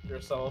to shoot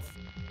yourself.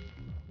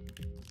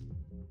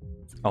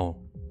 Oh.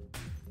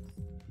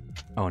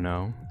 Oh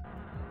no.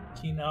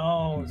 He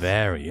knows.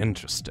 Very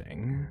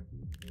interesting.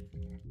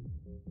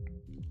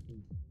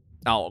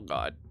 Oh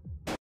god.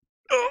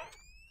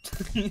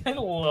 I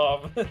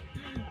love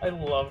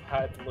how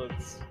it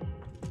looks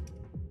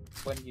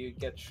when you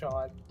get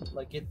shot.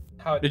 Like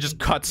how it just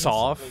cuts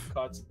off.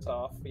 Cuts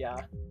off, yeah.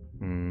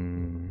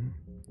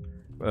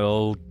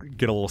 We'll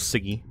get a little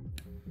siggy.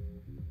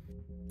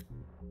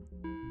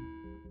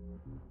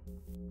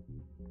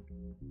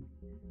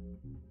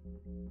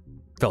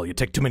 Phil, you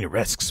take too many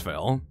risks,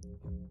 Phil.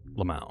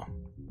 Lamau.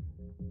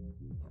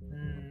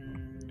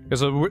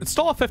 Because it's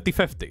still a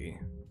 50-50.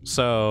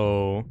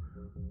 So...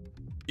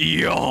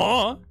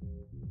 Yeah!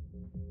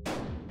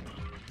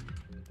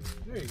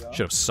 There you go.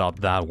 Should have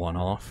subbed that one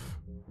off.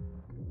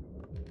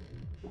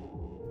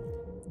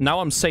 Now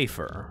I'm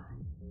safer.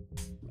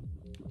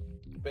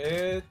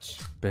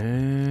 Bitch.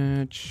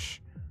 Bitch.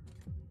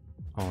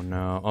 Oh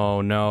no,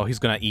 oh no, he's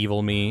gonna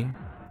evil me.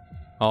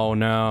 Oh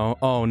no,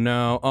 oh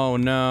no, oh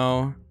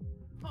no.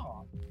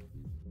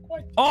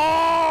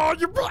 Oh,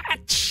 you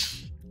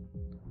bitch!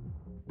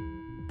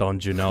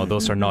 Don't you know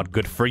those are not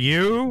good for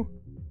you?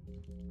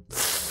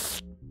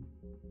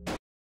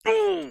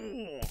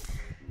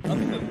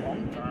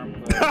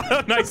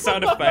 Nice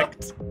sound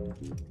effect.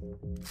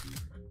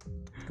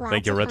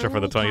 Thank you, Retro,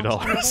 for the $20.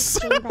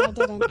 But I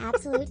did an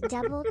absolute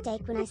double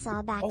take when I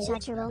saw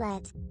Buckshot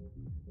Roulette.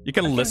 You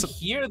can listen. I can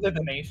hear the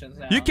donations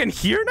now. You can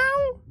hear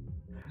now?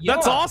 Yeah.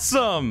 That's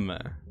awesome!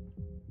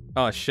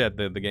 Oh shit,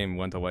 the game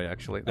went away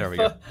actually. There we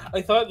go.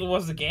 I thought it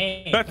was the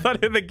game. I thought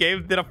the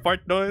game did a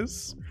fart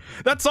noise.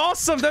 That's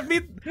awesome! That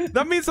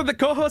means that the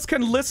co-host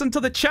can listen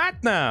to the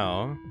chat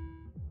now!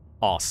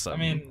 Awesome. I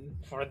mean,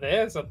 for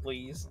this at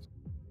least.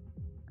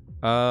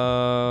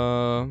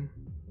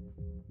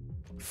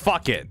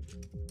 Fuck it.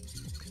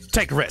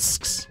 Take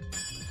risks.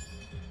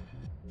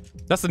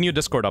 That's the new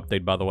Discord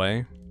update, by the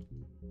way.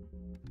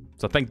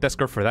 So thank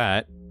Discord for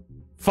that.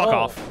 Fuck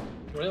off.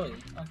 Really?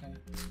 Okay.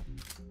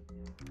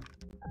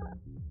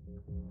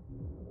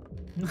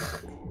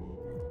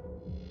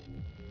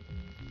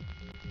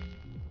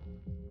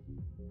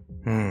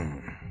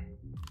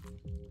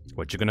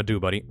 What you gonna do,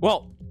 buddy?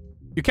 Well,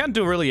 you can't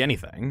do really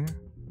anything.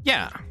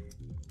 Yeah.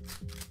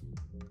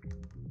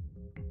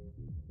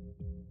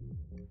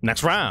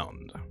 Next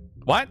round.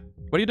 What?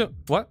 What do you do?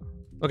 What?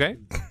 Okay.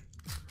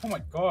 Oh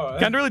my god.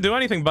 Can't really do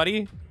anything,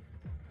 buddy.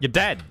 You're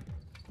dead.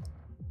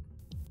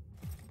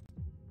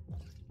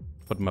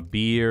 Put my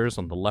beers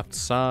on the left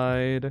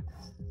side.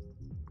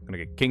 Gonna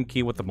get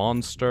kinky with the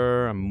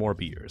monster and more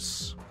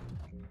beers.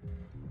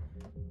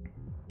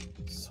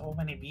 So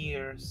many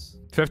beers.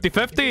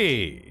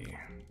 50-50.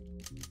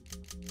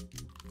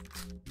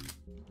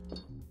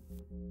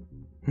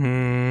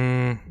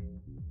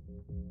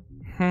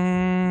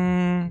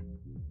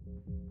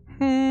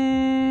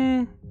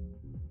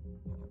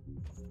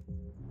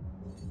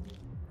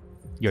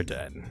 You're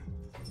dead.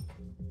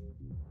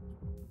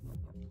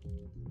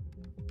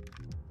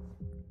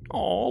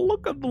 Oh,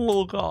 look at the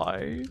little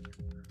guy.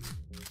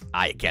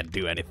 I can't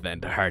do anything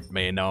to hurt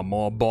me no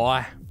more,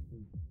 boy.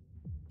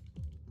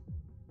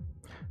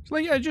 So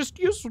yeah, just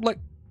use like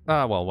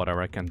well,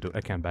 whatever. I can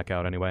back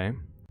out anyway.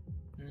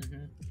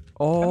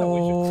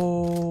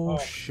 Oh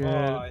shit.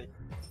 God.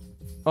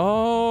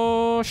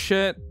 Oh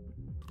shit.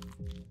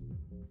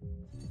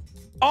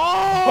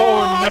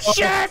 Oh, no.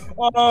 shit!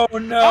 Oh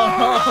no!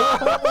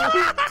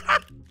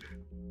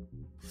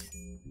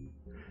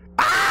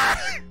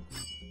 Ah!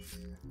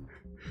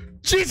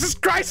 Jesus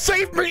Christ,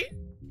 save me!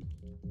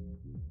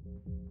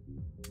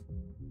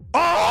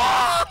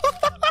 Oh!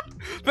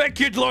 Thank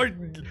you,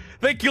 Lord.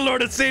 Thank you,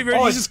 Lord and Savior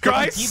Jesus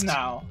Christ.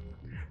 Now.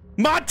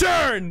 My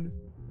turn.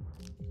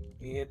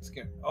 It's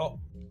good. Oh.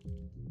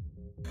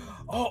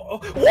 Oh.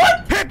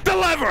 What? Hit the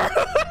lever.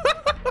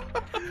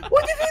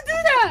 Why did he do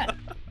that?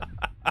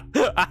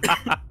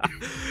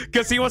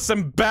 Because he was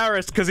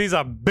embarrassed because he's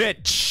a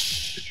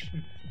bitch.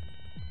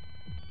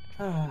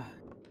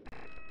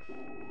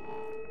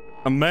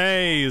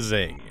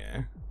 Amazing.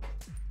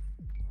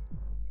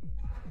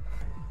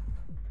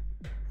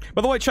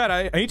 By the way, chat,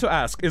 I need to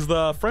ask, is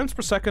the frames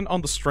per second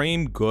on the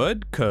stream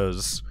good?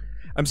 Because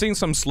I'm seeing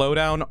some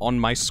slowdown on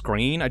my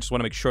screen. I just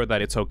want to make sure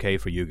that it's okay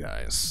for you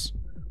guys.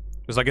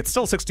 It's like, it's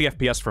still 60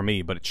 FPS for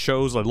me, but it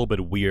shows a little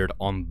bit weird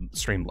on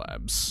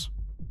Streamlabs.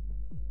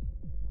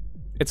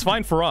 It's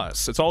fine for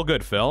us. It's all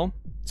good, Phil.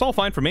 It's all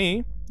fine for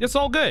me. It's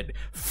all good.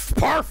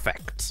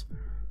 Perfect.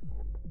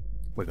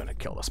 We're gonna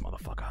kill this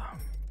motherfucker.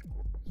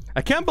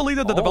 I can't believe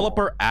that the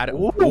developer added.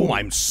 Oh,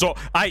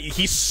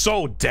 he's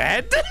so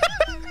dead.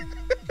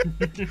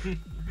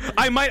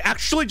 I might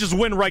actually just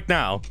win right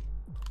now.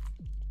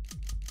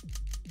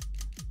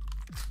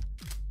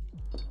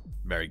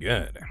 Very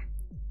good.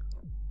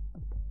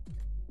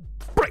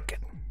 Break it.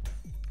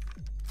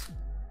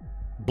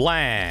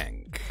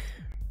 Blank.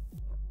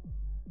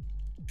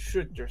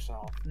 Shoot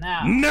yourself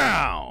now.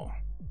 Now.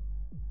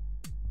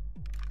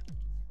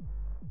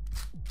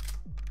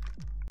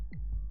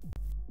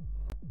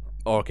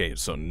 Okay,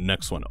 so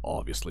next one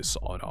obviously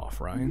saw it off,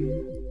 right?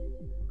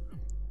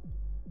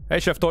 Hey,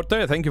 Chef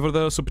Torte, thank you for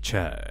the super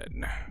chat.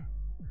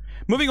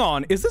 Moving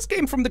on, is this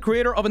game from the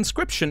creator of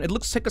Inscription? It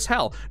looks sick as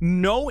hell.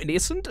 No, it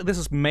isn't. This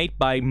is made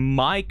by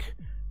Mike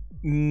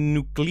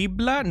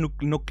Nuklibla.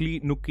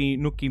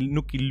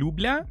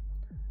 Nukilubla.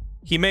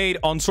 He made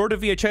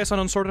Unsorted VHS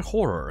and Unsorted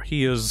Horror.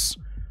 He is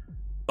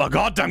a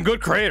goddamn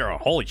good creator.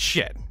 Holy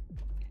shit.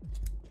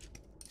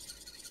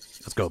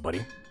 Let's go,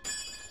 buddy.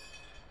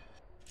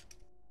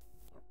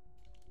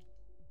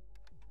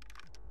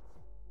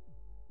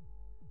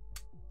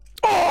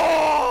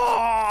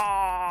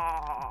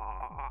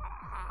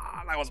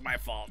 That was my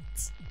fault.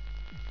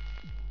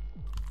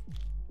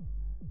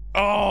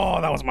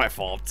 Oh, that was my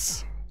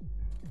fault.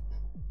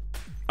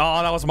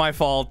 Oh, that was my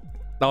fault.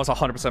 That was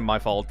 100% my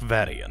fault.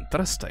 Very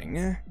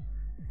interesting.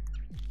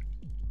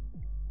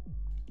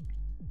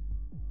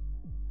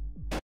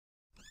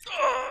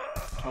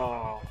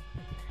 Oh.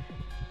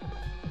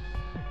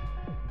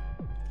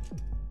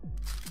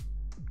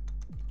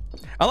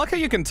 I like how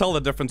you can tell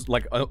the difference,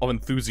 like, of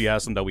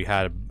enthusiasm that we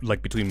had,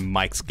 like, between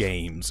Mike's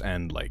games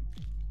and, like,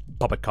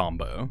 Puppet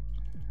Combo.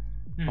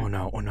 Oh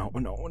no, oh no, oh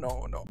no, oh no,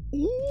 oh no.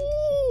 Ooh.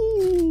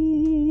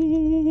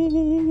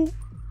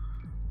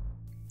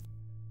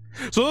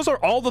 So those are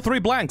all the 3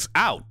 blanks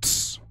out.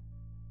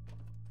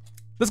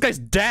 This guy's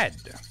dead.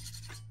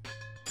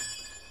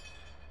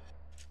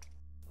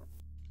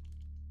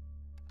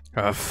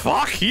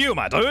 Fuck you,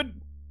 my dude.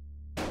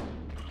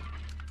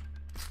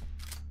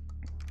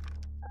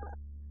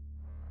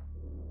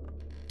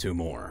 Two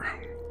more.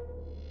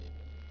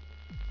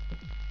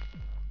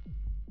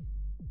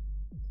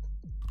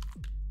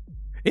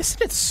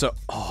 Isn't it so?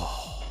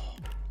 Oh.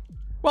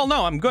 Well,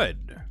 no, I'm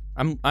good.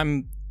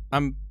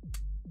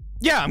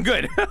 Yeah, I'm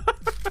good.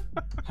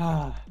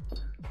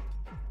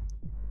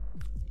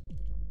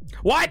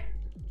 What?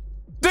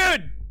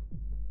 Dude!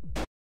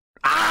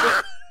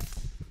 Ah!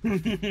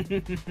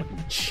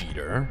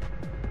 Cheater.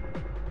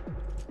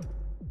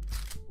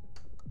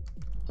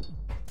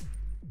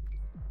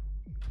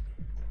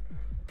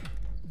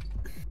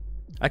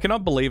 I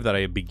cannot believe that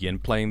I begin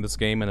playing this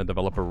game and the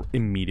developer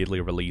immediately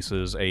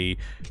releases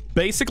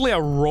basically a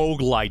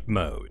roguelite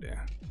mode.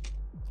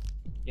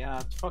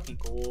 Yeah, it's fucking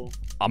cool.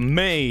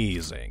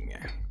 Amazing.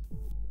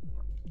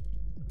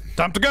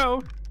 Time to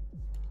go.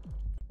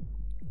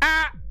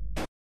 Ah!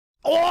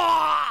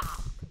 Oh!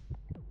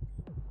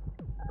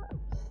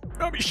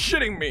 Don't be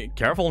shitting me.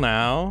 Careful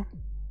now.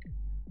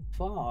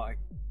 Fuck.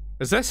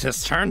 Is this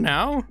his turn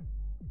now?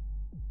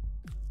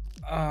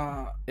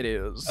 It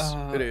is.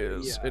 It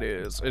is. It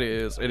is. It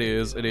is. It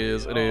is. It is. It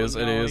is. It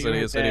is. It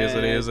is. It is.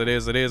 It is. It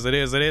is. It is. It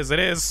is. It is. It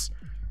is.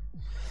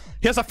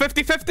 He has a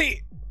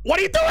 50-50. What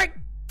are you doing?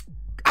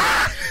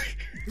 Ah!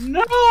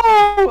 No.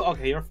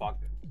 Okay, you're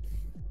fucked.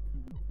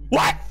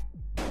 What?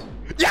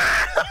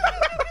 Yeah.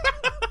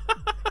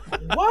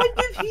 Why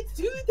did he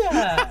do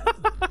that?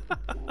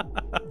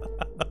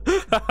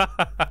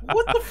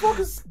 What the fuck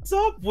is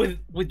up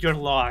with your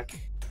luck?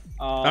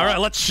 All right,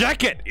 let's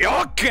check it.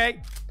 Okay.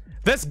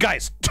 This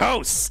guy's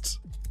toast.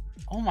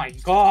 Oh my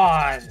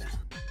god.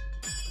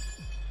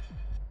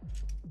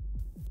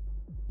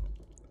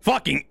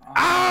 Fucking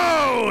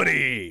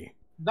Audi.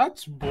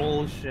 That's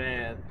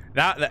bullshit.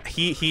 That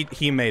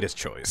he made his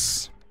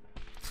choice.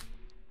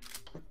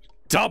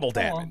 Double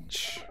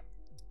damage.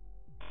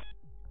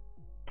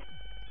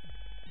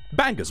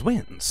 Bangas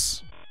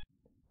wins.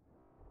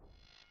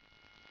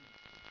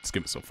 This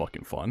game is so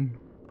fucking fun.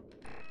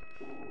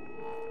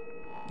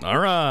 All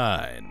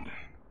right,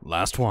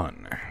 last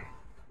one.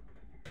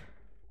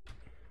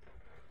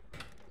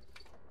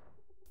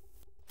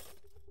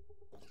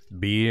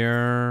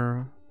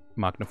 Beer,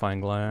 magnifying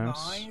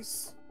glass.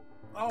 Nice.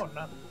 Oh,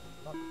 not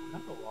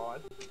a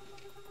lot.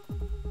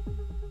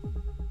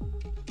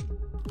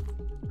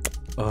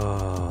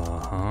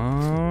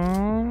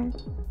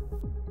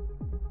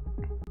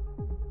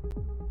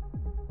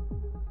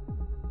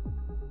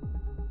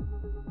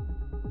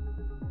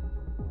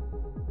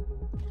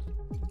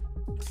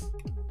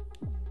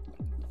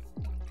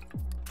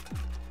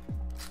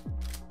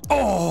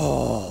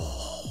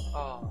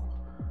 Oh,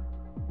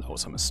 that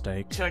was a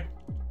mistake. Check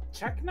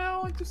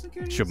now, just in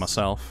case. Shoot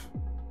myself.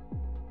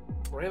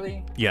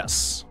 Really?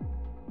 Yes.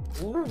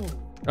 Ooh.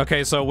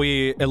 Okay, so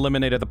we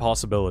eliminated the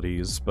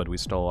possibilities, but we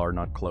still are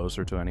not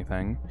closer to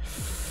anything.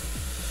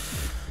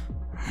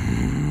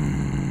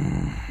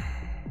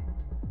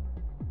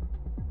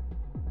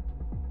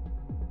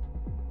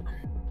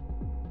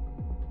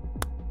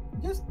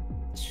 Just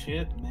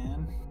shit,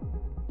 man.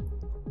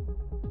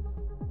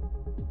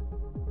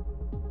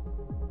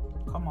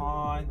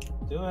 on,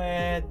 do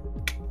it.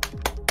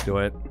 Do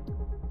it.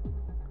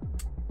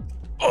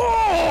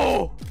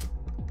 Oh!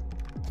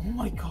 Oh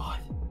my god.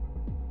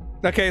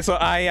 Okay, so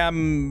I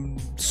am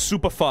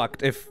super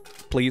fucked. If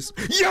please,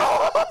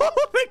 yo,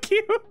 thank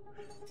you.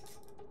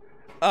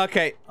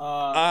 Okay.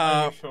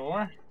 Are you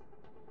sure?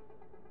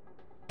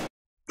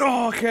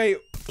 Okay,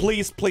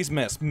 please,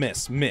 miss.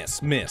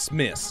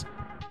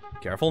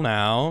 Careful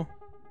now.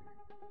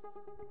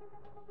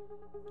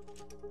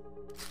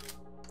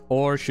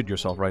 Or shoot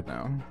yourself right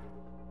now.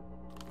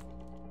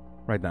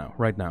 Right now.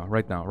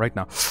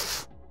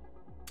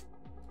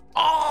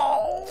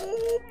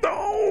 Oh,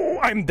 no!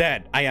 I'm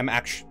dead. I am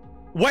actually...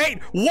 Wait!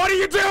 What are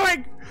you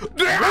doing?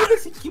 Why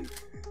does he keep...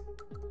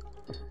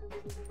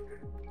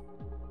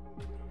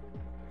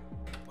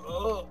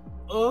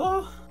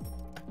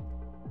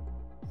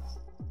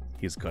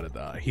 He's gotta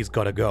die. He's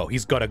gotta go.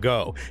 He's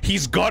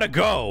gotta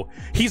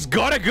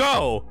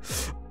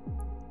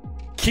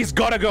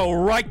go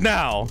right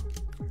now.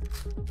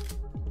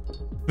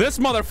 This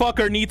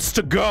motherfucker needs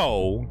to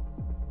go.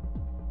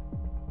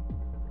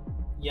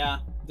 Yeah,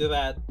 do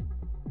that.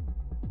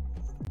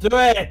 Do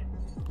it!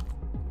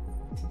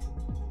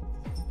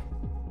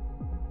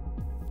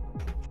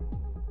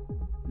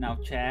 Now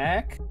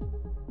check.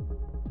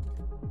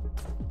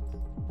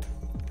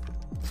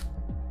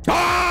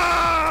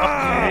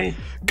 Ah! Okay.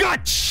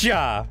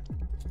 Gotcha!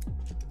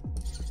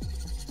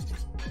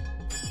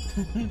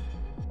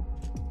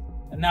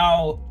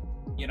 Now,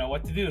 you know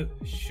what to do.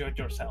 Shoot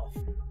yourself.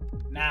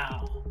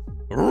 Now.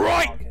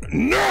 Right okay.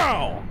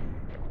 now!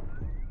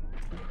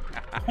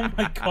 Oh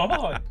my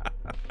god.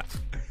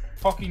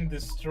 Fucking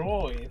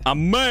destroyed.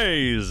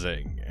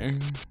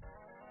 Amazing.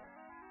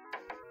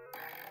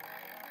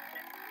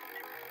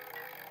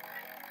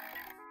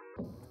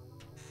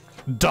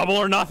 Double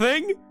or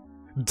nothing?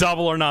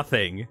 Double or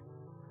nothing?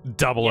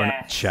 Double or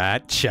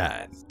chat.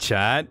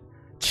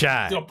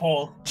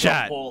 Double.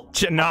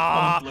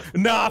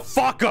 Nah,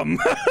 fuck them.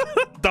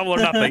 Double or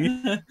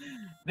nothing.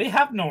 They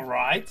have no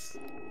rights.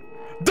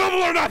 Double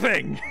or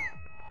nothing.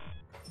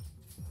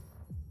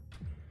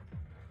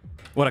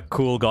 What a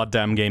cool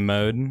goddamn game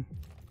mode.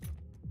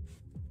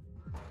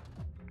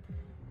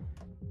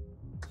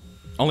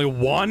 Only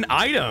one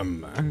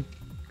item.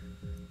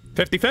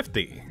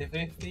 50-50.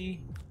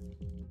 50.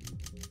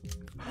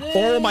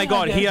 Oh my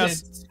god, he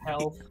has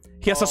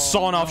a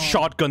sawn-off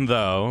shotgun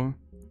though.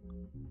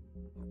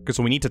 Because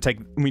we need to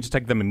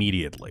take them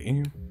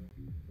immediately.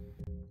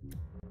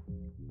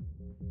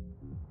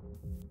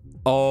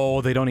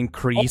 Oh, they don't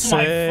increase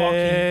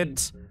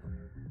it.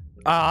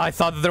 I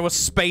thought that there was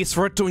space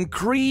for it to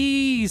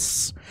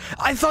increase.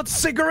 I thought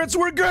cigarettes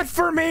were good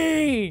for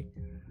me.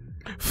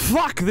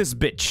 Fuck this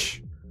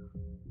bitch.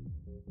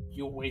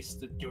 You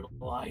wasted your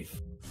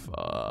life.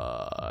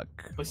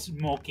 Fuck. By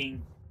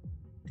smoking.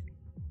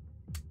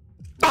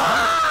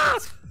 Ah!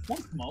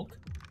 Won't smoke.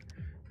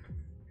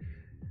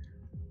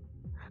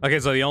 Okay,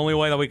 so the only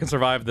way that we can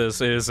survive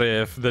this is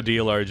if the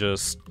dealer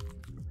just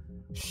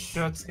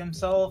shoots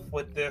himself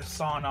with the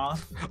sawn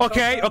off.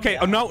 Okay, okay.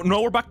 Yeah. Oh,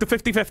 no, we're back to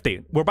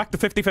 50-50. We're back to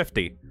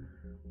 50-50.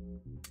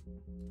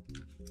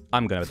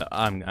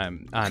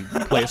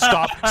 Please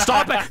stop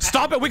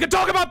it. We can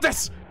talk about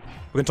this.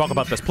 We can talk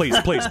about this, please.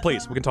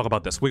 We can talk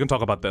about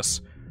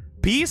this.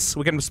 Peace.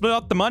 We can split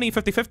up the money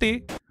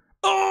 50-50.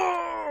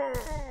 Oh!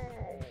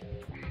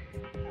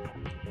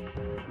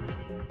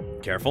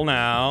 Careful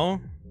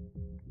now.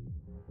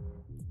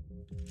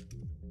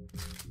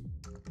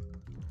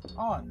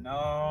 Oh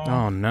no.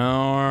 Oh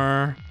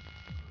no.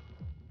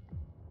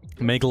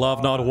 Make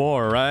love, not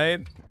war,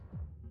 right?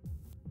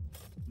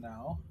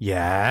 No.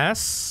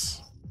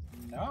 Yes.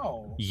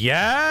 No.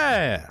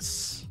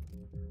 Yes.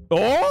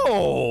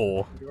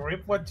 Oh. You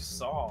rip what you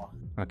saw.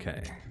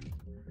 Okay.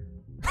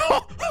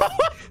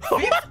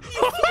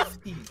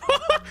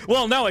 50-50.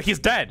 Well, no, he's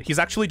dead. He's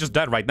actually just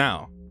dead right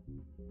now.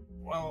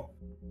 Well,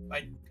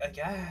 I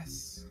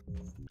guess.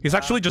 He's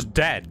actually just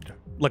dead.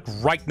 Like,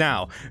 right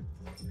now.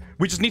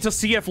 We just need to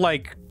see if,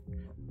 like...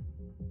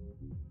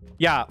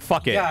 Yeah,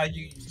 fuck it. Yeah,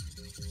 you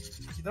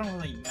don't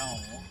really know.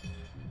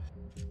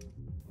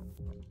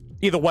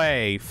 Either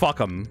way, fuck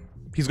him.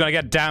 He's gonna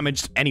get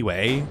damaged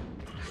anyway.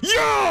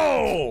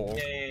 Yo!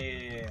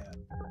 Yeah.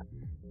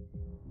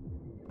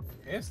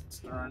 His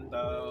turn,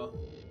 though.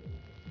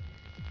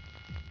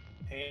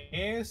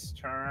 His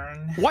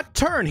turn. What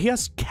turn? He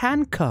has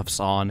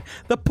handcuffs on.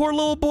 The poor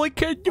little boy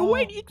can't do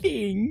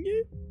anything.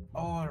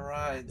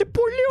 Alright. The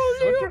poor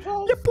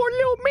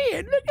little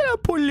man. Look at that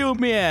poor little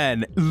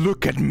man.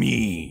 Look at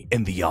me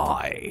in the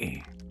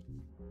eye.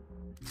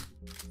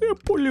 The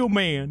poor little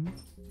man.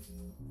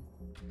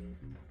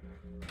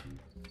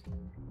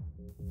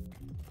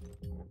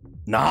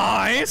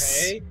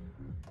 Nice. Okay.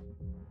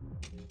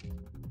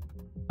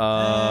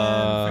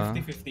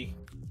 50-50.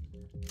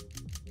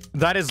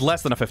 That is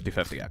less than a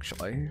 50-50,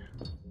 actually.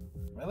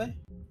 Really?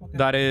 Okay.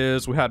 That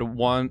is, we had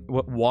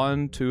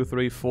 1, 2,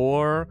 3,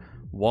 4.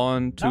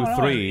 1, 2,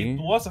 3. It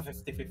was a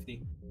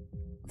 50-50.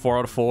 4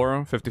 out of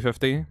 4,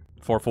 50-50.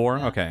 4-4.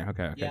 Yeah.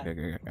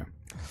 Okay.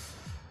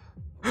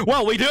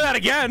 Well, we do that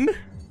again.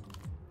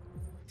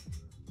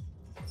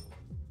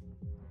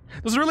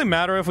 Does it really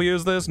matter if we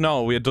use this?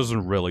 No, it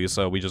doesn't really,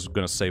 so we're just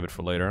gonna save it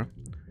for later.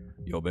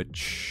 Yo,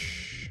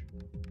 bitch.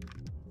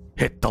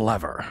 Hit the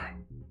lever.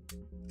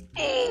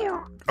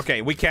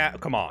 Okay, we can't...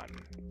 Come on.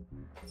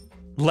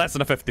 Less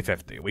than a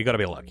 50-50. We gotta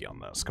be lucky on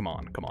this. Come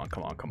on, come on,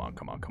 come on, come on,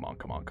 come on, come on,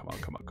 come on, come on,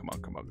 come on, come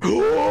on, come on.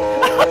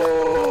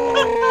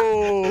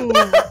 Oh my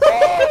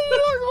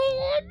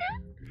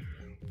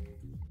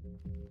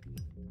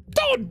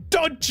God!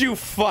 Don't you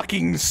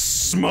fucking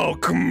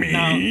smoke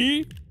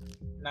me!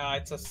 No,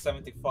 it's a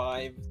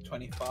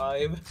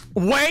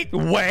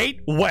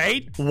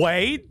 75-25.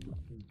 Wait!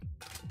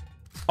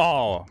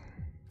 Oh.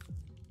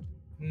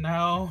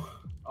 No.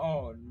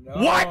 Oh no.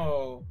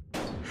 What?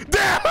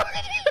 Damn!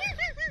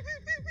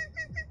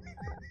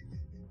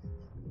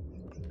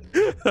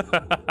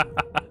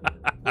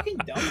 Fucking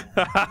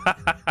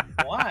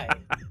dumbass. Why?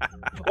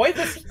 Why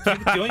does he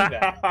keep doing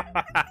that?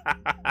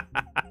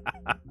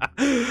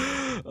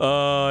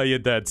 Oh, you're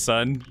dead,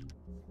 son.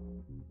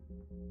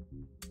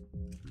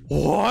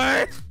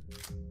 What?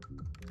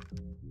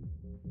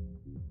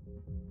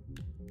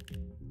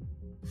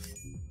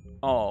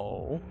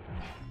 Oh.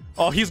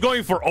 Oh, he's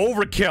going for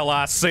overkill,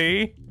 I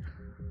see.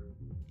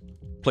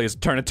 Please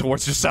turn it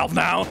towards yourself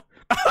now.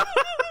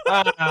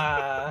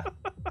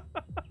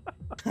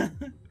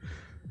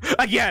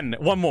 Again,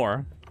 one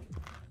more.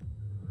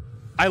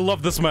 I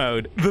love this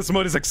mode. This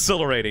mode is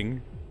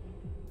exhilarating.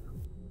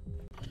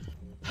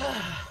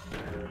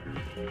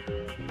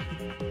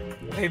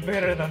 Way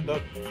better than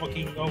the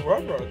fucking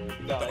Aurora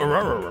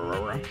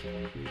guy.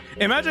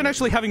 Imagine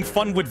actually having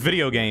fun with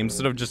video games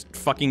instead of just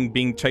fucking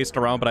being chased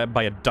around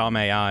by a dumb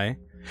AI.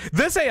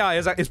 This AI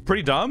is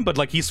pretty dumb, but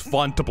like he's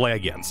fun to play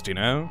against, you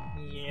know?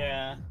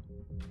 Yeah.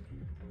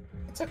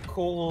 It's a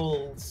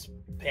cool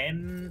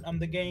spin on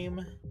the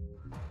game.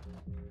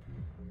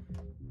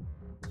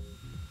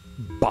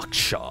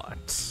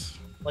 Buckshot.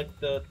 Like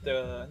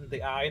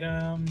the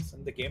items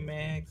and the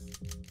gimmicks.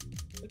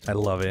 I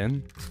love it.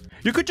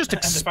 You could just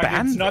expand. And the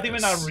fact it's not this.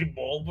 even a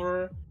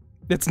revolver.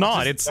 It's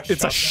not. It's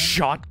a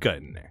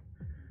shotgun.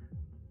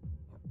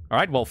 All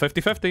right. Well,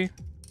 50-50.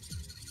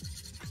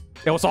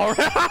 It was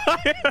already.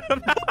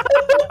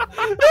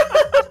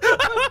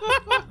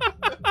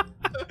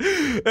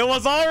 It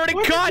was already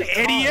cut,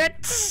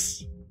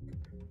 idiots.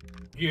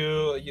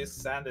 You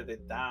sanded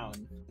it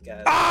down,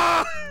 guys.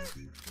 Ah!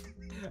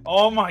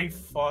 Oh my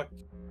fuck.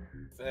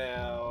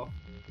 Fail.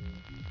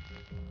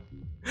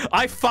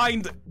 I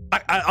find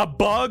a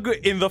bug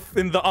in the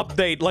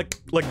update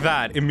like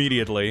that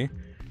immediately.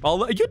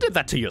 Well, you did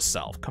that to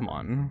yourself. Come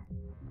on.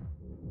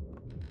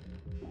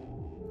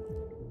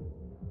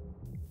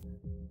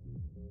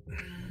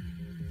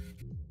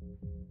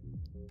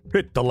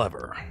 Hit the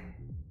lever.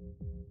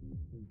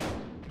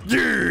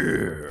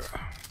 Yeah.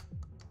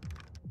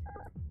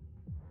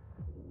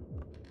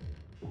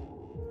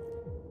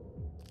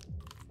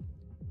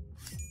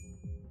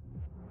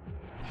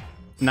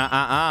 Nah,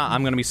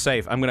 I'm gonna be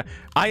safe.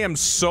 I am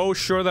so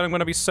sure that I'm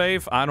gonna be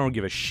safe. I don't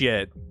give a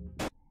shit.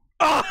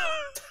 Ah!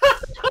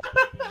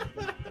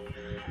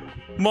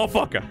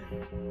 Motherfucker.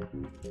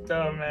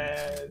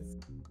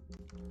 Dumbass.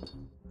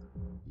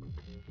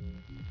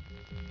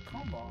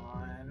 Come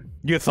on.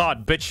 You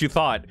thought, bitch, you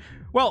thought.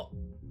 Well,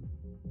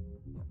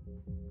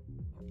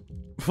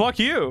 fuck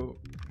you.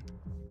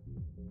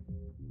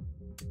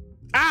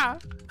 Ah!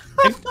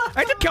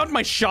 I did count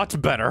my shots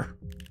better.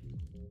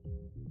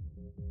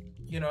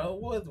 You know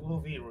what will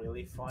be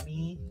really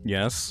funny?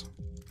 Yes.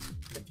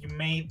 If you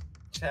made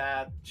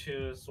chat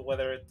choose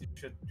whether to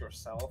shoot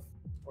yourself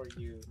or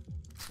you.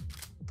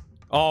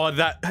 Oh,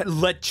 that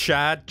let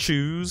Chad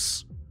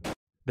choose.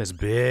 This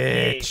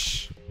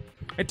bitch.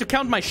 I had to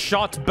count my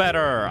shots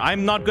better.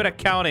 I'm not good at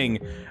counting.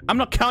 I'm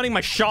not counting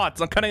my shots.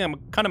 I'm counting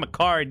my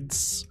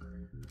cards.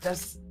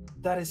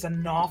 That is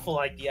an awful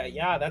idea.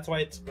 Yeah, that's why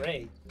it's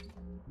great.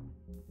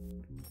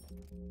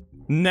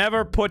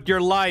 Never put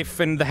your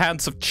life in the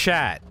hands of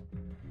chat.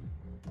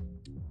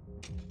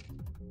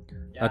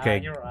 Yeah, okay.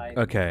 You're right.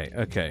 Okay.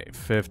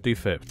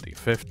 50-50.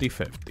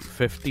 50-50.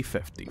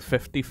 50-50.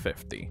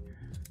 50-50.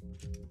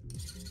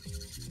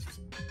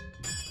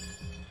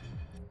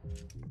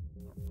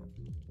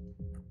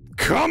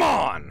 Come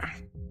on!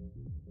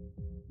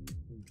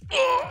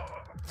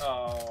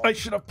 Oh. I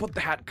should have put the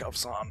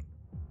handcuffs on.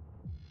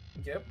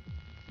 Yep.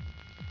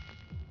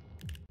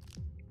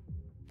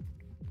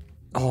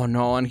 Oh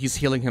no, and he's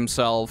healing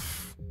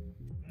himself.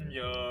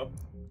 Yup.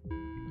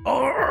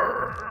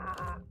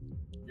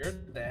 You're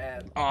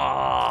dead. Well,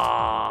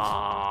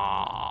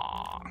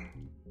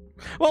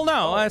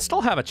 no, I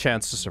still have a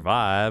chance to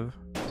survive.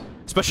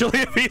 Especially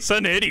if he's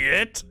an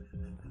idiot.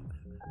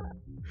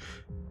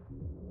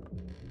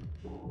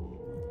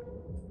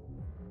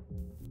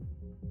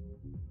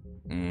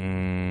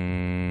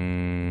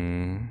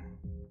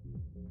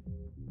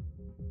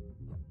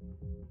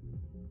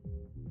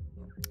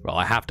 Well,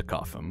 I have to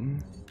cuff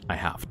him. I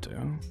have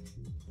to.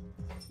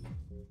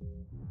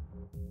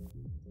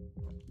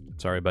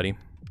 Sorry, buddy.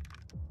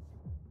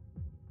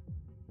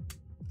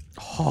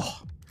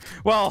 Oh.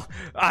 Well,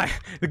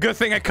 the good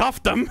thing I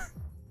cuffed him.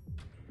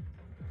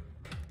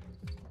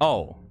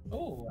 Oh.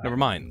 Oh, Never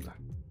mind.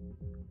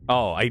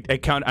 Oh, I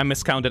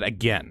miscounted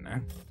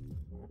again.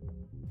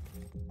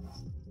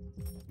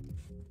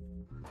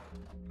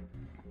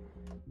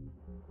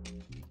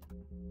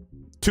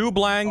 Two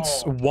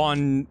blanks,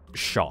 one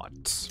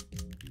shot.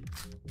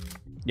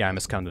 Yeah, I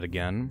miscounted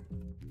again.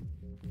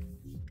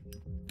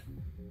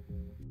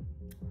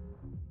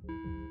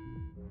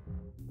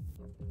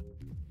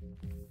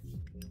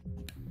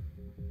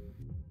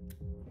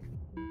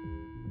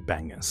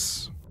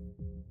 Bangus.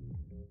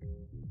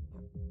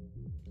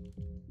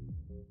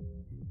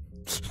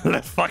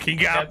 Let's fucking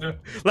go.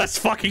 Let's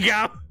fucking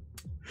go.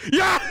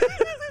 Yeah.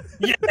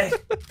 Yeah.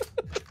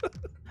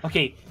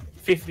 Okay,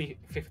 50.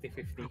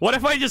 What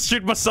if I just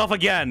shoot myself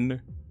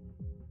again?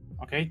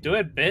 Okay, do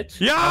it, bitch.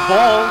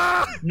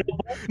 Yeah. No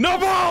balls. No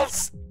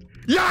balls.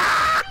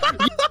 Yeah.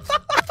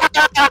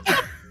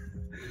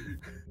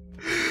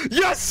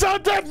 You're so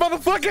dead,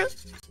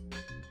 motherfucker.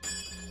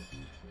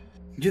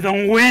 You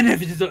don't win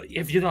if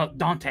you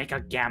don't take a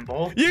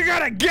gamble. You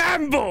gotta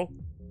gamble.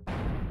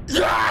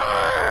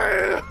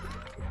 Yeah.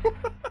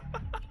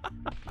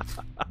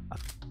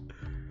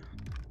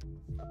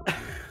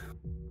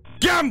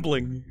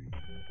 Gambling.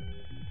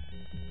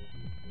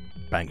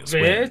 Bangus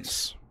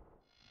wins.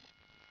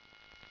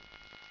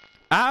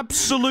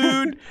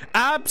 Absolute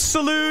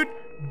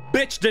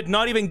bitch did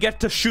not even get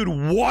to shoot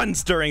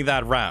once during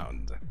that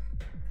round.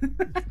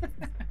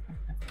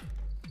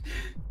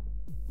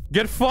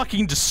 Get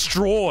fucking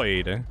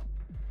destroyed.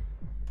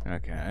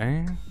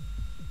 Okay.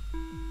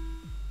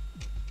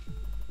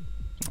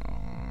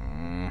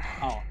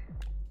 Oh.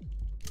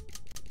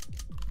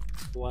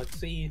 Let's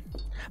see.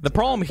 The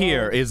problem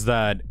here is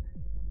that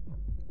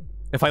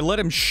if I let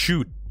him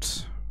shoot...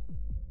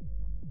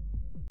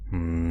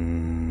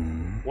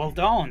 Well,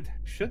 don't.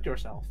 Shoot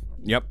yourself.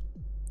 Yep.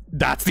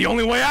 That's the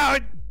only way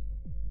out!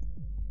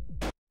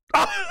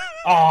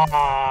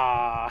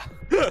 Ah!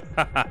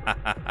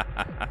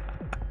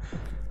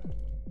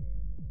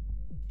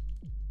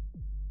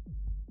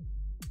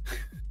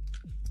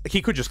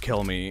 He could just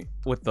kill me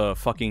with the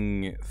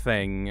fucking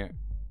thing.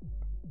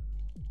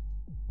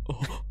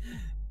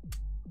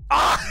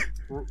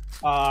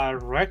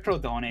 Retro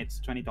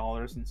donates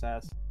 $20 and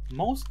says,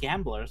 most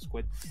gamblers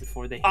quit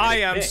before they hit I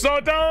it am big. so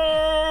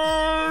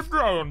done!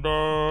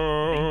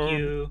 Thank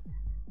you.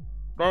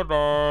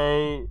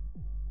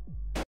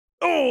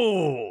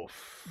 Oh!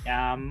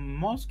 Yeah,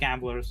 most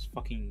gamblers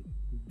fucking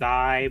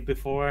die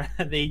before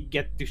they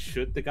get to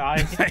shoot the guy.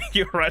 Thank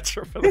you,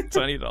 Retro, for the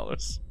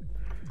 $20.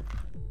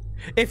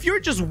 If you're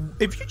just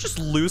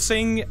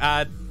losing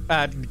at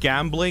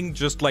gambling,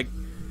 just like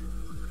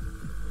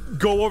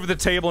go over the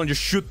table and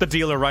just shoot the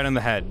dealer right in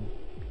the head.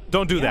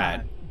 Don't do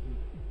that.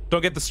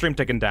 Don't get the stream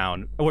taken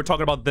down. We're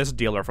talking about this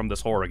dealer from this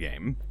horror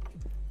game.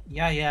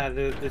 Yeah,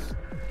 this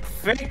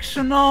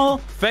fictional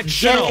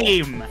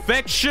game.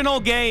 Fictional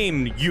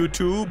game,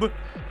 YouTube.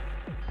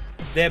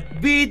 The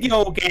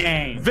video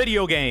game.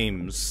 Video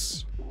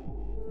games.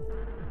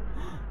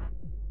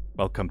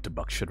 Welcome to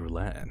Buckshot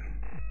Roulette.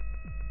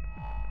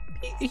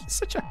 He's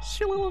such a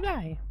chill little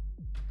guy.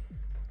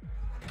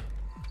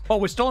 Oh,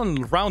 we're still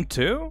in round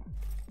 2?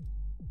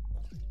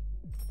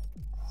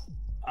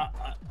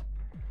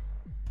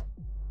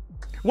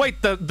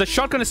 Wait, the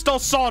shotgun is still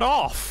sawed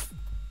off.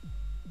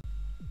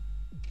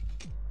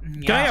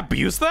 Yeah. Can I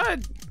abuse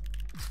that?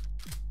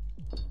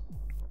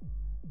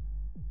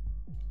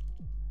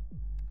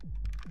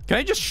 Can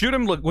I just shoot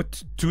him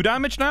with 2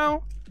 damage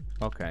now?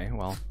 Okay,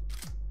 well.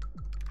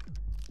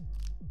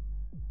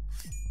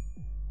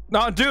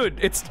 No, dude,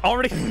 it's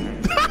already...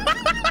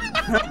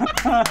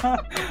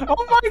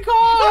 Oh my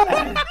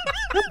god!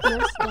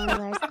 Most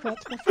gamblers quit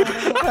before they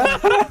hit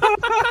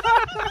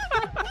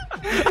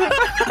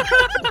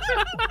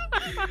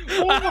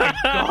Oh my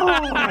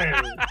god!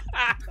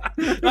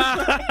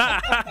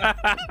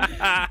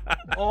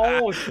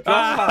 Oh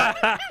god!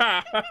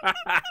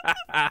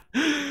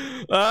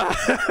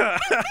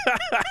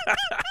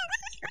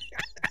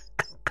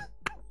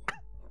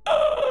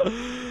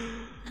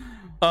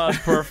 That's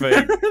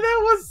perfect. That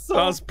was so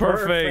That was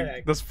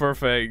perfect. That's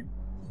perfect.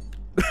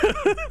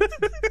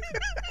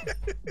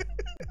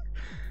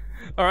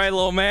 All right,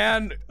 little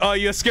man. Oh,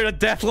 you scared of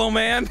death, little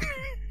man?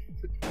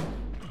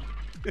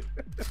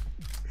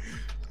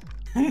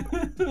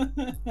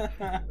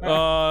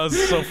 Oh,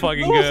 that's so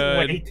fucking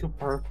good. Way too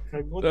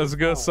perfect. What That's the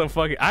good. fuck? So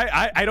fucking.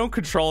 I don't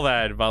control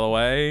that, by the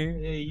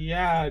way.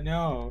 Yeah,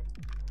 no.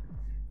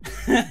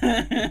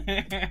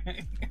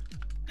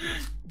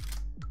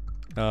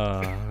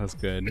 Oh, that's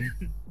good.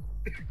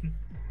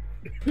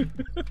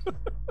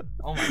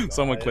 Oh my god.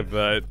 Someone clip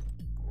that.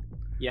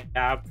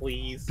 Yeah,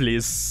 please.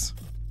 Please.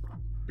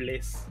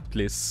 Please.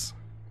 Please.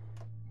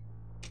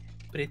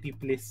 Pretty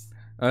please.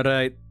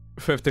 Alright.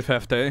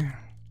 50-50.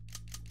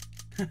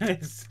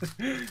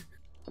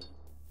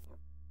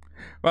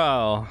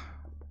 Well,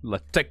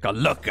 let's take a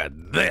look at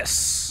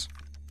this.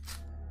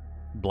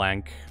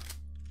 Blank.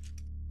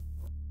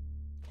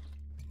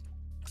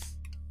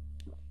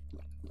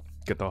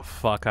 Get the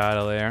fuck out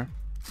of there.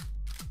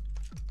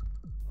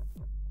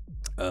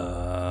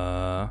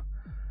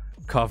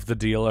 Cuff the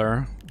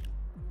dealer.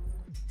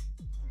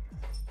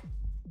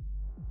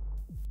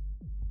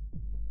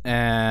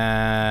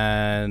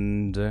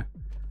 And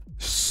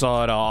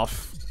sawed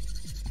off.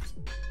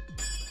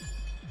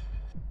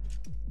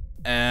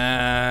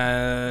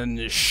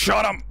 And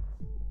shot him.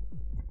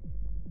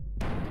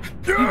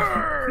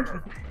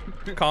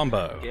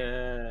 Combo.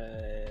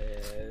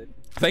 Good.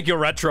 Thank you,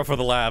 Retro, for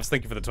the laughs.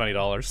 Thank you for the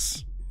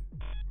 $20.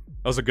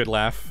 That was a good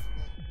laugh.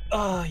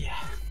 Oh, yeah.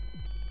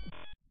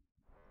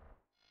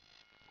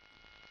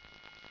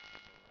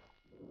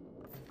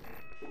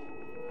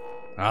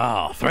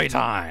 Oh, 3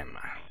 time.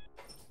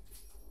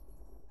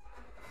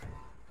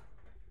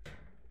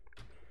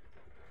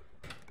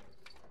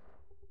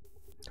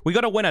 We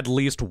gotta win at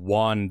least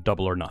one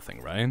double or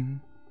nothing, right?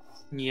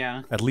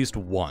 Yeah. At least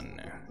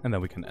one, and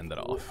then we can end it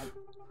off.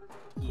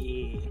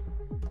 Yeah.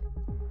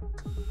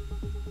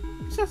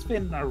 It's just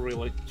been a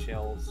really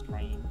chill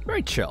stream.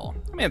 Very chill.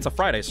 I mean, it's a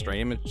Friday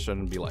stream. It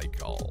shouldn't be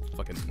like all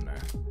fucking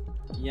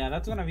Yeah,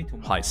 that's gonna be too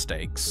much. high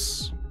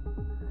stakes.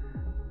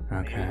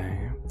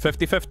 Okay.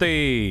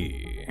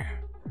 50-50.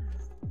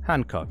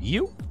 Handcuff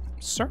you,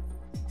 sir.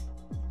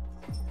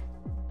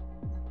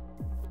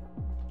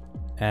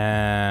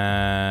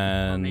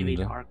 And Maybe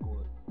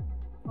Darkwood.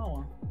 Oh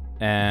well.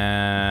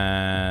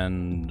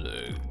 And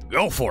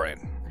go for it.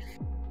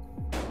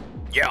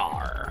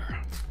 Yar.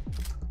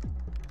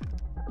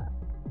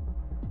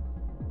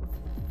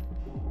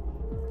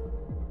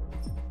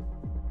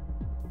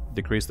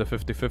 Decrease the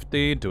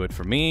 50-50. Do it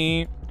for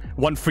me.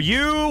 One for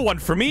you. One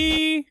for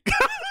me.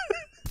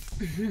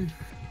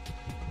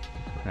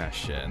 Ah,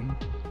 shit.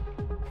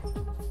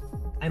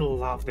 I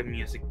love the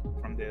music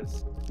from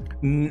this.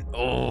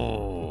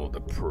 Oh,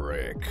 the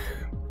prick.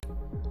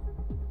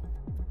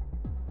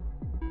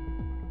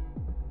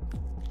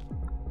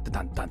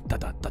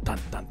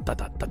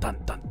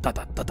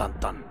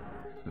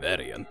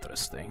 Very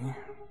interesting.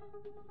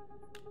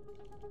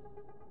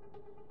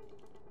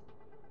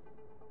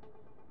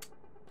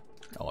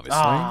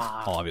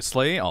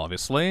 Obviously.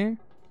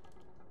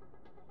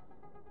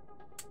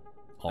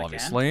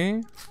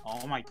 Again?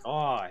 Oh my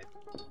god.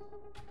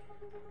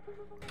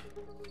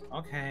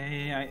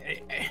 Okay,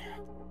 I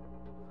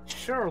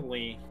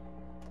surely.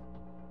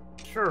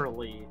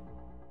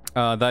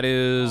 That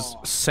is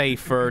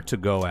safer to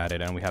go at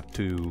it, and we have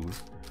two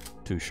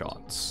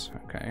shots.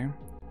 Okay.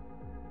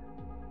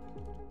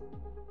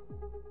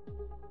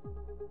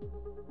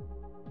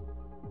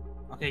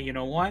 Okay, you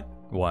know what?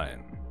 What?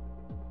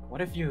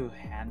 What if you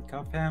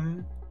handcuff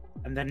him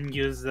and then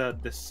use the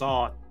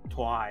saw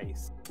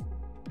twice?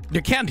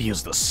 You can't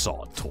use the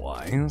saw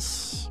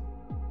twice.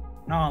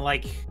 No,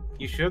 like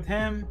you shoot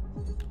him,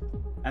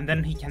 and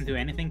then he can't do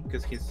anything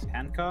because he's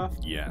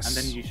handcuffed. Yes. And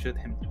then you shoot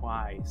him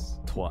twice.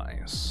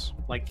 Twice.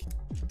 Like.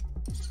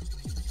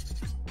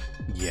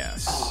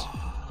 Yes.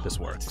 This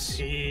works. Let's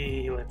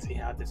see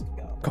how this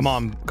goes. Come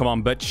on,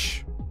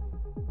 bitch.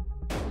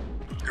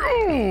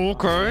 Oh,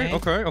 okay.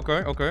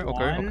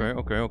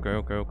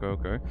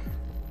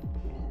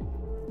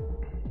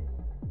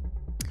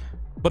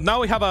 But now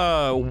we have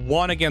a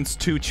 1 against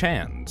 2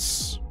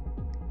 chance.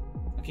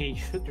 Okay,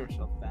 shoot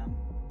yourself then.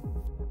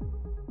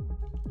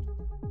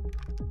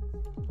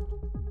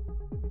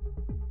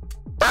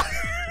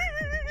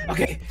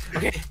 Okay.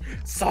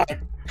 Sorry.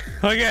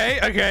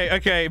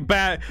 Okay.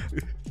 Bad.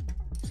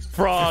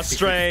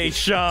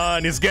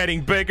 Frustration is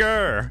getting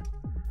bigger.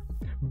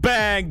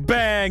 Bang.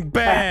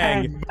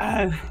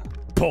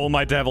 Pull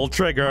my devil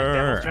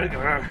trigger.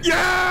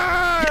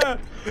 Yeah!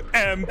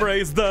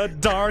 Embrace the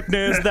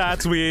darkness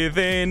that's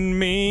within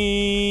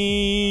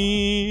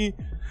me.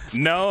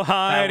 No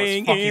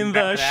hiding in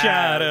the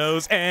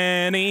shadows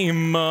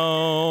anymore.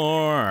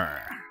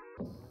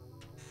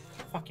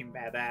 Fucking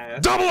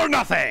badass. Double or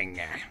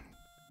nothing!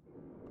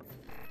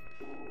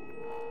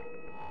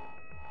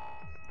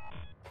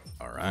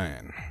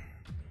 Alright.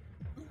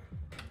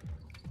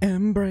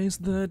 Embrace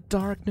the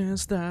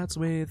darkness that's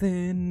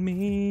within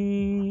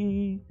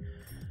me.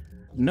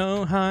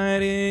 No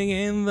hiding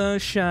in the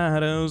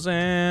shadows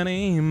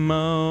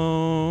anymore.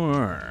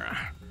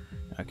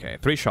 Okay,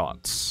 3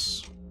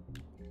 shots.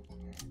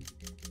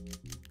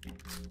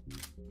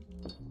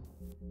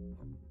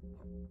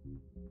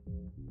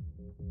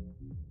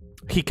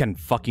 He can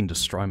fucking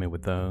destroy me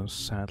with those,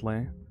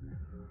 sadly.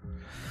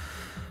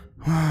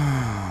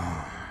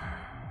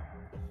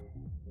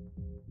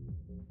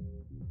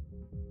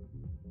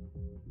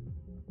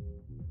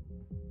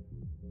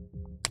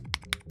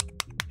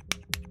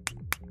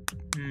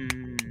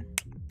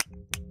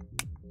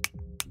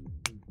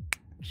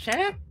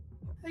 Shit,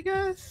 I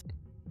guess.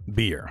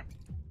 Beer.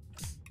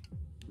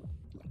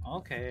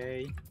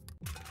 Okay.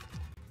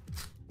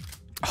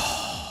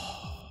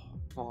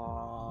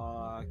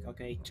 Fuck.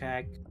 Okay,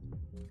 check.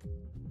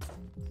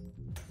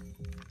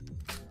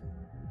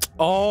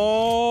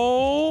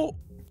 Oh!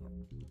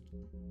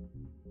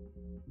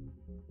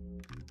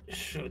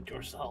 Shoot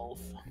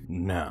yourself.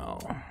 No.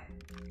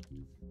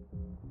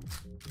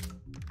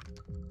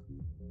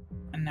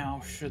 And now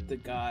shoot the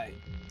guy.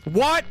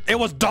 What? It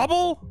was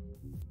double?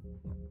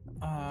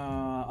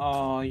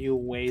 Oh, you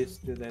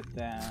wasted it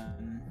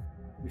then.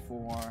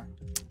 Before.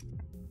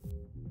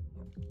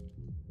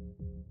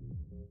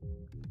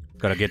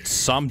 Gotta get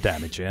some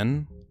damage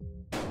in.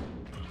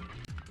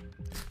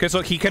 Okay,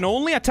 so he can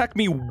only attack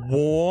me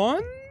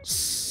once?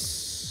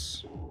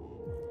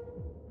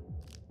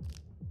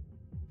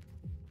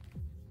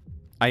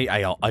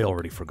 I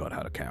already forgot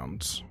how to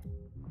count.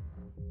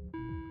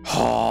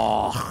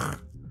 Oh.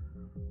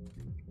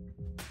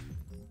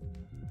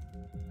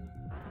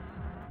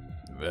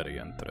 Very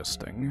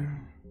interesting.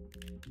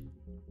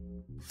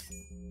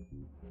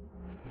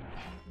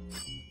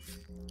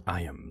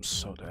 I am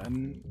so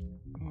dead.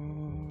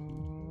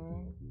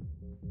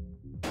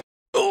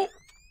 Oh!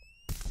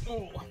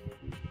 Oh!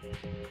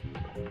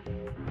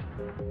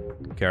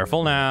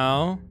 Careful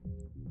now.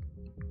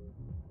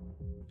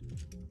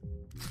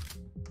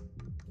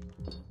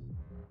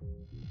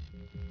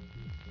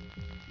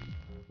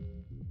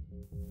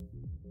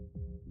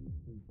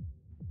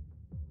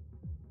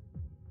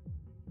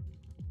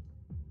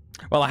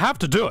 Well, I have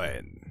to do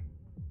it.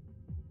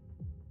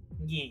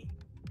 Yeah.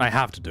 I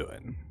have to do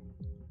it.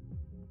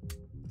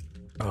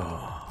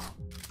 Oh.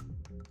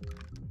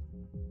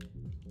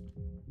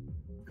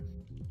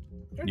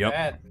 You're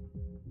bad.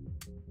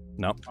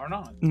 Nope. Or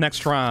not.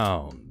 Next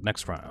round.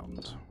 Next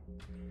round.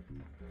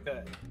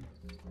 Good.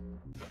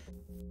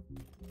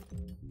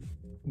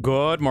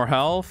 Good. More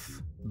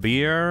health.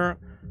 Beer.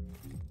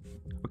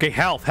 Okay,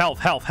 health, health,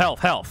 health, health,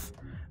 health.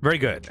 Very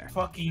good.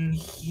 Fucking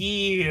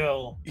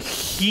heal.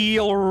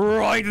 Heal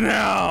right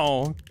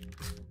now.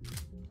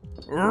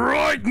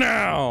 Right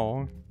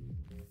now.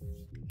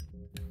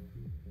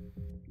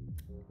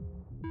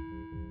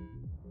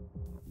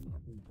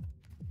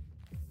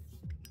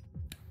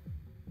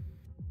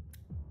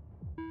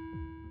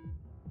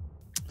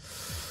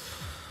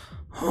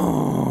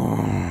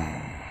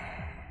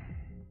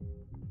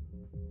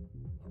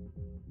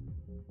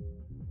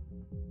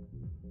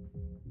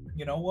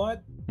 You know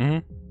what? Mm-hmm.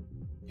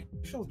 You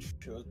should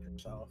shoot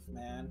yourself,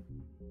 man.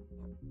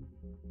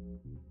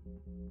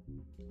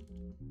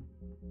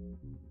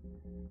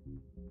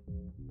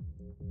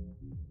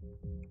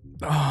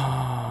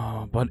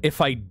 Oh, but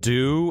if I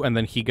do, and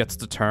then he gets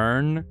the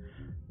turn,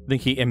 then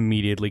he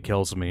immediately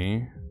kills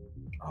me.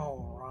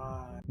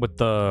 Alright. With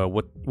the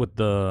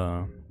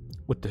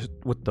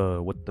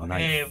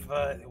knife. Okay,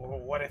 but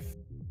what if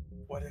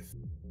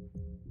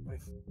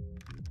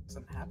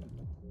doesn't happen?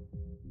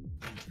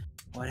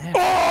 What if?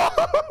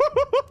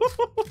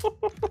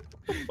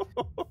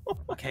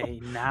 Okay,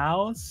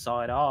 now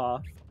saw it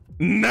off.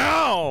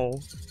 No!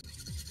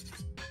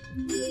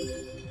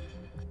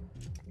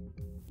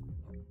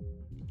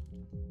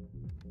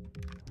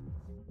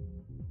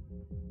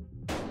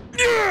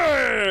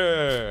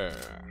 Yeah!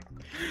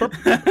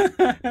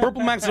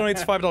 Purple Max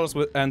donates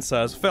 $5 and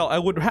says, Phil, I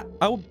would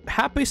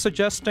happy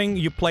suggesting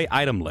you play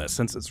itemless,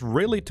 since it's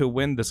really to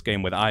win this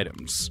game with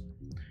items.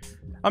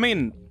 I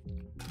mean,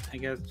 I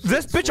guess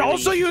this bitch really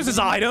also uses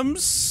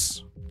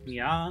items!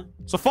 Yeah.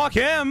 So fuck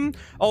him!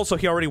 Also,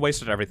 he already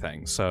wasted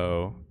everything,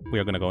 so we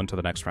are gonna go into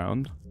the next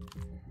round.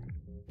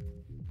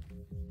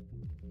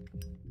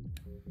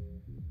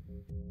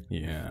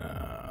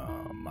 Yeah,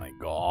 oh my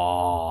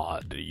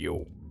god,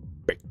 you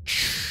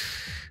bitch.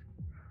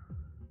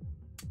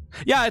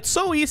 Yeah, it's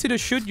so easy to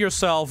shoot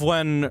yourself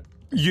when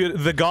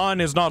the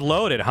gun is not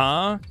loaded,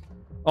 huh?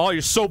 Oh,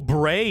 you're so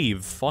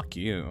brave. Fuck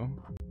you.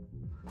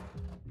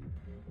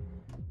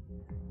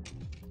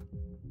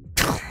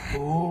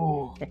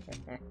 Ooh.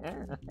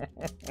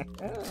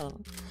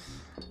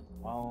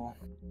 Well,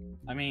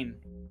 I mean,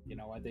 you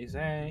know what they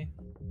say.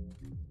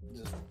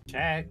 Just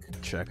check.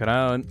 Check it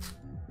out.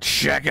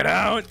 Check it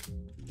out!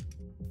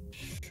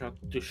 Shut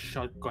the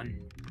shotgun.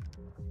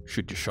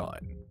 Shoot your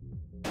shot.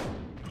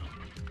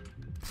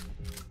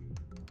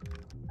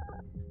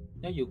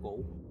 There you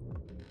go.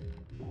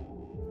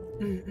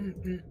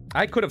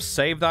 I could have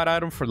saved that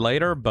item for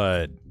later,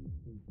 but...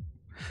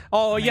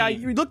 Oh yeah,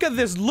 look at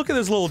this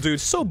little dude,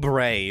 so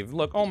brave.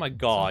 Look, oh my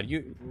god,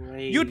 you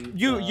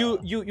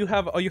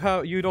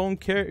don't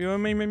care.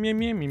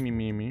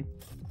 Me.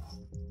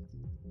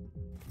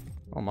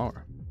 Oh,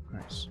 more.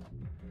 Nice.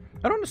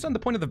 I don't understand the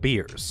point of the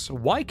beers.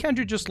 Why can't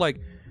you just, like,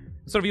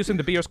 instead of using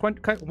the beers,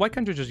 why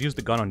can't you just use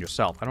the gun on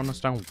yourself? I don't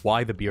understand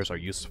why the beers are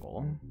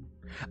useful.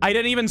 I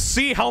didn't even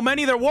see how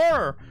many there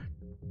were!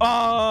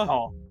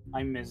 Oh,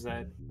 I missed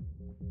that.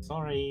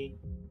 Sorry.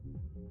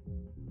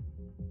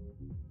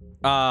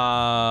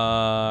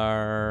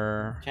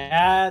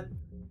 Cat.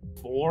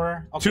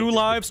 4. Okay, 2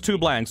 lives, 2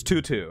 blanks,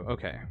 2-2.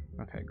 Okay.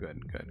 Okay, good.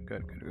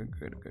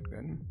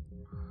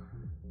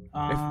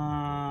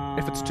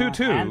 If it's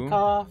 2-2,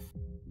 handcuff.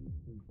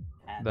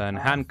 then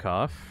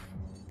handcuff.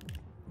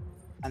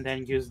 And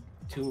then use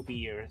 2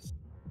 beers.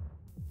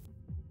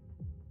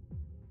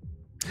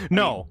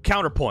 No,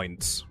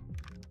 counterpoints.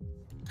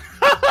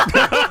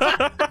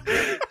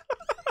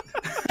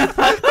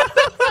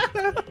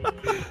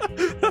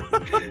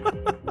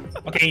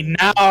 Okay,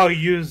 now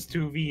use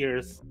 2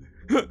 beers.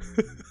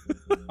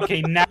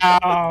 Okay,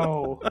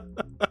 now.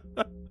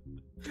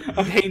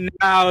 Okay,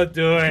 now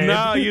do it.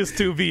 Now use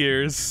 2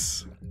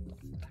 beers.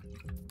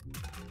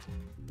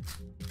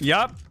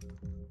 Yup.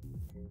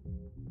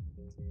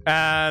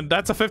 And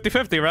that's a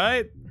 50-50,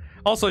 right?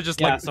 Also, just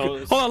Yeah, like,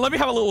 so- hold on, let me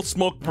have a little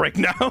smoke break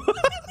now.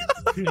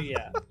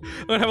 Yeah.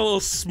 I'm gonna have a little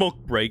smoke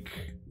break.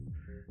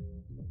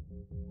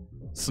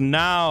 So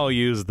now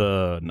use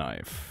the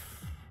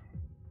knife.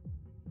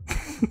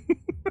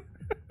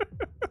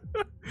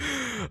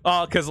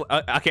 Oh, cause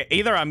okay,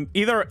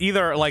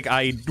 either like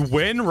I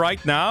win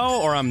right now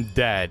or I'm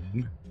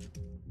dead.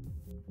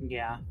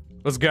 Yeah.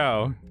 Let's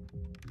go.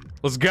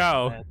 Let's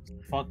go. Let's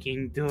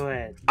fucking do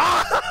it.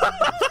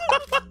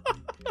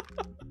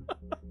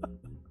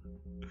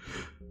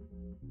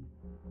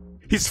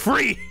 He's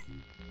free.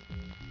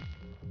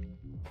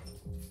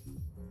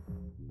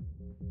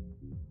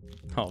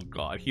 Oh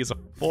god, he's a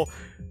full.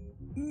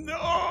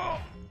 No.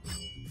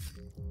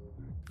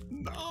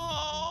 No.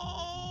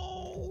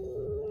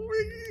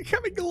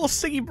 Having a little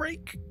singing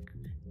break.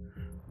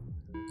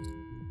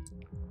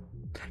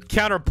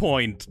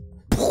 Counterpoint.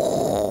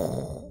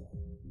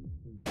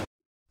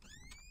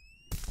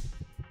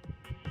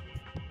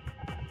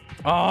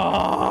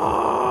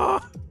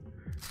 Ah!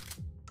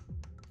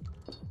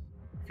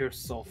 You're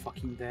so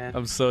fucking dead.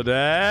 I'm so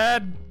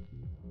dead.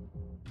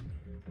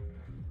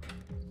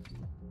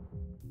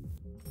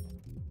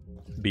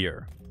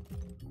 Beer.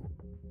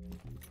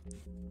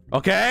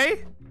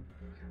 Okay.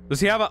 Does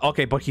he have a...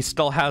 Okay, but he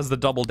still has the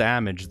double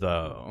damage,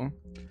 though.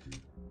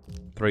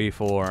 3,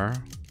 4.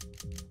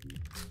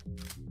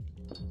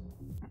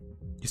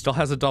 He still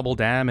has a double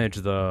damage,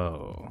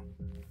 though.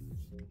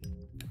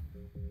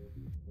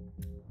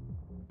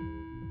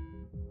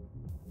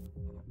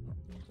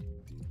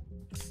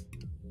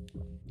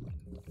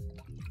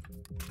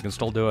 You can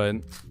still do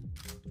it.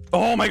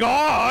 Oh my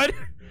god!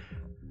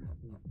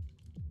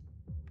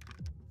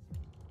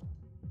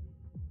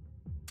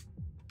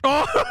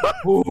 Oh!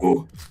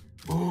 Ooh.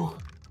 Ooh.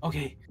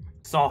 Okay.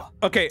 So.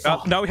 Okay,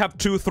 now we have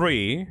 2,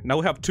 3. Now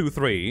we have 2,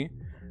 3.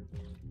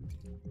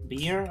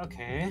 Beer?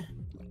 Okay.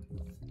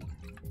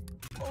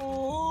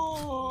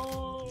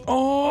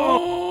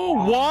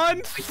 Oh!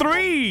 1,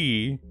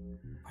 3!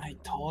 I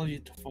told you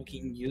to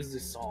fucking use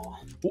this saw.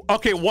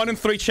 Okay, 1 in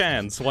 3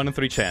 chance. 1 in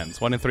 3 chance.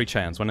 1 in 3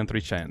 chance. 1 in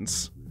 3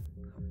 chance.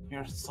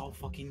 You're so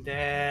fucking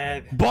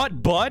dead. But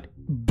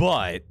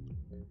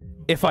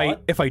if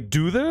I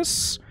do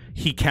this,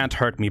 he can't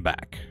hurt me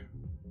back.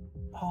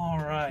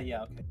 Alright,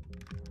 yeah, okay.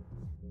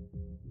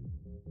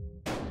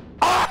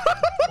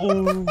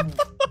 Oh!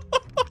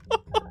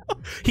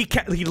 He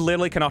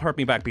literally cannot hurt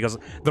me back because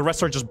the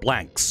rest are just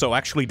blanks. So I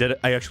actually did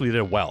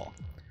it well.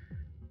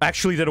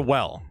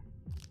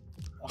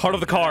 Heart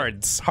of the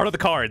cards. Heart of the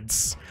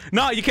cards.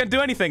 No, you can't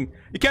do anything.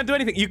 You can't do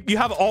anything. You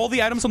have all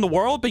the items in the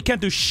world, but you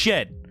can't do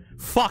shit.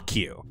 Fuck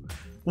you.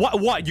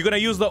 What? You're gonna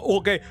use the...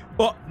 Okay.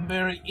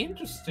 Very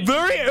interesting.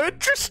 Very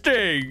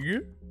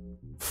interesting.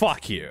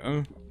 Fuck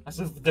you. As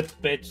if the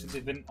bitch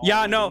didn't...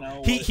 Yeah, no.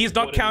 Know He's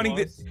not counting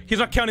the... He's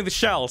not counting the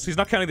shells. He's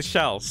not counting the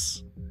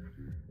shells.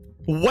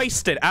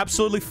 Wasted.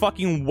 Absolutely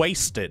fucking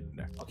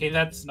wasted. Okay,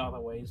 that's not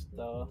a waste,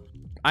 though.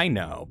 I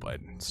know, but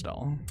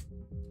still.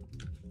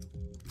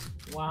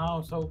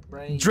 Wow, so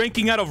brave.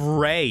 Drinking out of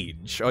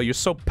rage. Oh, you're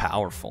so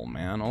powerful,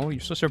 man. Oh, you're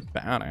such a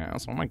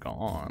badass. Oh my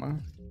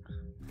god.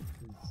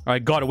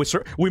 Alright, got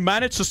it. We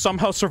managed to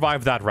somehow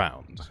survive that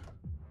round.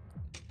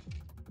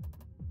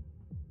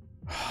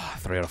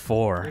 3 out of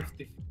 4.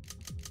 50.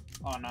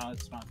 Oh no,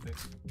 it's not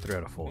 50. 3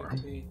 out of 4.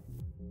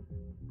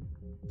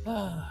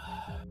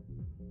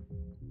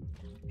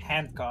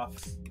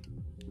 Handcuffs.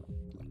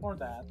 Or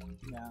that,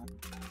 yeah.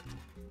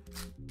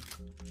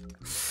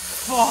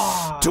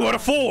 2 out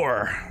of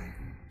 4!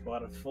 2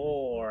 out of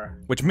 4.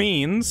 Which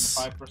means...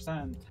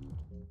 5%.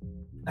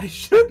 I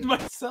shoot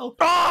myself!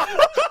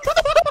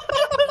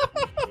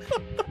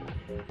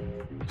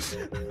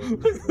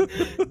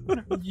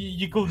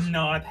 you could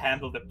not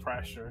handle the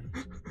pressure.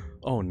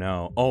 Oh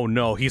no. Oh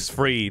no, he's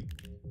free.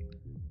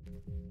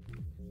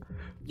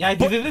 Yeah,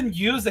 you didn't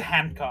use a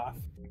handcuff.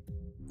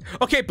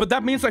 Okay, but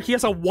that means that he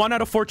has a 1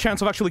 out of 4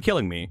 chance of actually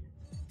killing me.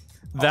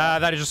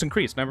 That is just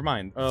increased. Never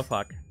mind. Oh,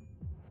 fuck.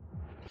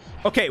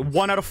 Okay,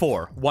 1 out of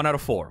 4. 1 out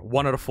of 4.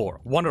 1 out of 4.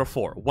 1 out of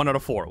 4. 1 out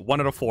of 4. 1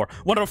 out of 4.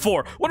 1 out of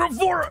 4. 1 out of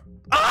 4.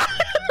 Ah!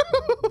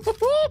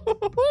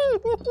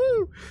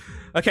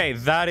 Okay,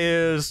 that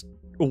is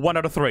 1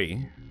 out of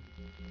 3.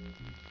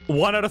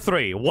 1 out of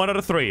 3. 1 out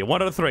of 3.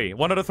 1 out of 3.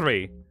 1 out of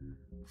 3.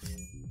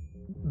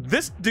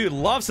 This dude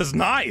loves his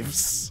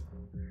knives.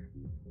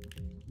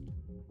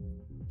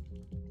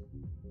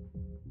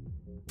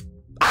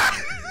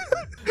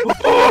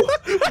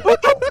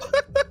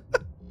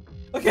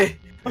 Okay,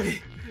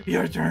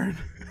 your turn.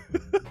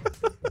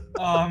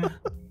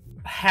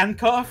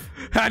 Handcuff?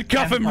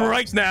 Handcuff him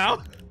right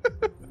now.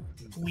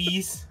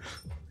 Please.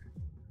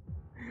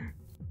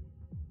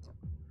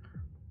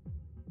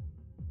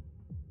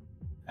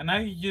 And now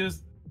you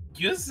just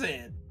use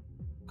it.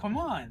 Come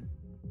on.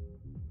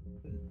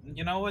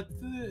 You know what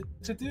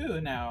to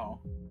do now.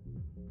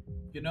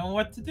 You know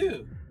what to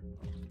do.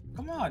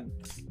 Come on.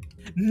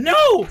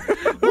 No!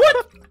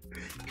 What?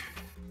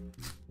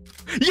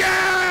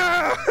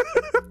 Yeah!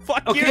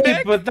 Fuck Okay, you,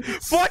 Nick! but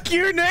that's... Fuck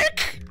you,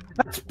 Nick!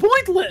 That's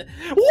pointless!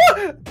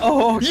 What?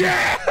 Oh, okay.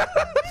 Yeah!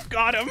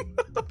 Got him!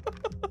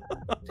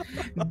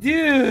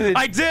 Dude,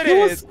 I did it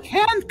it! was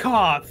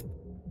handcuffed.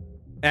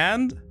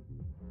 And?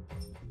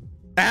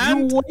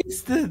 You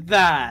wasted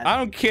that. I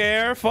don't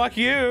care. Fuck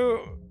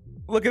you.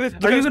 Look at this.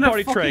 Look Are at you this gonna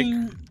party trick.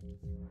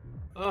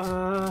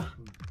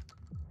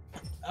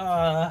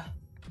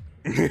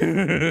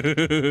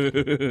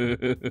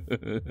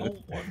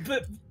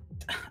 But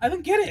I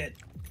don't get it.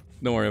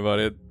 Don't worry about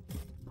it.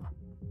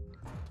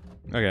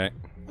 Okay.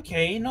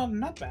 Okay, no,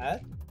 not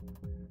bad.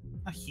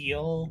 A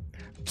heal.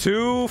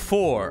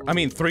 2-4. I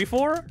mean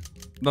 3-4?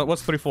 No,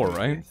 what's 3-4,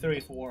 right?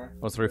 3-4.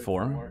 What's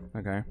 3-4?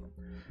 Okay.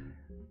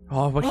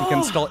 Oh, but he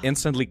can still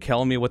instantly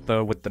kill me with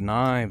the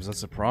knives.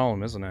 That's the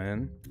problem, isn't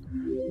it?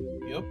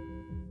 Yep.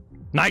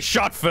 Nice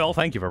shot, Phil.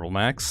 Thank you, Verbal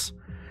Max.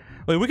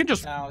 Wait, we can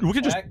just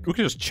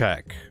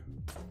check.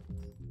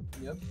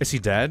 Yep. Is he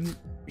dead?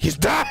 He's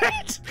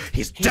dead.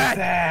 He's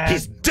dead.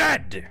 He's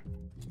dead.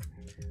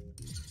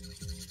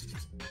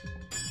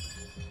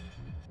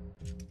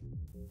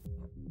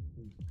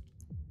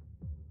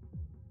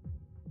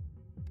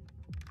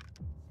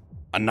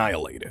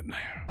 Annihilated.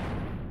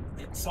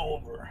 It's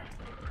over.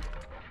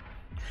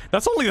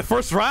 That's only the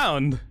first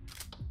round.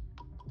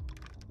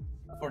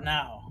 For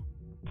now.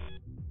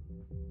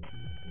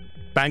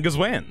 Bangas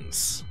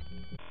wins.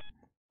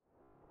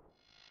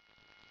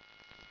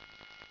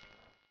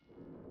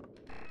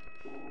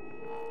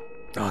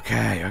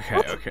 Okay.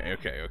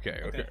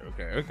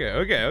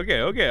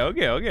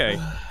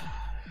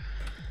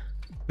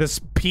 This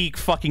peak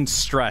fucking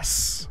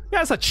stress.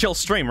 Yeah, it's a chill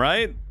stream,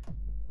 right?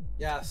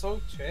 Yeah, so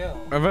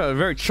chill. A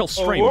very chill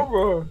stream.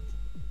 Oh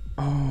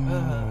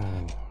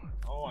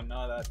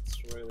no,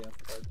 that's really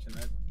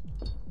unfortunate.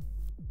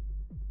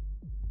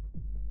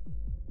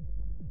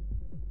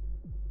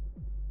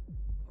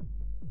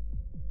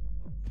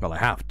 Well, I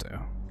have to.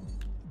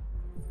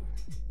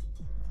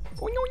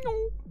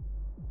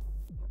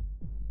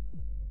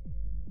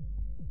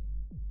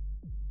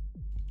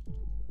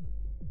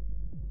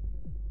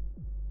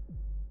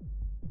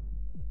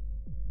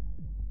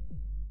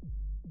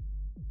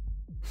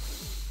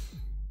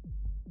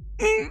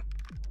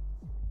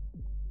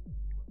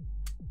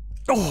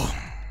 Oh.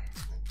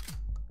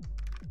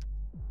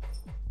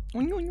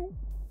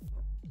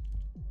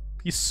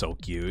 He's so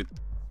cute.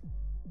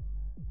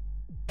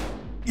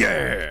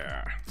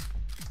 Yeah.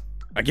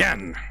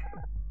 Again.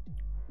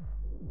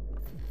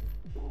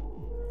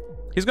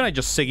 He's gonna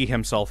just Siggy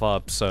himself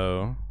up,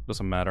 so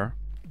doesn't matter.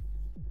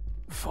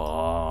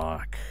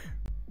 Fuck.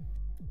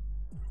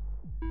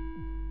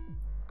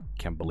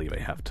 Can't believe I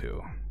have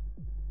to.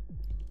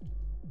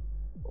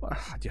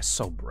 You're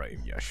so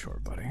brave. Yeah, sure,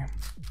 buddy.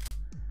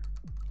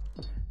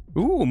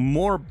 Ooh,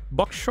 more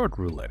Buckshot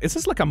Roulette. Is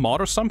this like a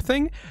mod or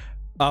something?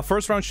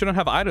 First round shouldn't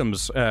have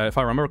items, if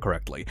I remember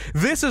correctly.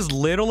 This is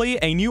literally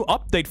a new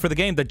update for the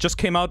game that just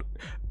came out...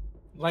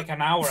 like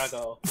an hour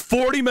ago.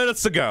 40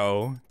 minutes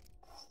ago.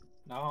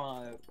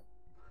 No,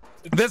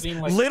 this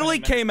like literally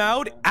came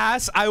out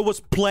as I was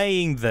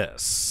playing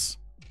this.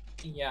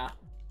 Yeah.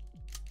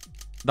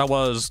 That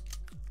was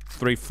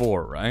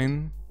 3-4,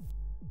 right?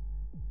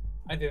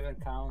 I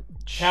didn't count.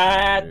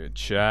 Chat.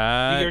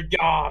 Chat. Do your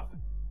job.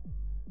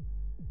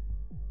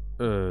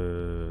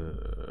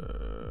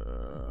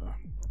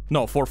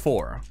 No,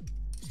 4-4.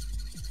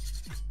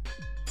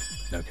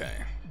 Okay.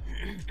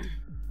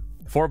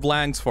 4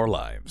 blanks, 4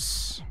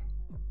 lives.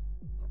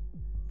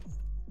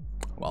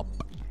 Well,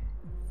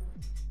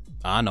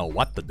 I know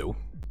what to do.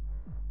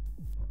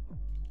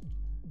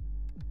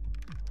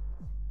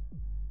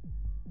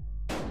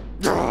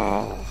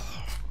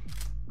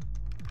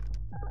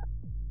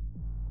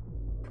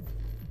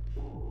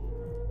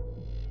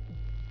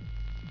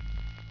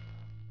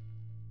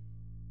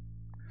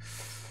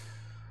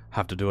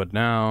 Have to do it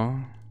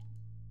now.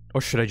 Or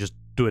should I just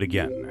do it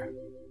again?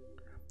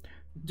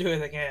 Do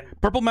it again.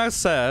 Purple Mask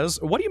says,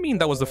 what do you mean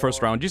that was the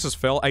first round? Jesus,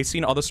 Phil, I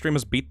seen other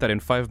streamers beat that in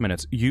 5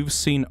 minutes. You've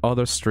seen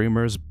other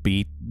streamers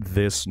beat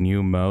this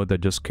new mode that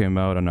just came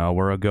out an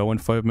hour ago in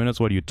 5 minutes?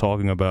 What are you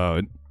talking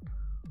about?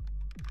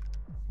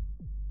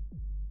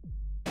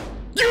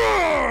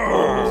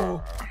 Yeah!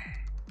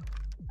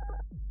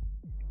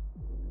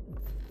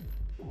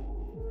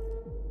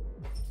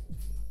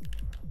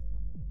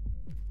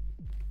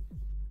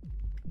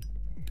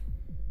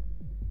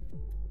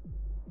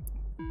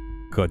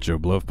 Cut your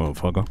bluff,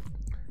 motherfucker.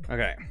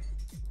 Okay.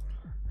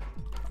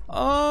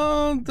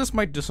 This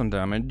might do some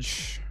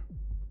damage.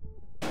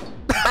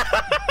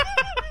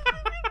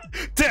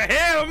 To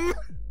him!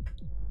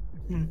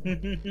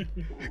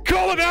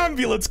 Call an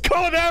ambulance!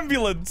 Call an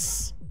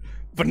ambulance!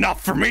 But not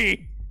for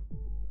me!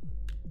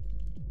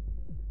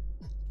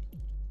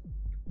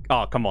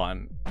 Oh, come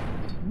on.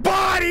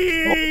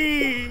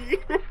 Body!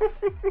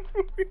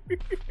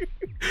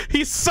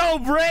 He's so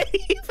brave!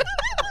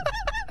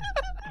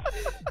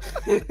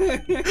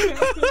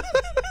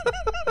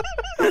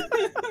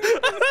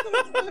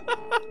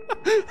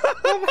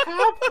 What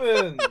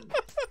happened?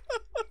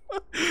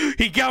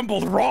 He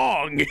gambled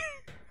wrong.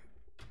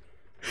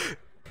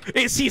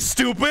 Is he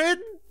stupid?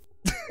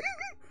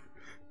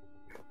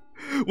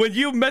 When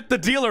you met the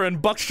dealer in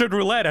Buckshot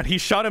Roulette and he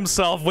shot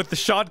himself with the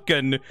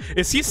shotgun,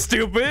 is he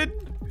stupid?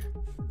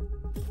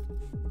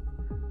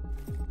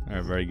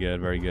 Alright, very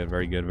good, very good,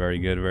 very good, very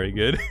good, very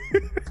good.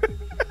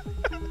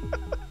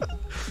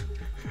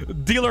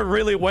 Dealer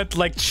really went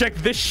like, check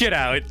this shit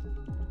out.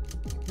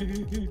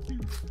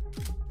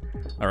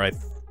 Alright.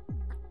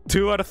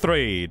 2 out of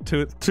 3.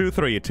 2,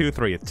 3, 2,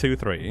 3, 2,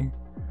 3.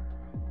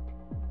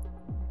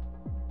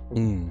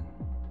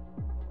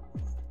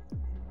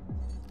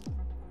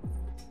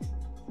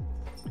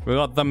 We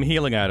got them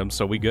healing items,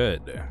 so we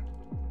good.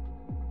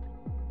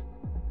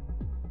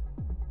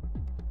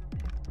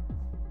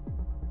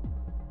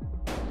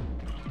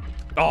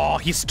 Oh,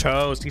 he's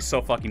toast. He's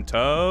so fucking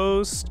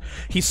toast.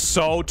 He's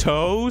so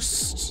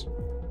toast.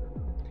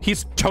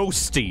 He's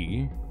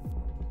toasty.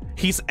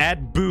 He's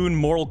Ed Boon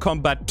Mortal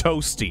Kombat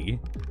toasty.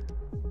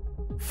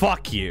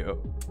 Fuck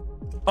you.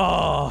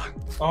 Oh.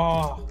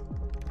 Oh.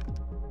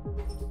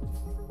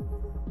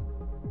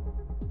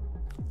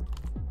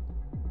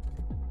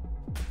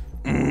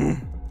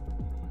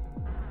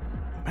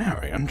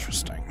 Very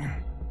interesting.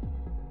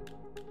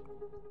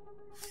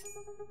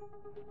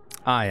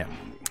 I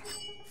am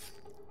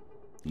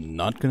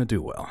not gonna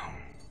do well.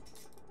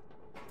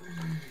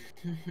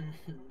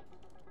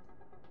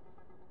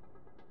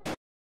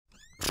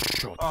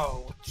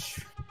 Ouch.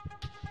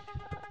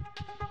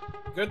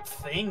 Good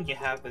thing you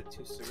have the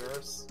 2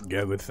 cigars.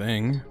 Yeah, good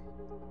thing.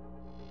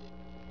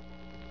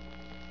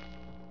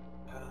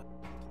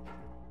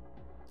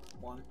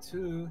 One,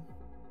 2.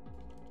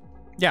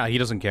 Yeah, he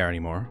doesn't care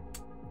anymore.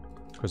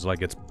 Because,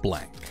 like, it's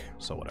blank.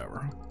 So,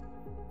 whatever.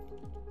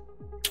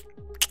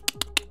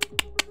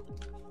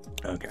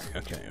 Okay.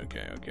 Okay.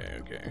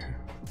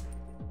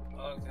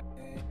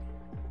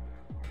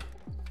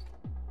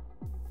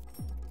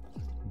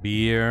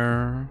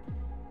 Beer.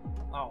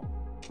 Oh.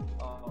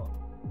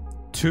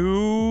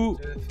 2,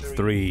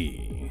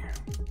 3.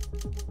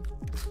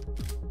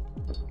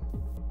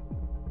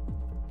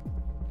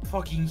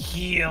 Fucking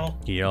heal.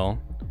 Heal.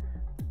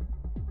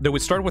 Did we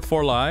start with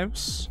 4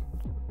 lives?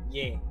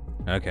 Yeah.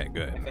 Okay,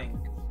 good. I think.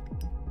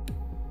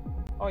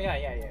 Oh,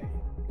 yeah.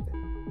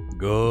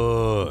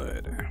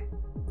 Good.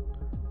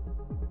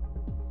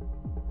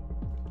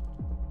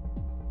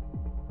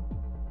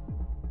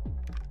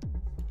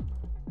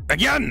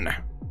 Again!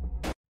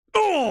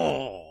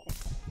 Oh!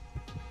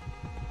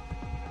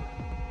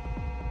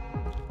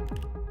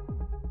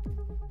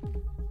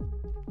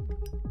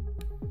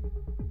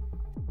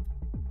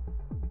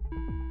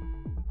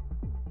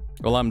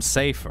 Well, I'm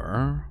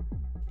safer.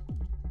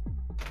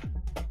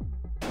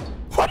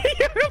 What are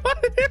you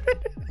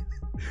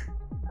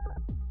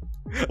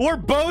We're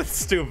both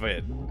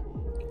stupid.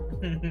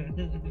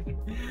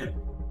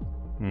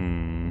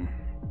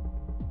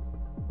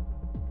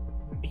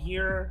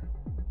 Beer,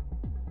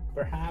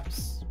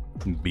 perhaps.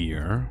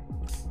 Beer.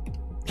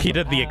 He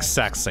did the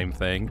exact same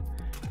thing.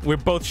 We're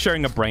both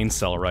sharing a brain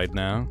cell right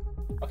now.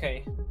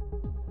 Okay.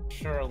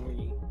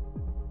 Surely,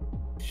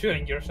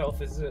 shooting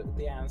yourself is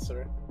the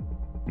answer.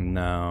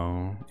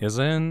 No.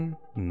 Isn't?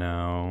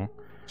 No.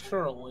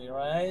 Surely,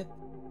 right?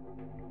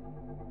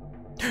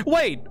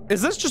 Wait,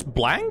 is this just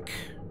blank?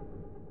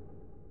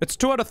 It's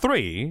 2 out of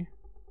 3.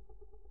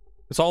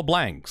 It's all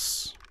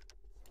blanks.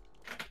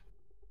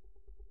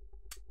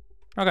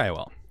 Okay,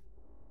 well.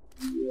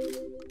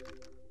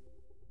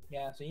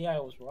 Yeah, so yeah, I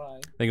was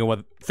right. Think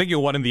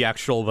of what in the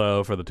actual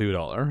though for the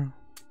 $2.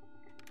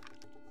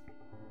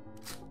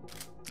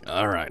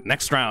 All right,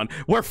 next round.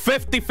 We're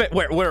 50.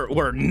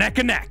 We're neck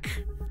and neck.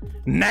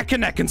 Neck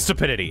and neck in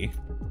stupidity.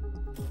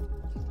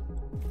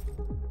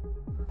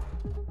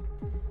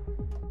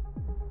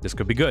 This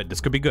could be good.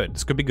 This could be good.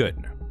 This could be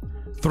good.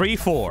 3,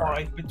 4.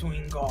 Fight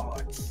between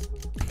gods.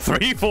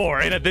 3,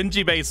 4 in a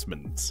dingy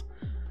basement.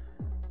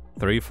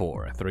 3,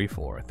 4. 3,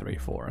 4. 3,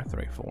 4.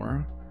 3,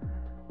 4.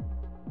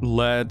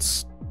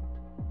 Let's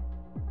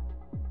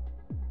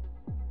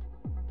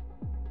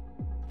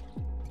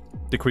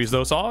decrease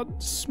those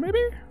odds,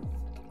 maybe?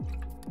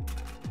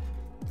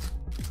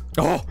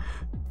 Oh!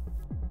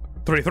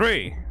 3,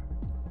 3.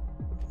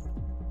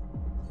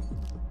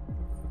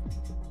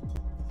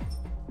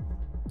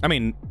 I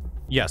mean,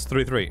 yes,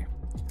 3, 3.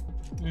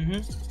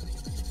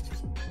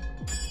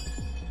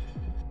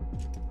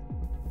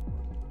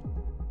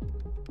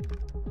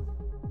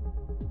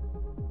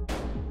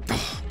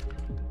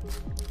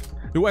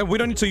 We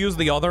don't need to use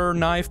the other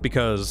knife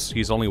because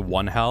he's only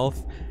 1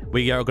 health.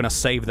 We are gonna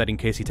save that in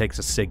case he takes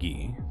a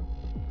Siggy.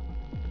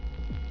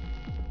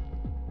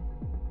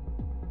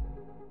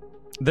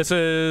 This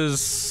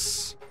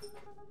is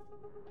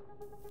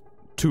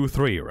 2,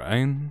 3,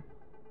 right?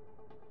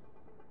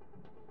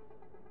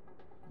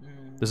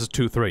 This is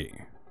 2, 3.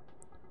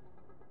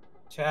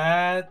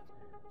 Chad.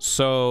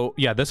 So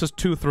yeah, this is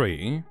 2,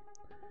 3.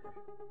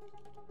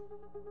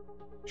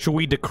 Should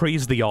we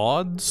decrease the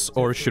odds,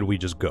 or should we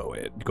just go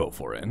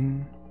for it?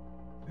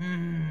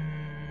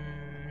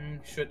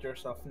 Shoot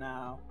yourself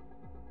now.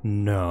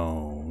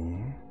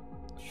 No.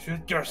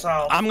 Shoot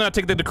yourself. I'm gonna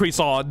take the decrease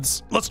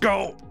odds. Let's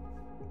go.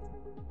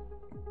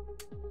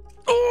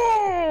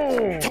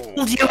 Oh!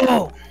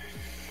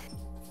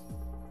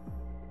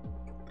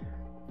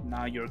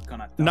 now you're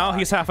gonna die. Now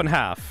he's half and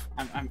half.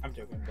 I'm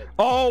joking, but...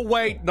 Oh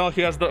wait, no,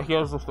 he has the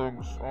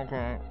things.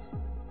 Okay.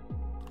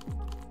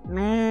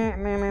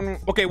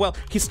 Okay, well,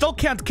 he still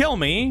can't kill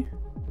me.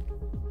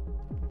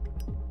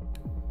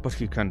 But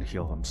he can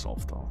heal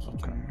himself, though.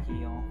 Okay.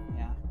 Heal,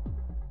 yeah.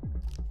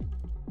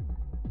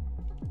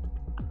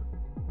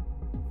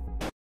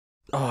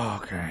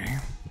 Okay.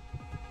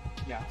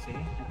 Yeah, see?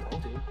 I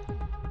told you.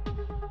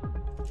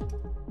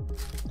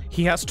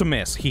 He has to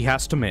miss. He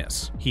has to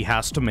miss. He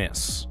has to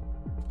miss.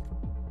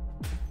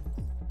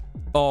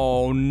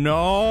 Oh,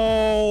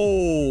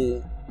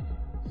 no!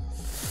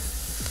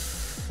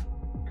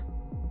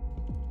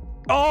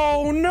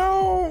 Oh,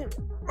 no!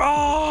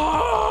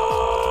 Oh!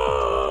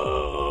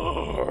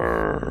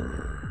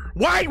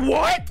 Wait,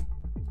 what?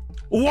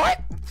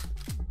 What?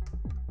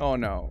 Oh,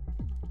 no.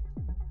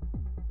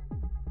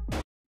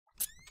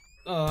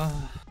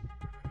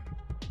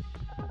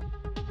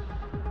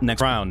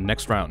 Next round,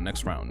 next round,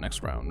 next round,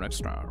 next round,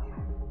 next round.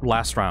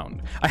 Last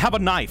round. I have a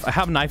knife. I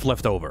have a knife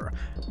left over.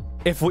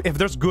 If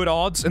there's good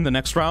odds in the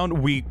next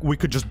round, we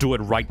could just do it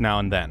right now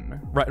and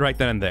then. Right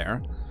then and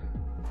there.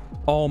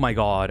 Oh my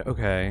god,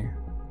 okay.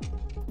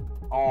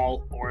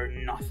 All or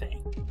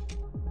nothing.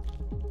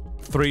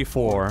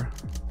 3-4.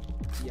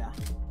 Yeah.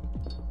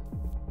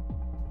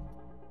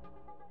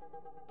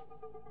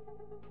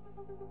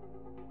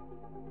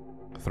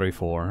 Three,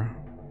 4.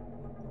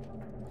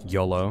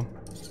 YOLO.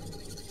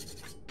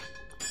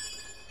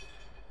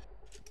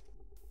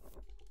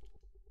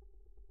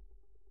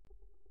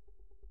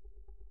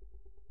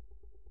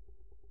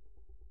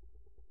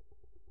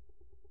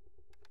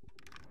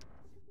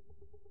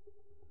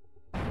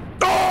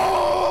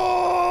 Oh,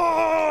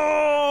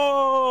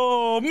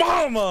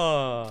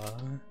 mama!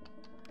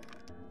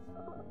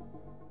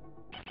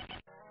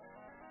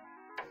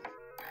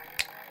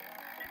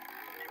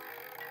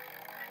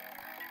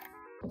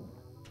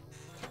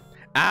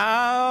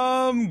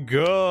 I'm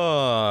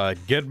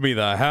good. Get me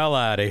the hell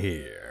out of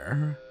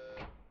here.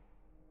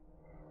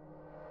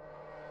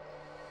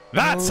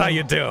 That's how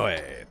you do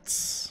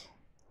it.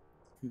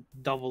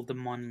 Double the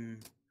money.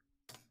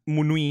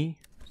 Munui.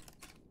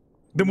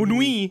 The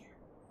Munui.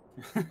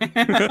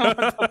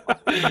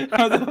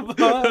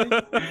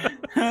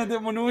 The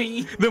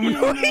monui. The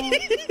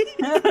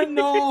Munui.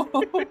 No.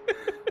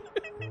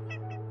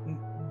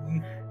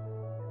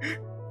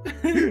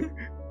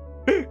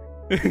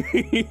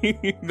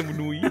 The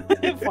Munui.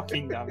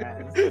 Fucking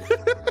dumbass.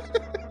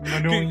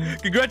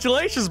 Manui.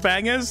 Congratulations,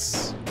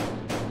 bangers.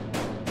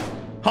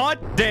 Hot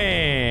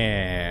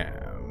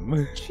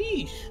damn.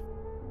 Sheesh.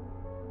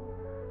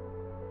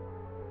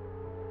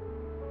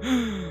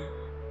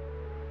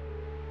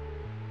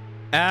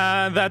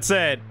 And that's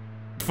it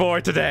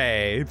for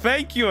today.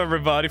 Thank you,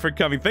 everybody, for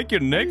coming. Thank you,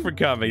 Nick, for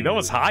coming. That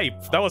was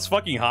hype. That was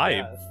fucking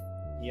hype.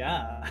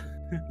 Yeah.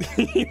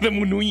 The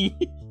Munui.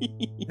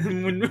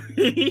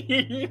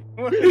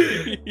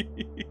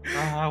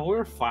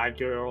 We're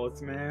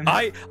 5-year-olds, man.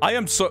 I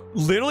am so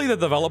literally the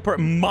developer,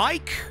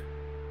 Mike,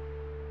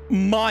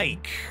 my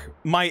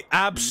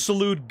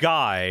absolute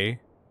guy,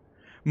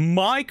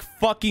 Mike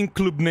fucking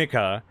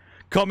Klubnika,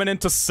 coming in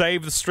to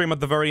save the stream at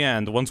the very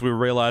end once we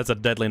realized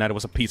that Deadly Night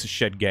was a piece of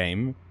shit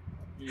game.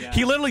 Yeah.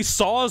 He literally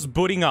saw us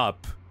booting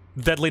up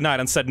Deadly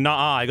Night and said,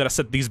 nah, I gotta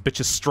set these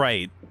bitches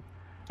straight.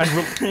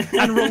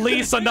 And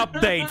release an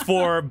update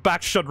for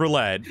Buckshot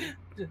Roulette.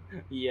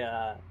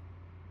 Yeah.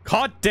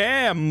 God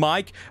damn,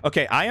 Mike.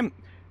 Okay,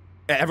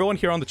 everyone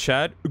here on the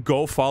chat,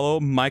 go follow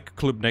Mike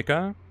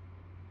Klubnika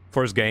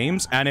for his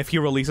games, and if he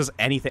releases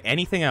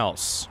anything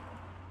else,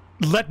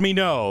 let me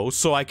know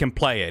so I can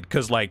play it,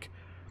 because, like,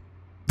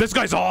 this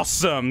guy's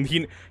awesome.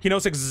 He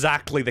knows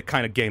exactly the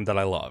kind of game that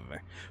I love.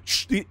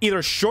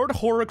 Either short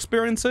horror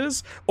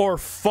experiences or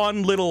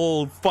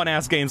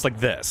fun-ass games like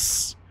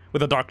this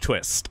with a dark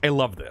twist. I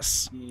love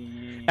this.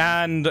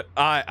 And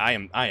I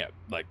am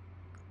like,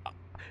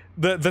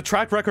 the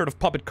track record of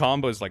Puppet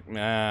Combo is like,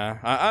 nah.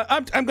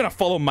 I'm gonna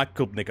follow Mike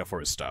Klubnika for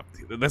his stuff.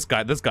 This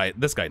guy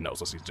knows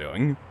what he's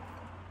doing.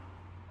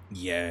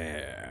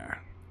 Yeah.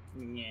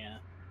 Yeah.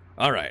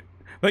 All right.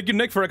 Thank you,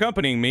 Nick, for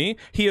accompanying me.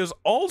 He is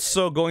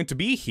also going to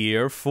be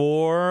here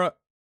for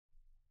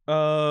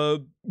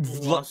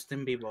Lost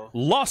in Vivo.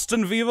 Lost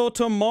in Vivo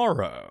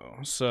tomorrow.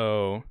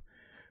 So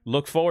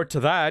look forward to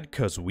that,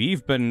 because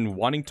we've been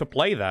wanting to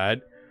play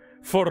that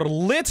for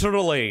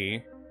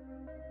literally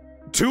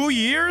 2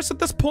 years at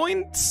this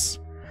point.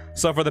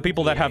 So for the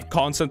people that have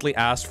constantly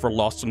asked for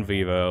Lost in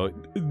Vivo,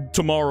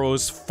 tomorrow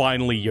is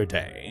finally your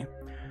day.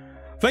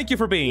 Thank you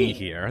for being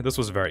here. This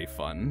was very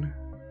fun.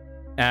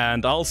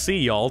 And I'll see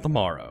y'all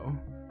tomorrow.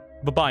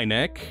 Bye-bye,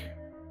 Nick.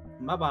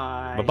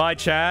 Bye-bye. Bye-bye,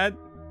 Chad.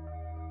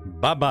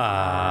 Bye-bye.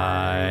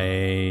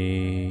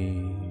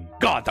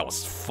 God, that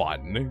was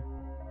fun.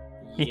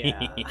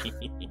 Yeah.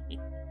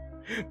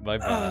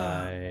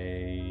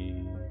 Bye-bye.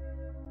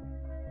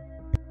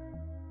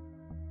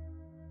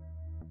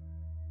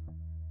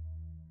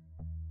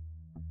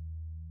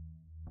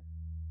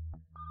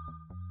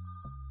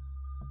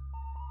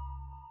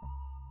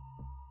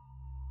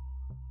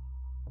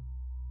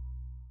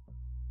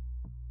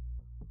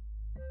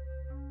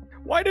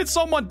 Why did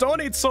someone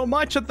donate so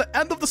much at the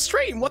end of the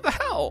stream? What the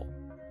hell?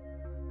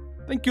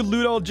 Thank you,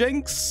 Ludo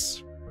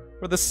Jinx,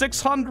 for the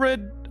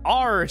 600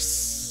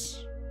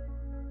 Rs.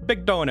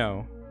 Big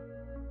dono.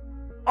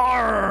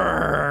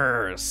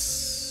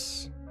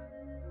 Rs.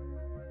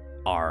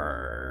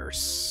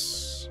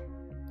 Rs.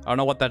 I don't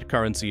know what that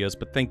currency is,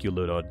 but thank you,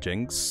 Ludo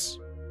Jinx.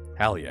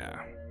 Hell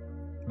yeah.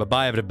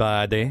 Bye-bye,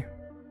 everybody.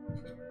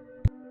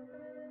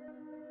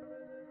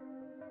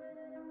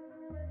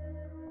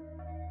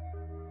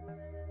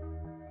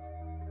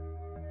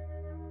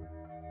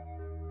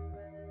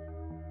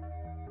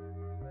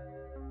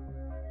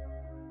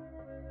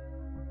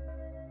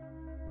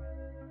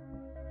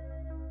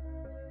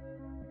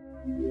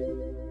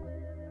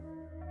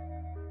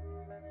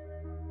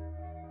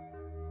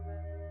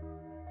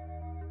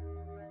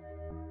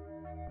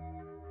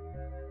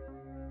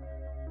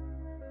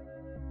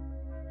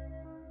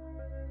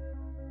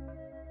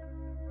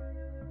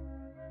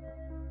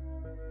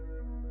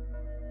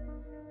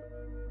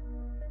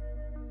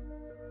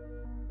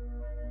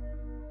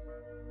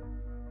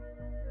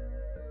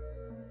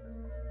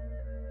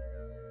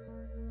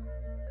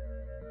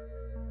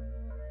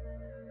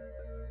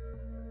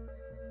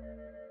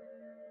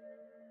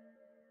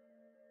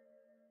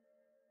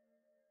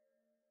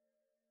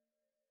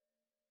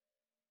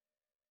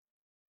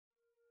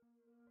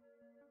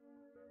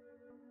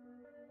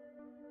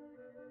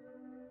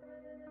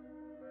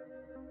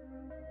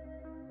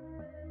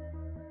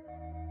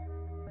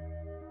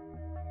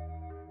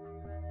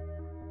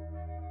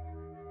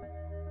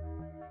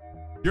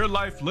 Your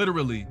life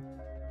literally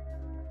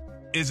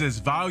is as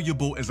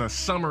valuable as a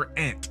summer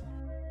ant.